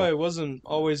 Yeah, no, So, it wasn't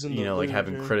always in the like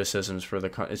having literature. criticisms for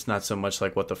it's not so much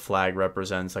like what the flag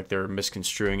represents, like they're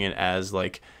misconstruing it as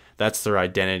like that's their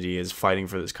identity is fighting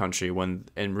for this country when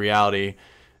in reality,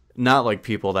 not like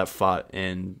people that fought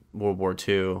in World War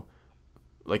II,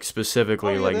 like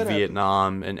Oh specifically yeah, like that happened.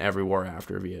 Vietnam and every war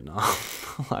after Vietnam.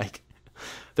 Like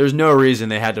there's no reason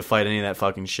they had to fight any of that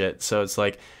fucking shit. So it's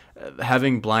like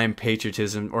having blind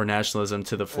patriotism or nationalism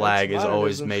to the It's flag has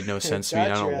always modernism. made no It sense to me.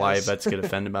 And I got don't your know why ass. vets get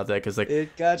offended about that because like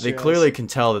It got they your ass. clearly can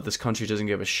tell that this country doesn't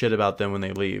give a shit about them when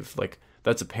they leave. Like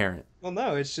that's apparent Well,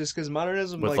 no, it's just because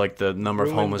modernism with like like the number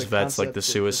of ruined homeless the vets, like the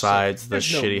concept of the. suicides, the There's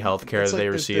no. shitty health care That's that they like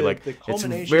receive. Like the it's culmination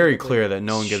very of like clear that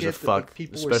no one gives a shit that like fuck,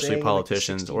 people were especially saying in like the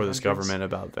politicians or this 1600s, government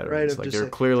about right? veterans. Of Like just they're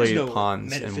like there's clearly no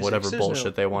pawns in whatever metaphysics, there's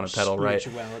bullshit no they want to peddle, right?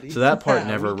 spirituality. So that part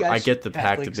Nah, we never. I got get the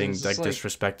pact of Catholics, and being it's just like like,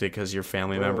 disrespected because your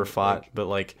family member bro, fought, like but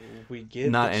like we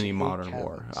get not that any you hate modern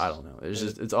war. I Catholics, don't know. It's but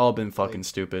just it's all been like fucking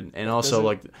stupid. And that also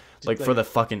doesn't like for like the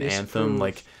fucking anthem,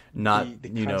 like disprove not the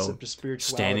concept of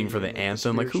standing for spirituality and the like the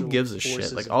anthem. Like who spiritual gives a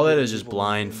shit? forces Like of all that good is and just evil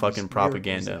blind and these fucking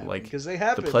miracles that propaganda. happen Like because they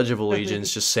the happen. Pledge of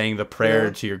Allegiance, just saying the You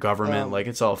prayer know, to your government. Like um,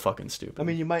 it's all fucking I stupid.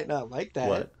 mean, you might not like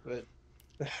that, What? but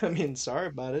I mean, sorry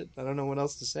about it. I don't know what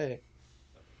else to say.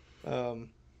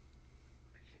 Um,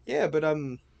 yeah, but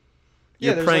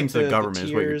You're yeah, there's praying like to the the government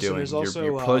is what you're tears, and there's doing.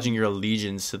 You're also pledging your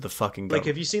allegiance to the fucking like,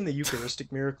 have you government. seen the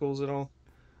Eucharistic miracles at all?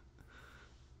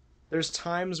 There's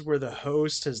times where the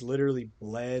host has literally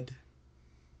bled,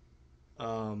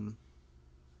 um,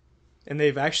 and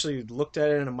they've actually looked at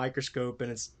it in a microscope,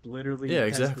 and it's Yeah, literally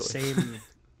has the exactly. same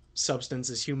substance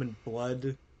as human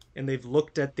blood. And they've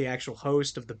looked at the actual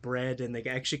host of the bread, and they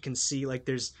actually can see like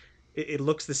it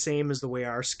looks the same as the way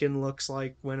our skin looks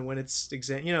like when it's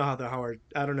you know how our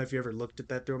I don't know if you ever looked at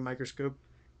that through a microscope.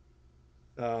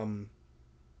 Um,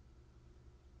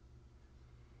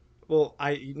 well,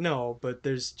 I no, but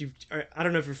there's I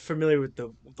don't know if you're familiar with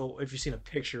the if you've seen a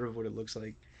picture of what it looks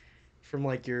like from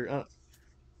like your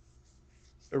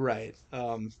right.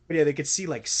 But yeah, they could see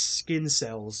like skin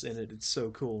cells in it. It's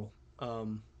so cool.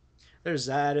 There's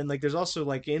that, and like there's also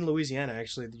like in Louisiana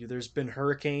actually, there's been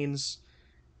hurricanes,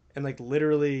 and like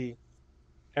literally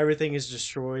everything is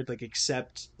destroyed, like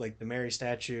except like the Mary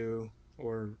statue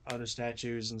or other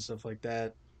statues and stuff like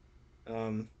that.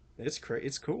 Um, it's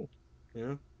cool, you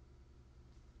know.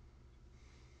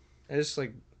 I just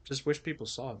like just wish people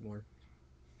saw it more.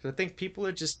 'Cause I think people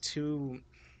are just too.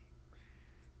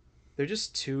 They're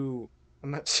just too.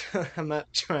 I'm not. I'm not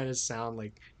trying to sound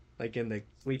like in the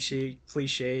cliche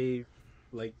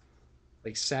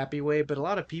like sappy way, but a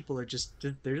lot of people are just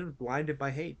they're just blinded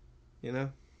by hate, you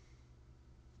know.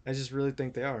 I just really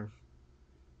think they are.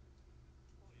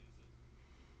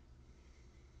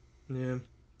 Yeah,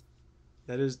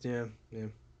 that is yeah yeah.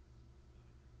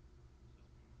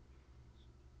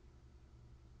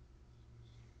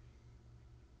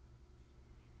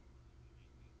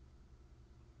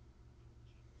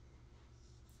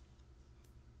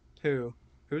 Who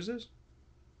who's this?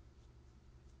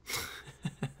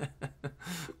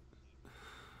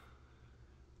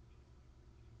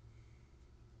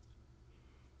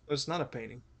 Oh, it's not a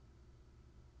painting.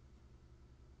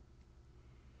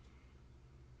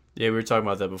 Yeah, we were talking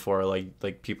about that before.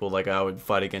 Like people like I would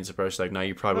fight against a person. Like, no,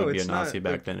 you probably No, would be a it's Nazi not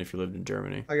back then if you lived in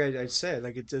Germany. like I said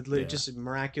like it Yeah. just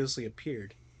miraculously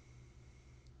appeared.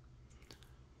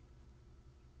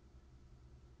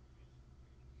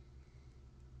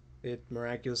 It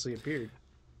miraculously appeared.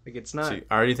 Like See,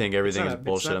 I already think everything is it's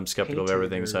bullshit. not I'm skeptical of painted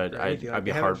everything, so or I'd, anything. I'd Like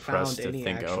be they haven't hard found pressed to any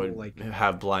think I actual would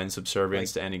have blind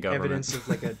subservience like to any government. evidence of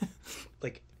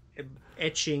like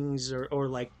etchings or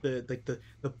like the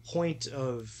point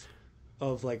of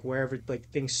like wherever like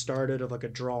things started of like a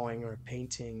drawing or a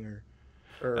painting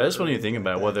I just or want you to think anything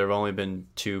like about it, well, that. there have only been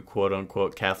two quote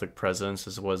unquote Catholic presidents.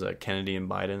 This was Kennedy and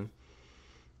Biden.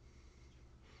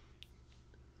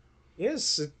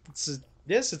 Yes,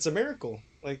 yes, it's a miracle.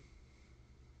 Like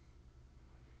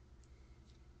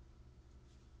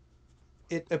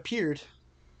it appeared.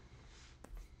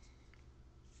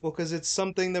 Well, because it's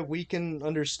something that we can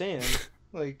understand.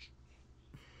 Like,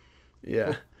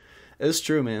 Yeah, well, it's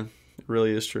true, man. It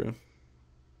really is true.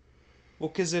 well,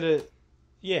 because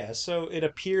yeah, so it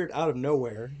appeared out of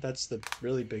nowhere. That's the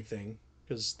really big thing,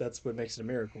 because that's what makes it a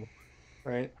miracle,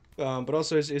 right? But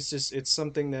also it's just it's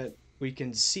something that we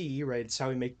can see, right? It's how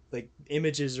we make like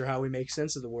images or how we make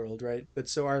sense of the world, right? But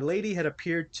so Our Lady had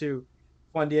appeared to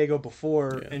Juan Diego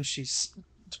before, Yeah. and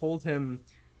told him,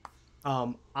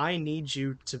 "I need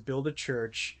you to build a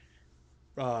church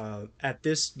at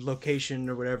this location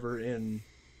or whatever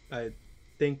I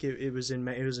think it was in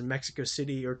Mexico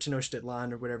City or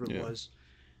Tenochtitlan or whatever it Yeah. was.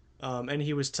 And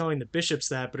he was telling the bishops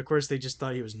that, but of course they just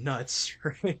thought he was nuts,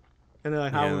 right? And they're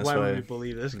like, Yeah, "How? and that's Why would why we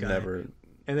believe this I'm guy?" never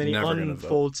And then he never gonna vote.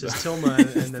 unfolds his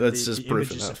tilma, and then That's the just image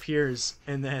proof enough. disappears,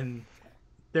 and then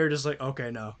they're just like,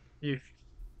 "Okay, no,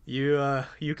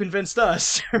 you convinced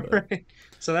us," But right?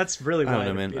 So that's really I don't why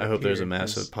know, man. it I hope there's a appeared,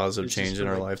 massive is positive it's just change for in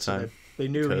our like so lifetime that they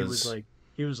knew because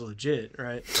he was legit,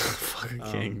 right? fucking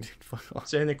king, Um, dude. Fuck off.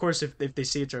 so and of course if they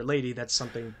see it's Our Lady, that's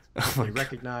something Oh my they god.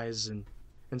 recognize and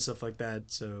stuff like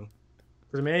that. So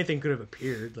 'cause, I mean anything could have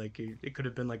appeared, like it could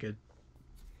have been like a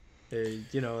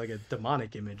like a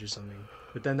demonic image or something,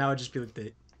 but then that would just be like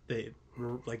the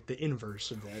like the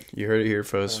inverse of that. You heard it here,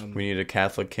 folks. We Um, need a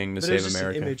Catholic king to but it was save just an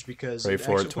America. image because Pray it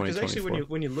for it, actually because actually 2024.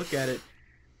 when you look at it,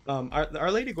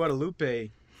 Our Lady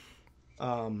Guadalupe,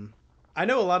 um, I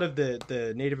know a lot of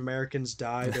the Native Americans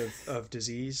died of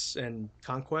disease and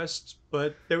conquest,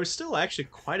 but there was still actually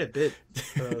quite a bit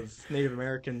of Native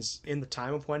Americans in the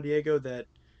time of Juan Diego that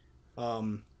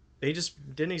um, they just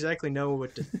didn't exactly know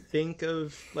what to think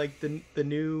of like the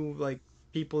new like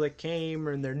people that came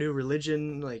or in their new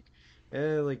religion.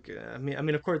 I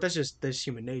mean, of course, that's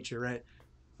human nature, right?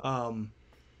 Um,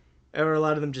 or a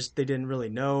lot of them just they didn't really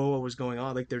know what was going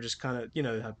on. Like they're just kind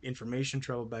of have information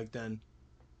trouble back then.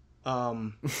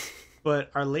 Um,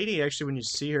 but Our Lady actually, when you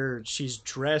see her, she's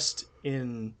dressed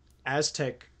in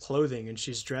Aztec clothing, and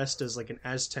she's dressed as like an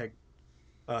Aztec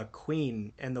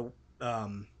queen,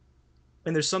 um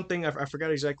and there's something I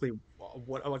forgot exactly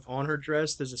what like on her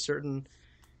dress. There's a certain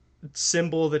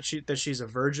symbol that she's a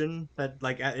virgin that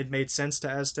like it made sense to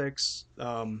Aztecs.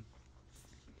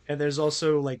 And there's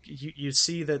also like you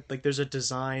see that like there's a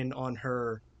design on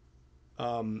her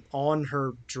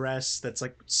dress that's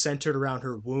like centered around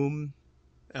her womb.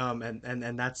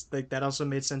 And that's like that also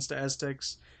made sense to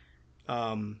Aztecs.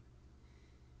 Um,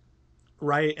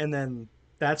 right, and then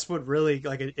that's what really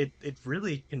like it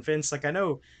really convinced, like I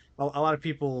know a lot of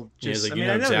people Yeah, it's just, like I you mean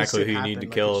know I know this exactly did who you need to happen,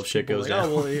 like kill it's if just shit people goes like, oh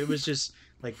well, down. it was just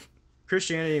like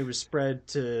Christianity was spread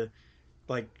to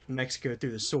like Mexico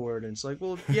through the sword, and it's like,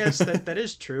 well, yes, that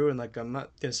is true, and like I'm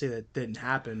not gonna say that didn't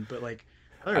happen, but like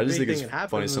another I just big think thing it's that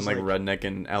funny. happened Some was like like redneck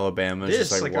in Alabama is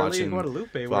just this, like like Our Lady watching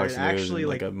Guadalupe, where it Fox News actually and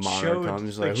like like a monitor showed comes.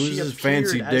 He's like like, "Who's she this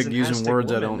fancy appeared as dick an using Aztec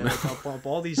words I woman, don't and know?" of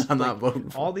all these I'm like not voting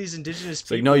for all him. these indigenous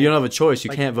It's like, no, you don't people, have a choice. You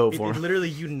like can't vote for it him. literally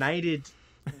united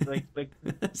like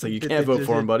It's like you can't vote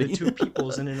for him, the buddy. two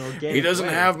peoples in an He organic doesn't way,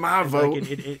 have my and like vote.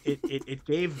 it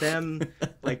gave them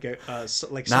like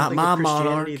like Not something my of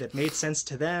Christianity monarch. that made sense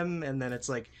to them, and then it's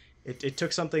like it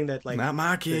took something that like Not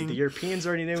my the king. Europeans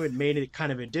already knew and made it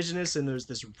kind of indigenous, and there's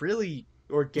this really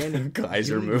organic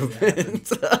Kaiser unity that happened.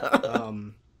 movement.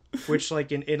 um which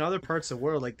like in other parts of the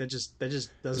world, like that just Is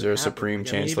doesn't there a happen. Supreme Like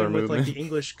I mean Chancellor even with like movement? the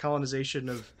English colonization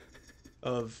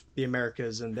of the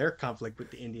Americas and their conflict with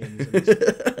the Indians, and it's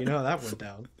how that went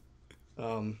down.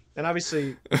 And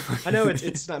obviously I know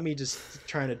it's not me just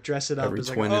trying to dress it up Every as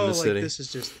like, twin in oh, the like city. this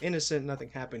is just innocent, nothing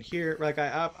happened here. Like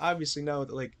I obviously know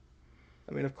that, like,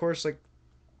 I mean of course like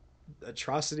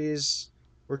atrocities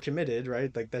were committed,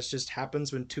 right? Like that's just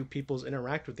happens when two peoples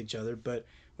interact with each other. But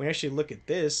when you actually look at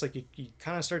this, like you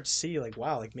kind of start to see like,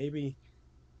 wow, like maybe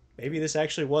this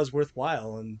actually was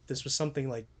worthwhile, and this was something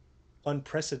like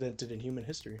unprecedented in human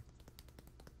history.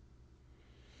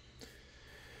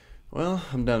 Well,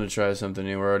 I'm down to try something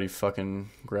new. We're already fucking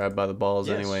grabbed by the balls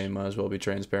anyway. Yes. Might as well be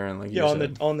transparent, like Yeah, you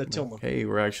said. on the Like, Tilma. hey,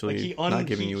 we're Like actually not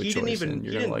giving you a he didn't choice, even and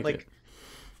you're he gonna didn't like it. like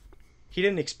he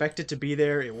didn't expect it to be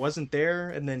there. It wasn't there,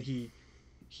 and then he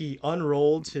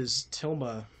unrolled his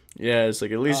Tilma. Yeah, it's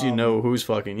like at least you Um, know who's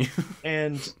fucking you.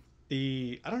 and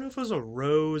I don't know if it was a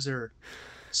rose or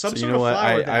some So you sort know of what?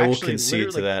 flower that I will actually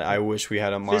concede to literally that. I wish we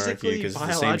had a monarchy physically, because it's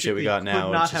the same shit we biologically got could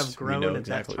now. not It's have just we know grown at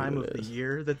that exactly time what of it the is.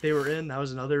 year that they were in. That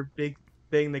was another big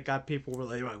thing that got people were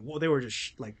like, well, they were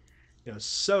just like,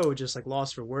 so just like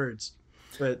lost for words.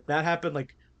 But that happened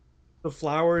like the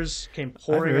flowers came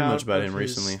I haven't pouring heard much out about of him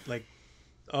recently. his like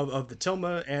of the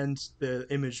Tilma, and the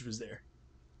image was there.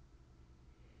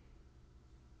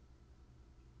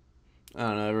 I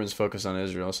don't know. Everyone's focused on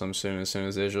Israel, so I'm assuming as soon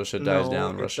as Israel shit dies No,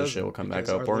 down, it Russia shit will doesn't, come back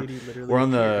because Our up. We're Lady literally we're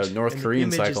on the appeared, North and the Korean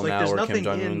image is cycle like now, there's where Kim nothing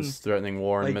Jong in Un's threatening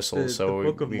war and like missiles. the So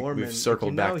Book of we've Mormon. Like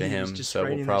circled back to he was him. just So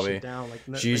we'll writing that shit probably down. Like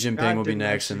Xi like Jinping will God be didn't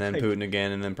next, and actually then like Putin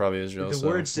again, and then probably Israel. the So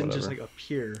words didn't just whatever. like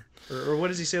appear, or what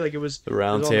does he say? Like The it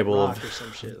round was on the table rock or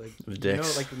some shit. Like of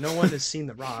dicks. like no one has seen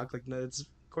the rock. Like no, it's of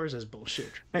course that's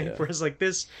bullshit, right? Yeah. Whereas like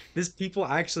this people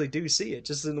actually do see it,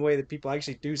 just in the way that people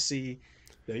actually do see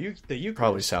the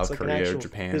Probably Eucharist. It's South like an Korea or actual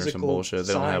Japan or some physical bullshit.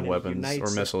 They don't sign, have and it weapons or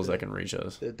unites like missiles that can reach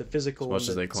us the as physical much and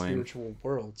as they the claim. spiritual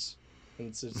worlds, and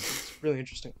it's really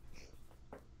interesting.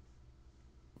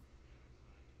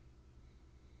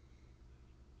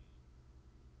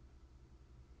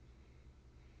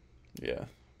 Yeah.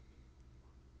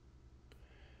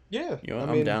 Yeah, You know I what?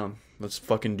 I'm mean, down. Let's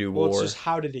fucking do well, it's just war.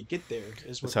 how did it get there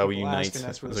is That's what how we people ask, and unite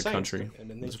that's where the as a science country. come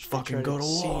in, and Let's they fucking try go to to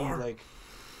see war. like,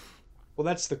 well,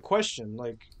 that's the question.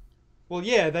 Like, well,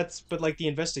 yeah, that's but like the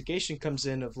investigation comes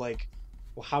in of like,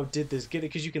 well, how did this get it?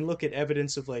 Because you can look at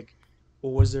evidence of like,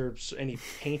 well, was there any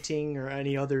painting or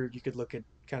any other? You could look at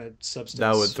kind of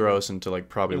That would substance throw or us into like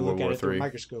probably World look at War it through a Three.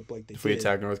 microscope like they If we did.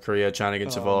 attack North Korea, China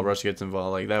gets involved, Um, Russia gets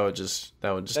involved, like that would just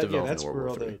that yeah, develop into that's World where War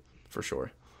all Three for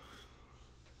sure.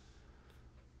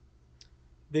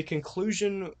 the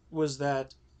conclusion was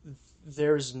that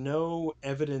there's no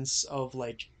evidence of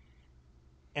like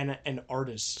an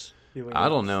artist doing I it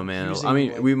don't know, man. I using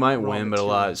mean, like we might raw win, but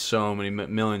material. so many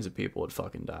millions of people would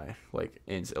fucking die. Like,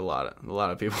 it's a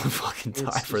lot of people would fucking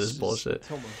die for this It's bullshit.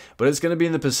 Toma. But it's gonna be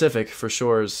in the Pacific for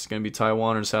sure. It's gonna be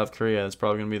Taiwan or South Korea. It's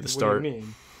probably gonna be the What do you start.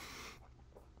 mean?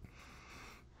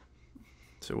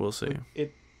 So we'll see. Like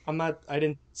it I'm not I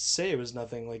didn't say it was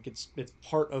nothing. Like it's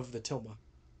part of the tilma.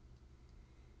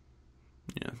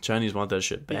 Yeah, Chinese want that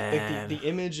shit The bad.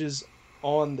 image is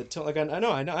on the tilma. Like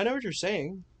I know what you're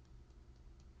saying.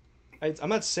 I'm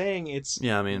not saying it's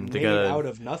Yeah, I mean they made gotta. out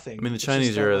of I nothing. mean the It's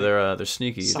just Chinese that are like they're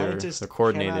sneaky. They're scientists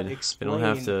cannot coordinated. They don't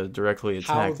have explain to directly how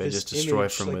attack. They this just destroy image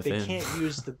from like they within, can't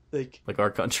use the like like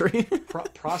our country.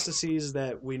 processes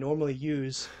that we normally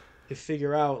use to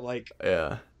figure out like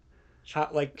Yeah, how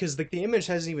like because like the image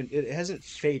it hasn't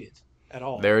faded at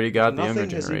they all. already Like got the younger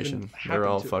nothing has even generation. They're happened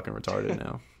all to fucking retarded it.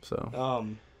 now. So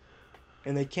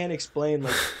And they can't explain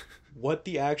like what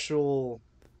the actual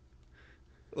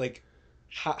like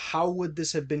how would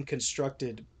this have been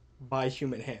constructed by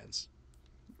human hands?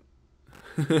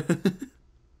 yeah,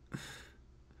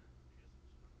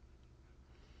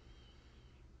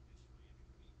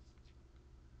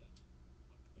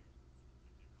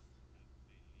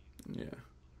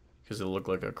 because it looked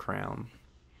like a crown.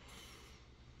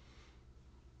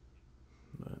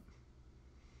 But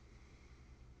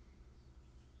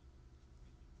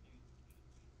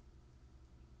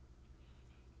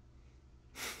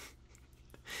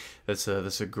that's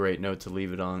a great note to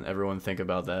leave it on. Everyone think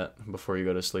about that before you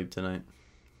go to sleep tonight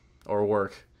or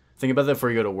work. Think about that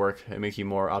before you go to work. It make you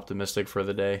more optimistic for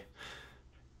the day.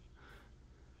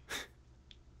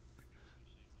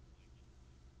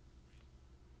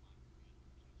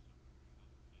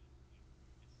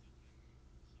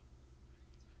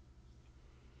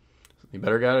 You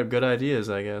better got good ideas,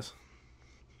 I guess.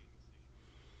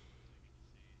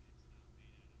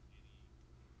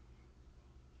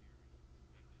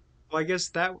 Well, I guess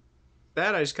that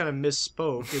I just kind of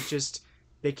misspoke. It just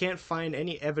they can't find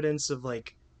any evidence of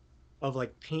like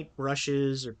paint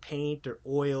brushes or paint or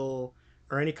oil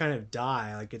or any kind of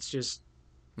dye. Like it's just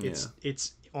Yeah.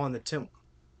 it's on the Tilma.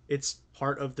 It's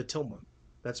part of the Tilma.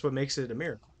 That's what makes it a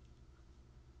miracle.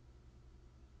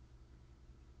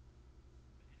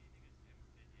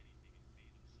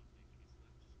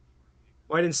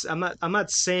 Well, I'm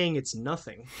not saying it's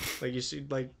nothing. Like you see,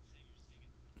 like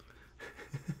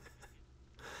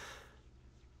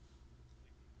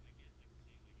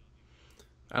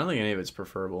I don't think any of it's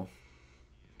preferable.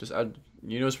 Just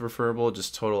you know, it's preferable.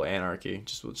 Just total anarchy.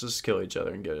 Let's just kill each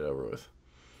other and get it over with.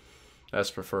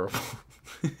 That's preferable.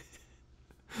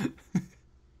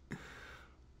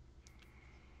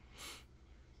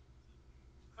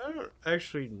 I don't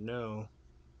actually know.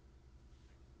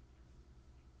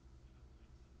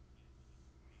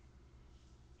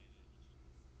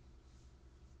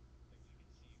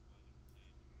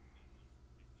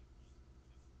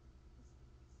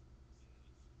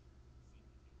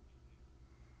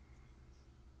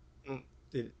 Mm,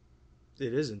 It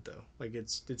it isn't though. Like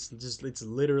it's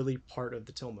literally part of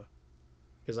the Tilma.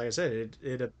 Because like I said,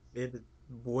 it.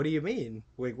 What do you mean?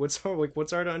 Like what's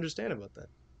hard to understand about that?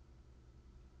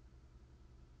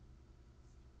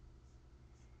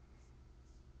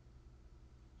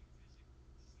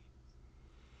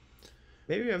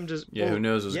 Maybe I'm just Yeah, who well,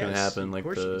 knows what's gonna yes, happen? of Like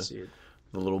course you can see it,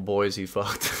 the little boys he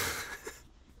fucked.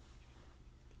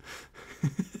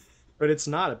 but it's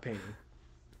not a painting.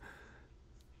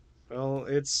 Well,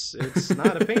 it's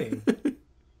not a painting.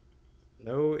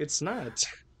 No, it's not.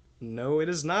 No, it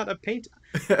is not a paint.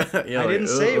 Yeah, I like didn't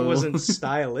say it oh. wasn't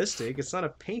stylistic. It's not a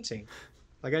painting.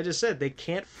 Like I just said, they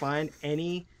can't find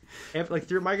like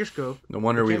through a microscope, No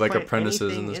they wonder we can't like find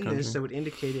apprentices in anything this in this country. that would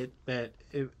indicate that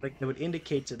would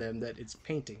indicate to them that it's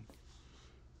painting.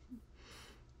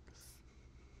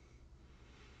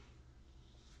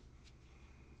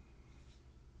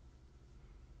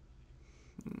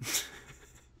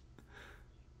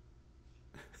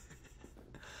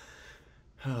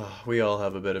 We all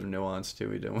have a bit of nuance, too,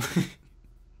 we don't we?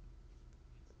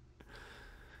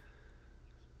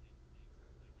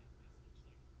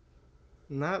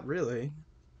 Not really.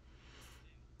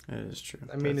 It is true.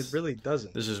 I mean, it That's really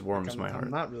doesn't. this just Like warms my I'm heart.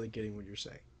 not really getting what you're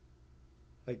saying.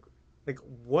 Like like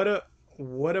what a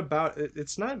what about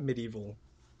it's not medieval.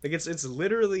 Like it's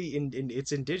literally in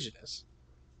it's indigenous.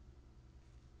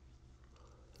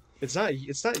 It's not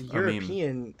I mean,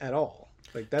 European at all.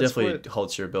 Like definitely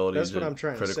halts your ability that's what to I'm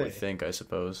trying to critically say. think, I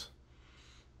suppose.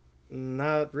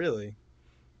 Not really.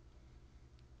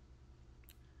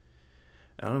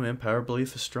 I don't know, man. Power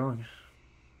belief is strong.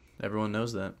 Everyone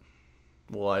knows that.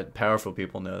 Well, powerful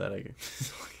people know that.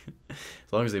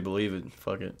 As long as they believe it,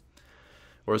 fuck it.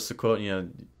 Where's the quote?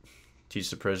 Teach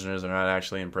the prisoners they're not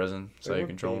actually in prison, so Like you what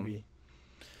control them. baby?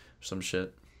 Some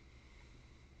shit.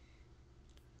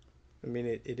 I mean,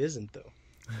 it isn't though.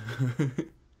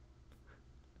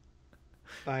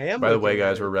 I am By the way, looking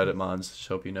at guys, we're it. Reddit mods. Just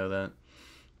hope you know that.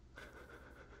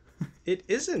 It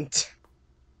isn't.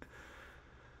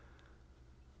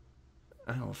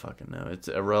 I don't fucking know. It's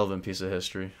a relevant piece of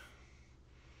history.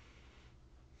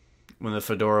 When the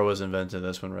fedora was invented,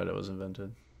 that's when Reddit was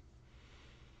invented.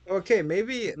 Okay,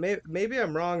 maybe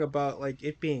I'm wrong about like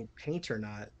it being paint or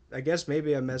not. I guess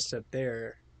maybe I messed up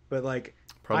there. But like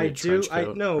Probably a trench I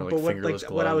coat know, or like but fingerless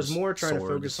what I was gloves, more trying to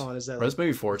focus swords. on is that Or like it's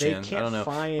maybe they 4chan. I can't don't know.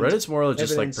 find Reddit's more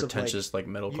just like evidence of like pretentious, like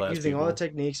middle class using all the people.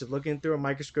 techniques of looking through a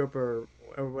microscope or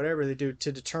whatever they do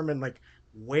to determine like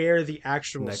where the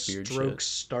actual Neckbeard shit. strokes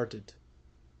started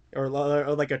or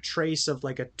like a trace of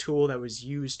like a tool that was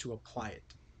used to apply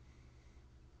it.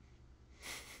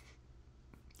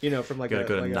 From Gotta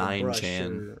go to like a brush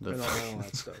 9chan. or The and all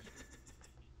that stuff.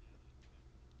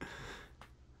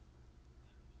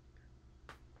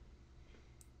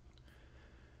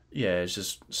 Yeah, it's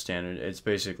just standard. It's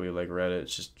basically like Reddit.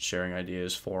 It's just sharing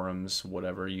ideas, forums,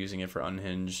 whatever, using it for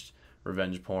unhinged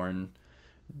revenge porn,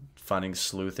 finding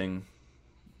sleuthing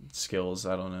skills.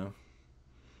 I don't know.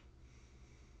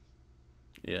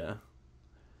 Yeah.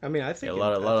 I mean, Yeah, I think it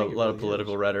lot of really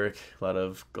political is. rhetoric, a lot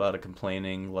of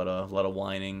complaining, a lot of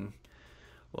whining,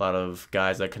 a lot of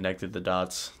guys that connected the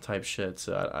dots type shit.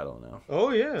 So I don't know.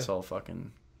 Oh yeah. It's all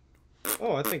fucking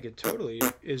Oh, I think it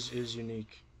totally is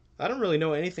unique. I don't really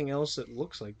know anything else that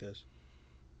looks like this.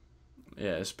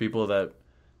 yeah. It's people that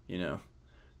you know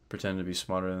pretend to be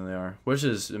smarter than they are, which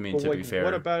is, I mean, But to like, be what fair,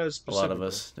 about it a lot of specifically?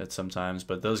 us at sometimes.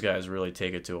 But those guys really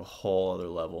take it to a whole other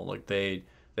level. Like they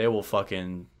will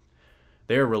fucking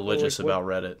they're Well, like religious about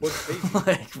Reddit. what baby?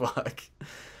 Like fuck.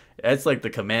 That's like the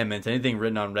commandments. Anything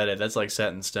written on Reddit, that's like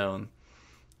set in stone.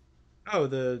 Oh,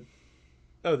 the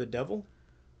devil?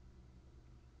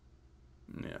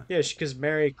 Yeah. Yeah, because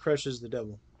Mary crushes the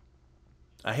devil.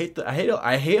 I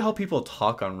hate how people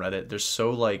talk on Reddit. They're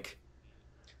so like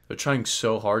they're trying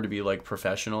so hard to be like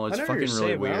professional. I It's know what you're fucking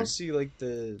really saying, but I don't weird. see like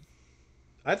the.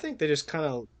 I think they just kind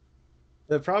of.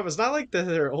 The problem is not like that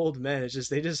they're old men. It's just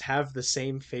they just have the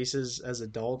same faces as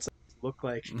adults. Look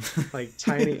like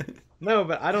tiny. No,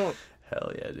 but I don't.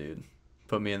 Hell yeah, dude.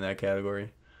 Put me in that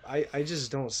category. I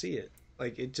just don't see it.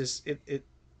 Like it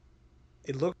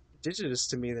looks indigenous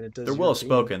to me than it They're does well European.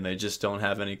 spoken. They just don't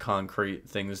have any concrete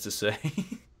things to say.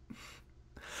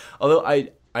 Although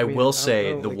I I mean, will I don't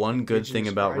say know, the like one good thing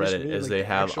indigenous, or about I just Reddit mean is like they the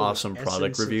have actual like awesome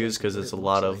product essence of reviews like because what it's it a looks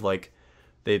lot of like. like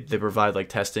they provide like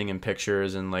testing and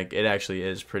pictures and like it actually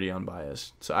is pretty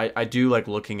unbiased. So I do like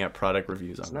looking at product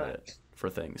reviews on It's Reddit not. for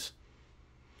things.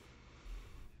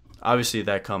 Obviously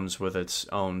that comes with its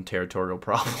own territorial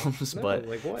problems, No, but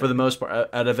like for what? the most part,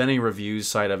 out of any reviews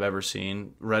site I've ever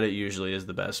seen, Reddit usually is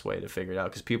the best way to figure it out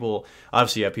because people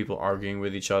obviously have people arguing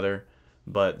with each other,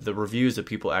 but the reviews that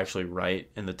people actually write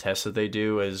and the tests that they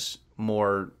do is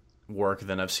more work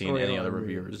than I've Oh seen wait, any hold on, other let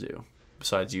me read. reviewers do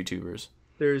besides YouTubers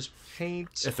There's paint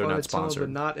if they're on the not tunnel, but sponsored.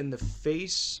 not in the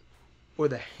face or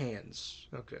the hands.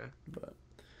 Okay. But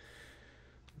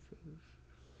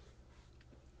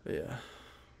yeah,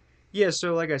 Yeah,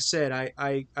 so like I said,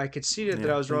 I conceded that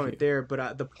yeah, I was wrong thank right you. there,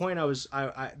 but the point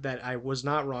I that I was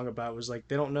not wrong about was like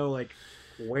they don't know like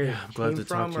where Yeah, it I'm glad came to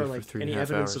talk from to or you for like three and a any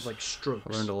half evidence of hours. like I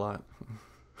learned strokes a lot.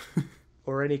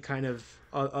 or any kind of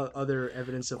other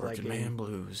evidence of like Working a man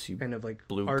blues, you kind of like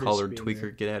blue artist collared being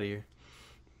there. tweaker, get out of here.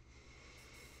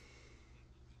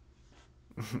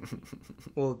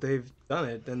 Well, they've done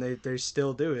it, and they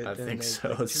still do I it, and think they so.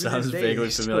 like It to this sounds day they vaguely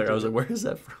still familiar. I do was like, it. where is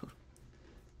that from?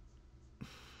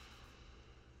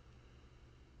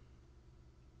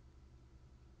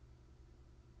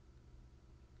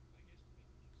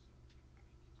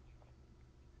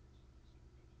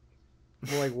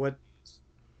 Well, like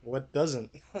what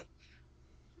doesn't?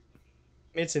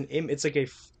 It's like a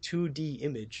 2D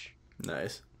image.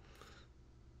 Nice.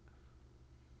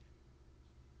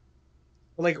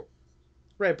 Like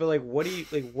right, but like what do you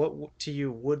like what to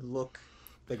you would look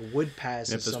like would pass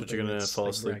Yep, is that's what you're something gonna that's fall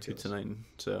like asleep to miraculous. tonight.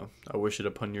 So I wish it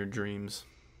upon your dreams.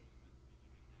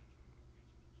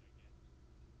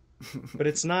 But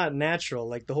it's not natural.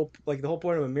 Like the whole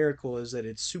point of a miracle is that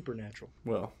it's supernatural.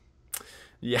 Well,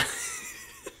 yeah.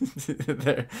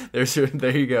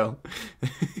 there you go.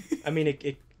 I mean,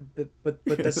 but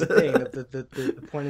that's the thing. The point